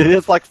it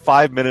is like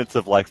 5 minutes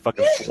of like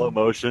fucking slow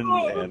motion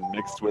and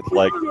mixed with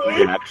like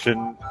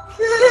reaction.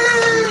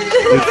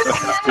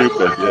 It's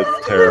stupid.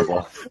 It's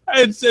terrible.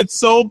 It's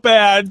so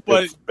bad,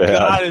 but It's bad.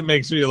 God, it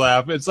makes me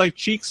laugh. It's like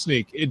Cheek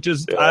Sneak. It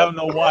just I don't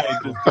know why. It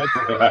just gets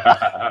me.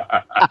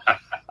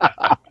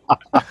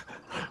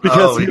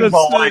 Because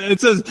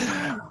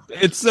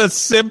it's the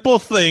simple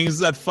things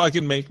that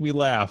fucking make me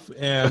laugh.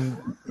 And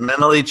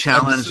mentally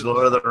challenged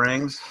Lord of the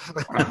Rings.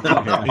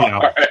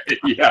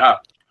 Yeah.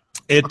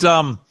 It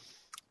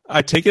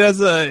I take it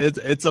as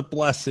it's a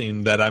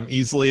blessing that I'm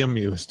easily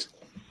amused.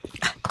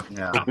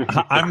 Yeah.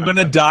 I'm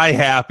gonna die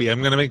happy.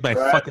 I'm gonna make my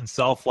fucking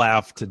self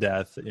laugh to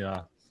death.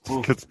 Yeah.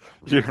 Because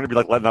you're gonna be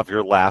like letting off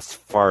your last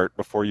fart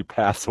before you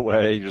pass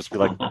away. You just be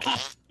like,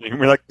 you're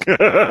gonna be like.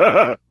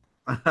 Yeah.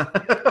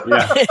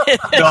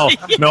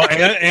 No,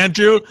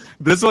 Andrew,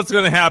 this is what's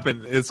going to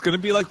happen. It's going to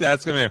be like that.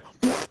 It's going to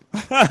be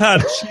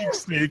Cheek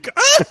Sneak.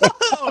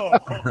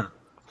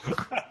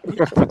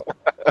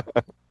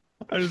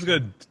 I'm just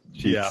going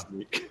to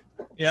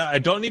Yeah, I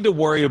don't need to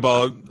worry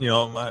about,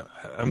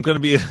 I'm going to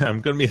be a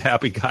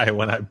happy guy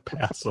when I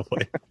pass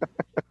away.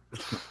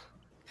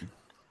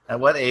 At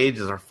what age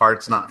is our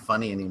farts not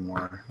funny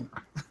anymore?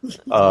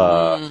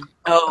 Oh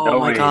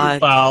my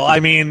god! Well, I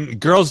mean,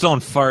 girls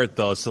don't fart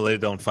though, so they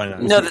don't find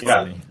that. No,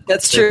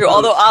 that's true.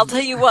 Although I'll tell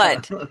you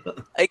what,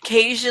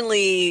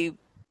 occasionally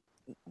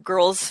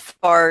girls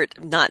fart.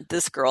 Not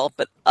this girl,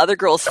 but other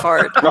girls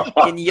fart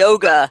in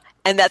yoga,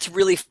 and that's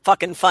really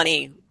fucking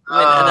funny when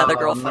another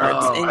girl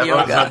farts in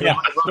yoga.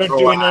 They're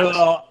doing their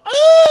little.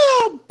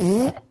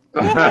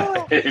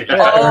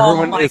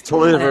 Everyone is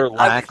totally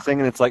relaxing,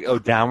 and it's like,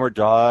 downward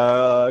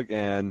dog,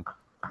 and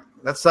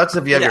that sucks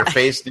if you have your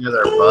face near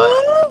their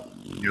butt.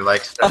 You're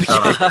like,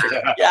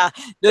 yeah.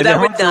 No, and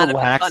that would everyone's not have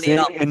been funny relaxing, at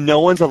all. and no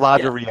one's allowed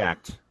to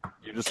react.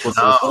 You're just supposed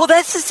to. Well,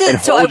 that's just it.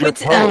 and So I hold your went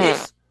to.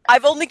 pose.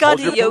 I've only gone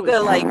Hold to your yoga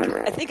pose.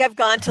 I think I've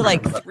gone to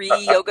 3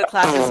 yoga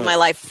classes in my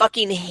life.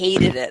 Fucking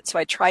hated it. So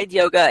I tried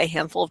yoga a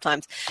handful of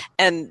times,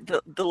 and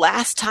the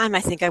last time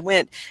I think I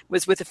went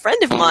was with a friend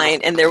of mine,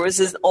 and there was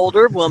this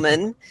older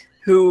woman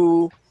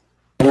who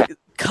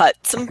cut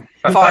some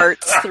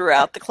farts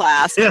throughout the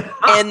class.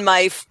 And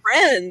my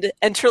friend,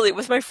 and truly it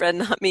was my friend,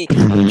 not me,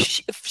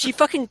 she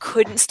fucking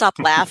couldn't stop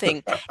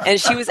laughing.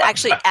 And she was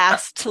actually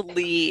asked to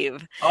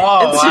leave.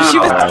 And so she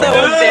was so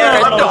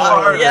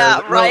embarrassed.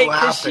 Yeah, right?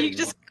 Because she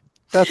just...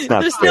 That's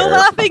not There's fair. no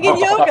laughing in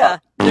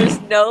yoga.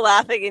 There's no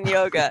laughing in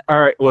yoga. All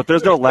right. Well, if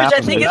there's no Which laughing,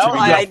 I think is then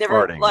why you're I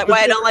never, farting. why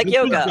I don't like This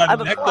one's yoga. got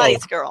I'm an a echo.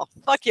 Pilates girl.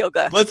 Fuck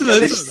yoga. Listen to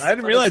this. I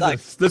didn't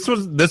realize this.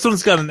 This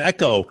one's got an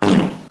echo.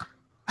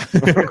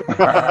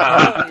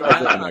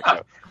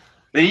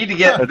 They need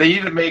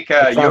to make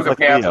sounds yoga like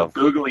pants Leo. with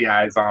googly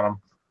eyes on them.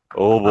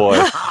 Oh boy.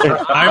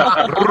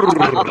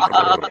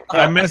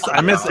 I miss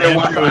Andrew's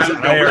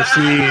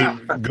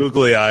IRC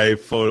googly eye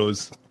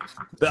photos.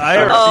 The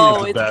IRC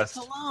is the best.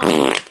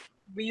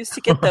 We used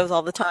to get those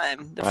all the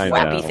time. The I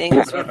flappy know.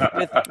 things with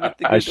the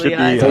I should googly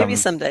be, eyes. Maybe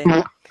someday.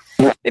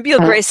 Maybe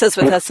you'll grace us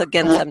with us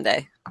again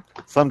someday.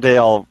 Someday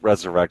I'll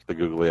resurrect the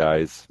googly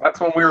eyes. That's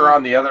when we were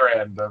on the other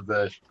end of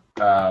the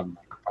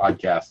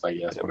podcast, I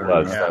guess. It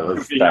whatever.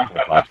 was back in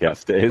the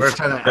podcast days.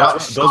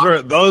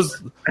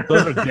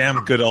 Those are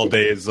damn good old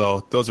days,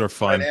 though. Those are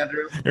fun. Right,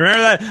 Andrew? You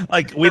remember that?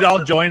 Like we'd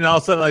all join, and all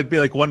of a sudden, like be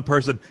like one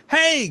person.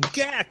 Hey,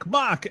 Gak,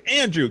 Mock,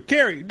 Andrew,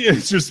 Carrie.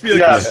 It's just be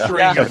like a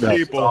string of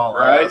people,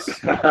 right?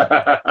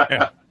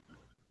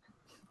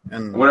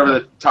 And whatever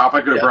the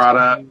topic we brought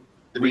up,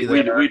 be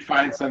we'd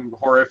find some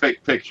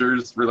horrific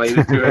pictures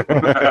related to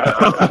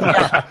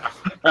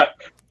it.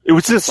 It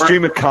was just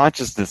stream of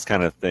consciousness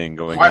kind of thing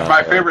going on.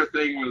 My favorite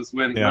thing was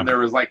when there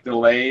was like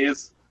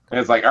delays, and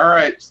it's like, all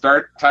right,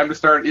 time to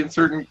start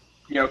inserting,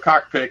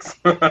 cock pics.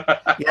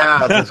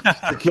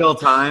 to kill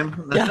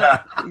time.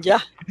 Yeah.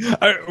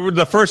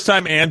 The first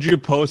time Andrew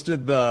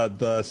posted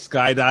the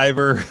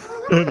skydiver.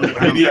 Oh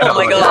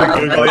my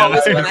god, that's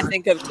always one I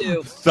think of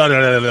too.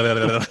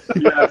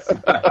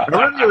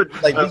 Remember you would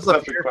like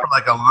disappear for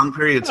like a long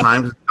period of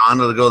time, just gone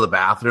to go to the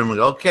bathroom and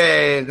go,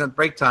 okay,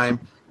 break time.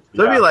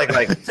 So it'd be like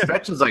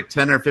stretches like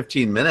 10 or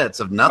 15 minutes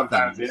of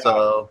nothing.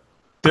 So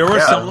there were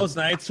some of those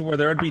nights where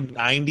there would be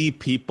 90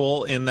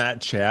 people in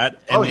that chat,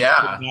 and you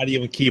could not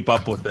even keep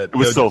up with it. It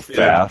was so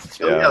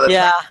fast.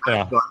 Yeah.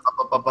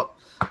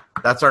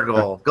 That's our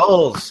goal.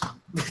 Goals.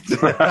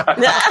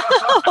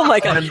 Oh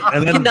my god!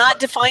 And you cannot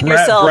define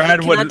yourself. You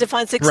cannot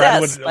define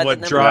success. Brad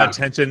would draw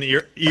attention,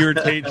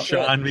 irritate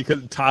Sean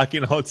because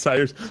talking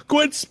outsiders.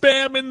 Quit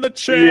spamming the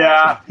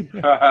chat.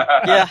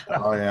 Yeah.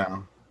 Oh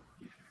yeah.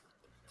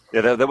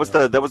 Yeah, that was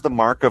the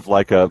mark of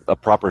like a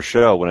proper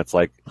show when it's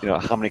like,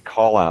 how many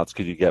call outs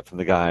could you get from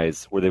the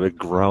guys where they would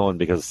groan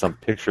because of some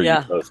picture you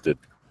posted.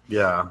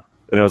 Yeah.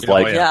 And it was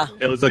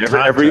it was a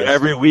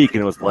every week,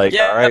 and it was like,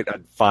 all right,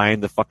 I'd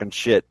find the fucking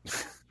shit.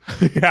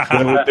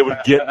 Yeah. They would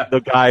get the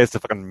guys to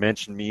fucking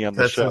mention me on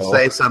the show.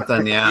 Say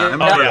something, I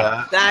remember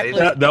that.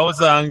 Exactly. That was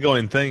the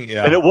ongoing thing,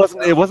 yeah. And it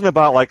wasn't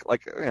about like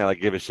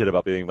give a shit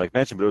about being like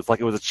mentioned, but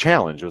it was a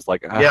challenge. It was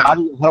like, how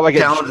do I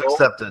get challenge Joe,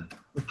 accepted?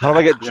 How do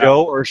I get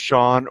Joe or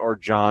Sean or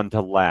John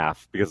to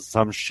laugh because of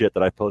some shit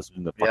that I posted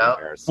in the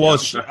fucking airs? Well,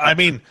 I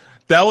mean,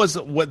 that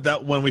was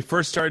when we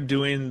first started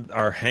doing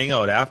our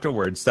hangout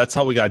afterwards. That's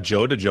how we got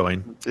Joe to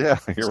join. Yeah,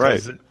 you're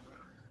right.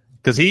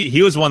 Because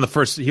he was one of the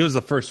first. He was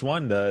the first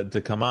one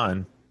to come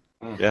on.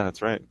 Yeah,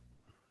 that's right.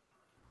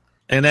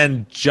 And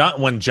then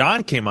when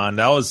John came on,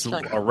 that was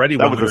already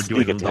when we were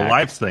doing the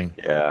live thing.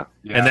 Yeah.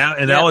 And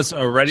that was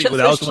already that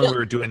was when we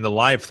were doing the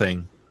live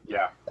thing.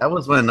 Yeah. That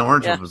was when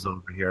Orange was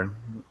over here.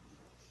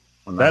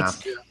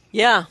 That's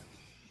yeah.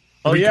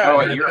 Oh yeah,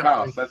 at your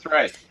house. That's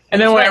right.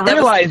 And then when I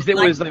realized it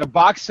was like a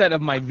box set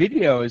of my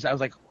videos, I was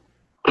like,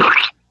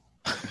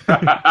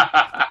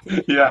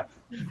 yeah.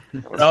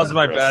 That was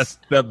my best,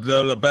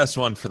 the best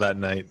one for that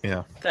night.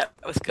 Yeah, that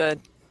was good.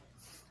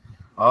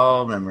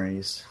 Oh,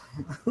 memories.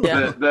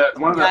 Yeah.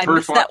 One of the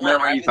first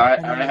memories I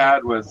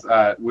had was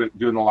with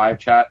doing the live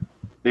chat.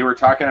 They were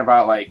talking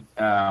about like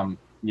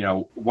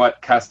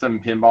what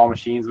custom pinball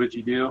machines would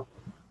you do,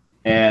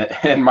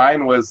 and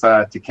mine was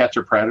to catch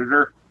a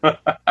predator. Oh,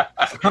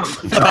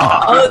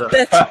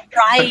 that's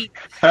right.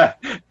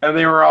 And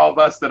they were all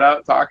busted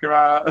out talking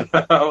about it.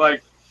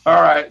 Like,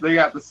 all right, they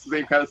got the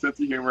same kind of sense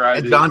of humor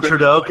I do. Don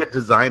Trudeau could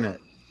design it.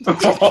 Oh,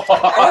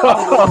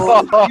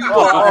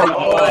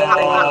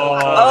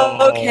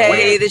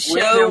 okay. The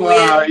show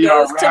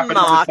goes to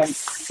Mox.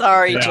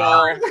 Sorry,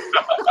 Joe.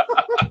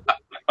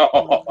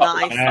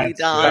 Nicely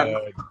done.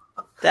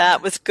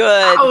 That was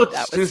good. Oh,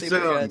 that was super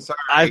good. Sorry.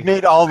 I've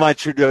made all my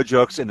Trudeau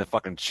jokes in the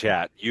fucking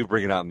chat. You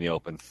bring it out in the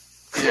open.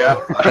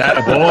 Yeah. That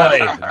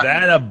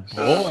a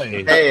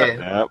boy. Hey.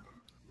 Yep.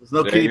 There's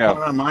no There key you go.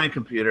 point on my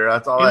computer.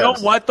 That's all. You I know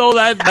have. what though?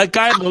 That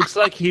guy looks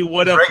like he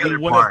would have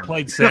porn.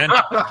 played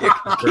Santa.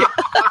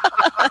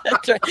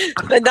 That's right.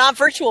 But not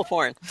virtual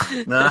porn.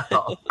 No.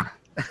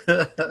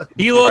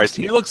 He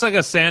looks like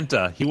a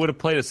Santa. He would have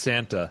played a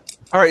Santa.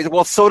 All right.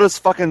 Well, so does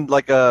fucking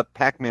like a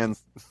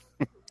Pac-Man's.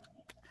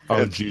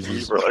 Oh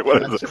Jesus! Like,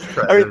 what is it?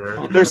 I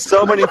mean, there's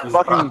so many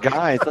fucking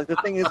guys. Like the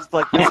thing is,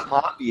 like this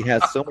hobby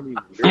has so many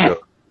weirdos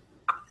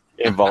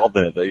involved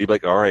in it that you'd be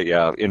like, all right,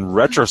 yeah. In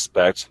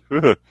retrospect,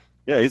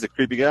 yeah, he's a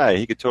creepy guy.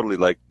 He could totally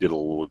like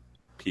diddle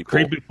people.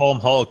 Creepy Palm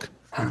Hulk.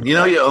 You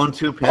know you own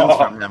 2 pins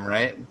from him,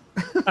 right?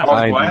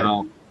 I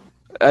know.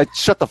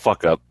 Shut the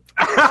fuck up.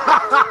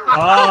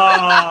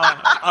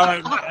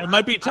 It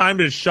might be time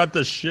to shut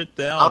the shit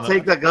down. I'll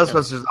take that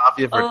Ghostbusters off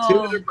you for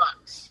 $200.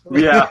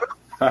 Yeah.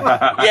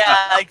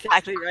 Yeah,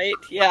 exactly right.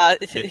 Yeah,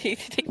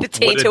 take the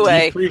taint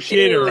away.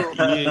 Appreciate Ew.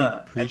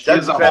 it.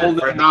 There's a whole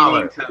new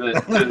meaning to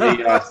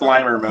the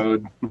Slimer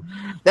mode.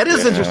 That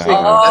is interesting.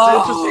 Oh,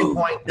 That's an interesting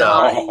point,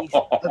 though. nice.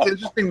 That's an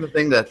interesting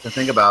thing to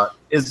think about.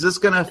 Is this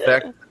going to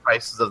affect the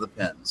prices of the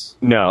pins?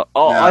 No.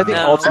 I think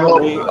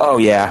ultimately. Oh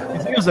yeah.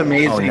 It was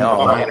amazing.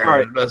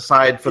 Minor,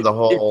 aside for the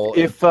whole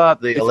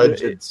the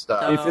alleged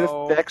stuff. If it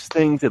affects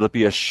things, it'll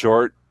be a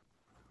short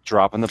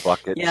drop in the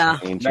bucket,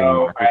 changing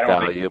market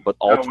value. But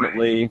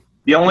ultimately,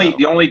 the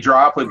only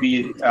drop would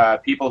be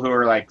people who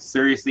are like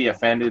seriously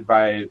offended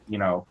by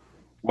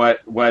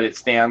what it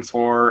stands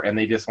for, and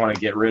they just want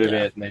to get rid of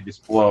it, and they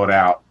just blow it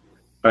out.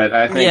 But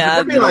I think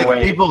there'd be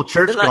like people,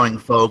 church-going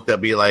folk,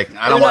 that'd be like,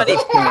 I don't want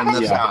this pin in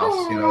this house,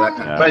 that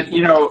kind of But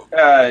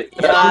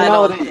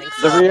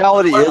the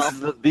reality is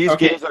that these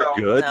games are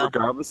good,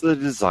 regardless of the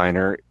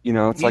designer.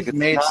 It's like it's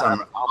made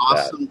some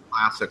awesome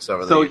classics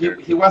over so the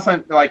years. he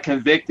wasn't like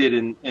convicted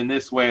in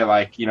this way,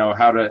 like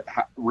how to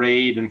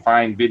raid and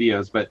find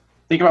videos. But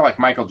think about like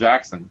Michael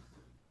Jackson.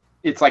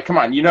 It's like, come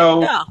on,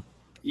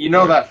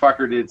 that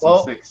fucker did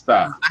some sick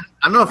stuff.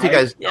 I don't know if you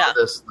guys know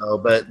this, though,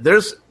 but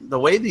there's the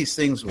way these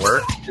things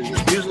work is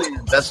it's usually an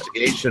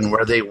investigation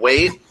where they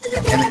wait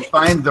and they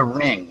find the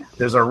ring.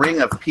 There's a ring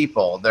of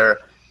people.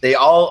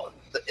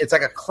 It's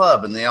like a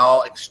club, and they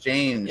all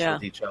exchange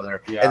with each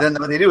other. Yeah. And then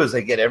what they do is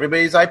they get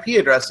everybody's IP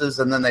addresses,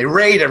 and then they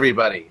raid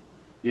everybody.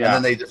 Yeah. And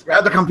then they just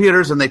grab the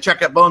computers, and they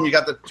check it. Boom, you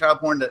got the child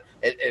porn.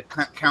 It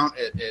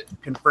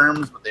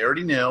confirms what they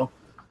already knew.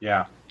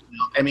 Yeah.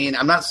 I mean,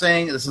 I'm not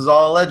saying this is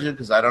all alleged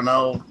because I don't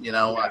know.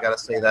 I got to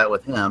say that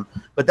with him.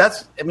 But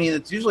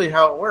it's usually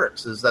how it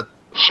works. Is that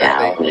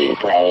we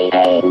play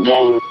a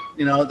game?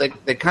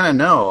 They kind of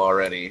know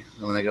already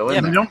when they go in.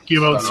 Yeah, they don't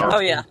give out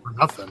search for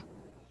nothing.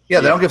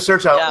 Yeah, they don't give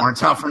search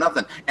warrants out for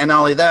nothing. And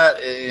not only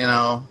that,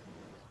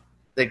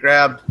 they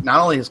grabbed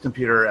not only his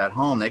computer at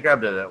home, they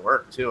grabbed it at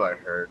work too. I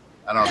heard.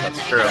 I don't know if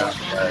that's true.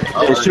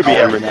 It should be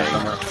everything,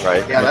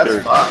 right? Yeah,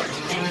 that's fucked.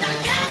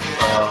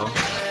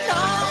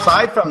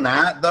 Aside from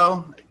that,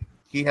 though,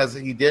 he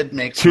did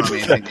make some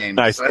amazing games.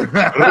 Nice.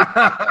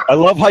 I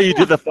love how you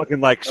did the fucking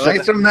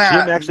from that.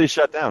 Jim actually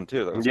shut down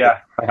too. That was good.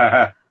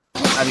 I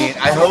mean,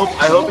 I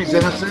hope he's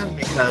innocent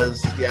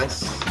because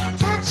yes.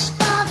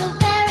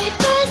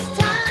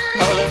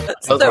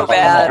 So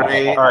bad. All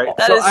right,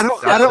 that so is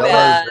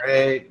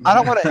I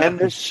don't want to end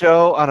this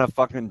show on a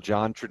fucking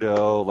John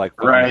Trudeau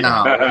right.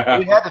 No,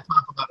 we had to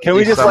talk about. Can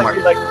we just all right?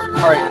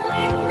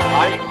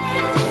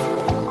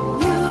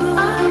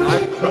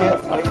 I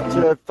can't wait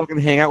to fucking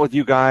hang out with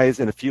you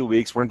guys in a few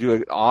weeks. We're gonna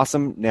do an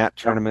awesome Nat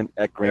tournament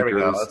at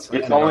Grinkers.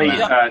 It's only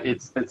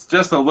it's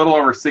just a little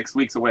over 6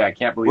 weeks away. I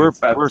can't believe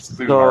we're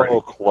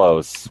so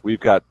close. We've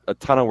got a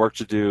ton of work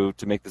to do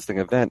to make this thing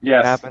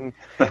happen.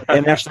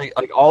 And actually,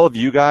 like all of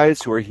you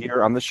guys who are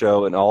here on the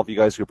show and all of you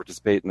guys who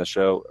participate in the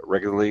show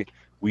regularly,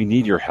 we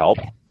need your help.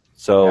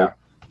 So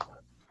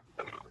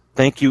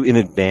thank you in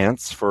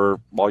advance for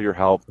all your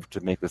help to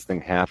make this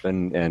thing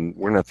happen. And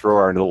we're gonna throw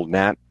our little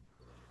Nat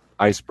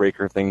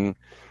icebreaker thing,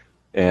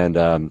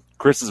 and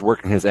Chris is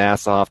working his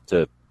ass off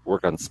to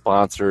work on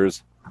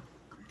sponsors.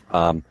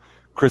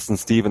 Chris and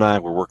Steve and I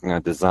were working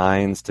on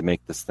designs to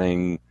make this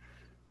thing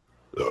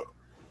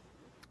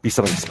be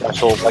something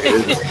special like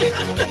it is.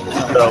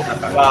 So,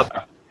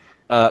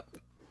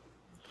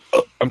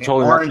 I'm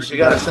totally Orange. You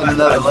got to send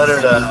another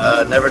letter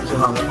to Never Too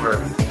Hungover.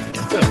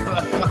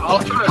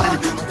 I'll try.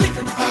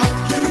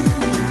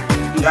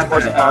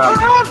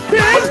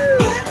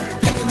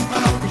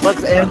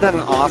 Let's end on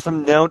an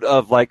awesome note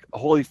of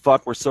holy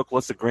fuck, we're so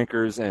close to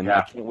Grinkers, and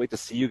I can't wait to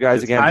see you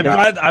guys again.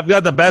 I've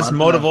got the best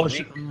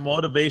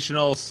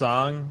motivational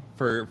song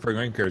for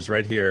Grinkers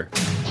right here.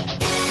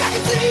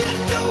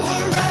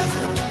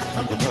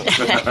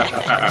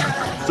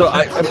 So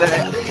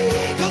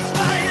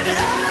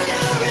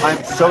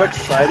I'm so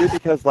excited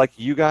because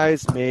you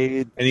guys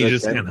made and you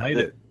just can't hide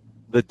it.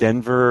 The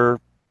Denver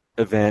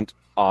event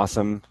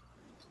awesome.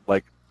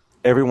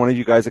 Every one of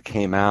you guys that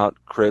came out,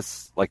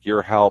 Chris,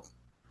 your help.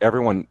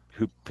 Everyone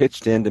who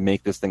pitched in to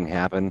make this thing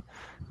happen,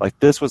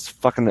 this was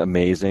fucking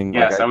amazing.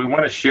 Yeah, so we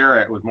want to share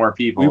it with more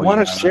people. We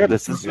want to share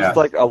this. This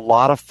was a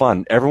lot of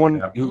fun.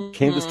 Everyone who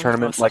came to this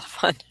tournament,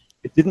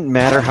 it didn't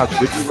matter how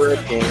good you were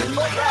at games.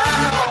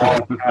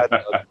 You had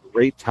a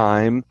great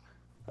time,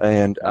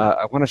 and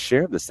I want to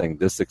share this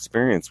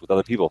experience with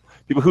other people.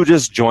 People who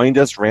just joined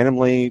us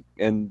randomly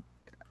and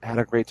had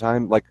a great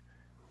time. I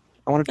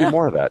want to do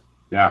more of that.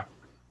 Yeah.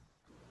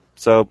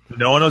 So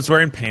no one was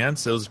wearing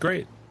pants. It was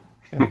great.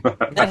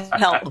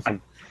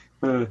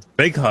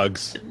 Big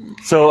hugs.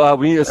 So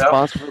we need a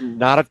sponsor for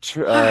not a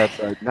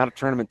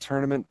tournament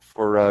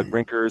for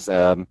Grinkers,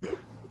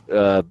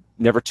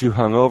 Never Too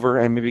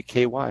Hungover, and maybe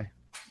KY.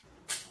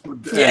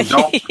 Yeah,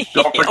 don't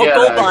forget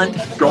Gold Bond.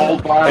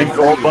 Gold Bond. And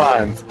Gold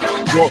Bonds.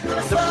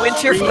 The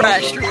winter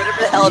fresh, or whatever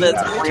the hell it is.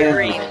 Winter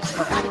green.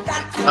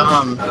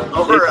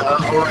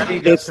 Already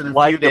just in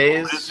a few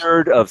days.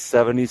 Blizzard of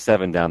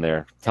 77 down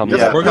there. Tell me.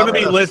 We're going to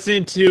be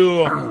listening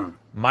to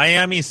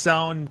Miami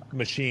Sound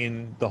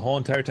Machine the whole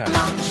entire time.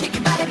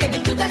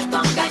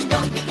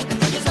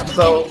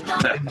 So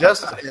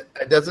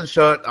it doesn't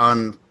show it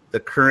on the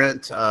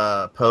current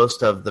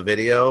post of the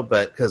video,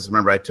 but because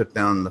remember I took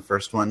down the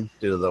first one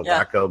due to the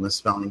wacko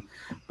misspelling.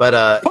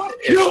 But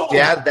if you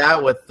add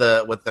that with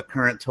the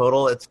current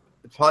total, it's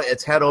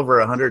had over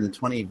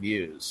 120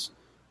 views.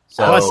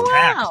 So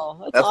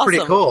wow, that's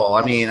pretty cool.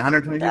 I mean,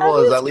 120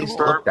 people has at least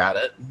looked at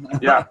it.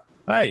 Yeah.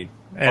 Hey,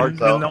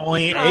 and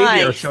only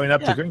 80 are showing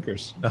up to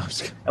drinkers. No,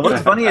 and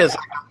what's funny is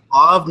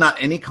I have not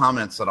any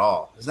comments at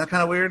all. Isn't that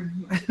kind of weird?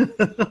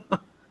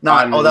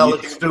 That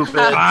looks stupid.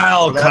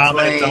 I'll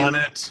comment on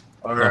it.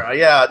 Or,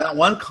 not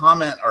one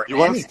comment or You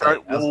want to anything.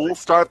 start? We'll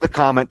start the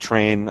comment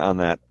train on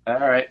that. All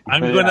right.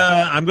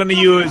 I'm gonna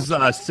use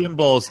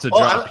symbols to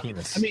draw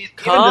penis. I mean, even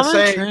to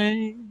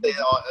say,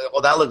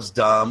 well, that looks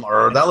dumb,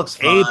 or that looks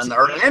fun,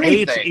 or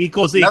anything. 8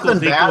 equals nothing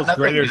bad, nothing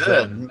greater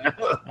good. than.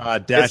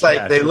 It's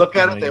like they look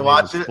at it, they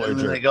watch it, and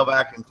then they go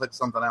back and click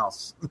something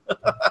else.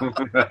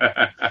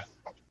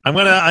 I'm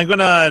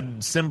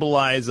gonna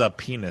symbolize a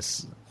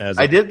penis.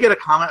 I did get a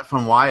comment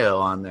from Wyo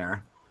on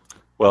there.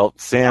 Well,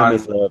 Sam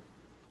is a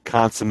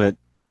consummate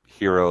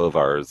hero of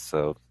ours,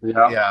 so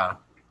yeah.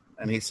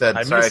 And he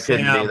said, "Sorry, I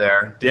couldn't be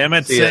there." Damn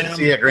it, Sam!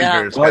 See ya,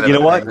 drinkers. Well, you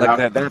know what? Like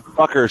that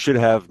fucker should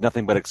have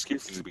nothing but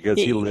excuses because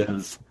he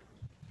lives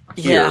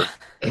here.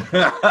 And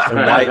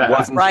why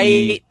wasn't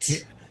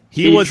right.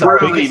 He was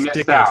truly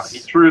missed out. He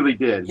truly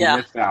did. Yeah.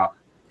 He missed out.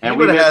 And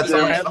we would have had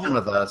so much fun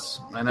with us.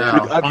 I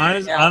know.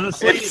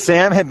 Honestly, if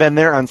Sam had been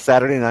there on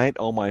Saturday night,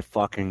 oh my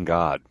fucking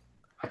god!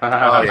 He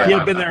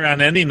had been there on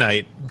any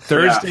night.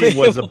 Thursday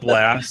was a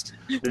blast.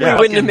 We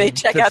wouldn't have made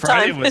checkout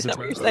time. Is that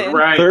what you're saying?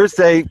 Right.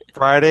 Thursday,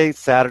 Friday,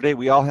 Saturday,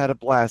 we all had a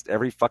blast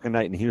every fucking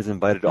night, and he was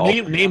invited to all.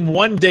 Name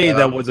one day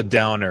that was a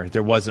downer.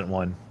 There wasn't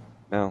one.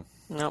 No.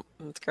 Nope,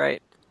 that's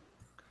great.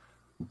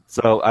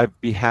 So I'd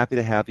be happy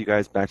to have you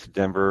guys back to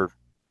Denver.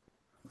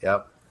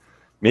 Yep.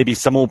 Maybe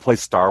someone will play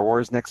Star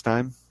Wars next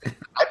time.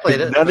 I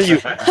played it. None of you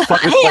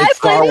fucking played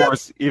Star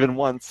Wars even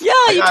once. Yeah,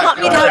 you taught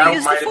me how to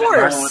use the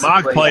Force.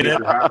 Mark played it.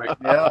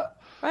 Yeah.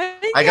 Right?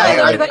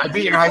 I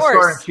beat your high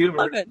score in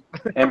Cuba.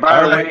 And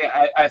by the way,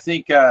 I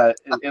think at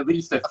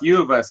least a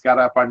few of us got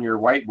up on your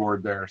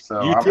whiteboard there.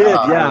 So You did,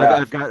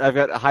 yeah. I've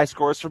got high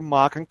scores from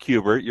Mock and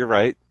Cubert. You're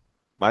right.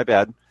 My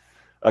bad.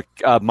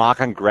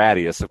 Mock on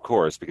Gradius, of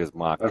course, because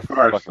Mock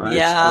fucking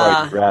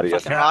yeah, destroyed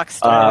Gradius. fucking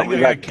rockstar. We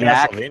got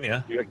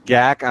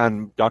Gak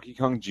on Donkey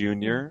Kong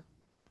Jr.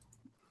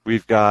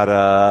 We've got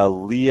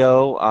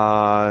Leo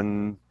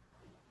on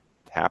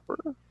Tapper.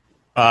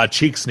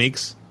 Cheek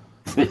Sneaks.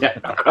 Right.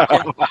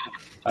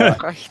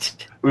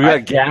 We've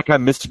got Gak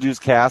on Mr. Dew's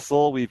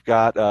Castle. We've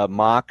got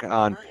Mock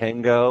on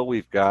Pengo.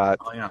 We've got.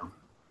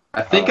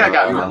 I think I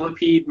got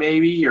Millipede,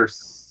 maybe, or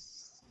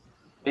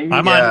maybe.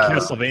 I'm on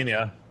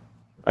Castlevania.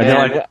 I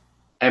know.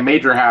 And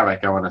Major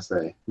Havoc, I want to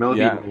say.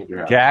 Millipede and Major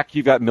Havoc. Gak,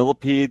 you got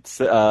Millipede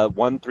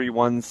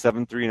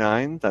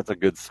 131739. That's a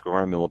good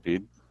score on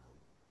Millipede.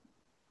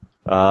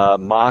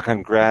 Mock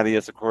on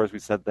Gradius, of course, we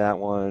said that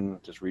one.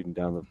 Just reading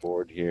down the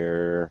board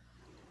here.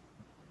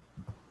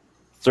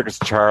 Circus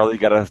Charlie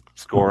got a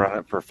score on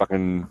it for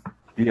fucking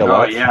DLS.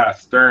 Oh, yeah,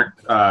 Stern,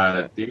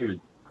 dude.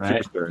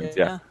 Right? Super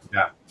Sterns,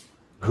 yeah.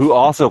 Who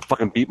also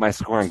fucking beat my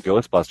score on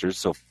Ghostbusters,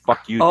 so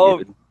fuck you,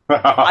 David.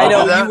 I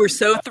know you were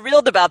so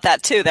thrilled about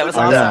that too. That was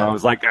awesome. I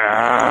was like, all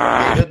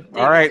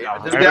right.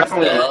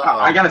 Definitely,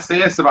 I gotta say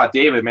this about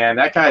David, man.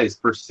 That guy is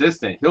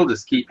persistent. He'll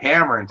just keep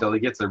hammering until he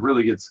gets a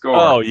really good score.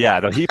 Oh yeah,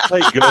 no, he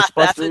played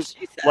Ghostbusters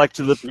like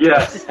to the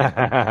yes.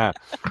 No,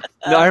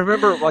 I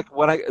remember like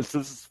when so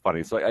this is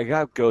funny. So I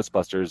got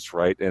Ghostbusters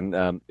right, and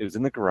it was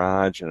in the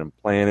garage, and I'm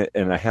playing it,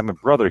 and I have my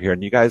brother here,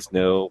 and you guys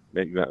know,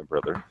 maybe you met my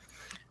brother.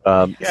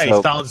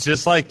 He sounds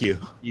just like you.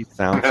 He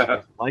sounds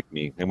just like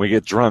me. And we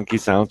get drunk, he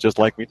sounds just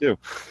like me too.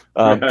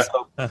 And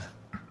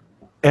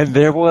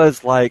there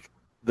was like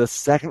the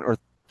second or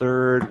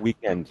third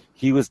weekend,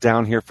 he was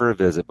down here for a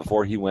visit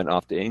before he went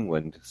off to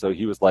England. So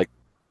he was like,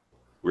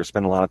 we were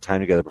spending a lot of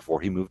time together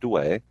before he moved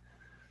away.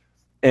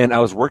 And I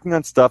was working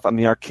on stuff on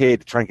the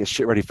arcade to try and get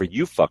shit ready for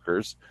you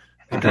fuckers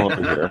to come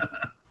over here.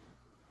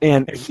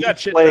 And he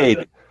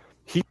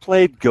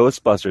played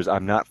Ghostbusters.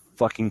 I'm not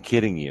fucking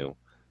kidding you.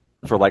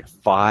 For like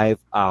 5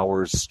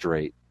 hours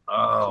straight.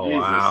 Oh,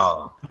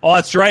 wow. Oh,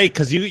 that's right,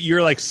 because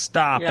you're like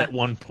stopped at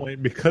one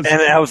point because.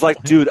 And I was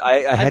like, dude,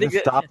 I had to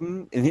stop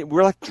him, and we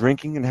were like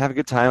drinking and having a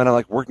good time, and I'm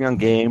like working on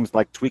games,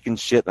 like tweaking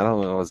shit. I don't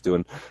know what I was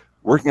doing,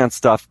 working on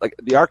stuff. Like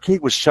the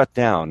arcade was shut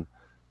down.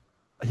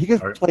 He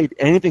could have played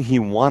anything he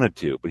wanted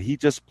to, but he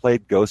just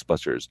played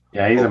Ghostbusters.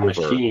 Yeah, he's a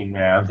machine,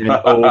 man. And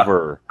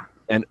over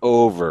and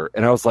over,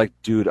 and I was like,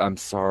 dude, I'm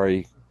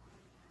sorry.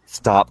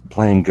 Stop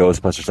playing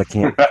Ghostbusters. I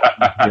can't.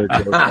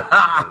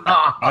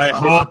 I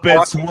hope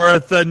it's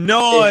worth the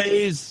noise.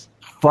 It's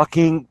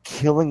fucking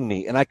killing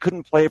me. And I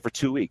couldn't play it for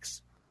 2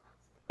 weeks.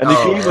 And the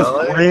Oh, game was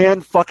really?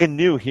 brand fucking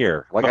new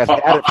here. Like I've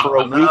had it for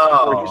a week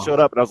before he showed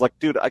up, and I was like,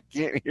 dude, I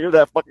can't hear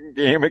that fucking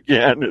game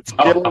again. It's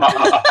killing me.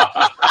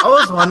 I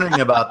was wondering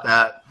about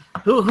that.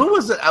 Who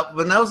was it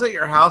when I was at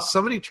your house?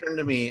 Somebody turned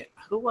to me.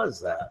 Who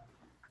was that?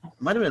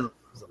 Might have been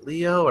was it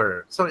Leo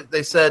or somebody.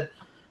 They said,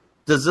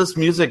 "Does this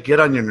music get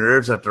on your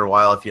nerves after a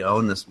while if you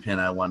own this pin?"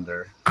 I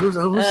wonder who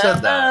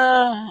said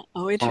that.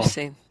 Oh,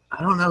 interesting.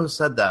 I don't know who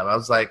said that. I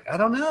was like, I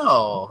don't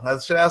know. I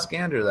should ask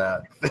Andrew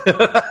that. It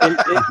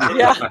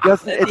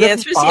The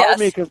answer is bother yes.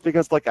 me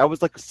because like I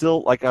was like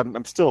still like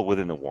I'm still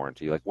within the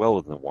warranty, like well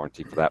within the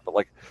warranty for that. But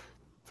like,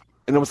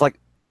 and it was like,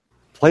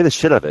 play the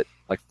shit of it.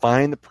 Like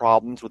find the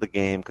problems with the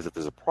game, because if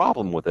there's a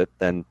problem with it,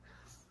 then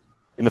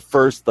in the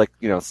first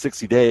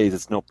 60 days,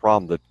 it's no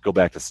problem to go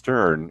back to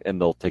Stern and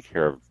they'll take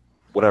care of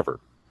whatever.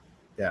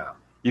 Yeah.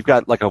 You've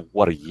got like a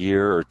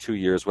year or 2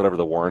 years, whatever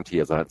the warranty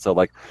is on it. So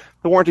like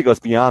the warranty goes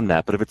beyond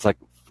that. But if it's like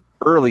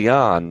early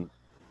on,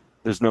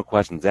 there's no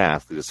questions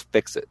asked. They just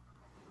fix it.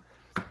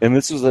 And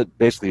this was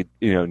basically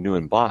new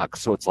in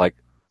box. So it's like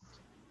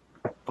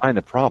find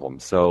the problem.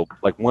 So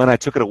like when I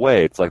took it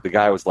away, it's like the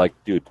guy was like,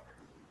 dude,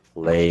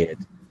 play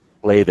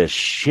the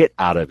shit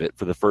out of it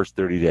for the first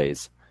 30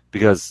 days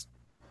because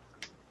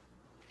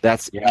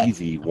that's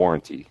easy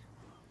warranty.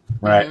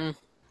 Right.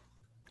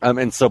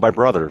 And so my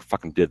brother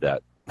fucking did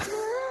that.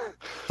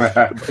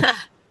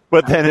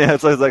 But then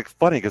it's like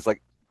funny because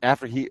like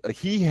after he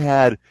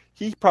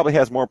probably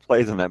has more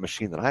plays on that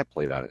machine than I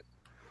played on it.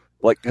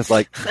 Like it's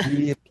like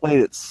he had played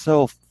it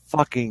so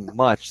fucking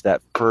much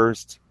that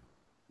first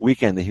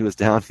weekend that he was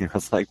down here. I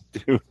was like,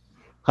 dude,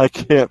 I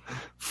can't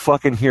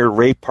fucking hear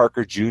Ray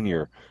Parker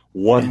Jr.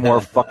 one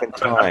more fucking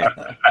time.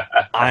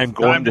 I'm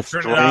going to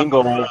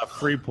strangle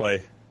free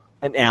play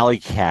an alley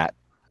cat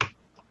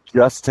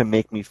just to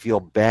make me feel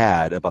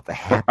bad about the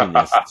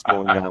happiness that's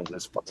going on with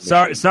this fucking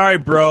machine. Sorry,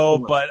 bro,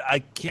 but I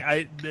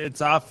can't. It's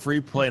off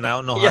free play, and I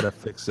don't know how to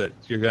fix it.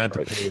 You're gonna have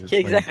to pay. Yeah,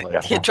 exactly.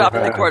 Can't drop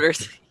in the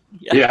quarters.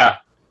 Yeah.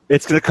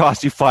 It's going to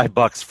cost you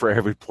 $5 for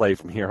every play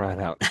from here on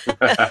out.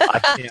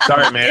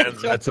 Sorry, man.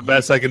 That's the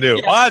best I can do.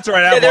 Yeah. Oh, that's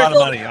right. I have a there's lot of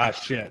money. Ah,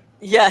 shit.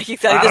 Yeah,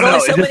 exactly. I There's don't only know,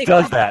 so it many just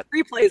does that.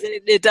 replays,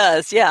 and it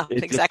does. Yeah, It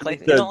just exactly.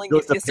 does- It only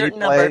goes gives you a to certain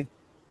free play. number.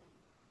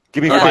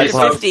 Give me Okay, $5.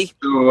 so 50.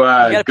 to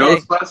gotta pay.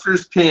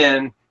 Ghostbusters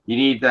pin, you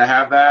need to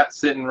have that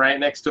sitting right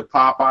next to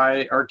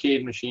Popeye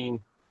arcade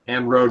machine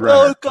and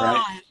Roadrunner. Oh God.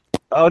 Right?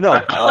 Oh, no.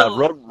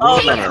 Road Oh,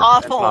 Runner that's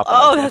awful. and Popeye.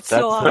 Oh, that's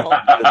so awful.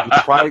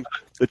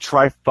 The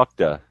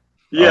trifecta.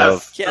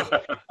 Yes. Yeah.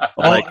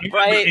 Like,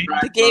 Right.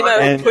 The game I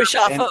would And- push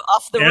off and-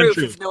 off the roof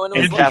Andrew, if no one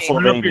was and looking.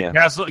 Castlevania.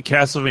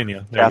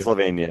 Castlevania. There you go.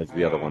 Castlevania is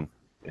the other one.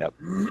 Yep.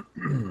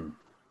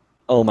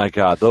 Oh my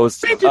God,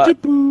 those!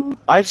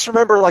 I just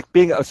remember like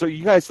being. So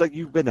you guys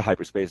you've been to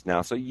hyperspace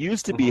now. So it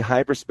used to be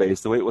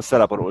hyperspace the way it was set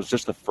up, when it was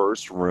just the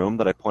first room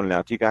that I pointed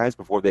out to you guys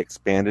before they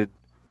expanded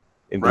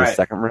into the Right.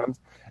 second room.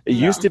 It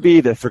used to be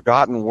the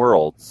Forgotten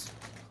Worlds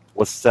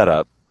was set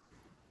up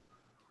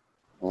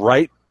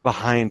right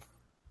behind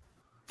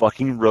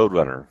fucking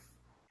Roadrunner.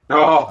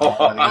 Oh,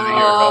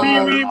 no.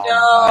 Nobody's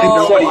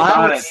I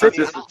on would it. sit It's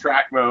just a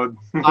track mode.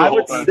 I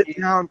would sit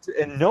down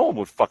and no one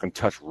would fucking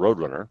touch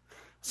Roadrunner.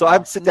 So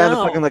I'd sit down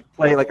No. and fucking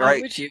play all Why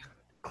right, would you?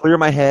 clear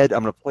my head. I'm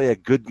gonna play a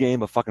good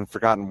game of fucking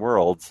Forgotten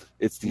Worlds.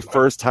 It's the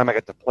first time I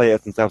got to play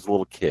it since I was a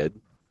little kid,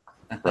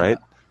 right?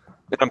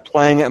 And I'm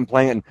playing it, and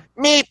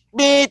meep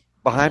meep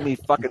behind me,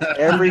 fucking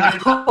every.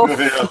 Oh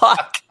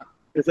fuck.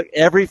 It's like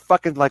every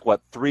fucking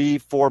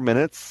 3-4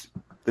 minutes,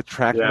 the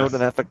track Yes. mode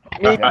and that fucking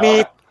meep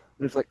meep.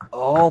 And it's like,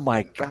 oh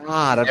my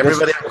God!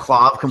 Everybody at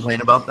Clav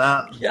complain about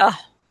that. Yeah.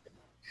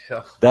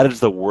 That is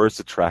the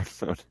worst track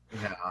mode.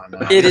 Yeah, no.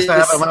 It is When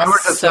I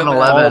worked at so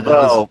 7-Eleven,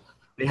 Although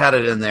we had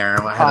it in there,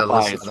 and I had to Popeye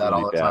listen is to that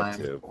all really the bad, time.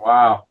 too.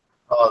 Wow.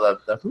 Oh,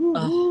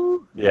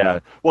 the Yeah,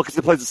 well, because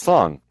it plays a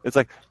song. It's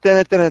like.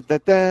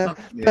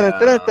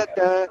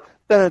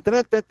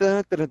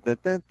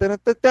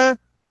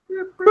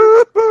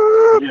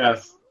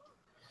 Yes.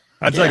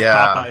 That's like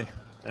Yeah. Popeye.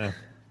 Yeah.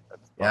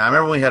 Yeah, I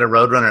remember when we had a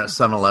Roadrunner at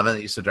 7-Eleven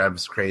that used to drive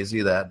us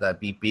crazy. That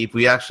beep beep.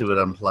 We actually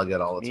would unplug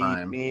it all the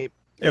time.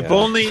 If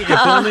only they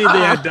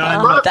had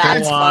done the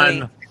That's full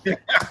funny. on.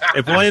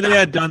 If only they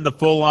had done the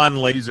full on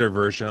laser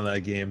version of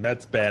that game.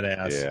 That's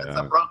badass. It's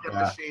a broken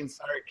machine.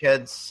 Sorry,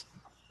 kids.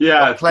 Yeah,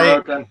 Don't it's play,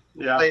 broken.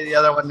 Yeah. play the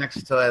other one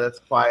next to it. It's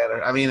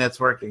quieter. I mean, it's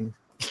working.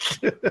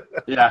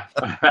 Yeah.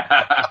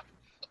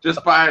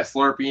 Just buy a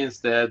Slurpee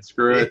instead.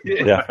 Screw it.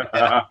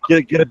 Yeah.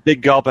 Get a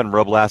big gulp and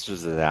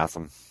Roblasters is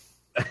awesome.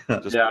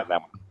 Just Yeah.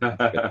 that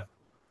one.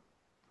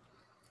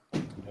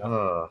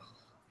 Oh.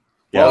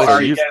 Yeah, Well, so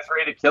are you you- guys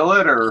ready to kill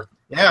it, or?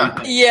 Yeah.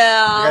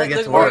 Yeah. gotta get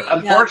the- to work. yeah.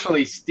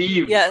 Unfortunately,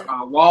 Steve Yeah.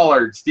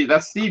 Waller,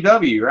 that's Steve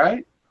W,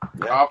 right?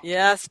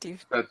 Yeah,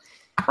 Steve.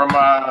 From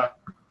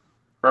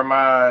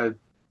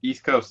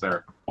East Coast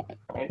there.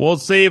 We'll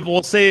save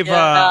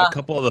Yeah. a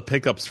couple of the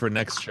pickups for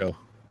next show.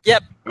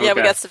 Yep. Yeah, we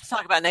Okay. got stuff to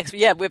talk about next.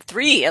 Yeah, we have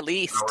 3 at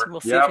least.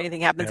 We'll see Yep. if anything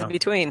happens Yeah. in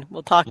between.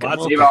 We'll talk. Lots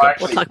We'll, of Steve, I'll we'll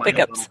actually talk play a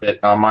pickups. little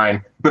bit on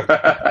mine.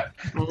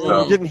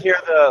 You didn't hear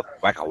the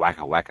wacka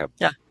wacka wacka.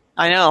 Yeah.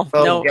 I know.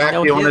 So, no, Gak,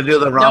 no you want to hint- do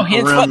the no romper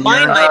hints room what mine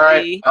here?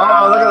 might be.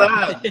 Oh,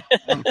 look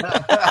at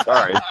that.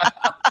 Sorry.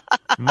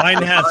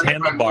 Mine has Sorry if I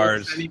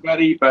handlebars. missed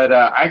Anybody, but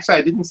actually,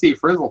 I didn't see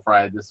Frizzle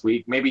Fried this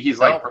week. Maybe he's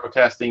like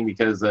protesting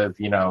because of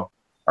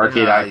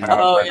Arcade Icon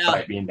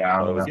website being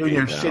down. You and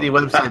your shitty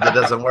website that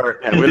doesn't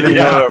work. And we didn't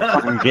know what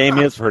our fucking game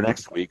is for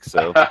next week,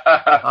 so.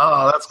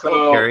 Oh, that's cool,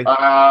 So, Gary.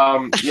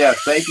 yes,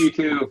 thank you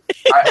to.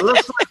 It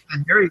looks like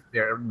the Harry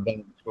there,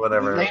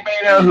 whatever. They may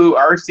know who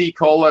RC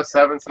Cola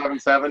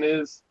 777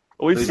 is.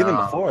 Well, we've seen him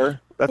before.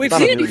 That's We've not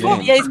seen a it new before.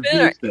 name. Yeah, he's been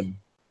there. Houston.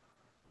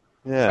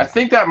 Yeah. I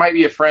think that might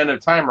be a friend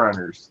of Time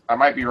Runners. I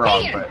might be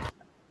wrong, but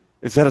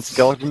Is that a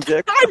skeleton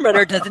dick? Time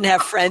Runner doesn't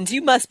have friends.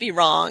 You must be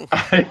wrong.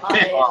 I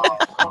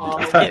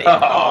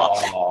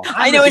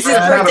know it's his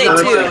birthday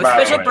too. By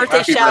the Special way. birthday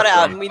Happy shout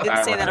out, birthday, and we didn't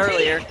Time say that Runner.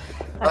 earlier.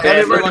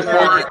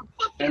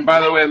 And by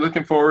the way,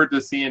 looking forward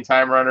to seeing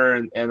Time Runner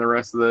and the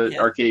rest of the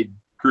arcade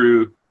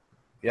crew.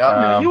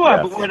 Yeah, you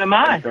are, but what am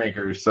I?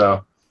 Drinkers,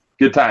 so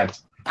good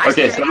times.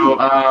 Okay, so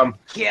all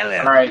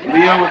right,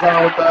 Leo was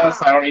on with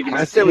us. I don't need to.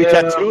 I say we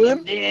tattoo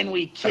him. Then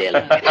we kill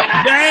him.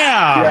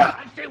 Yeah.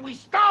 I say we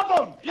stop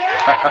him.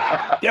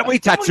 Yeah. Yeah, we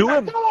tattoo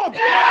him.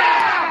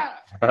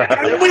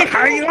 And we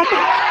hang him.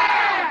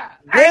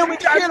 And we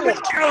kill him.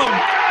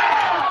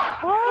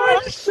 I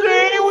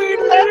say we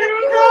let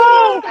him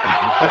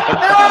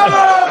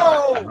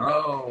go.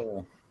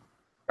 No.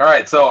 All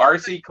right, so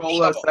RC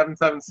Cola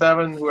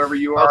 777, whoever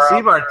you are.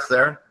 Seabart's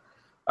there.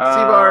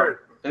 Seabart.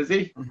 Is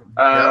he?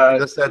 Yeah,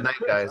 just said night,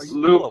 guys.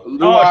 Luau.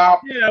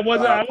 Yeah, I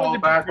wasn't Fall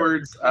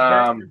backwards.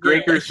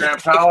 Drinkers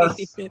Grand Palace.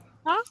 Steve,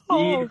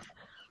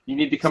 you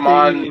need to come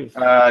on.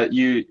 I'm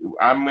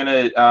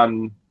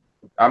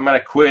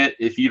gonna quit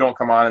if you don't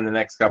come on in the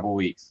next couple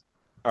weeks.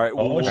 All right,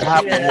 we'll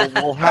have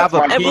That's a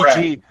my PG.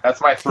 threat.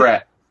 That's my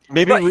threat.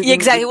 Maybe Right,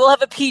 exactly. We'll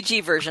have a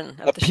PG version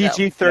of a the show.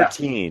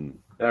 PG-13.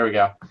 There we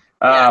go.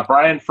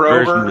 Brian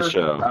Version of the Frober,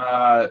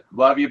 show.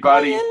 love you,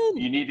 buddy.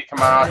 You need to come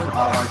out.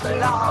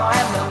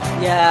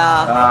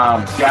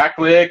 Yeah. Jack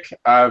Lick,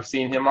 I've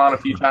seen him on a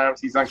few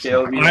times. He's on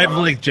KLV. I've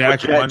linked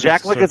Jack.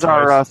 Jack Lick is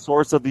our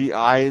source of the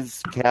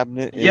eyes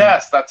cabinet.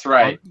 Yes, that's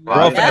right.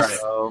 Yes.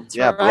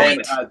 Yeah, right.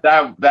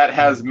 And, that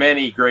has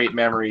many great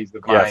memories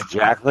of mine. Yes,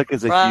 Jack Lick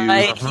is a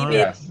Right. huge. He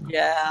made,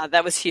 yeah,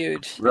 that was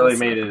huge. Really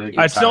made it. A good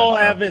I still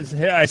time.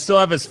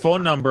 have his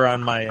phone number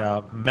on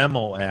my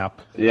memo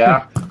app.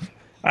 Yeah.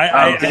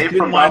 I Dave didn't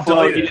from want to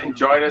Buffalo, delete he it. didn't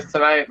join us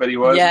tonight, but he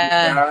was.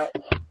 Yeah.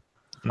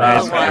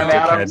 Nice. Matt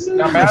Adams.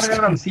 Now, Matt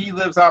Adams, he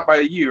lives out by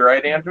you,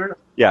 right, Andrew?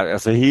 Yeah,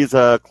 so he's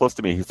close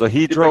to me. So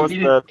he drove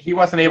He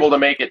wasn't able to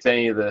make it to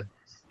any of the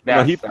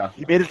Nat stuff.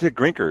 he made it to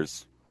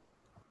Grinkers.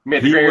 He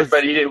made the Grinkers,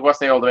 but he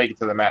wasn't able to make it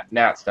to the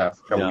Nat stuff.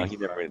 No, he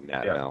never made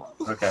Nat. No.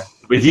 Okay.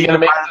 But Is he going to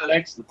make it to the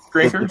next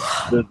Grinkers?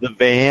 The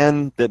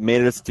van that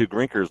made us to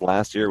Grinkers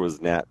last year was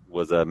Matt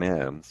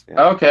Adams.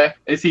 Yeah. Okay.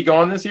 Is he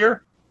going this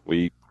year?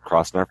 We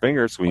crossing our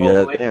fingers. We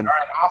All get it in.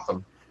 right,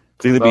 awesome.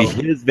 It's either be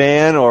his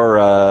van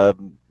or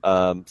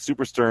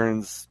Super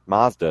Stern's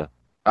Mazda.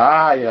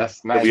 Ah, yes,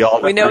 nice. We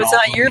know it's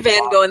not your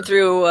van going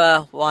through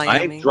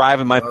Wyoming. I'm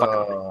driving my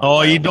fucking.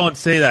 Oh, you don't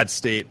say that,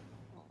 State.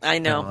 I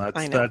know. No,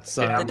 I know. That's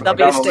the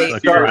W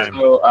state.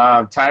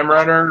 So, Time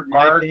Runner,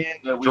 Mark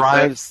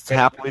drives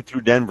happily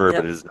through Denver,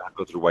 but it does not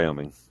go through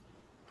Wyoming.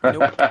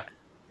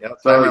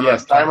 So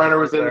yes, Time Runner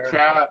was in the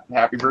chat.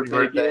 Happy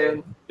birthday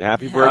again.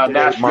 Happy birthday,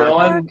 Nash Mark.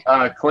 Dillon,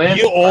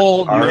 Clint. You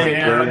old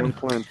man.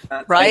 Clint.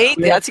 Right?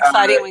 That's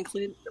exciting when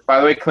Clint. By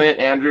the way, Clint,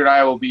 Andrew, and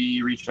I will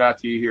be reaching out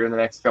to you here in the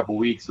next couple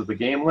weeks with the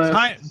game list.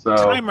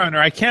 Time Runner,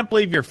 I can't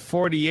believe you're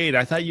 48.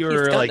 I thought you He's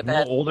were gone like to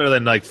bed. no older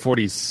than like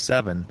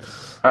 47.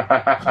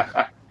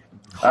 Let's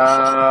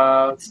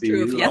see.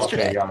 True of Who else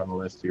yesterday. I got on the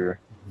list here?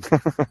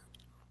 Going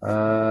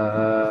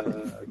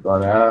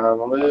down on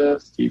the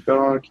list. Keep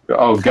going.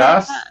 Oh,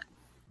 Gus.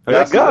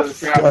 Gus.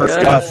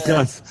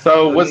 Gus.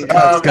 So was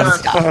Gus.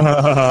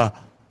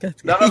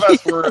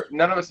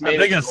 none of us made I'm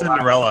thinking it. of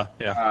Cinderella.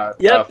 Yeah.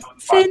 Yep.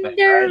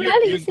 Cinderella,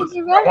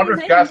 I wonder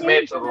if Gus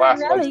made it to the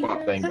last one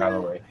spot thing, by the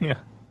way. Yeah.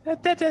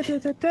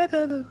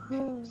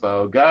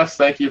 So, Gus,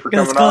 thank you for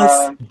coming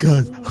on.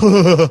 Gus.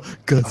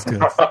 Gus.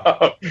 Gus.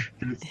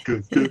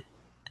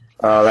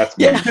 Oh, that's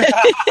me.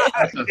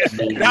 That's just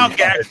me. Now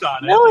Gag's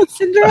on it. No, it's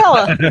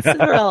Cinderella. It's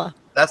Cinderella.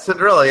 That's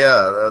Cinderella,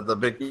 yeah. The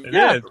big,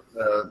 Yeah.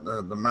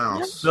 the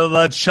mouse. So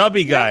the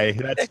chubby guy.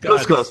 That's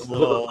Gus. Gus.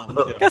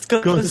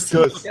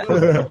 Gus.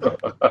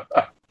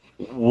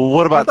 Well,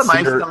 what about The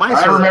mice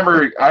I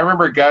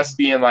remember Gus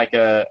being like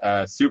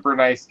a super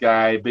nice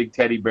guy, big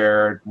teddy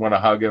bear, want to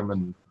hug him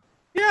and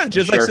Yeah,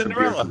 just share like some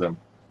beers Cinderella.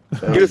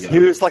 with him. He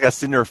was like a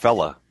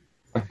Cinderfella.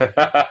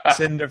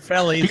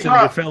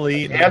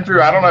 Cinderfella.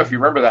 Andrew, I don't know if you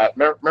remember that.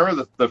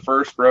 Remember the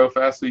first Bro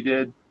Fest we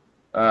did?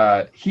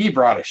 He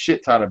brought a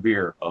shit ton of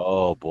beer.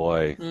 Oh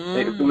boy!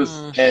 It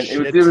was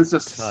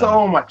just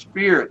so much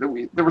beer.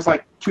 There was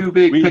like two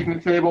big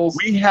picnic tables.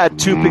 We had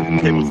two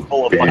picnic tables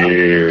full of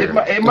beer.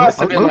 It must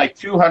have been like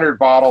 200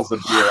 bottles of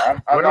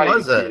beer. I'm not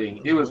even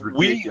kidding. It was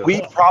ridiculous.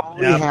 We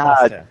probably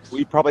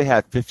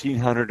had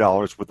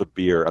 $1,500 worth of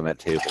beer on that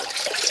table.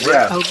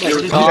 Yeah. Oh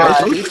It was-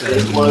 God.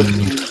 It was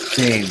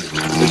insane.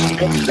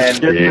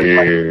 And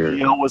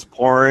Leo was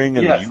pouring,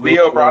 and yes, you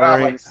Leo were brought out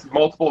pouring, like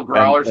multiple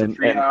growlers and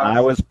and I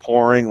was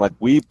pouring. Like,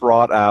 we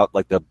brought out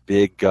like the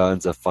big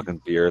guns of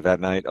fucking beer that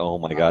night. Oh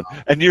my god!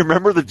 And you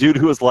remember the dude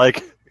who was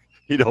like,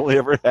 he'd only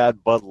ever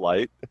had Bud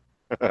Light.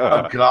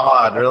 Oh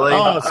God, really?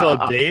 Oh, so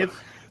Dave?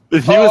 He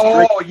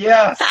was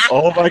yes.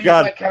 Oh my He's,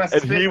 god! like, kinda And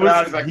spitting he it was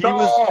out. He's like, he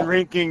was "No."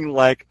 drinking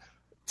like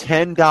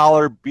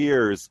 $10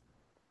 beers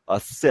a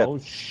sip.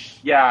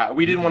 Yeah,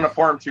 we didn't want to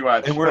pour him too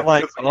much. And we're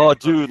like, oh,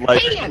 dude,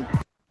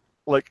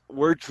 like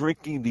we're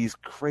drinking these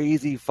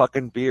crazy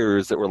fucking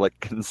beers that were like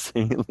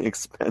insanely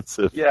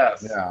expensive.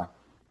 Yes. Yeah.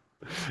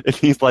 And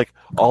he's like,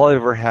 all I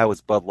ever had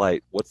was Bud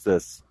Light. What's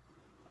this?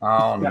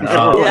 Oh no!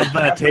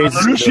 That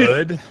tastes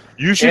good.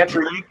 You should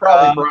Andrew, drink. you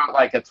probably brought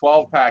like a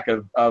 12-pack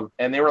of,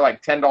 and they were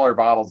like $10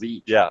 bottles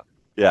each. Yeah.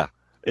 And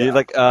he's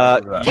like,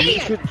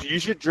 you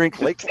should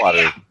drink lake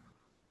water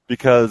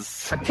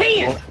because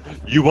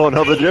you won't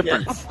know the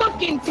difference.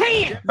 Fucking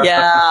 10!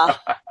 Yeah.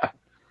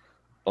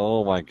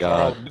 Oh my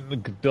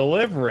god.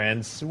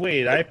 Deliverance.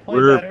 Sweet. I played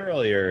We're- that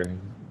earlier.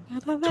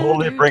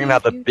 Totally bringing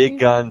out the big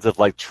guns of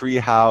like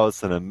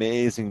Treehouse and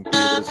amazing beers.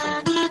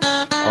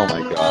 Oh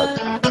my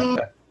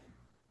god.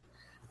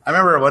 I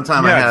remember one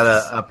time I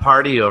Yes. had a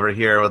party over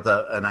here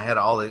and I had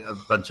a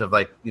bunch of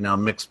like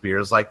mixed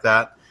beers like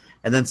that,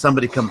 and then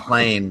somebody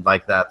complained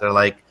like that. They're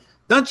like,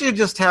 "Don't you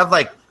just have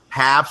like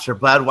Pabst or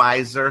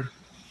Budweiser?"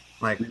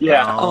 Like,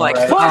 Yeah. no, Oh my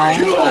right? God.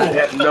 I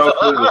had no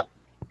clue.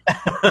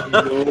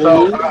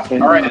 So,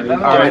 all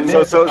right.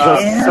 So,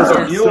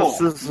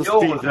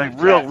 Steve,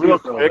 like, real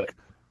quick,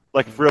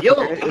 like real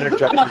quick,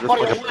 interject for just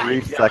like a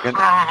brief second.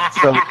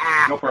 So,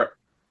 Go for it.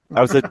 I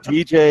was a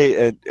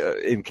DJ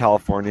in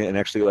California, and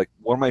actually, like,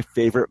 one of my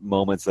favorite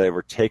moments I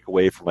ever take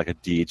away from like a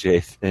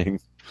DJ thing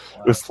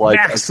was like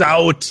Max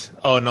out.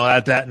 Oh no,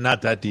 not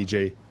that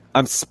DJ.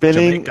 I'm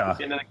spinning.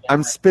 Jamaica.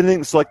 I'm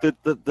spinning. So like the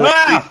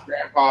Ah!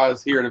 Grandpa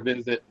is here to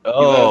visit. He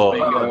Oh. loves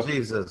bingo. Oh,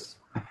 Jesus!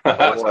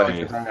 That's why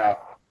he hung out.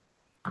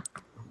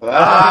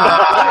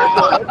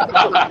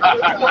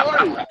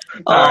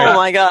 Oh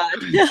my God.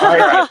 All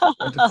right.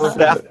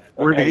 Seth,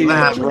 we're gonna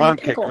get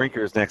drunk at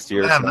Drinkers next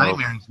year. I have so-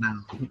 nightmares now.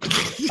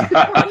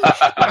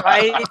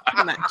 Right?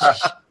 Pretty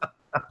much.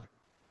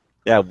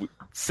 Yeah,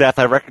 Seth,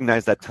 I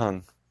recognize that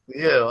tongue.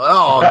 Ew!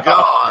 Oh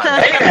God!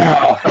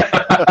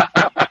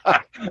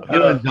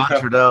 You and John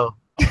Trudeau.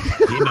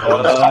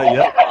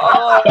 Yep.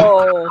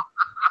 Oh.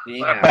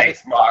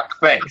 Thanks, Mark.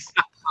 Thanks.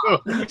 Yeah,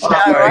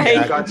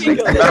 right.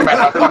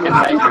 That fucking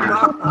nightmare.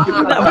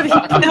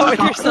 Not with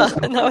your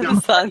son. Not with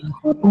his son.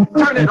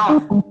 Turn it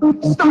off.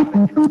 Stop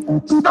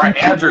it. All right,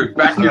 Andrew,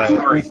 back to your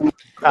story.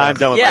 I'm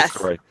done with Yes. my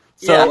story.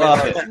 So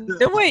Yeah.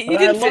 No, wait, you I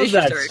didn't love finish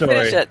your that story. story.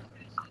 Finish it.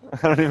 I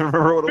don't even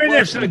remember what it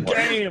Finish was. the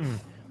game.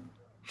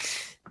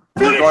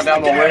 We were going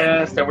down the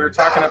list, and we were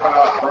talking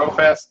about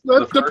Brofest.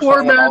 Let the first poor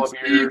one with man all the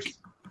beers. speak.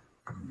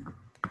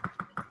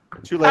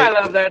 Too I late.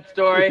 love that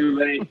story. Too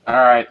late. All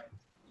right.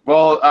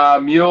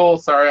 Well, Mule,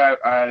 sorry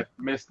I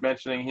missed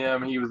mentioning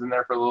him. He was in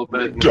there for a little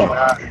bit. Oh,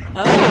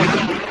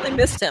 I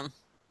missed him.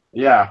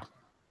 Yeah.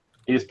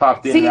 He just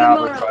popped in and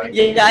out. Looks like.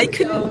 Yeah, I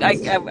couldn't.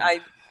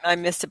 I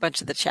missed a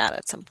bunch of the chat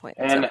at some point.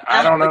 And so,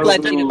 I don't know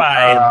glad who- you-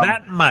 By Um,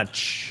 that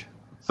much.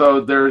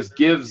 So there's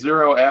Give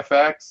Zero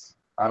FX.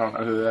 I don't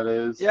know who that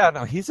is. Yeah,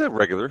 no, he's a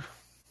regular.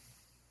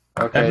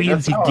 Okay. That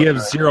means he that's-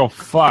 gives zero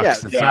fucks. Yeah,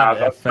 it's Yeah, not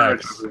that's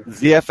FX. right.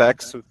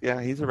 ZFX. Yeah,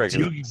 he's a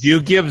regular. Do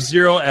you give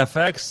zero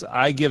FX?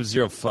 I give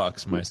zero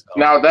fucks myself.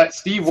 Now that's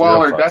Steve Zero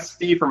Waller. fucks. That's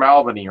Steve from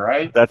Albany,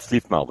 right? That's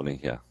Steve from Albany.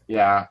 Yeah.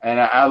 Yeah,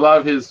 and I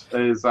love his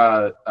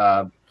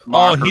Oh,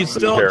 moniker he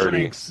still parody.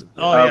 drinks.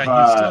 Oh,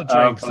 yeah, he still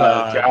drinks.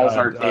 Giles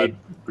Arcade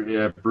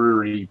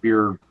Brewery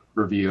beer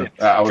review.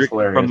 That was Drink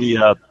hilarious. From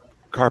the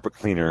carpet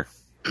cleaner.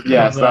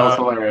 Yes, that was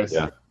hilarious.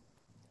 Yeah.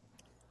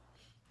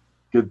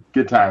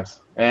 Good times.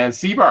 And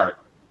Seabart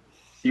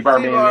made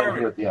it in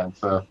here at the end.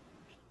 So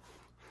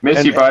miss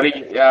And- you, buddy.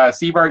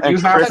 Seabart, and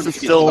you have Chris to is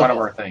get still- one of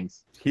our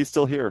things. He's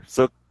still here.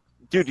 So,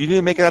 dude, you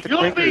didn't make it out to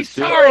You'll be Drinkers,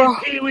 dude. sorry,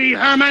 Pee Wee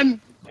Herman.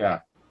 Yeah.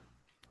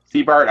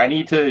 Seabart, I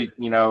need to,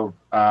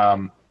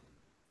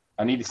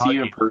 I need to see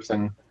you in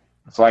person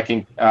so I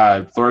can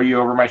throw you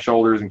over my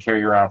shoulders and carry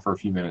you around for a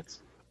few minutes.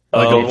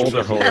 Like Oh, a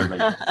older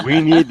holder.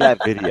 We need that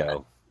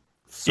video.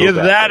 So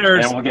Either bad. that or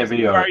And we'll get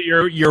video. or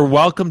you're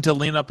welcome to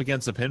lean up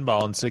against a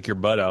pinball and stick your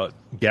butt out.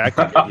 Gak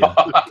can get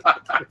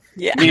you.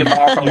 Yeah. Me and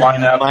Mark will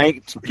line up.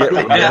 Might get Do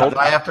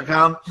I have to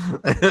come?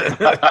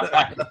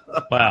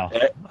 Wow.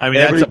 I mean,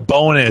 that's a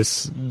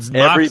bonus. Mock's a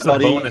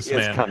Everybody bonus, is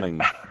man.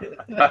 coming.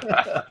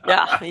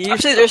 Yeah.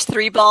 Usually there's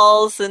 3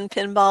 balls in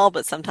pinball,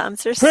 but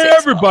sometimes there's 6. Hey,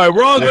 everybody,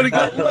 we're all going to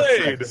get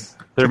laid.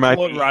 There might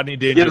Quote be. Rodney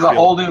Gives Dangerfield. a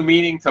whole new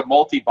meaning to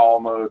multi-ball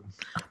mode.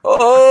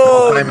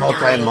 Oh,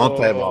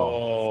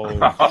 Multi-ball.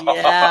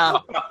 yeah.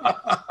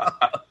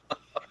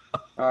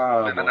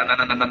 Oh,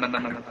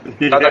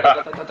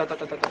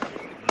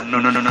 No,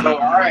 no, no, no, so, no.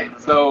 all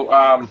right. So,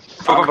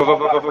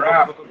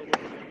 wrap.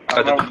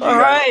 All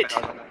right.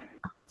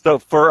 So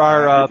for Good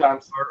our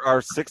times.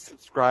 our 6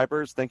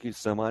 subscribers, thank you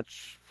so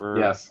much for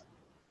Yes.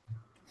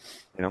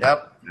 You know?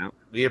 Yep.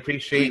 We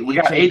appreciate. We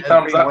each got and 8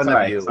 thumbs every up one of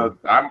tonight, you. so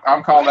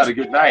I'm calling that a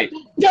good night.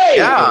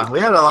 Yeah, we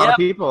had a lot of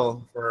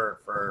people for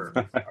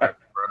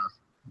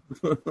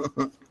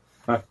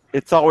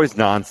It's always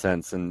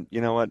nonsense, and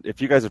you know what?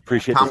 If you guys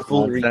appreciate this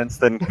Tomfoolery. nonsense,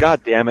 then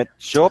god damn it,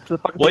 show up to the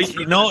fucking. Well,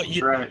 you know,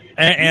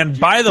 and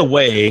by the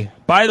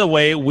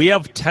way, we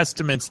have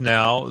testaments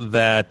now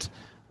that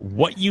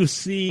what you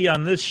see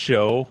on this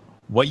show,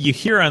 what you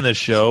hear on this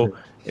show,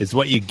 is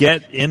what you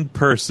get in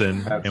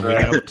person, and we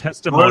have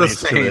testimonies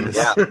to this.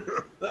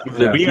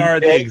 We are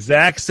the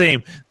exact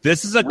same.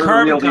 This is a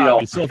carbon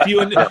copy. So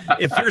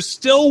if you're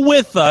still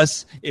with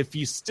us, if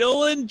you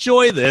still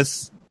enjoy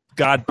this,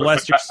 God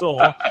bless your soul.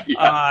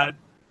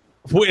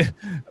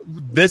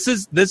 This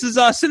is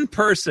us in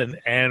person,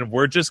 and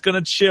we're just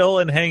gonna chill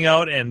and hang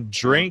out and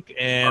drink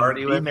and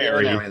Party be with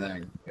merry. and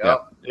everything.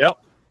 Yep.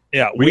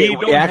 Yeah. We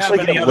don't actually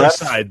have any get other less,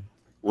 side.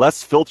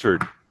 less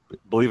filtered,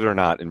 believe it or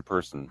not, in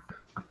person.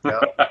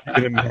 Yep. You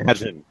can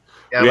imagine.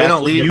 Yeah, we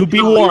don't leave. You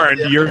be warned.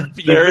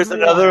 There's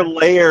another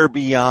layer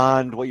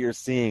beyond what you're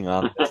seeing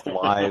on this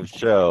live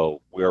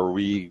show where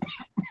we're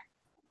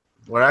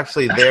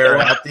actually there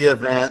at the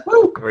event. Where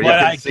you But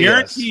can I see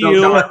guarantee us.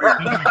 you, it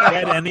doesn't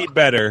get any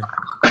better.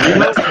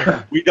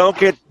 we don't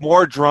get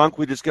more drunk.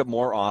 We just get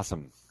more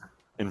awesome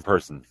in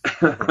person.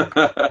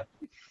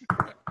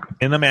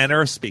 In the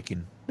manner of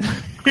speaking.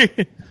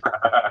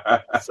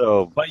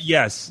 So, but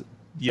yes,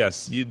 you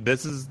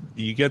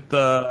get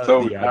the.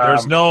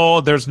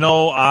 So, there's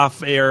no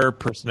off-air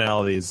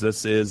personalities.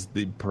 This is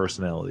the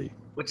personality.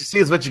 What you see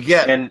is what you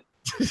get. And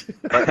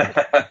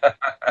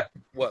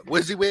What,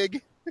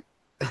 WYSIWYG?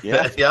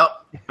 yeah. Yep.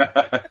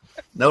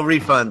 No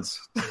refunds.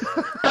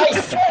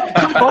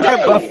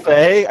 Fucking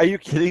buffet? Are you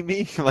kidding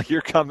me? Like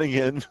you're coming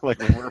in like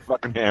when we're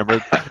fucking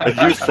hammered, and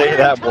you say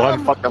that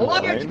one fucking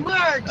line.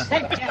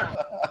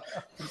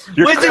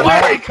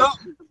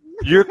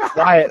 You're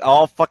quiet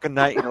all fucking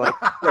night. And you're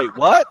like, wait,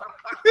 what?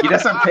 he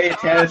doesn't pay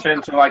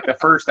attention to like the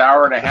first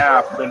hour and a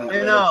half. Then I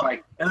know. it's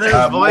like, And then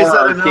his voice more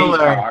out of arcade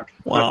nowhere. talk.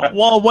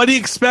 Well, what do you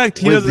expect?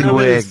 He doesn't have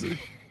WYSIWYG.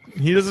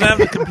 he doesn't have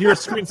the computer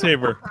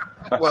screensaver.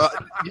 Well,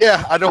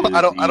 yeah, I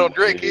don't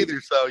drink either,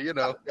 so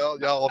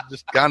y'all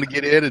just kind of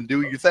get in and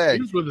do your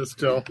thing. He's with us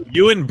still.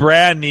 You and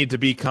Brad need to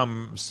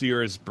become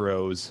serious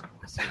bros.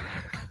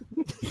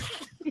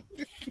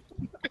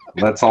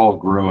 Let's all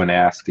grow an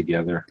ass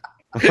together.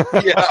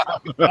 Yeah.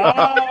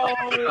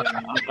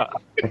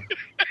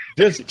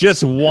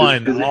 Just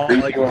one.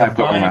 Like, when I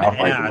put my mouth,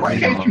 like, Why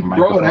can't you my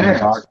grow an microphone ass?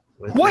 talk.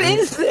 What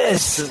is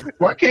this?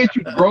 Why can't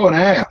you grow an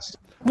ass?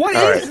 What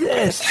is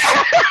this?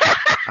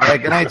 All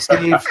right, good night,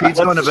 Steve. Steve's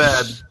going to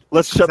bed.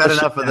 Let's shut Had the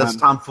enough shit of this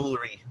down.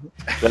 tomfoolery.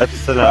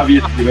 That's Love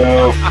enough. you,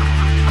 Joe.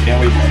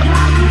 Can't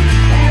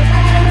wait.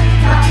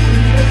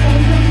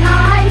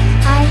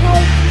 I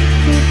hate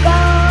to go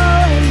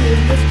and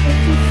leave this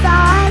pretty